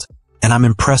world, and I'm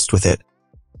impressed with it.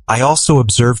 I also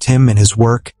observed him and his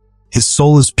work. His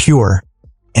soul is pure,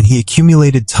 and he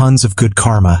accumulated tons of good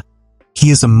karma. He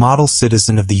is a model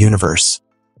citizen of the universe.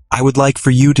 I would like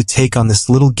for you to take on this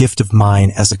little gift of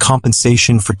mine as a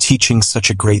compensation for teaching such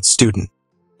a great student.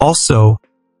 Also,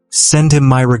 send him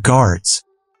my regards.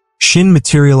 Shin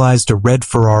materialized a red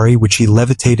Ferrari which he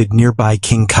levitated nearby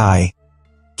King Kai.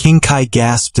 King Kai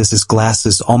gasped as his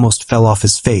glasses almost fell off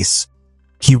his face.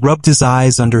 He rubbed his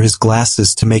eyes under his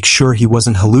glasses to make sure he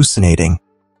wasn't hallucinating.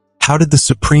 How did the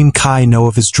Supreme Kai know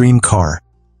of his dream car?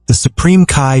 The Supreme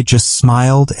Kai just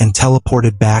smiled and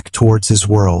teleported back towards his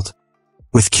world,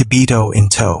 with Kibito in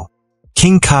tow.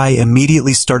 King Kai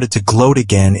immediately started to gloat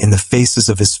again in the faces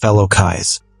of his fellow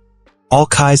Kais. All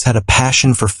Kais had a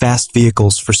passion for fast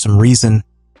vehicles for some reason.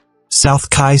 South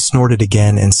Kai snorted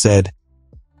again and said,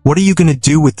 "What are you going to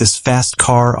do with this fast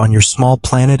car on your small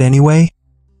planet anyway?"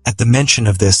 At the mention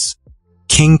of this,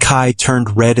 King Kai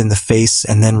turned red in the face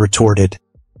and then retorted,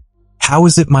 "How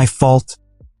is it my fault?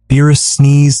 Beerus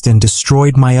sneezed and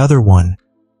destroyed my other one."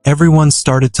 Everyone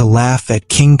started to laugh at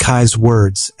King Kai's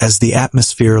words as the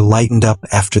atmosphere lightened up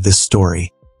after this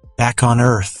story. Back on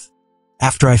Earth,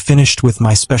 after I finished with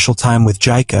my special time with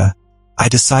Jaika, I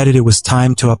decided it was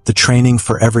time to up the training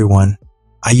for everyone.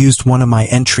 I used one of my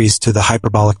entries to the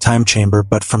hyperbolic time chamber,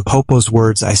 but from Popo's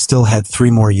words I still had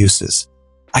 3 more uses.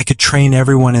 I could train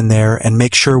everyone in there and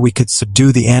make sure we could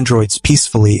subdue the androids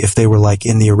peacefully if they were like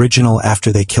in the original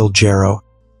after they killed Jero,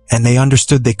 and they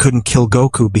understood they couldn't kill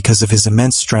Goku because of his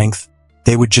immense strength.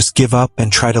 They would just give up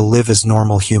and try to live as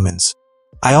normal humans.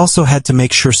 I also had to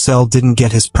make sure Cell didn't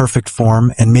get his perfect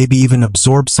form and maybe even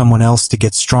absorb someone else to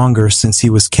get stronger, since he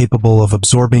was capable of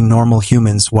absorbing normal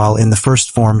humans, while in the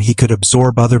first form he could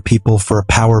absorb other people for a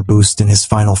power boost in his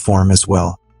final form as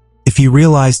well. If he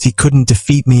realized he couldn't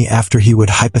defeat me after he would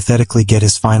hypothetically get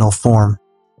his final form,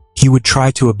 he would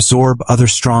try to absorb other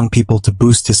strong people to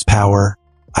boost his power.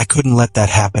 I couldn't let that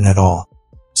happen at all.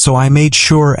 So I made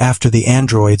sure after the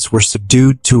androids were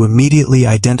subdued to immediately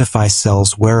identify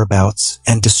Cell's whereabouts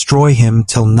and destroy him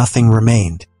till nothing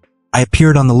remained. I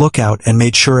appeared on the lookout and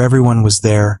made sure everyone was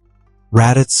there.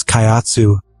 Raditz,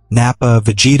 Kaiatsu, Nappa,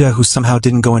 Vegeta, who somehow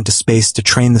didn't go into space to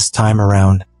train this time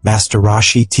around, Master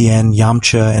Roshi, Tien,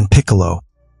 Yamcha, and Piccolo.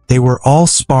 They were all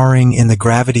sparring in the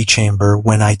gravity chamber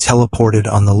when I teleported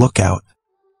on the lookout.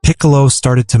 Piccolo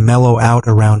started to mellow out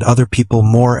around other people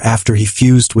more after he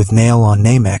fused with Nail on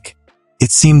Namek.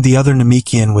 It seemed the other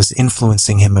Namekian was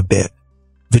influencing him a bit.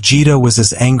 Vegeta was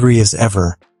as angry as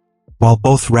ever, while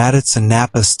both Raditz and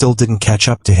Nappa still didn't catch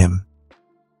up to him.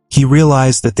 He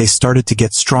realized that they started to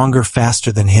get stronger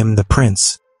faster than him, the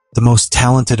prince, the most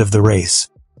talented of the race.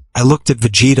 I looked at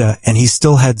Vegeta and he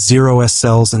still had 0S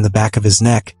cells in the back of his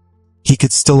neck. He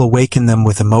could still awaken them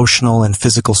with emotional and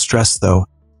physical stress though.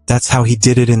 That's how he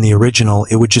did it in the original.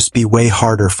 It would just be way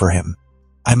harder for him.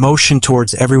 I motioned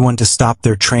towards everyone to stop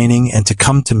their training and to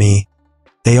come to me.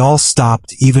 They all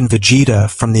stopped, even Vegeta,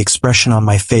 from the expression on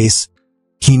my face.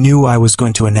 He knew I was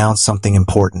going to announce something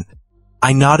important.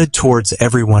 I nodded towards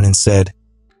everyone and said,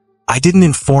 "I didn't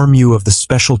inform you of the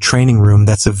special training room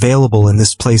that's available in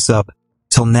this place up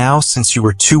till now, since you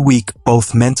were too weak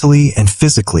both mentally and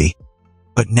physically.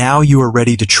 But now you are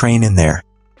ready to train in there."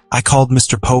 I called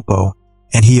Mr. Popo,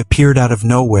 and he appeared out of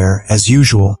nowhere, as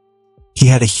usual. He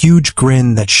had a huge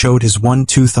grin that showed his one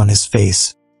tooth on his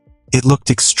face. It looked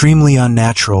extremely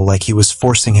unnatural, like he was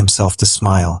forcing himself to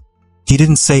smile. He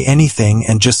didn't say anything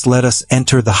and just let us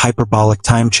enter the hyperbolic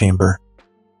time chamber.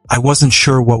 I wasn't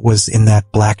sure what was in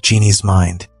that black genie's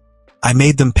mind. I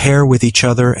made them pair with each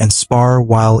other and spar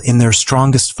while in their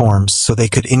strongest forms so they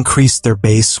could increase their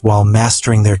base while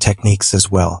mastering their techniques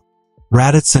as well.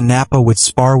 Raditz and Nappa would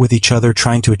spar with each other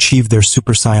trying to achieve their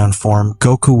Super Saiyan form.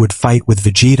 Goku would fight with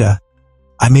Vegeta.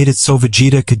 I made it so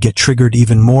Vegeta could get triggered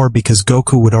even more because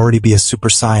Goku would already be a Super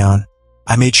Saiyan.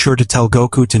 I made sure to tell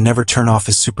Goku to never turn off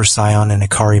his Super Saiyan in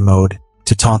Ikari mode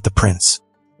to taunt the prince.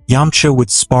 Yamcha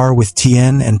would spar with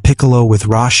Tien and Piccolo with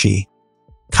Rashi.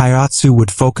 Kaiatsu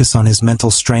would focus on his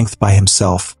mental strength by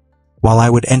himself, while I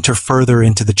would enter further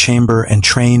into the chamber and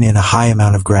train in a high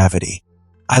amount of gravity.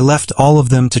 I left all of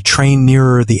them to train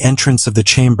nearer the entrance of the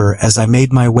chamber as I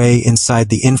made my way inside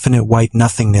the infinite white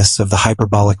nothingness of the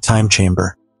hyperbolic time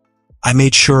chamber. I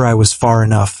made sure I was far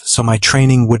enough so my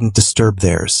training wouldn't disturb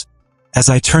theirs. As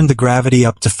I turned the gravity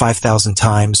up to 5,000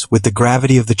 times, with the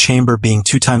gravity of the chamber being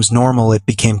 2 times normal, it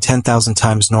became 10,000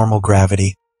 times normal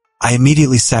gravity. I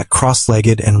immediately sat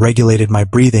cross-legged and regulated my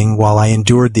breathing while I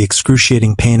endured the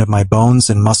excruciating pain of my bones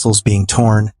and muscles being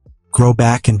torn, grow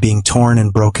back and being torn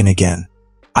and broken again.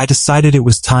 I decided it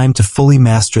was time to fully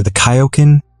master the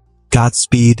Kaioken,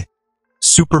 Godspeed,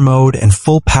 Super Mode, and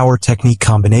Full Power technique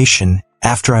combination.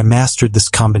 After I mastered this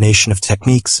combination of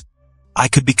techniques, I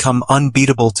could become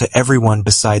unbeatable to everyone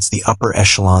besides the upper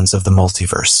echelons of the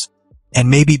multiverse. And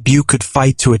maybe Bu could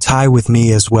fight to a tie with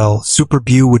me as well. Super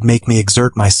Bu would make me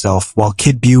exert myself, while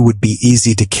Kid Bu would be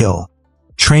easy to kill.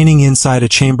 Training inside a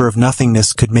chamber of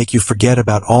nothingness could make you forget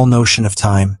about all notion of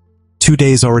time. 2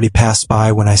 days already passed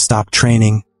by when I stopped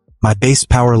training. My base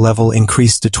power level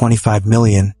increased to 25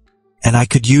 million, and I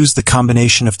could use the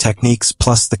combination of techniques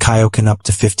plus the Kaioken up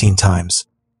to 15 times.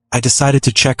 I decided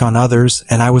to check on others,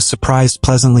 and I was surprised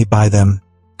pleasantly by them.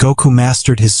 Goku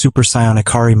mastered his Super Saiyan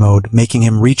Ikari mode, making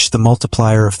him reach the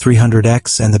multiplier of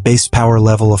 300x and the base power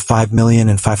level of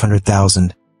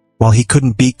 5,500,000. While he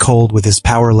couldn't beat Cold with his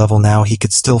power level now, he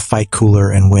could still fight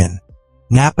Cooler and win.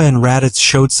 Nappa and Raditz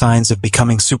showed signs of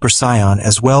becoming Super Saiyan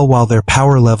as well, while their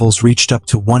power levels reached up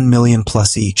to 1 million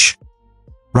plus each.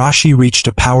 Rashi reached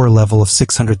a power level of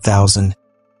 600,000.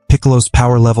 Piccolo's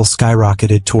power level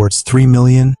skyrocketed towards 3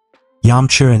 million.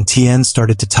 Yamcha and Tien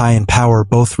started to tie in power,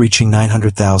 both reaching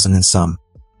 900,000 and some.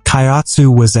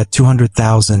 Kaiotsu was at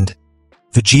 200,000.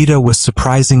 Vegeta was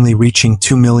surprisingly reaching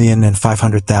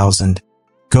 2,500,000.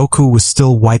 Goku was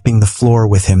still wiping the floor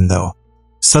with him though.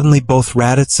 Suddenly both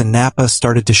Raditz and Nappa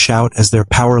started to shout as their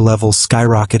power levels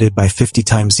skyrocketed by 50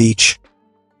 times each.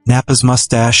 Nappa's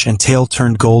mustache and tail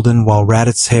turned golden, while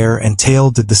Raditz's hair and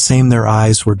tail did the same. Their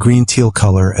eyes were green-teal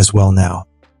color as well now.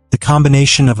 The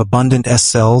combination of abundant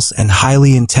S-cells and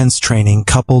highly intense training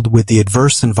coupled with the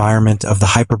adverse environment of the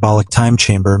hyperbolic time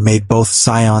chamber made both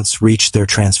Scions reach their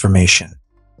transformation.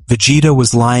 Vegeta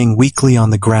was lying weakly on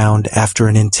the ground after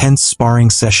an intense sparring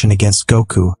session against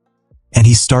Goku, and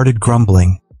he started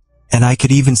grumbling, and I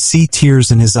could even see tears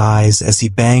in his eyes as he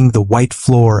banged the white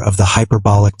floor of the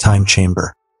hyperbolic time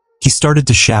chamber. He started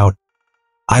to shout,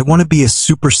 "I want to be a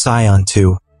Super Saiyan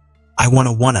too. I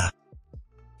wanna."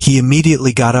 He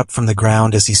immediately got up from the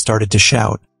ground as he started to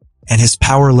shout, and his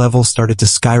power level started to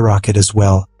skyrocket as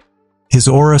well. His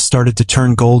aura started to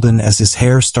turn golden as his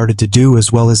hair started to do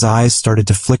as well. His eyes started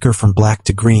to flicker from black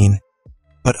to green.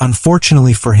 But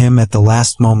unfortunately for him, at the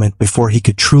last moment before he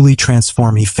could truly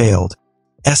transform, he failed.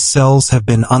 S-cells have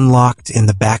been unlocked in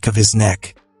the back of his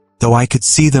neck, though I could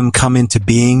see them come into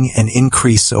being and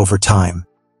increase over time.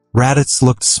 Raditz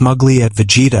looked smugly at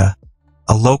Vegeta.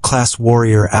 A low-class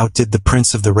warrior outdid the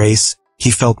prince of the race.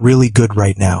 He felt really good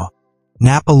right now.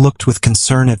 Nappa looked with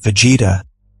concern at Vegeta.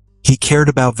 He cared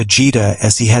about Vegeta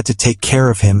as he had to take care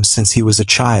of him since he was a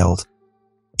child,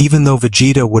 even though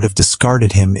Vegeta would have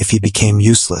discarded him if he became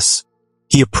useless.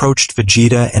 He approached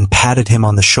Vegeta and patted him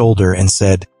on the shoulder and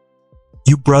said,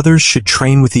 "You brothers should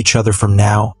train with each other from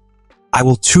now. I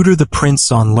will tutor the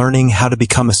prince on learning how to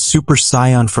become a Super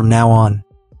Saiyan from now on."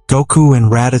 Goku and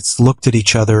Raditz looked at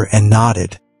each other and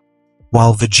nodded,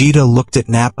 while Vegeta looked at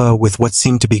Nappa with what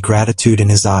seemed to be gratitude in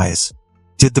his eyes.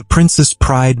 Did the prince's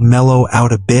pride mellow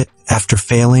out a bit after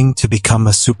failing to become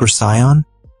a Super Saiyan?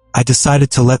 I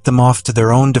decided to let them off to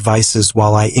their own devices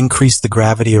while I increased the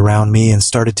gravity around me and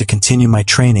started to continue my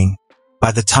training.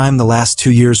 By the time the last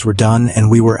 2 years were done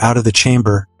and we were out of the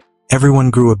chamber, everyone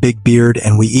grew a big beard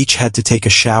and we each had to take a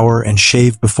shower and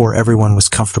shave before everyone was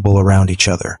comfortable around each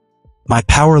other. My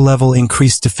power level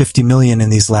increased to 50 million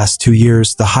in these last 2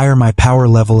 years. The higher my power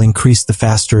level increased, the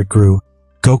faster it grew.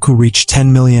 Goku reached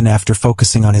 10 million after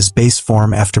focusing on his base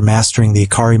form after mastering the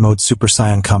Ikari mode Super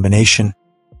Saiyan combination.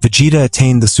 Vegeta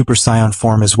attained the Super Saiyan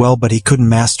form as well, but he couldn't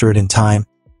master it in time.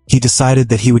 He decided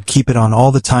that he would keep it on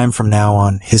all the time from now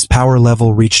on. His power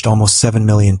level reached almost 7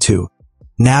 million too.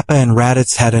 Nappa and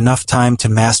Raditz had enough time to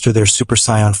master their Super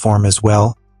Saiyan form as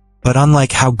well. But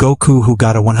unlike how Goku, who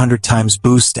got a 100 times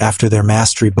boost after their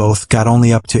mastery, both got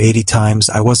only up to 80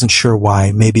 times. I wasn't sure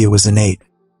why, maybe it was innate.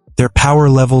 Their power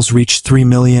levels reached 3.5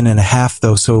 million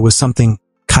though, so it was something.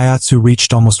 Kaiotsu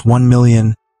reached almost 1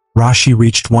 million. Rashi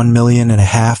reached 1.5 million,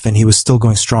 and he was still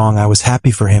going strong. I was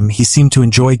happy for him. He seemed to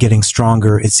enjoy getting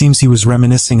stronger. It seems he was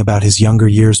reminiscing about his younger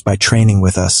years by training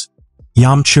with us.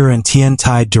 Yamcha and Tien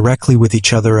tied directly with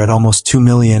each other at almost 2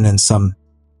 million and some.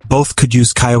 Both could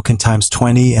use Kaioken times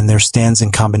 20 and their stands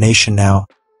in combination now.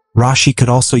 Rashi could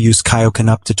also use Kaioken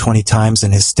up to 20 times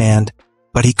in his stand,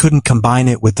 but he couldn't combine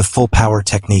it with the full power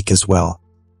technique as well.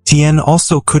 Tien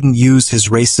also couldn't use his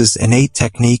race's innate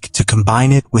technique to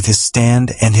combine it with his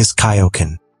stand and his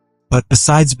Kaioken. But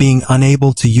besides being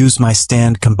unable to use my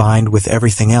stand combined with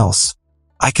everything else,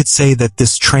 I could say that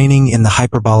this training in the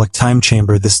hyperbolic time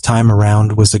chamber this time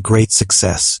around was a great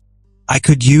success. I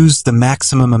could use the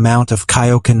maximum amount of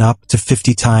Kaioken up to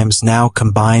 50 times now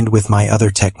combined with my other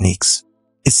techniques.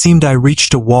 It seemed I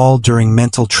reached a wall during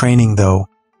mental training though.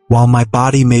 While my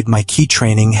body made my ki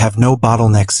training have no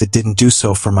bottlenecks, it didn't do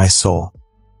so for my soul.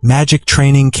 Magic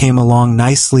training came along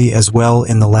nicely as well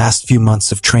in the last few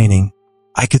months of training.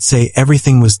 I could say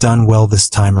everything was done well this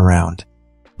time around.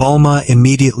 Bulma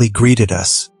immediately greeted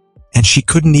us, and she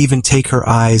couldn't even take her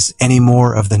eyes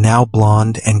anymore of the now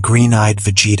blonde and green-eyed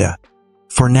Vegeta.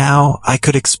 For now, I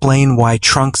could explain why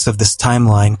Trunks of this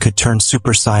timeline could turn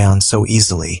Super Saiyan so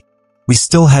easily. We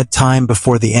still had time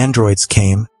before the androids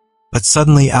came, but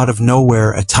suddenly out of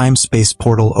nowhere a time-space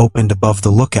portal opened above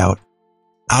the lookout.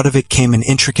 Out of it came an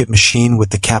intricate machine with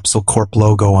the Capsule Corp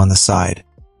logo on the side.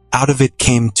 Out of it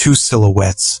came two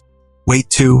silhouettes. Wait,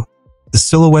 two? The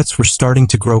silhouettes were starting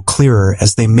to grow clearer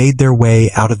as they made their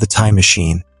way out of the time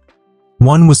machine.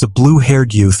 One was a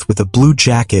blue-haired youth with a blue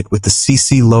jacket with the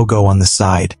CC logo on the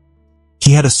side.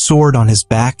 He had a sword on his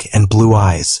back and blue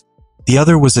eyes. The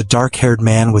other was a dark-haired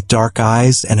man with dark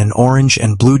eyes and an orange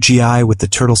and blue GI with the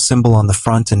turtle symbol on the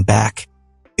front and back.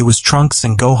 It was Trunks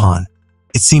and Gohan.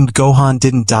 It seemed Gohan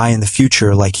didn't die in the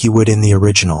future like he would in the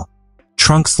original.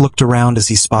 Trunks looked around as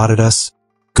he spotted us.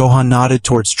 Gohan nodded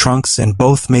towards Trunks and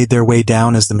both made their way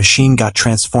down as the machine got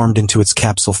transformed into its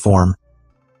capsule form.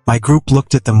 My group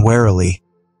looked at them warily.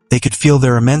 They could feel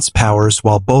their immense powers.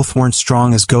 While both weren't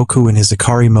strong as Goku in his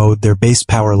Ikari mode, their base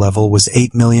power level was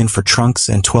 8 million for Trunks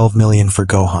and 12 million for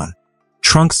Gohan.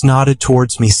 Trunks nodded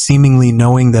towards me, seemingly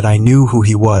knowing that I knew who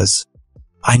he was.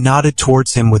 I nodded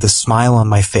towards him with a smile on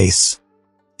my face.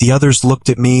 The others looked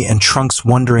at me and Trunks,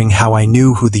 wondering how I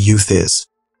knew who the youth is.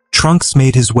 Trunks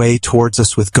made his way towards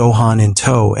us with Gohan in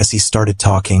tow as he started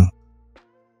talking.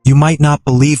 "You might not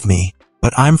believe me,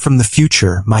 but I'm from the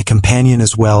future, my companion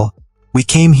as well. We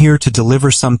came here to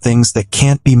deliver some things that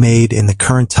can't be made in the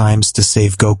current times to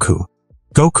save Goku."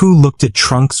 Goku looked at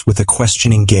Trunks with a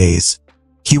questioning gaze.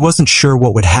 He wasn't sure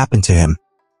what would happen to him,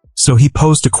 so he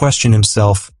posed a question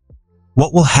himself.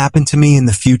 "What will happen to me in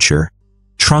the future?"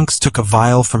 Trunks took a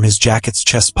vial from his jacket's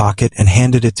chest pocket and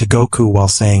handed it to Goku while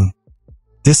saying,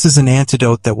 "This is an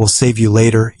antidote that will save you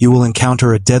later. You will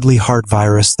encounter a deadly heart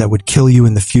virus that would kill you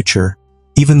in the future.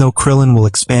 Even though Krillin will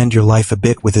expand your life a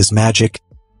bit with his magic,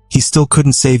 he still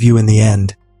couldn't save you in the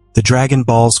end. The Dragon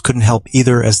Balls couldn't help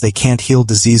either, as they can't heal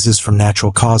diseases from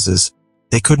natural causes.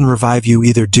 They couldn't revive you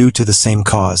either due to the same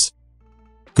cause."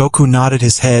 Goku nodded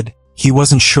his head. He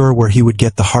wasn't sure where he would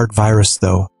get the heart virus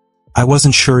though. I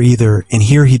wasn't sure either. In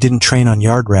here he didn't train on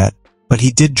Yardrat, but he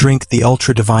did drink the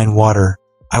ultra-divine water.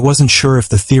 I wasn't sure if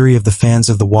the theory of the fans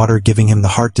of the water giving him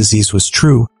the heart disease was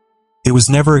true. It was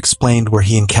never explained where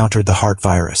he encountered the heart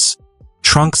virus.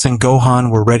 Trunks and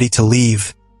Gohan were ready to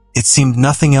leave. It seemed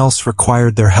nothing else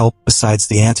required their help besides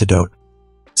the antidote.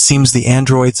 Seems the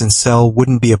androids in Cell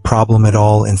wouldn't be a problem at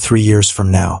all in 3 years from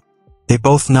now. They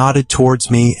both nodded towards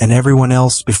me and everyone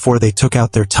else before they took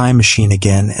out their time machine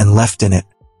again and left in it.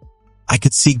 I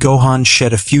could see Gohan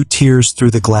shed a few tears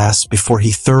through the glass before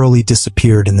he thoroughly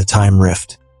disappeared in the time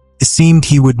rift. It seemed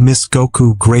he would miss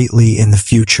Goku greatly in the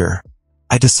future.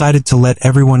 I decided to let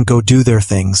everyone go do their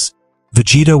things.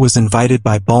 Vegeta was invited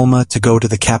by Bulma to go to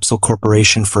the Capsule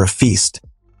Corporation for a feast.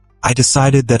 I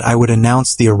decided that I would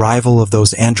announce the arrival of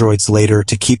those androids later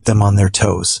to keep them on their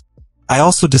toes. I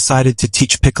also decided to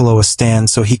teach Piccolo a stand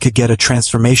so he could get a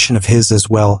transformation of his as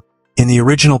well. In the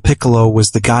original, Piccolo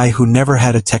was the guy who never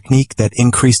had a technique that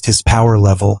increased his power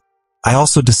level. I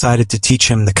also decided to teach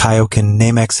him the Kaioken.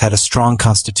 Namex had a strong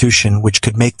constitution which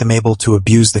could make them able to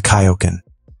abuse the Kaioken.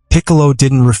 Piccolo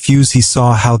didn't refuse. He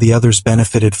saw how the others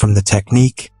benefited from the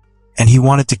technique, and he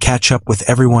wanted to catch up with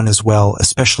everyone as well,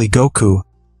 especially Goku.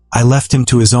 I left him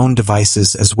to his own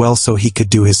devices as well so he could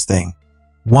do his thing.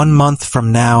 1 month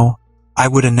from now, I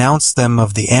would announce them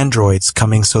of the androids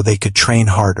coming so they could train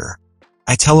harder.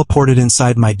 I teleported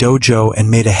inside my dojo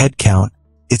and made a head count.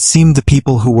 It seemed the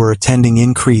people who were attending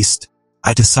increased.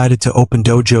 I decided to open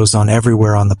dojos on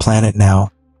everywhere on the planet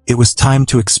now. It was time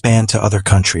to expand to other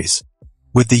countries.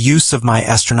 With the use of my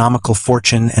astronomical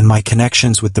fortune and my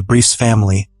connections with the Briefs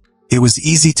family, it was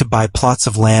easy to buy plots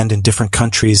of land in different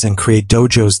countries and create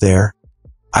dojos there.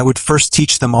 I would first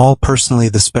teach them all personally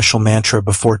the special mantra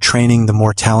before training the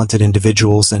more talented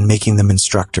individuals and making them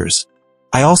instructors.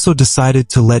 I also decided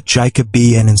to let Jaika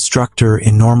be an instructor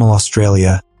in normal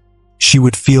Australia. She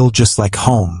would feel just like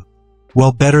home.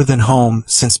 Well, better than home,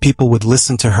 since people would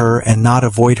listen to her and not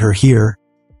avoid her here.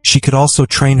 She could also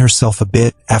train herself a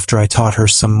bit after I taught her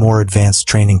some more advanced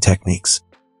training techniques.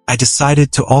 I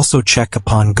decided to also check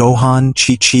upon Gohan,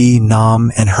 Chi-Chi,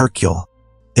 Nam, and Hercule.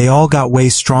 They all got way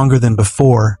stronger than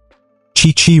before.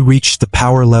 Chi-Chi reached the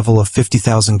power level of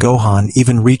 50,000. Gohan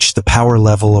even reached the power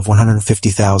level of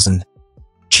 150,000.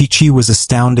 Chi-Chi was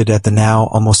astounded at the now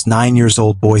almost 9 years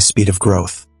old boy's speed of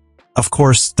growth. Of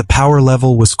course, the power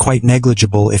level was quite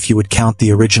negligible if you would count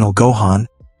the original Gohan,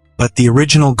 but the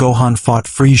original Gohan fought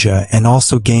Frieza and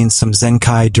also gained some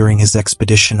Zenkai during his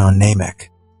expedition on Namek.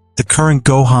 The current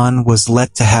Gohan was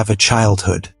let to have a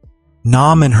childhood.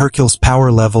 Nam and Hercule's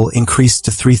power level increased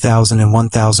to 3,000 and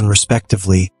 1,000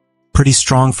 respectively, pretty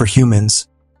strong for humans.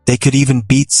 They could even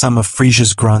beat some of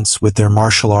Frieza's grunts with their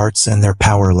martial arts and their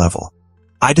power level.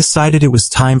 I decided it was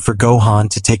time for Gohan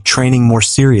to take training more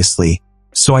seriously,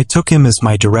 so I took him as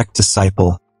my direct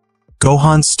disciple.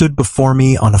 Gohan stood before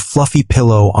me on a fluffy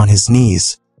pillow on his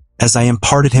knees, as I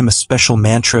imparted him a special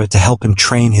mantra to help him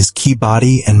train his ki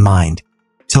body and mind.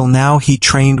 Till now he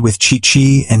trained with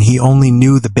Chi-Chi and he only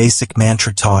knew the basic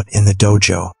mantra taught in the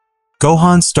dojo.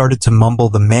 Gohan started to mumble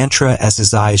the mantra as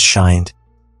his eyes shined.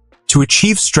 To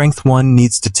achieve strength, one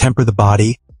needs to temper the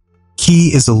body.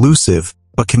 Ki is elusive,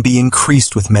 but can be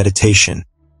increased with meditation.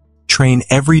 Train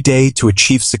every day to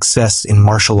achieve success in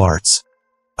martial arts.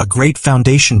 A great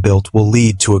foundation built will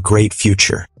lead to a great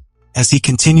future. As he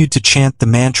continued to chant the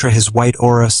mantra, his white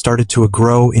aura started to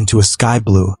grow into a sky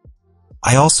blue.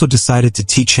 I also decided to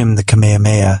teach him the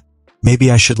Kamehameha.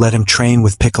 Maybe I should let him train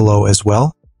with Piccolo as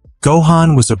well?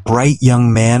 Gohan was a bright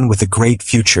young man with a great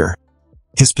future.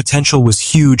 His potential was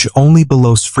huge. Only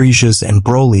below Frieza's and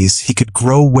Broly's, he could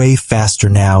grow way faster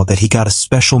now that he got a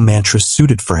special mantra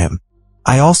suited for him.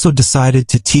 I also decided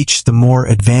to teach the more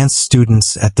advanced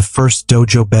students at the first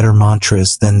dojo better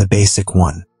mantras than the basic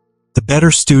one. The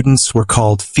better students were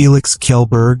called Felix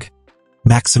Kjellberg,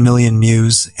 Maximilian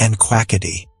Muse, and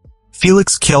Quackity.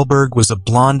 Felix Kjellberg was a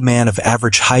blond man of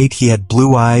average height. He had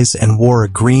blue eyes and wore a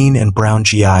green and brown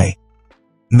gi.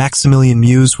 Maximilian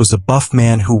Muse was a buff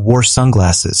man who wore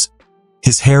sunglasses.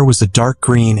 His hair was a dark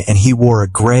green and he wore a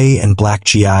gray and black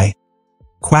gi.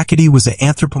 Quackity was an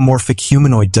anthropomorphic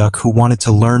humanoid duck who wanted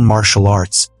to learn martial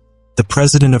arts. The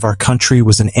president of our country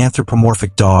was an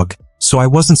anthropomorphic dog, so I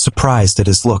wasn't surprised at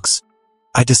his looks.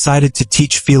 I decided to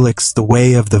teach Felix the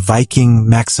way of the Viking,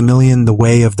 Maximilian the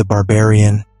way of the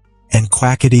barbarian, and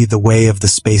Quackity the way of the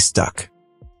space duck.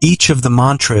 Each of the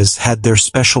mantras had their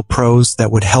special pros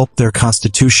that would help their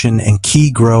constitution and ki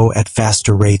grow at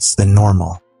faster rates than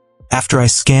normal. After I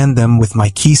scanned them with my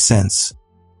ki sense,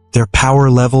 their power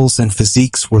levels and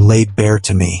physiques were laid bare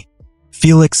to me.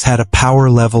 Felix had a power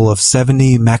level of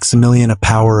 70, Maximilian a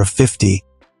power of 50,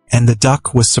 and the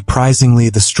duck was surprisingly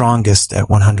the strongest at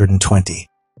 120.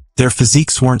 Their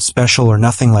physiques weren't special or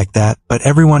nothing like that, but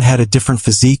everyone had a different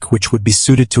physique which would be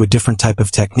suited to a different type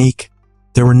of technique.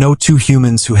 There were no two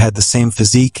humans who had the same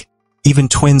physique. Even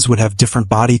twins would have different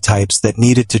body types that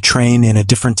needed to train in a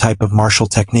different type of martial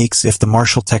techniques. If the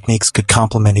martial techniques could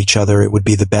complement each other, it would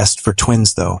be the best for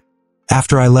twins though.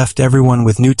 After I left everyone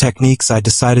with new techniques, I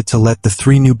decided to let the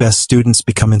 3 new best students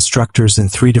become instructors in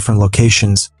 3 different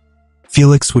locations.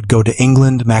 Felix would go to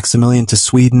England, Maximilian to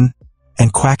Sweden,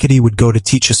 and Quackity would go to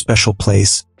teach a special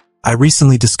place. I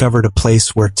recently discovered a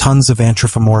place where tons of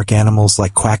anthropomorphic animals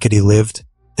like Quackity lived.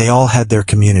 They all had their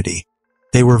community.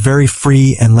 They were very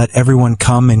free and let everyone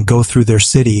come and go through their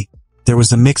city. There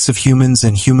was a mix of humans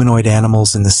and humanoid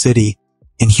animals in the city.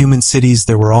 In human cities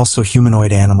there were also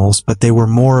humanoid animals, but they were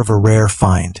more of a rare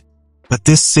find. But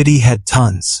this city had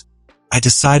tons. I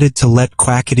decided to let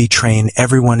Quackity train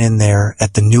everyone in there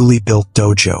at the newly built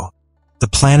dojo. The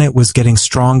planet was getting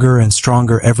stronger and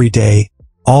stronger every day.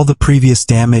 All the previous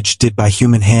damage did by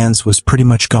human hands was pretty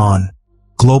much gone.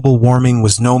 Global warming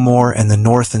was no more and the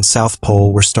North and South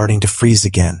Pole were starting to freeze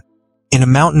again. In a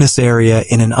mountainous area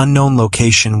in an unknown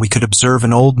location, we could observe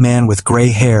an old man with gray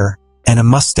hair and a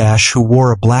mustache who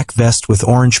wore a black vest with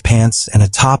orange pants and a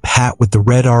top hat with the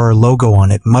red RR logo on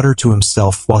it mutter to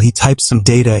himself while he typed some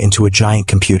data into a giant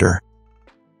computer.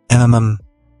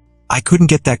 I couldn't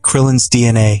get that Krillin's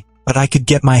DNA, but I could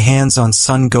get my hands on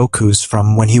Son Goku's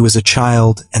from when he was a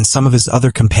child and some of his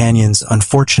other companions.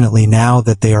 Unfortunately, now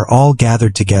that they are all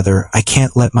gathered together, I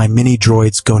can't let my mini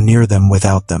droids go near them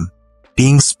without them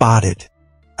being spotted.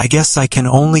 I guess I can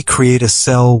only create a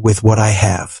cell with what I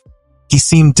have. He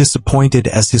seemed disappointed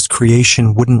as his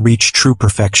creation wouldn't reach true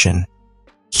perfection.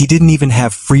 He didn't even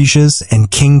have Frieza's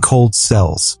and King Cold's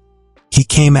cells. He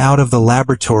came out of the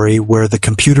laboratory where the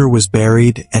computer was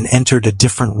buried and entered a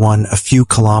different one a few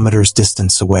kilometers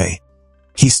distance away.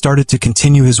 He started to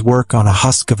continue his work on a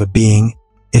husk of a being.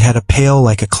 It had a pale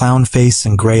like a clown face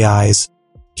and gray eyes.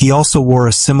 He also wore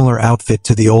a similar outfit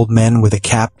to the old man with a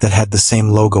cap that had the same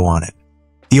logo on it.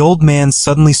 The old man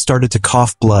suddenly started to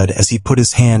cough blood as he put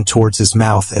his hand towards his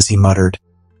mouth as he muttered,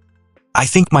 "I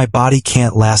think my body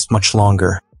can't last much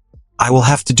longer. I will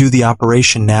have to do the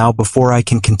operation now before I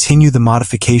can continue the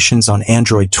modifications on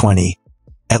Android 20.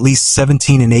 At least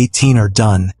 17 and 18 are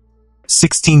done.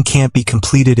 16 can't be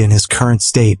completed in his current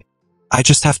state. I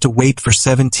just have to wait for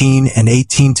 17 and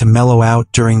 18 to mellow out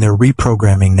during their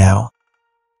reprogramming now.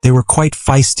 They were quite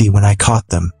feisty when I caught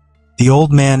them. The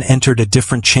old man entered a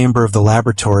different chamber of the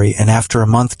laboratory and after a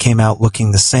month came out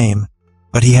looking the same,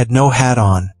 but he had no hat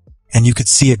on, and you could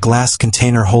see a glass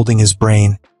container holding his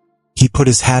brain. He put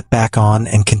his hat back on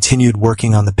and continued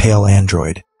working on the pale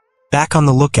android. Back on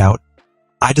the lookout,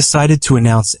 I decided to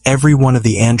announce every one of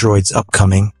the androids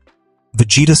upcoming.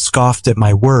 Vegeta scoffed at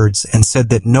my words and said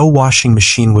that no washing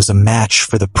machine was a match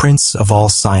for the prince of all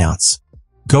science.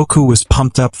 Goku was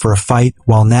pumped up for a fight,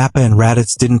 while Nappa and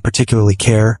Raditz didn't particularly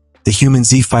care. The human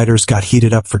Z-fighters got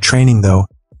heated up for training though.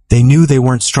 They knew they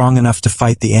weren't strong enough to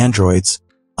fight the androids,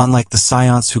 unlike the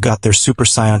Scions who got their Super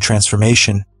Saiyan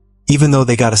transformation. Even though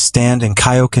they got a stand in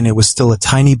Kaioken, it was still a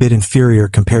tiny bit inferior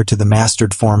compared to the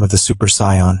mastered form of the Super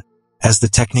Saiyan, as the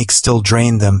technique still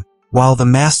drained them, while the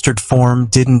mastered form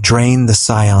didn't drain the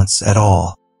Scions at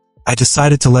all. I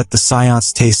decided to let the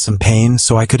Scions taste some pain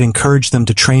so I could encourage them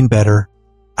to train better.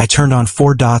 I turned on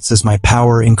 4 dots as my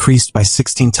power increased by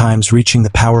 16 times, reaching the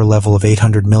power level of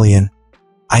 800 million.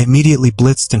 I immediately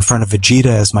blitzed in front of Vegeta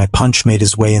as my punch made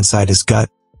his way inside his gut.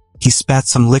 He spat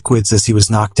some liquids as he was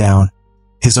knocked down.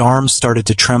 His arms started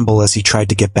to tremble as he tried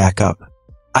to get back up.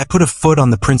 I put a foot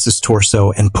on the prince's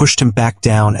torso and pushed him back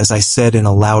down as I said in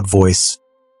a loud voice,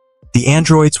 "The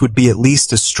androids would be at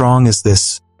least as strong as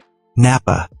this.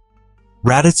 Nappa.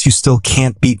 Raditz, you still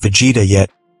can't beat Vegeta yet,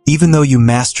 even though you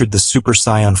mastered the Super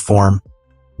Saiyan form.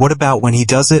 What about when he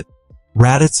does it?"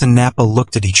 Raditz and Nappa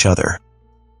looked at each other,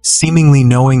 seemingly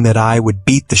knowing that I would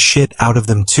beat the shit out of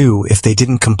them too if they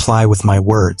didn't comply with my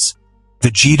words.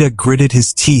 Vegeta gritted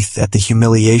his teeth at the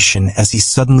humiliation as he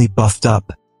suddenly buffed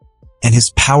up, and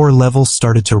his power level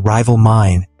started to rival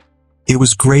mine. It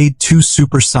was grade 2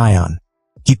 Super Saiyan.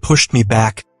 He pushed me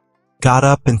back, got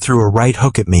up and threw a right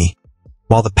hook at me.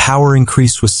 While the power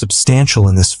increase was substantial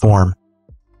in this form,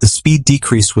 the speed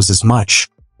decrease was as much.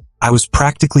 I was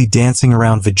practically dancing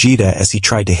around Vegeta as he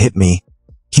tried to hit me.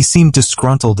 He seemed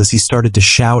disgruntled as he started to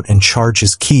shout and charge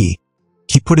his ki.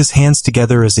 He put his hands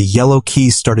together as a yellow ki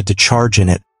started to charge in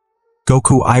it.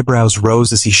 Goku's eyebrows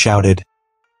rose as he shouted,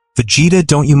 "Vegeta,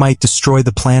 don't you might destroy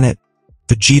the planet."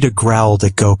 Vegeta growled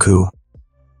at Goku.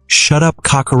 "Shut up,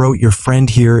 Kakarot, your friend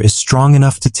here is strong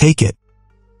enough to take it."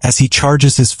 As he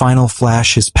charges his final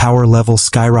flash, his power level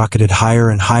skyrocketed higher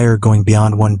and higher, going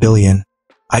beyond 1 billion.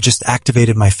 I just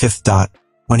activated my 5th dot.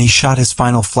 When he shot his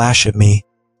final flash at me,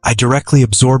 I directly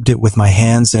absorbed it with my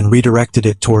hands and redirected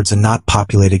it towards a not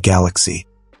populated galaxy.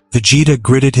 Vegeta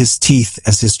gritted his teeth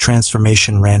as his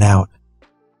transformation ran out.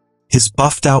 His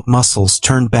buffed out muscles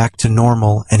turned back to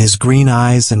normal and his green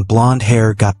eyes and blonde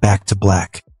hair got back to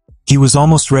black. He was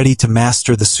almost ready to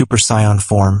master the Super Saiyan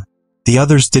form. The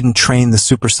others didn't train the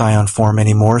Super Saiyan form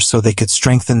anymore so they could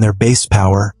strengthen their base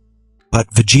power,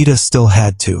 but Vegeta still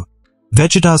had to.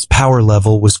 Vegeta's power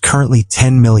level was currently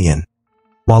 10 million.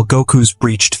 While Goku's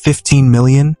reached 15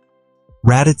 million,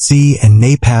 Raditz and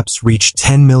Napap's reached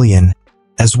 10 million,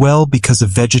 as well because of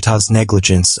Vegeta's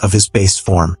negligence of his base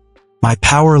form. My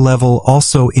power level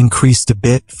also increased a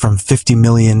bit from 50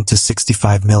 million to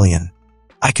 65 million.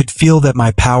 I could feel that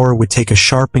my power would take a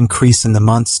sharp increase in the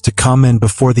months to come, and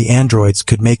before the androids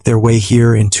could make their way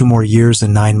here in 2 more years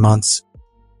and 9 months,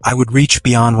 I would reach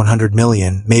beyond 100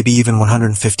 million, maybe even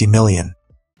 150 million.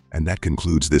 And that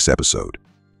concludes this episode.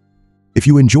 If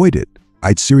you enjoyed it,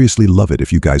 I'd seriously love it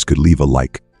if you guys could leave a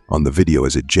like on the video,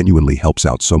 as it genuinely helps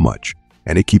out so much,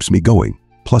 and it keeps me going,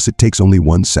 plus it takes only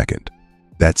 1 second.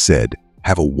 That said,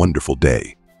 have a wonderful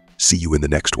day. See you in the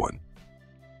next one.